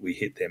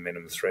hit their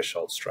minimum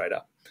threshold straight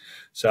up.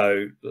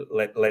 So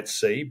let's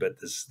see, but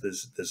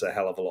there's a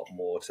hell of a lot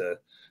more to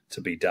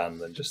be done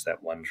than just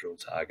that one drill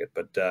target.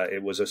 But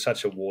it was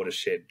such a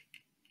watershed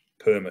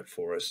permit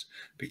for us,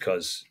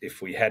 because if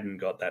we hadn't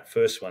got that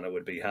first one, it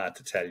would be hard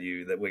to tell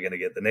you that we're going to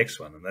get the next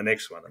one and the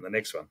next one and the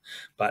next one.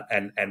 But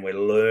and we're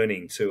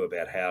learning too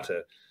about how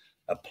to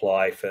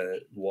apply for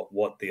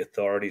what the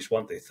authorities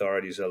want. The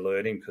authorities are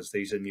learning, because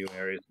these are new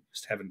areas that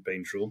just haven't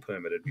been drill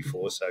permitted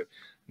before. So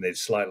they're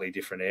slightly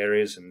different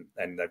areas, and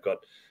they've got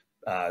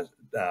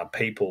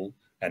people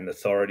and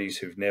authorities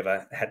who've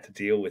never had to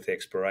deal with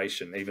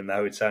exploration, even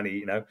though it's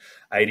only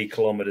 80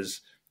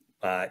 kilometres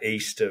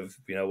east of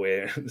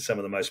where some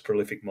of the most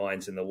prolific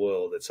mines in the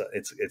world.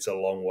 It's a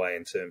long way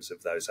in terms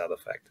of those other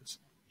factors.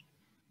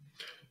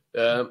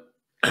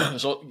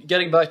 So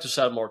getting back to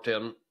San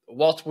Martin,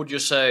 what would you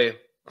say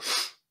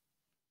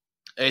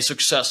a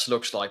success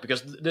looks like?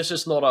 Because this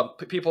is not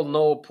people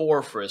know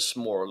porphyries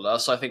more or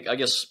less. I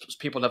guess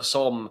people have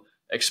some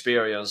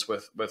experience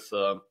with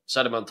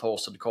sediment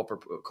hosted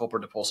copper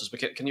deposits,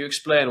 but can you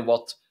explain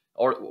what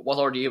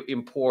are the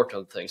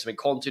important things? I mean,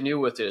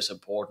 continuity is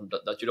important,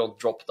 that you don't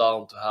drop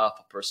down to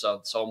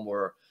 0.5%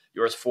 somewhere.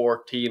 You're at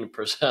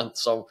 14%,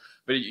 so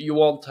but you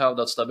won't have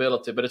that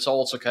stability. But it's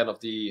also kind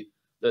of the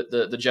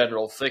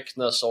general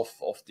thickness of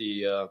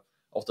the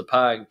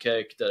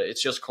pancake. That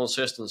it's just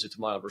consistency,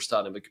 to my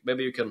understanding. But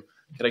maybe you can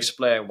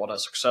explain what a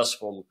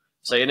successful,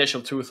 say,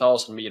 initial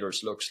 2,000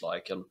 meters looks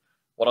like, and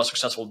what a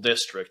successful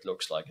district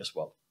looks like as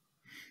well.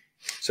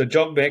 So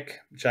Jogbek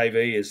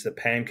JV is the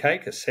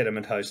pancake, a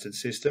sediment-hosted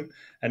system,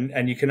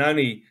 and you can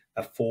only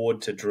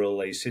afford to drill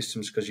these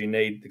systems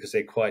because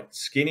they're quite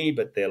skinny,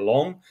 but they're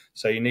long.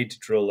 So you need to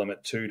drill them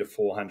at 200 to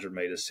 400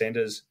 metre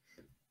centres.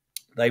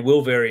 They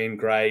will vary in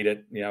grade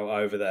at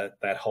over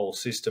that whole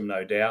system,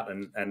 no doubt,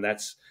 and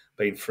that's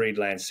been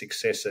Friedland's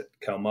success at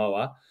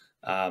Kalmoa,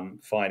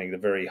 finding the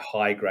very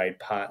high grade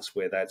parts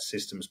where that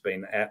system's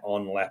been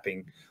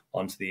lapping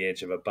onto the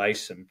edge of a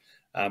basin.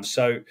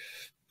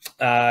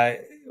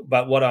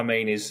 But what I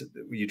mean is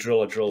you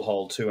drill a drill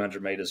hole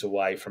 200 metres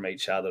away from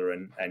each other,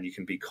 and you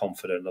can be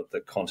confident of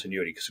the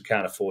continuity, because we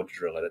can't afford to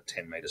drill it at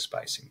 10 metre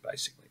spacing,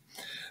 basically.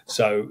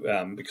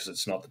 So because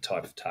it's not the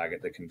type of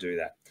target that can do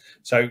that.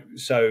 So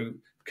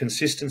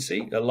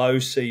consistency, a low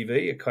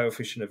CV, a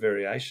coefficient of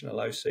variation, a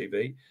low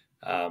CV,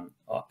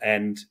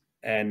 and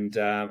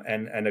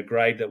a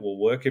grade that will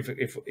work.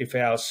 If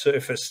our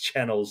surface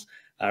channels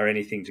are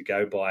anything to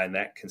go by, and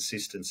that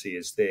consistency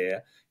is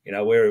there,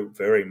 we're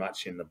very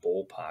much in the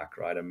ballpark,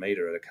 right? A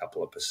metre at a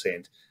couple of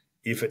percent.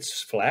 If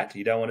it's flat,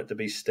 you don't want it to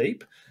be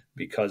steep,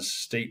 because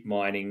steep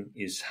mining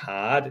is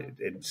hard.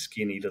 It's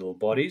skinny little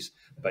bodies,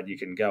 but you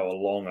can go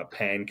along a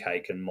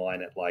pancake and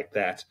mine it like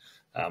that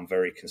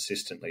very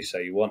consistently. So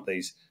you want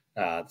these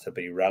to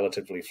be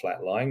relatively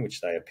flat lying,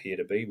 which they appear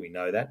to be. We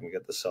know that. We've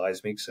got the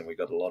seismics, and we've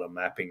got a lot of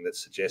mapping that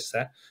suggests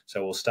that.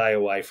 So we'll stay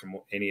away from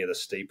any of the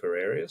steeper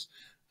areas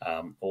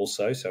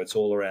also. So it's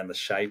all around the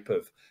shape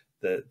of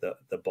the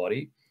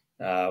body.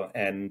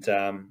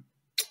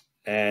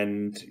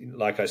 And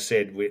like I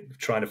said, we're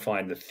trying to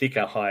find the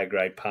thicker, higher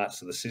grade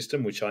parts of the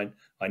system, which I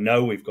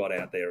know we've got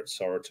out there at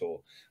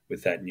Sortilegio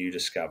with that new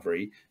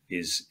discovery,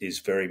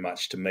 is very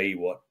much, to me,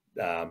 what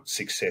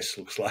success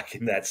looks like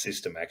in that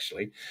system,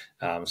 actually.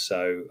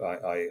 So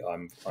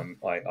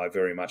I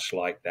very much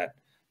like that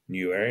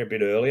new area a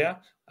bit earlier.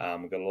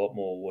 We've got a lot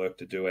more work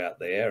to do out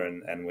there,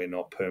 and we're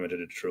not permitted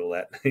to drill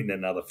that in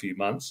another few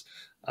months.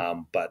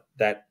 But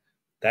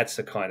that's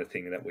the kind of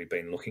thing that we've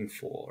been looking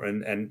for.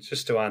 And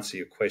just to answer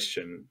your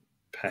question,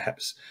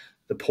 perhaps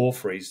the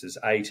porphyries, there's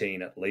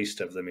 18 at least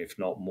of them, if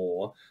not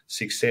more.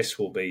 Success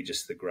will be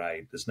just the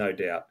grade. There's no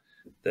doubt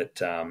that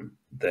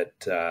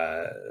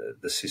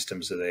the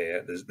systems are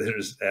there. There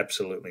is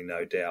absolutely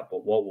no doubt.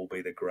 But what will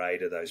be the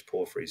grade of those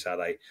porphyries? Are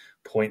they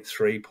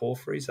 0.3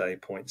 porphyries? Are they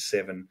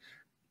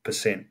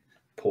 0.7%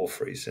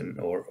 porphyries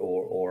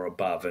or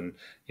above? And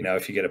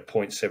if you get a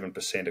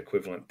 0.7%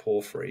 equivalent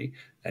porphyry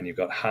and you've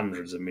got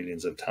hundreds of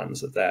millions of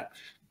tons of that,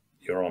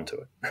 you're onto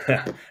it.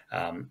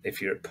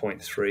 If you're at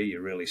 0.3,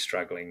 you're really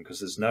struggling, because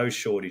there's no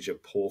shortage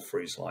of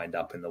porphyries lined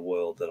up in the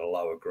world that are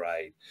lower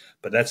grade.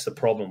 But that's the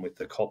problem with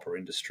the copper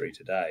industry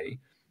today,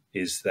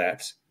 is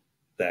that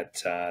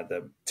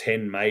the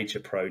 10 major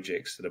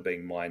projects that are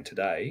being mined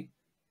today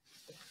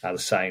are the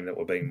same that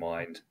were being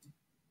mined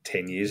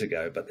 10 years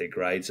ago, but their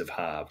grades have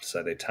halved,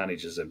 so their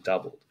tonnages have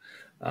doubled.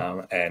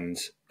 And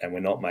we're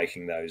not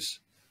making those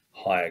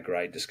higher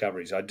grade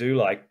discoveries. I do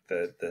like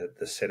the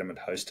sediment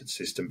hosted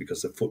system,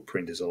 because the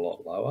footprint is a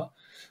lot lower.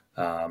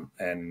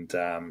 And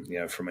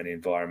from an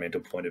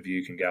environmental point of view,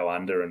 you can go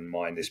under and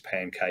mine this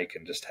pancake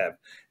and just have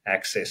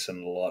access,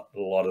 and a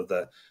lot of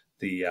the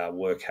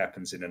work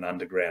happens in an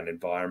underground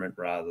environment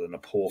rather than a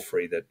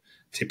porphyry that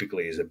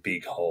typically is a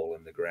big hole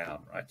in the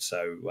ground, right?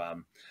 So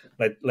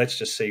let's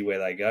just see where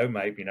they go.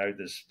 Maybe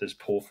there's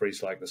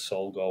porphyries like the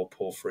Sol Gold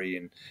porphyry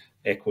in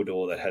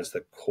Ecuador that has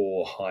the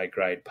core high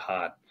grade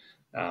part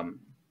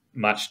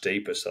much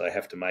deeper, so they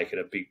have to make it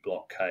a big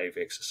block cave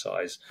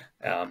exercise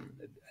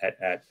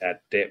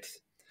at depth.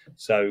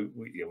 So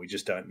we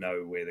just don't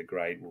know where the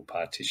grade will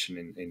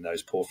partition in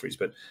those porphyries,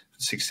 but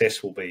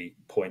success will be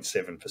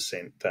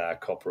 0.7%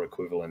 copper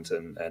equivalent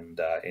and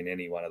in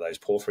any one of those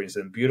porphyries.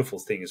 And the beautiful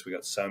thing is we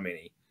got so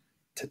many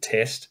to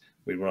test.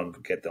 We want to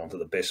get onto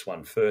the best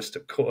one first,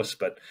 of course,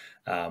 but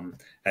and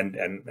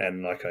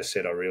like I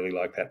said, I really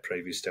like that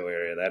Previsto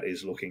area. That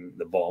is looking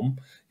the bomb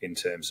in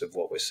terms of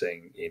what we're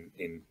seeing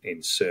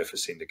in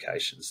surface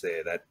indications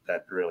there.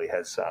 That really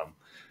has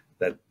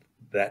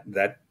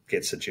that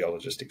gets a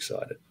geologist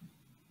excited.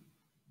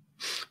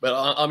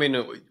 Well, I mean,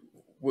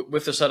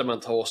 with the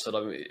sediment hosted,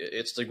 I mean,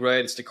 it's the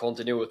grade, it's the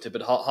continuity,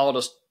 but how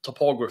does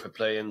topography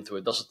play into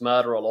it? Does it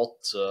matter a lot?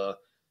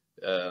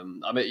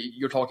 I mean,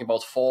 you're talking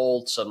about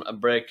faults and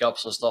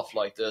breakups and stuff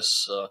like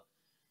this.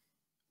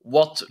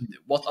 What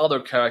other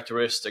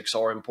characteristics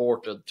are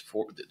important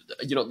for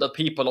the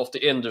people of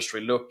the industry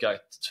look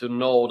at to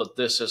know that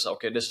this is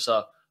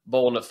a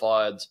bona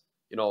fide,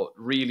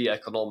 really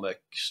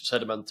economic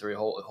sedimentary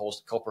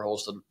copper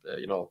hosted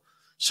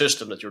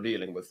system that you're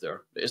dealing with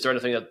there? Is there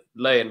anything that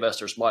lay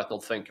investors might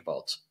not think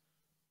about?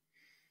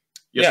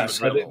 Yes,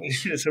 yeah, so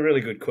it's a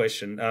really good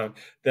question.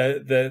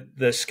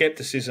 The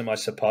skepticism, I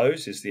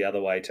suppose, is the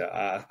other way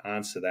to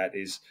answer that,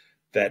 is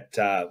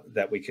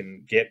that we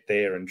can get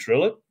there and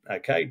drill it.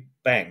 Okay,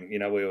 bang.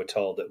 We were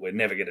told that we'd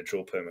never get a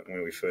drill permit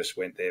when we first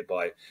went there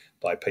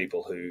by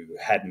people who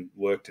hadn't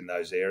worked in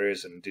those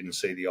areas and didn't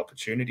see the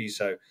opportunity.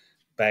 So,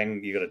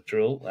 bang, you got to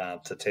drill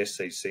to test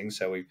these things.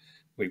 So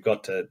we've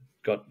got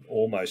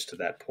almost to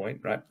that point,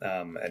 right?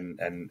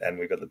 And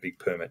we've got the big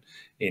permit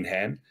in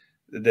hand.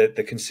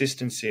 The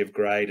consistency of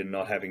grade and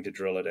not having to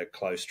drill it at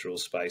close drill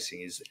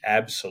spacing is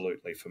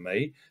absolutely, for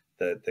me,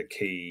 the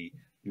key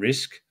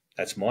risk.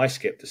 That's my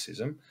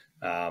skepticism.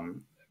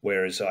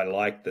 Whereas I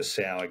like the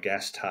sour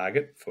gas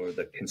target for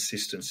the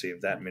consistency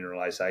of that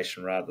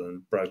mineralization rather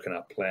than broken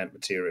up plant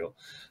material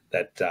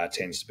that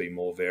tends to be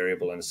more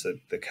variable. And it's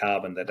the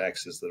carbon that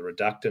acts as the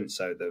reductant.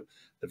 So the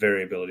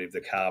variability of the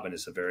carbon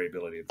is the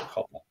variability of the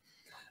copper.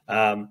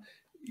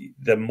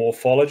 The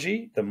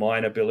morphology, the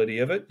mineability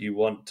of it, you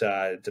want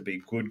to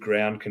be good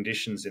ground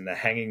conditions in the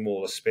hanging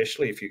wall,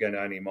 especially if you're going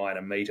to only mine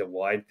a metre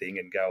wide thing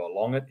and go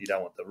along it. You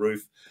don't want the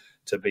roof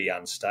to be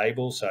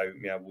unstable. So,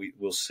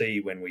 we'll see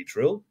when we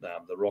drill.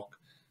 The rock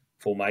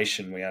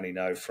formation we only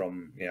know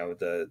from,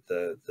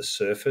 the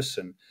surface,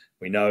 and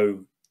we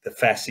know the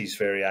facies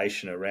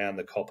variation around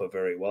the copper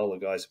very well. The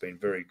guys have been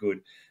very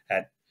good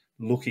at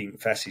looking.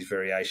 Facies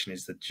variation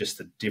is just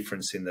the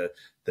difference in the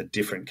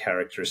different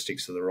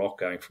characteristics of the rock,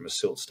 going from a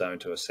siltstone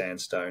to a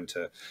sandstone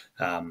to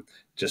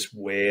just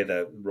where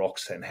the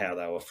rocks and how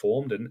they were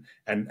formed,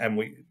 and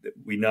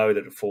we know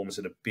that it forms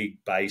at a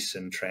big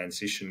basin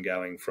transition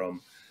going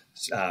from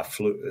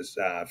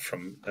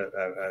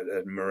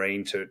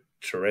marine to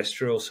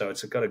terrestrial. So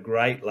it's got a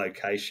great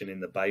location in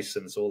the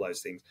basins, all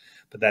those things,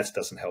 but that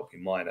doesn't help you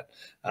mine it.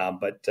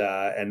 And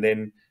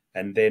then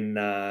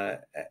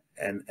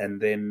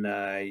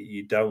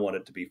you don't want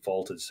it to be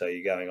faulted, so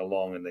you're going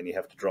along and then you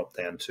have to drop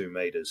down 2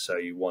 meters. So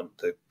you want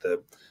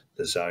the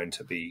zone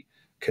to be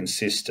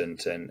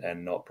consistent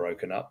and not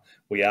broken up.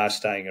 We are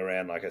staying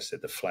around, like I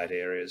said, the flat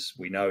areas.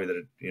 We know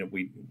that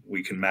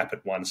we can map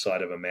it one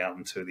side of a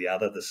mountain to the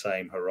other, the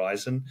same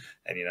horizon,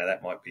 and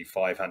that might be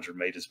 500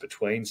 meters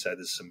between. So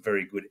there's some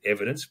very good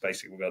evidence.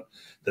 Basically, we've got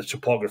the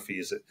topography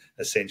is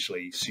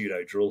essentially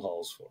pseudo drill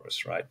holes for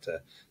us, right,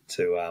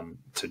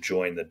 to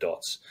join the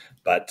dots.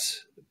 But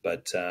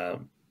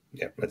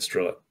yeah, let's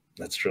drill it.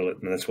 Let's drill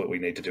it, and that's what we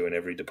need to do in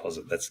every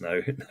deposit. That's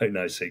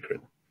no secret.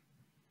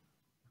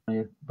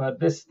 But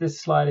this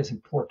slide is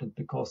important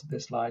because of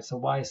this slide. So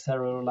why is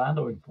Cerro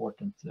Rolando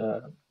important?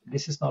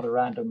 This is not a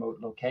random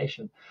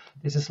location.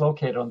 This is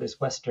located on this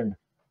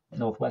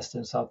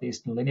northwestern,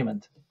 southeastern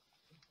lineament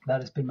that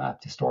has been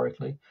mapped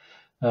historically.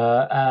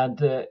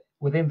 And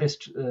within this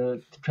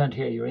trend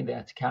here, you're in the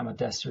Atacama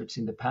deserts,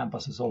 in the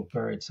Pampas is all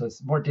buried. So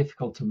it's more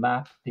difficult to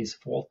map these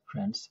fault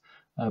trends.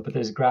 But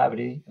there's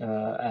gravity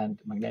and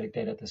magnetic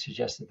data that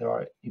suggests that there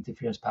are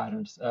interference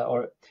patterns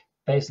or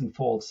basin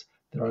faults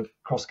that are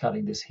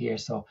cross-cutting this here.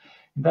 So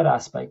in that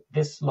aspect,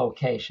 this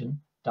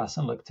location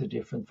doesn't look too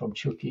different from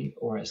Chucky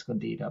or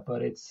Escondida,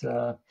 but it's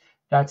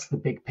that's the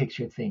big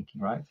picture thinking,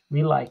 right?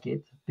 We like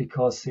it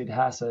because it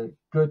has a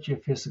good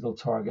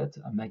geophysical target,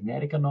 a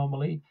magnetic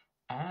anomaly,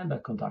 and a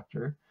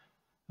conductor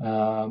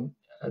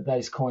that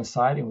is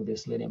coinciding with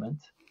this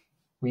lineament.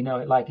 We know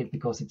it like it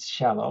because it's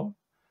shallow,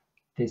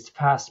 it's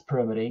fast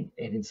permitting,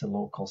 and it's a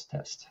low-cost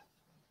test.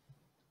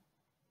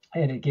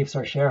 And it gives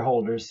our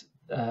shareholders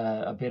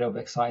a bit of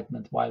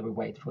excitement while we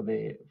wait for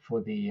the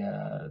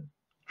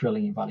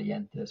drilling in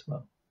Valiente as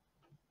well.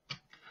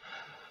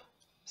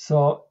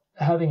 So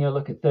having a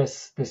look at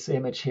this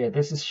image here,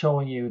 this is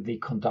showing you the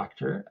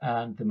conductor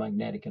and the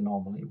magnetic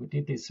anomaly. We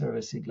did this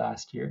servicing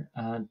last year,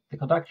 and the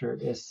conductor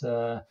is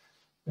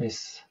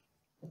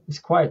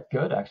quite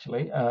good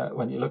actually.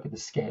 When you look at the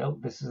scale,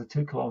 this is a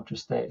 2 kilometer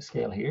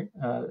scale here,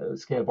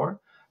 scale bar.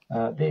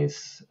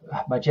 These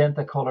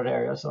magenta colored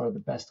areas are the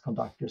best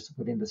conductors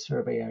within the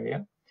survey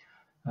area.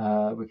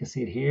 We can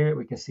see it here,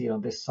 we can see it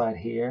on this side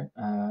here,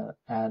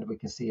 and we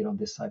can see it on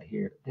this side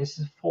here. This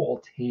is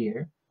fault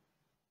here.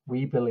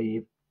 We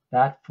believe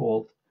that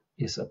fault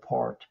is a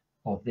part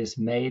of this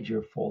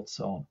major fault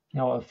zone.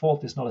 A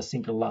fault is not a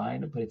single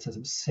line, but it's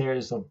a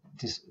series of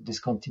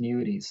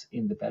discontinuities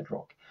in the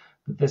bedrock.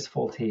 But this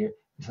fault here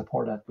is a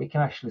part of that. We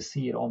can actually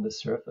see it on the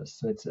surface,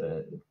 so it's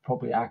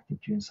probably active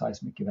during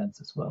seismic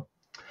events as well.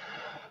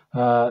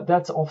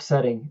 That's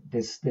offsetting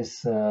this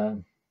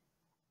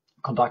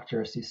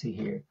conductor, as you see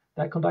here.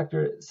 That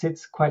conductor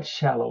sits quite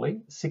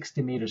shallowly,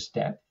 60 meters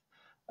depth.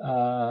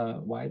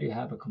 Why do you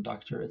have a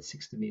conductor at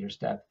 60 meters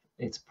depth?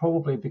 It's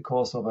probably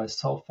because of a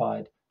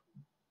sulfide,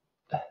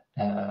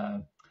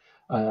 a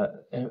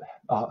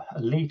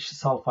leach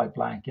sulfide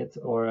blanket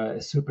or a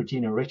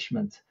supergene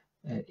enrichment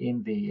at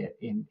the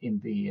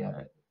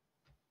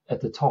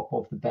top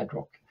of the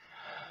bedrock.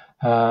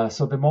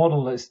 So the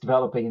model is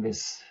developing in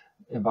this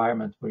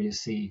environment where you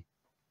see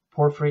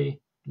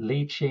porphyry,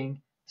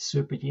 leaching,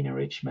 supergene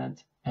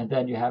enrichment, and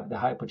then you have the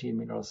hypogene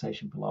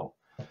mineralization below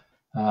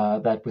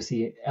that we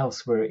see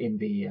elsewhere in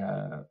the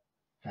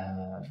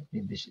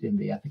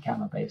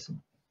Epithermal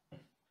basin.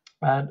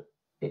 And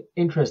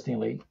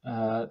interestingly,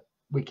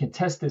 we can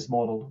test this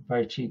model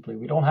very cheaply.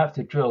 We don't have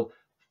to drill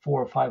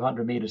 400 or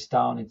 500 meters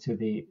down into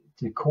the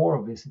core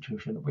of this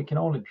intrusion. We can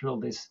only drill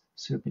this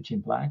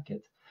supergene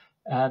blanket.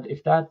 And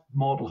if that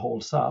model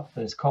holds up,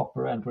 there's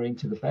copper and we're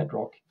into the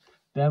bedrock,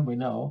 then we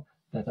know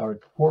that our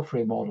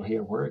porphyry model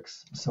here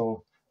works.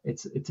 So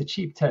it's a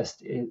cheap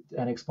test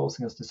and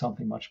exposing us to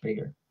something much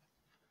bigger.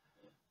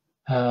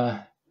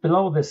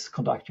 Below this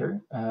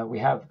conductor, we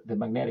have the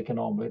magnetic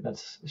anomaly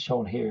that's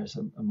shown here as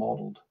a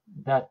modeled.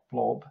 That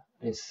blob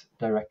is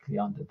directly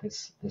under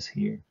this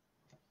here.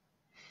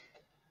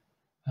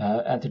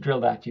 And to drill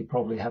that, you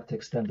probably have to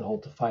extend the hole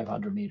to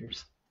 500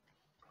 meters.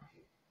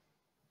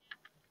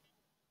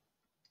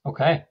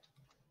 Okay.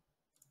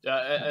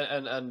 Yeah,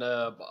 and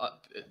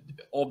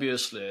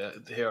obviously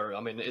here,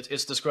 I mean,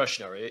 it's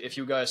discretionary. If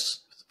you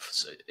guys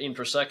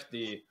intersect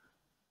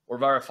or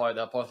verify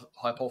the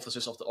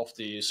hypothesis of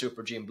the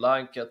supergene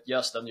blanket,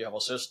 yes, then you have a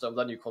system.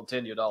 Then you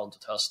continue down to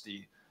test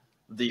the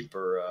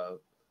deeper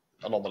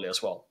anomaly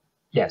as well.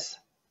 Yes.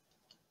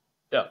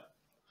 Yeah.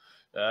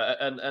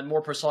 And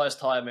more precise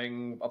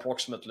timing,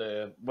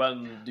 approximately,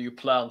 when do you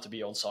plan to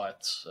be on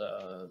site?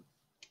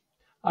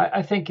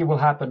 I think it will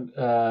happen.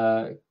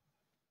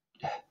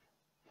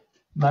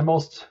 My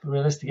most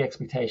realistic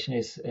expectation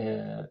is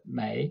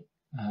May,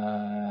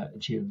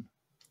 June.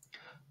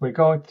 We're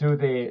going through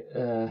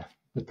the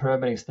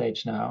permitting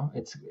stage now.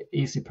 It's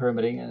easy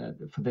permitting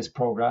for this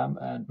program,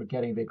 and we're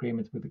getting the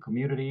agreement with the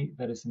community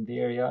that is in the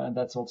area, and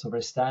that's also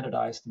very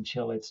standardized in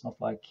Chile. It's not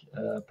like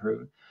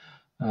Peru.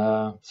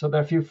 So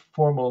there are a few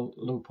formal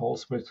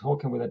loopholes. We're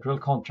talking with a drill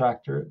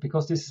contractor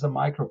because this is a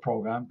micro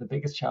program. The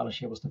biggest challenge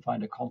here was to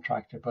find a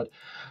contractor, but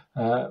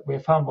we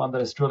have found one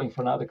that is drilling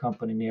for another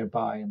company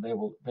nearby, and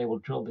they will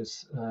drill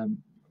this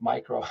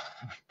micro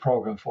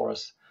program for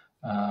us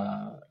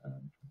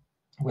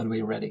when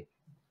we're ready.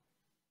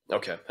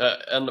 Okay,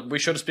 and we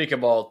should speak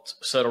about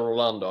Cerro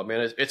Rolando. I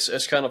mean,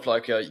 it's kind of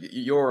like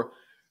for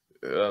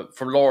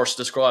Lars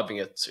describing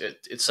it.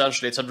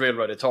 Essentially, it's a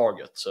drill-ready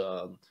target.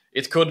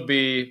 It could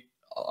be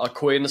a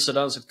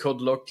coincidence. It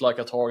could look like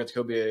a target. It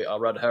could be a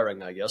red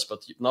herring, I guess.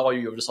 But now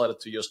you've decided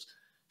to just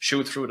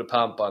shoot through the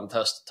pampa and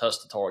test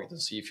the target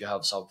and see if you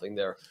have something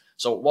there.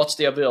 So what's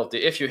the ability?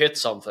 If you hit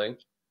something,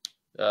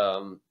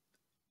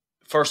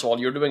 first of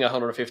all, you're doing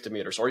 150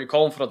 meters. Are you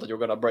confident that you're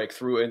going to break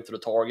through into the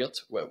target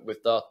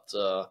with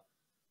that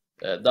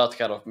that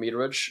kind of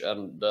meterage?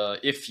 And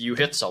if you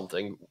hit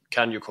something,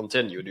 can you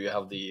continue? Do you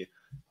have the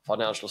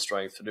financial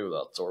strength to do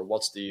that? Or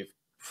what's the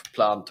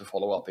plan to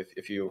follow up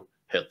if you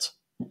hit?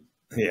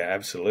 Yeah,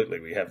 absolutely.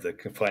 We have the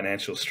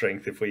financial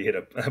strength if we hit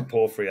a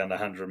porphyry under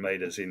 100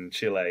 meters in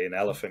Chile, in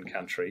elephant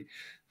country,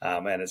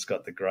 and it's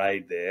got the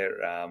grade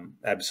there.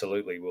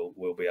 Absolutely,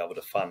 we'll be able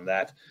to fund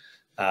that.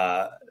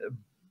 But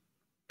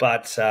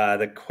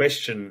the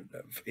question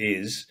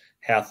is,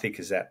 how thick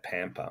is that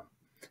pampa?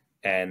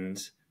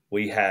 And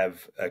we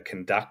have a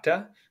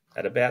conductor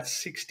at about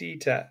 60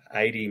 to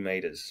 80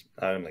 meters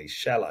only,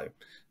 shallow,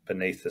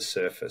 beneath the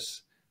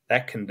surface.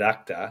 That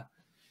conductor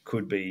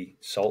could be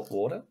salt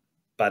water,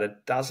 but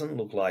it doesn't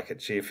look like it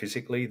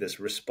geophysically.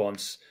 This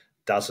response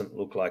doesn't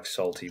look like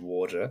salty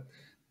water.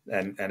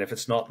 And if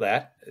it's not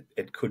that,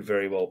 it could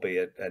very well be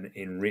an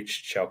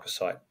enriched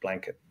chalcocite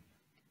blanket.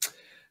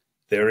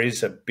 There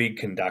is a big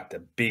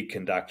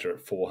conductor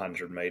at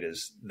 400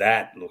 meters.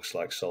 That looks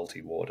like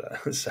salty water.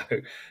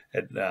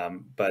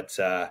 But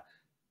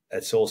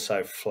it's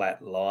also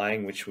flat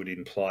lying, which would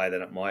imply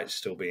that it might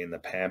still be in the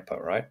pampa,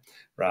 right?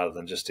 Rather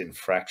than just in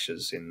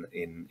fractures in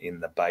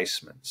the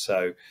basement.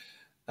 So,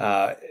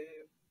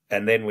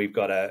 and then we've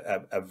got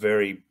a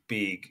very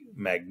big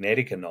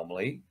magnetic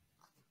anomaly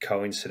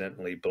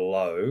coincidentally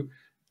below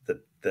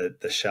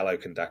the shallow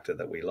conductor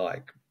that we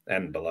like.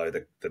 and below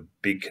the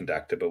big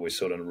conductor, but we're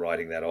sort of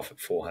writing that off at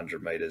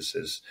 400 meters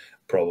as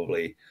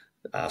probably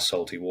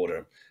salty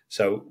water.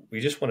 So we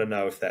just want to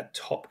know if that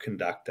top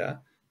conductor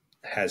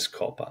has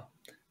copper,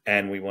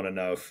 and we want to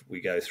know if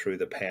we go through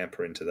the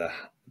pampa into the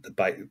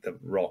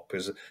rock,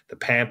 because the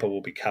pampa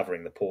will be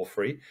covering the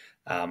porphyry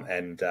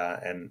and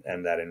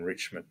that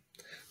enrichment.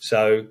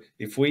 So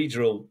if we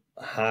drill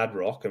hard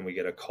rock and we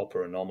get a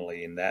copper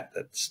anomaly in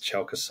that's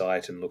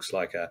chalcocite and looks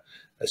like a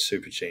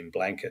supergene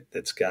blanket,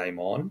 that's game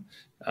on.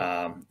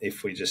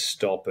 If we just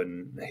stop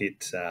and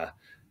hit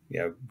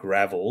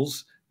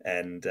gravels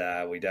and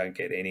we don't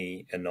get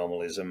any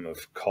anomalism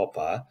of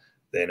copper,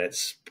 then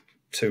it's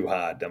too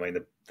hard. I mean,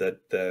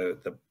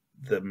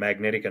 the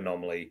magnetic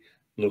anomaly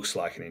looks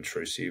like an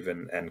intrusive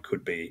and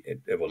could be,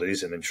 it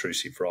is an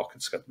intrusive rock.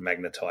 It's got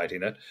magnetite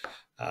in it.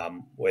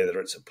 Whether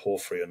it's a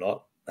porphyry or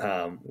not,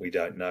 we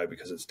don't know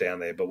because it's down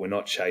there, but we're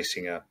not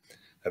chasing a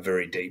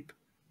very deep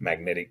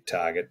magnetic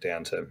target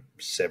down to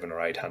 700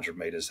 or 800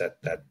 meters.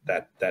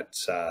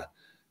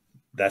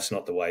 That's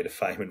not the way to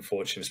fame and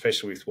fortune,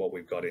 especially with what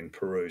we've got in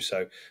Peru.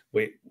 So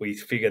we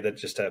figure that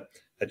just a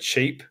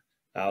cheap,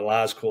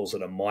 Lars calls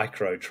it a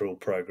micro drill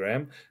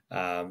program,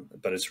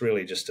 but it's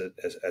really just a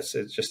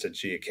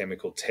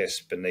geochemical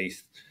test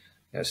beneath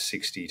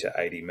 60 to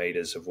 80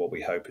 meters of what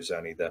we hope is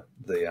only the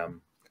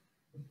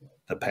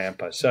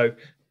pampa. So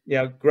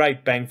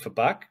great bang for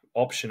buck,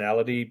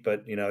 optionality,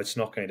 but it's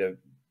not going to.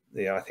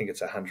 I think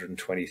it's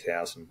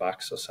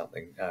 $120,000 or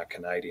something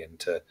Canadian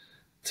to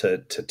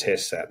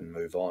test that and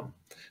move on.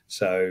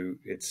 So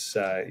it's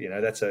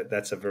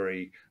that's a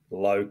very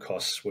low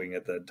cost swing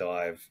at the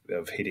dive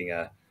of hitting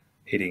a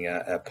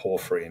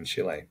porphyry in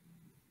Chile.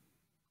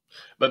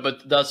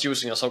 But that's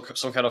using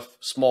some kind of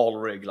small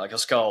rig, like a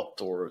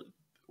Scout, or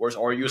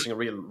are you using a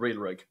real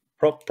rig?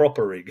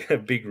 Proper rig, a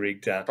big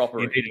rig. Proper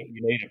rig.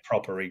 You need a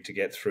proper rig to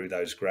get through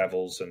those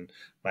gravels and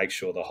make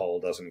sure the hole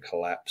doesn't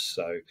collapse.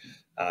 So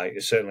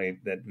certainly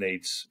that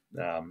needs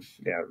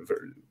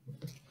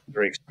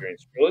very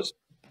experienced drillers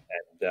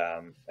and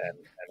a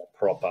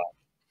proper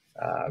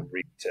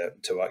rig to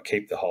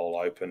keep the hole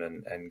open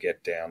and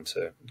get down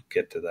to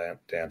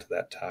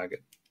that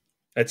target.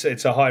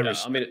 It's a high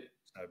risk. No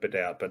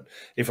doubt, but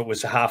if it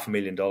was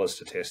 $500,000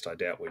 to test, I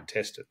doubt we'd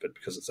test it. But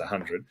because it's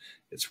 100,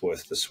 it's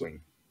worth the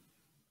swing.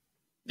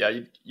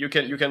 Yeah, you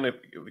can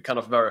kind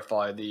of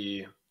verify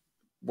the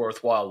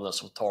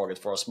worthwhileness of target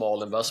for a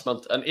small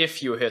investment, and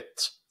if you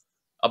hit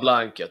a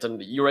blanket,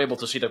 and you're able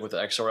to see that with the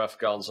XRF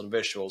guns and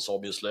visuals,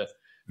 obviously,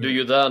 do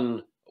you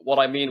then? What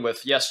I mean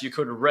with, yes, you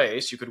could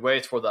raise, you could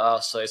wait for the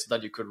assays,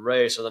 then you could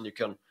raise, and then you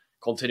can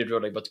continue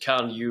drilling. But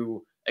can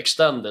you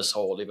extend this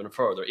hole even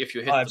further? If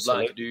you hit the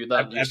blanket, do you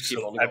then just keep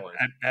on going?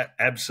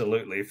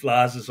 Absolutely. If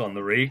Lars is on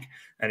the rig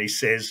and he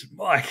says,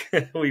 Mike,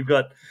 we've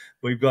got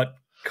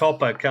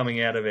copper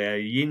coming out of our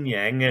yin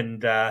yang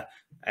and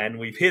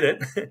we've hit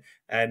it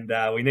and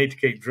we need to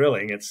keep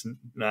drilling, it's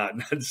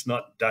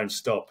not don't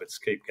stop, it's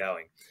keep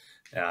going.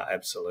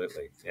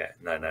 Absolutely. Yeah.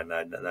 No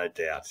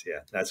doubt.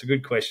 Yeah. That's a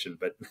good question,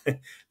 but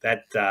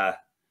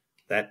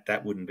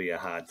that wouldn't be a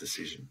hard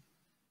decision.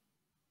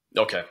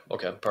 Okay.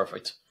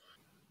 Perfect.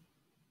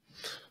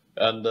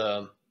 And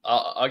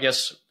I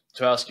guess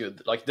to ask you,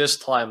 like this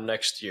time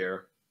next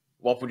year,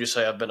 what would you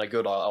say have been a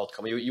good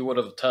outcome? You would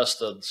have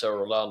tested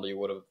Cerro Rolando, you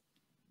would have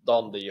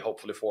done the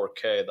hopefully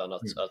 4K then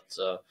at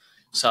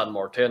San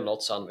Martin,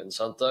 not San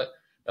Vicente.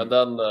 And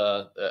then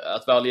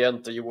at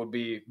Valiente, you would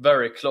be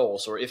very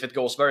close, or if it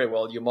goes very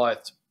well, you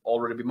might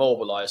already be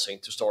mobilizing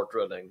to start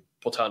drilling,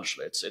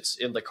 potentially. It's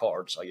in the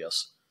cards, I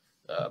guess.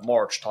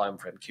 March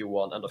timeframe,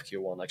 Q1, end of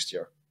Q1 next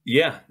year.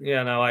 Yeah.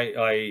 No,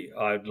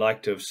 I'd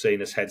like to have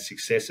seen us had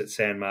success at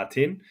San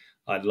Martin.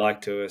 I'd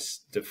like to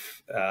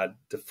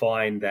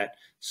define that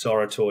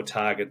Sortilegio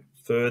target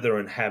further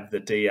and have the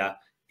DIA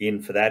in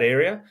for that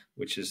area,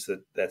 which is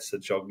that's the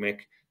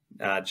JOGMEC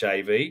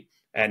JV,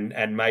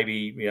 and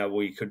maybe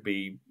we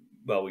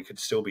could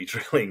still be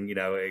drilling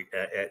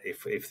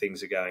if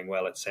things are going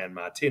well at San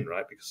Martin,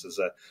 right? Because there's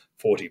a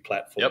 40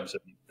 platforms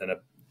and a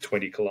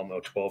 20 kilometer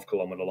or 12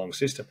 kilometer long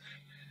system.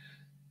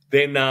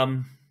 Then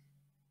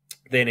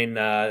in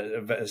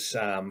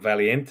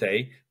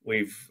Valiente,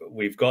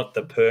 we've got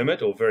the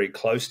permit, or very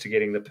close to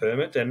getting the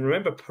permit. And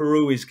remember,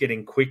 Peru is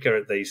getting quicker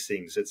at these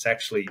things. It's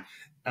actually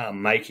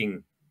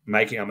making.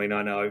 I mean,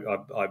 I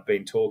know I've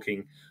been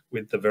talking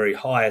with the very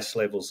highest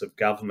levels of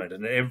government,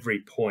 and at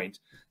every point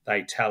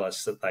they tell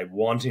us that they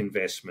want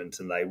investment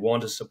and they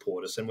want to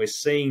support us, and we're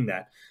seeing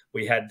that.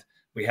 We had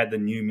the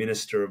new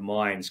Minister of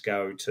Mines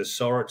go to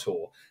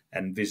Sortilegio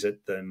and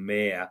visit the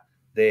mayor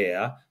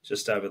there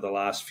just over the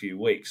last few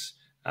weeks.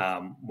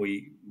 And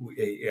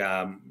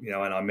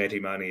I met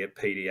him only at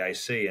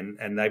PDAC,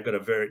 and they've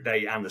got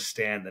they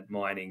understand that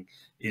mining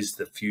is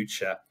the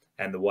future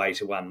and the way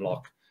to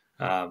unlock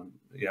the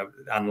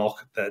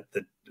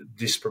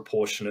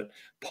disproportionate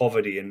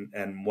poverty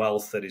and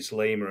wealth that is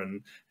Lima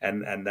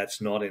and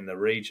that's not in the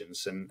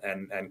regions,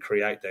 and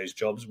create those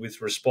jobs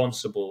with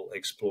responsible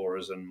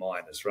explorers and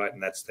miners, right?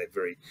 And they're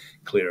very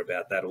clear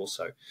about that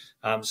also.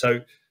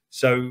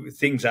 so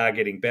things are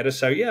getting better.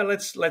 So yeah,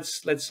 let's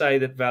say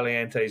that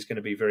Valiente is going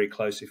to be very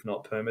close, if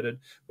not permitted.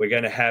 We're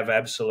going to have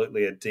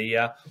absolutely a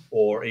DIA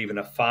or even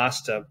a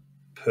faster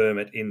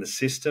permit in the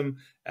system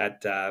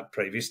at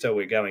Prevista.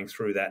 We're going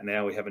through that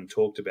now. We haven't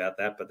talked about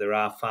that, but there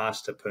are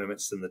faster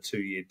permits than the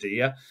 2-year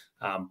DIA.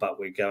 But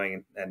we're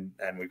going and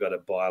we've got a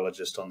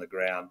biologist on the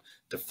ground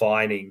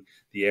defining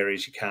the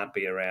areas you can't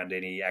be around,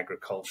 any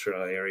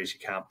agricultural areas you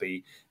can't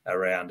be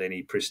around,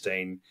 any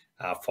pristine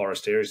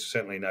forest areas.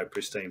 Certainly no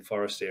pristine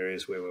forest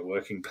areas where we're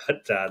working,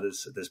 but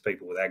there's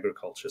people with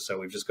agriculture. So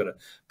we've just got to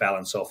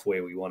balance off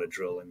where we want to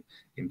drill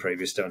in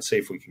Prevista and see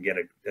if we can get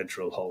a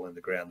drill hole in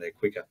the ground there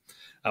quicker.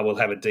 We'll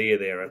have a DIA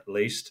there at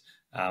least.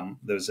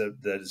 There's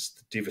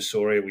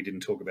Divisoria. We didn't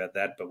talk about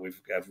that, but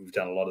we've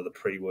done a lot of the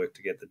pre-work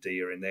to get the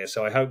DIA in there.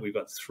 So I hope we've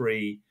got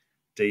 3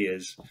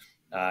 DIAs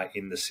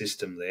in the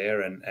system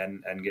there,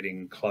 and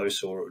getting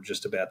close or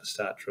just about to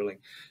start drilling.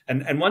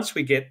 And once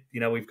we get,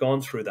 we've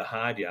gone through the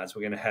hard yards,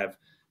 we're going to have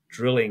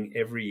drilling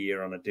every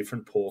year on a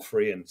different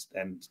porphyry, and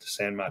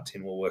San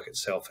Martin will work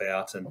itself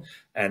out, and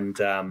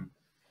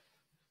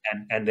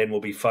then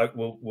we'll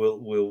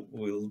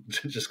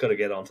just got to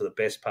get onto the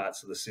best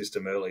parts of the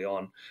system early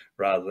on,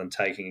 rather than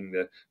taking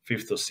the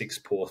 5th or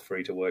 6th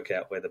porphyry to work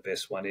out where the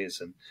best one is.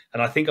 And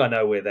I think I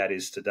know where that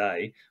is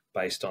today,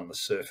 based on the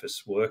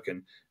surface work,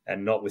 and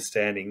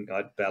notwithstanding,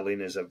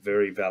 Belen is a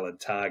very valid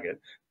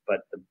target,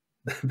 but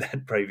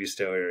that previous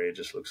area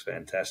just looks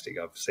fantastic.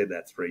 I've said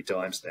that 3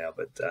 times now,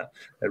 but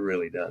it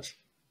really does.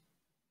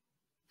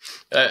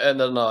 And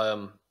then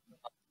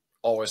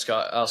always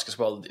ask as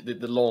well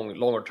the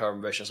longer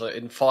term vision. So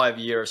in 5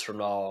 years from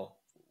now,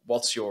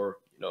 what's your,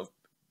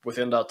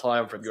 within that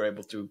time frame, you're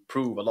able to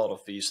prove a lot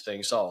of these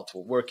things out.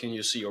 Where can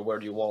you see, or where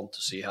do you want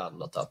to see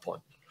Hannan at that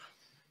point?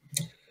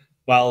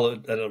 Well,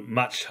 at a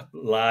much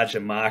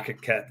larger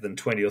market cap than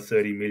 $20 or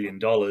 $30 million,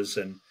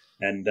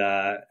 and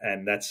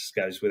that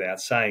goes without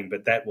saying.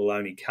 But that will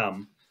only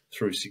come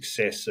through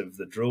success of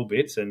the drill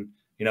bits, and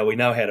we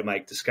know how to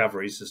make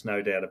discoveries. There's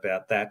no doubt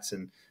about that,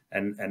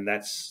 and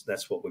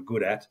that's what we're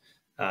good at.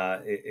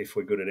 If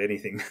we're good at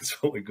anything,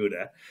 that's what we're good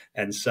at.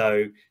 And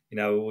so,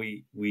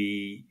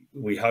 we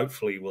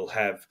hopefully will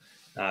have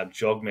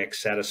JOGMEC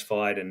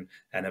satisfied and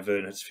have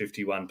earned its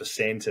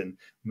 51%, and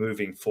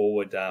moving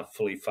forward,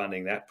 fully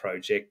funding that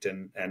project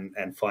and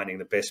finding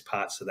the best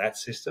parts of that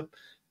system,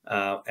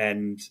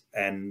 and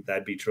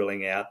they'd be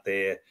drilling out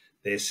their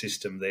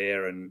system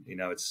there, and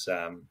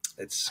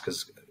it's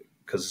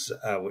because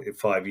in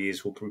 5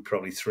 years we'll be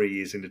probably 3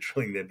 years into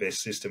drilling their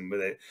best system.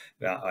 With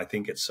I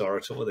think at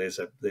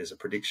Sortilegio there's a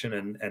prediction,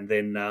 and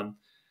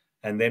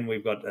then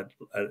we've got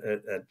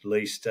at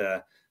least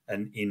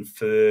an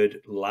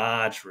inferred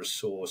large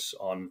resource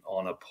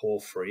on a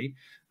porphyry.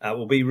 It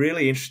will be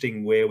really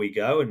interesting where we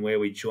go and where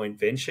we joint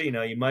venture.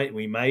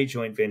 We may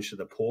joint venture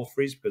the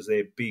porphyries because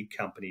they're big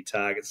company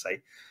targets.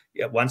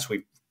 Once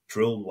we've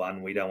drilled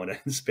one, we don't want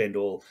to spend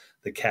all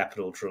the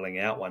capital drilling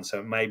out one. So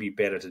it may be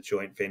better to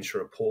joint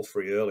venture a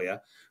porphyry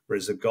earlier,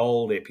 whereas the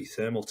gold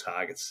epithermal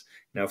targets,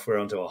 if we're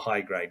onto a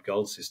high-grade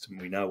gold system,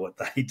 we know what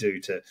they do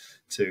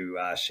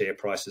to share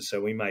prices.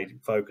 So we may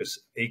focus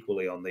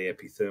equally on the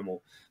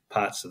epithermal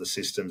parts of the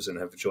systems and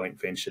have joint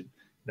ventured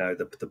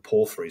the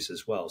porphyries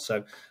as well.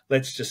 So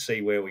let's just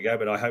see where we go.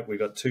 But I hope we've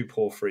got 2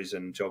 porphyries,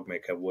 and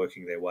JOGMEC are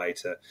working their way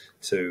to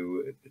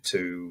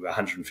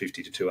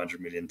 150 to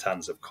 200 million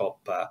tonnes of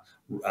copper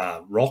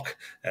rock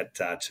at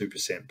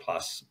 2%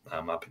 plus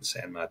up in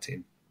San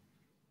Martin.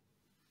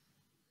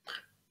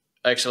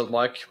 Excellent,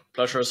 Mike.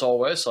 Pleasure as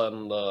always,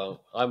 and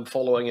I'm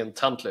following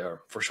intently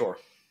here for sure.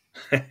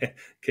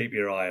 Keep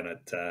your eye on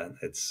it.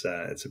 It's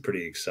a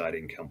pretty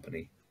exciting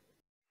company.